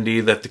candy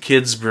that the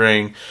kids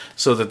bring,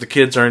 so that the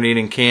kids aren't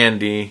eating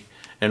candy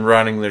and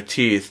rotting their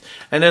teeth.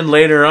 And then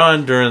later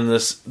on during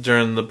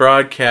the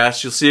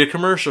broadcast, you'll see a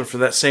commercial for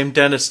that same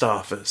dentist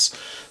office.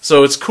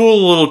 So it's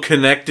cool little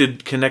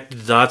connected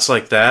dots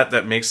like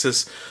that makes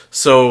this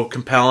so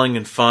compelling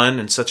and fun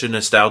and such a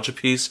nostalgia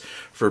piece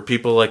for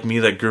people like me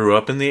that grew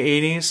up in the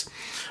 80s.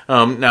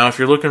 Now, if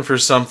you're looking for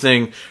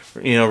something,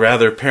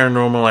 rather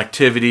Paranormal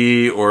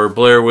Activity or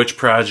Blair Witch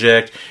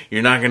Project,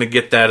 you're not going to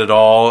get that at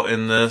all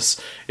in this.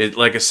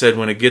 Like I said,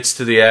 when it gets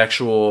to the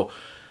actual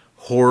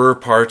horror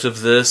part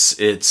of this,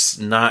 it's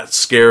not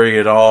scary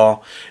at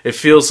all. It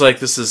feels like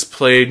this is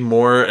played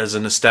more as a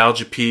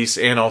nostalgia piece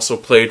and also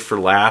played for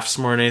laughs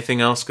more than anything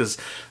else, because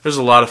there's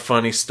a lot of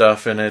funny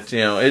stuff in it.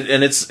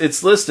 And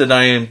it's listed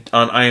on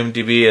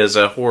IMDb as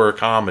a horror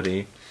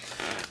comedy.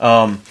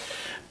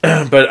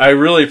 But I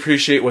really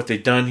appreciate what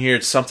they've done here.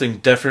 It's something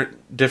different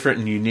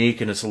and unique,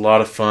 and it's a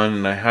lot of fun,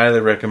 and I highly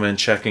recommend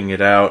checking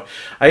it out.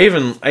 I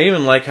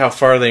even like how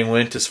far they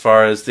went as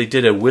far as they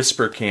did a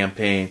whisper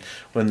campaign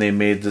when they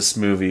made this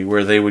movie,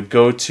 where they would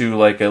go to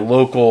like a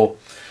local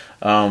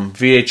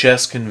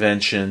VHS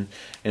convention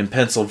in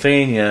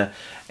Pennsylvania,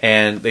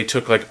 and they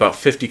took like about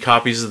 50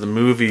 copies of the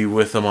movie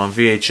with them on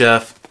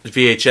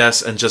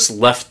VHS and just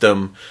left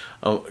them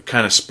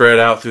kind of spread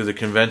out through the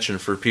convention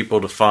for people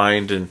to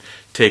find and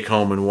take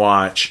home and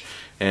watch.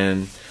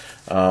 And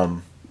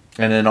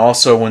then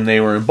also when they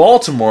were in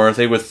Baltimore,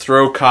 they would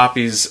throw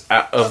copies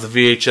of the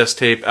VHS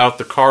tape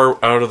out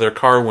of their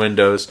car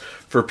windows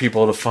for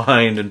people to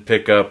find and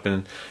pick up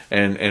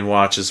and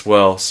watch as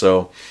well.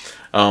 So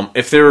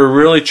if they were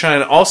really trying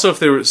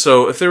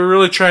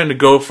to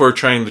go for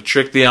trying to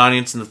trick the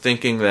audience into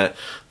thinking that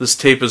this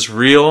tape is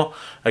real,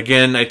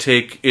 again, I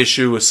take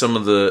issue with some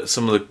of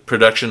the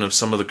production of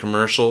some of the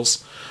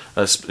commercials,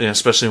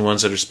 especially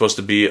ones that are supposed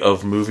to be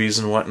of movies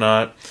and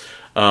whatnot.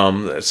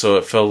 So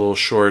it fell a little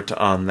short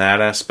on that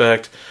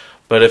aspect.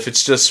 But if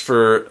it's just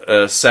for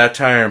a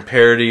satire and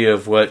parody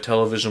of what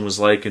television was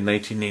like in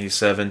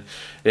 1987,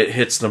 it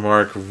hits the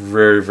mark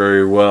very,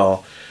 very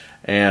well.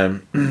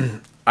 And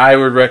I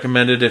would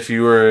recommend it if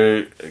you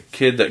were a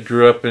kid that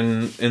grew up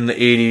in the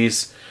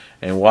 80s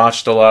and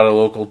watched a lot of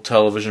local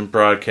television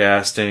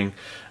broadcasting.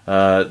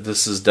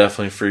 This is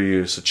definitely for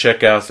you. So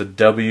check out the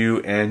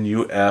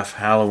WNUF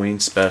Halloween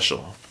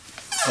special.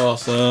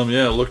 Awesome.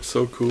 Yeah, it looked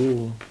so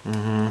cool.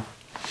 A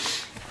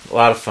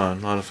lot of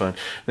fun.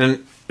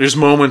 And there's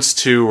moments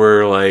too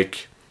where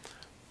like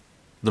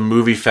the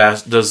movie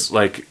does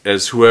like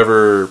as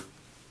whoever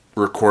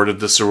recorded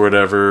this or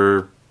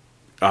whatever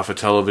off of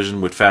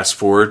television would fast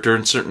forward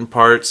during certain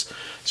parts,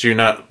 so you're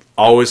not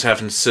always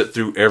having to sit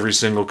through every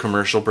single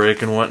commercial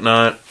break and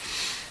whatnot.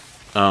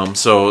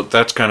 So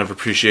that's kind of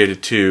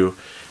appreciated too,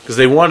 because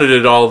they wanted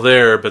it all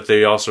there, but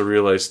they also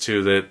realized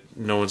too that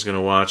no one's going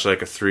to watch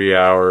like a 3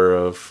 hour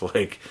of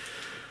like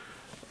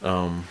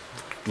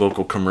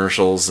local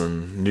commercials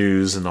and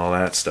news and all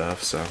that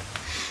stuff. So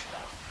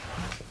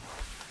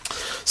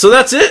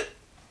that's it.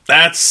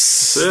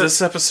 That's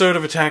this episode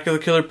of Attack of the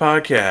Killer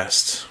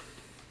podcast.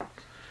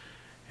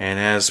 And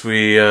as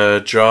we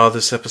draw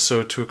this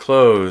episode to a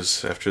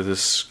close after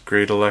this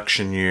great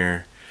election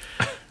year,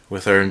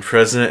 with our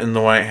president in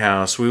the White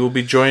House, we will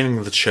be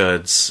joining the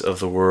Chuds of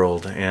the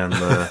world and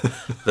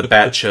the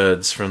Bat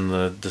Chuds from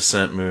the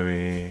Descent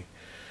movie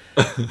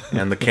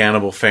and the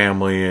Cannibal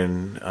family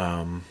and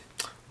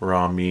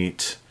Raw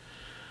Meat,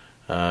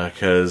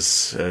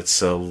 because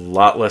it's a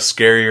lot less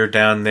scarier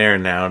down there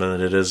now than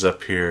it is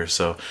up here.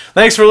 So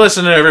thanks for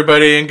listening,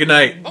 everybody, and good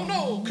night.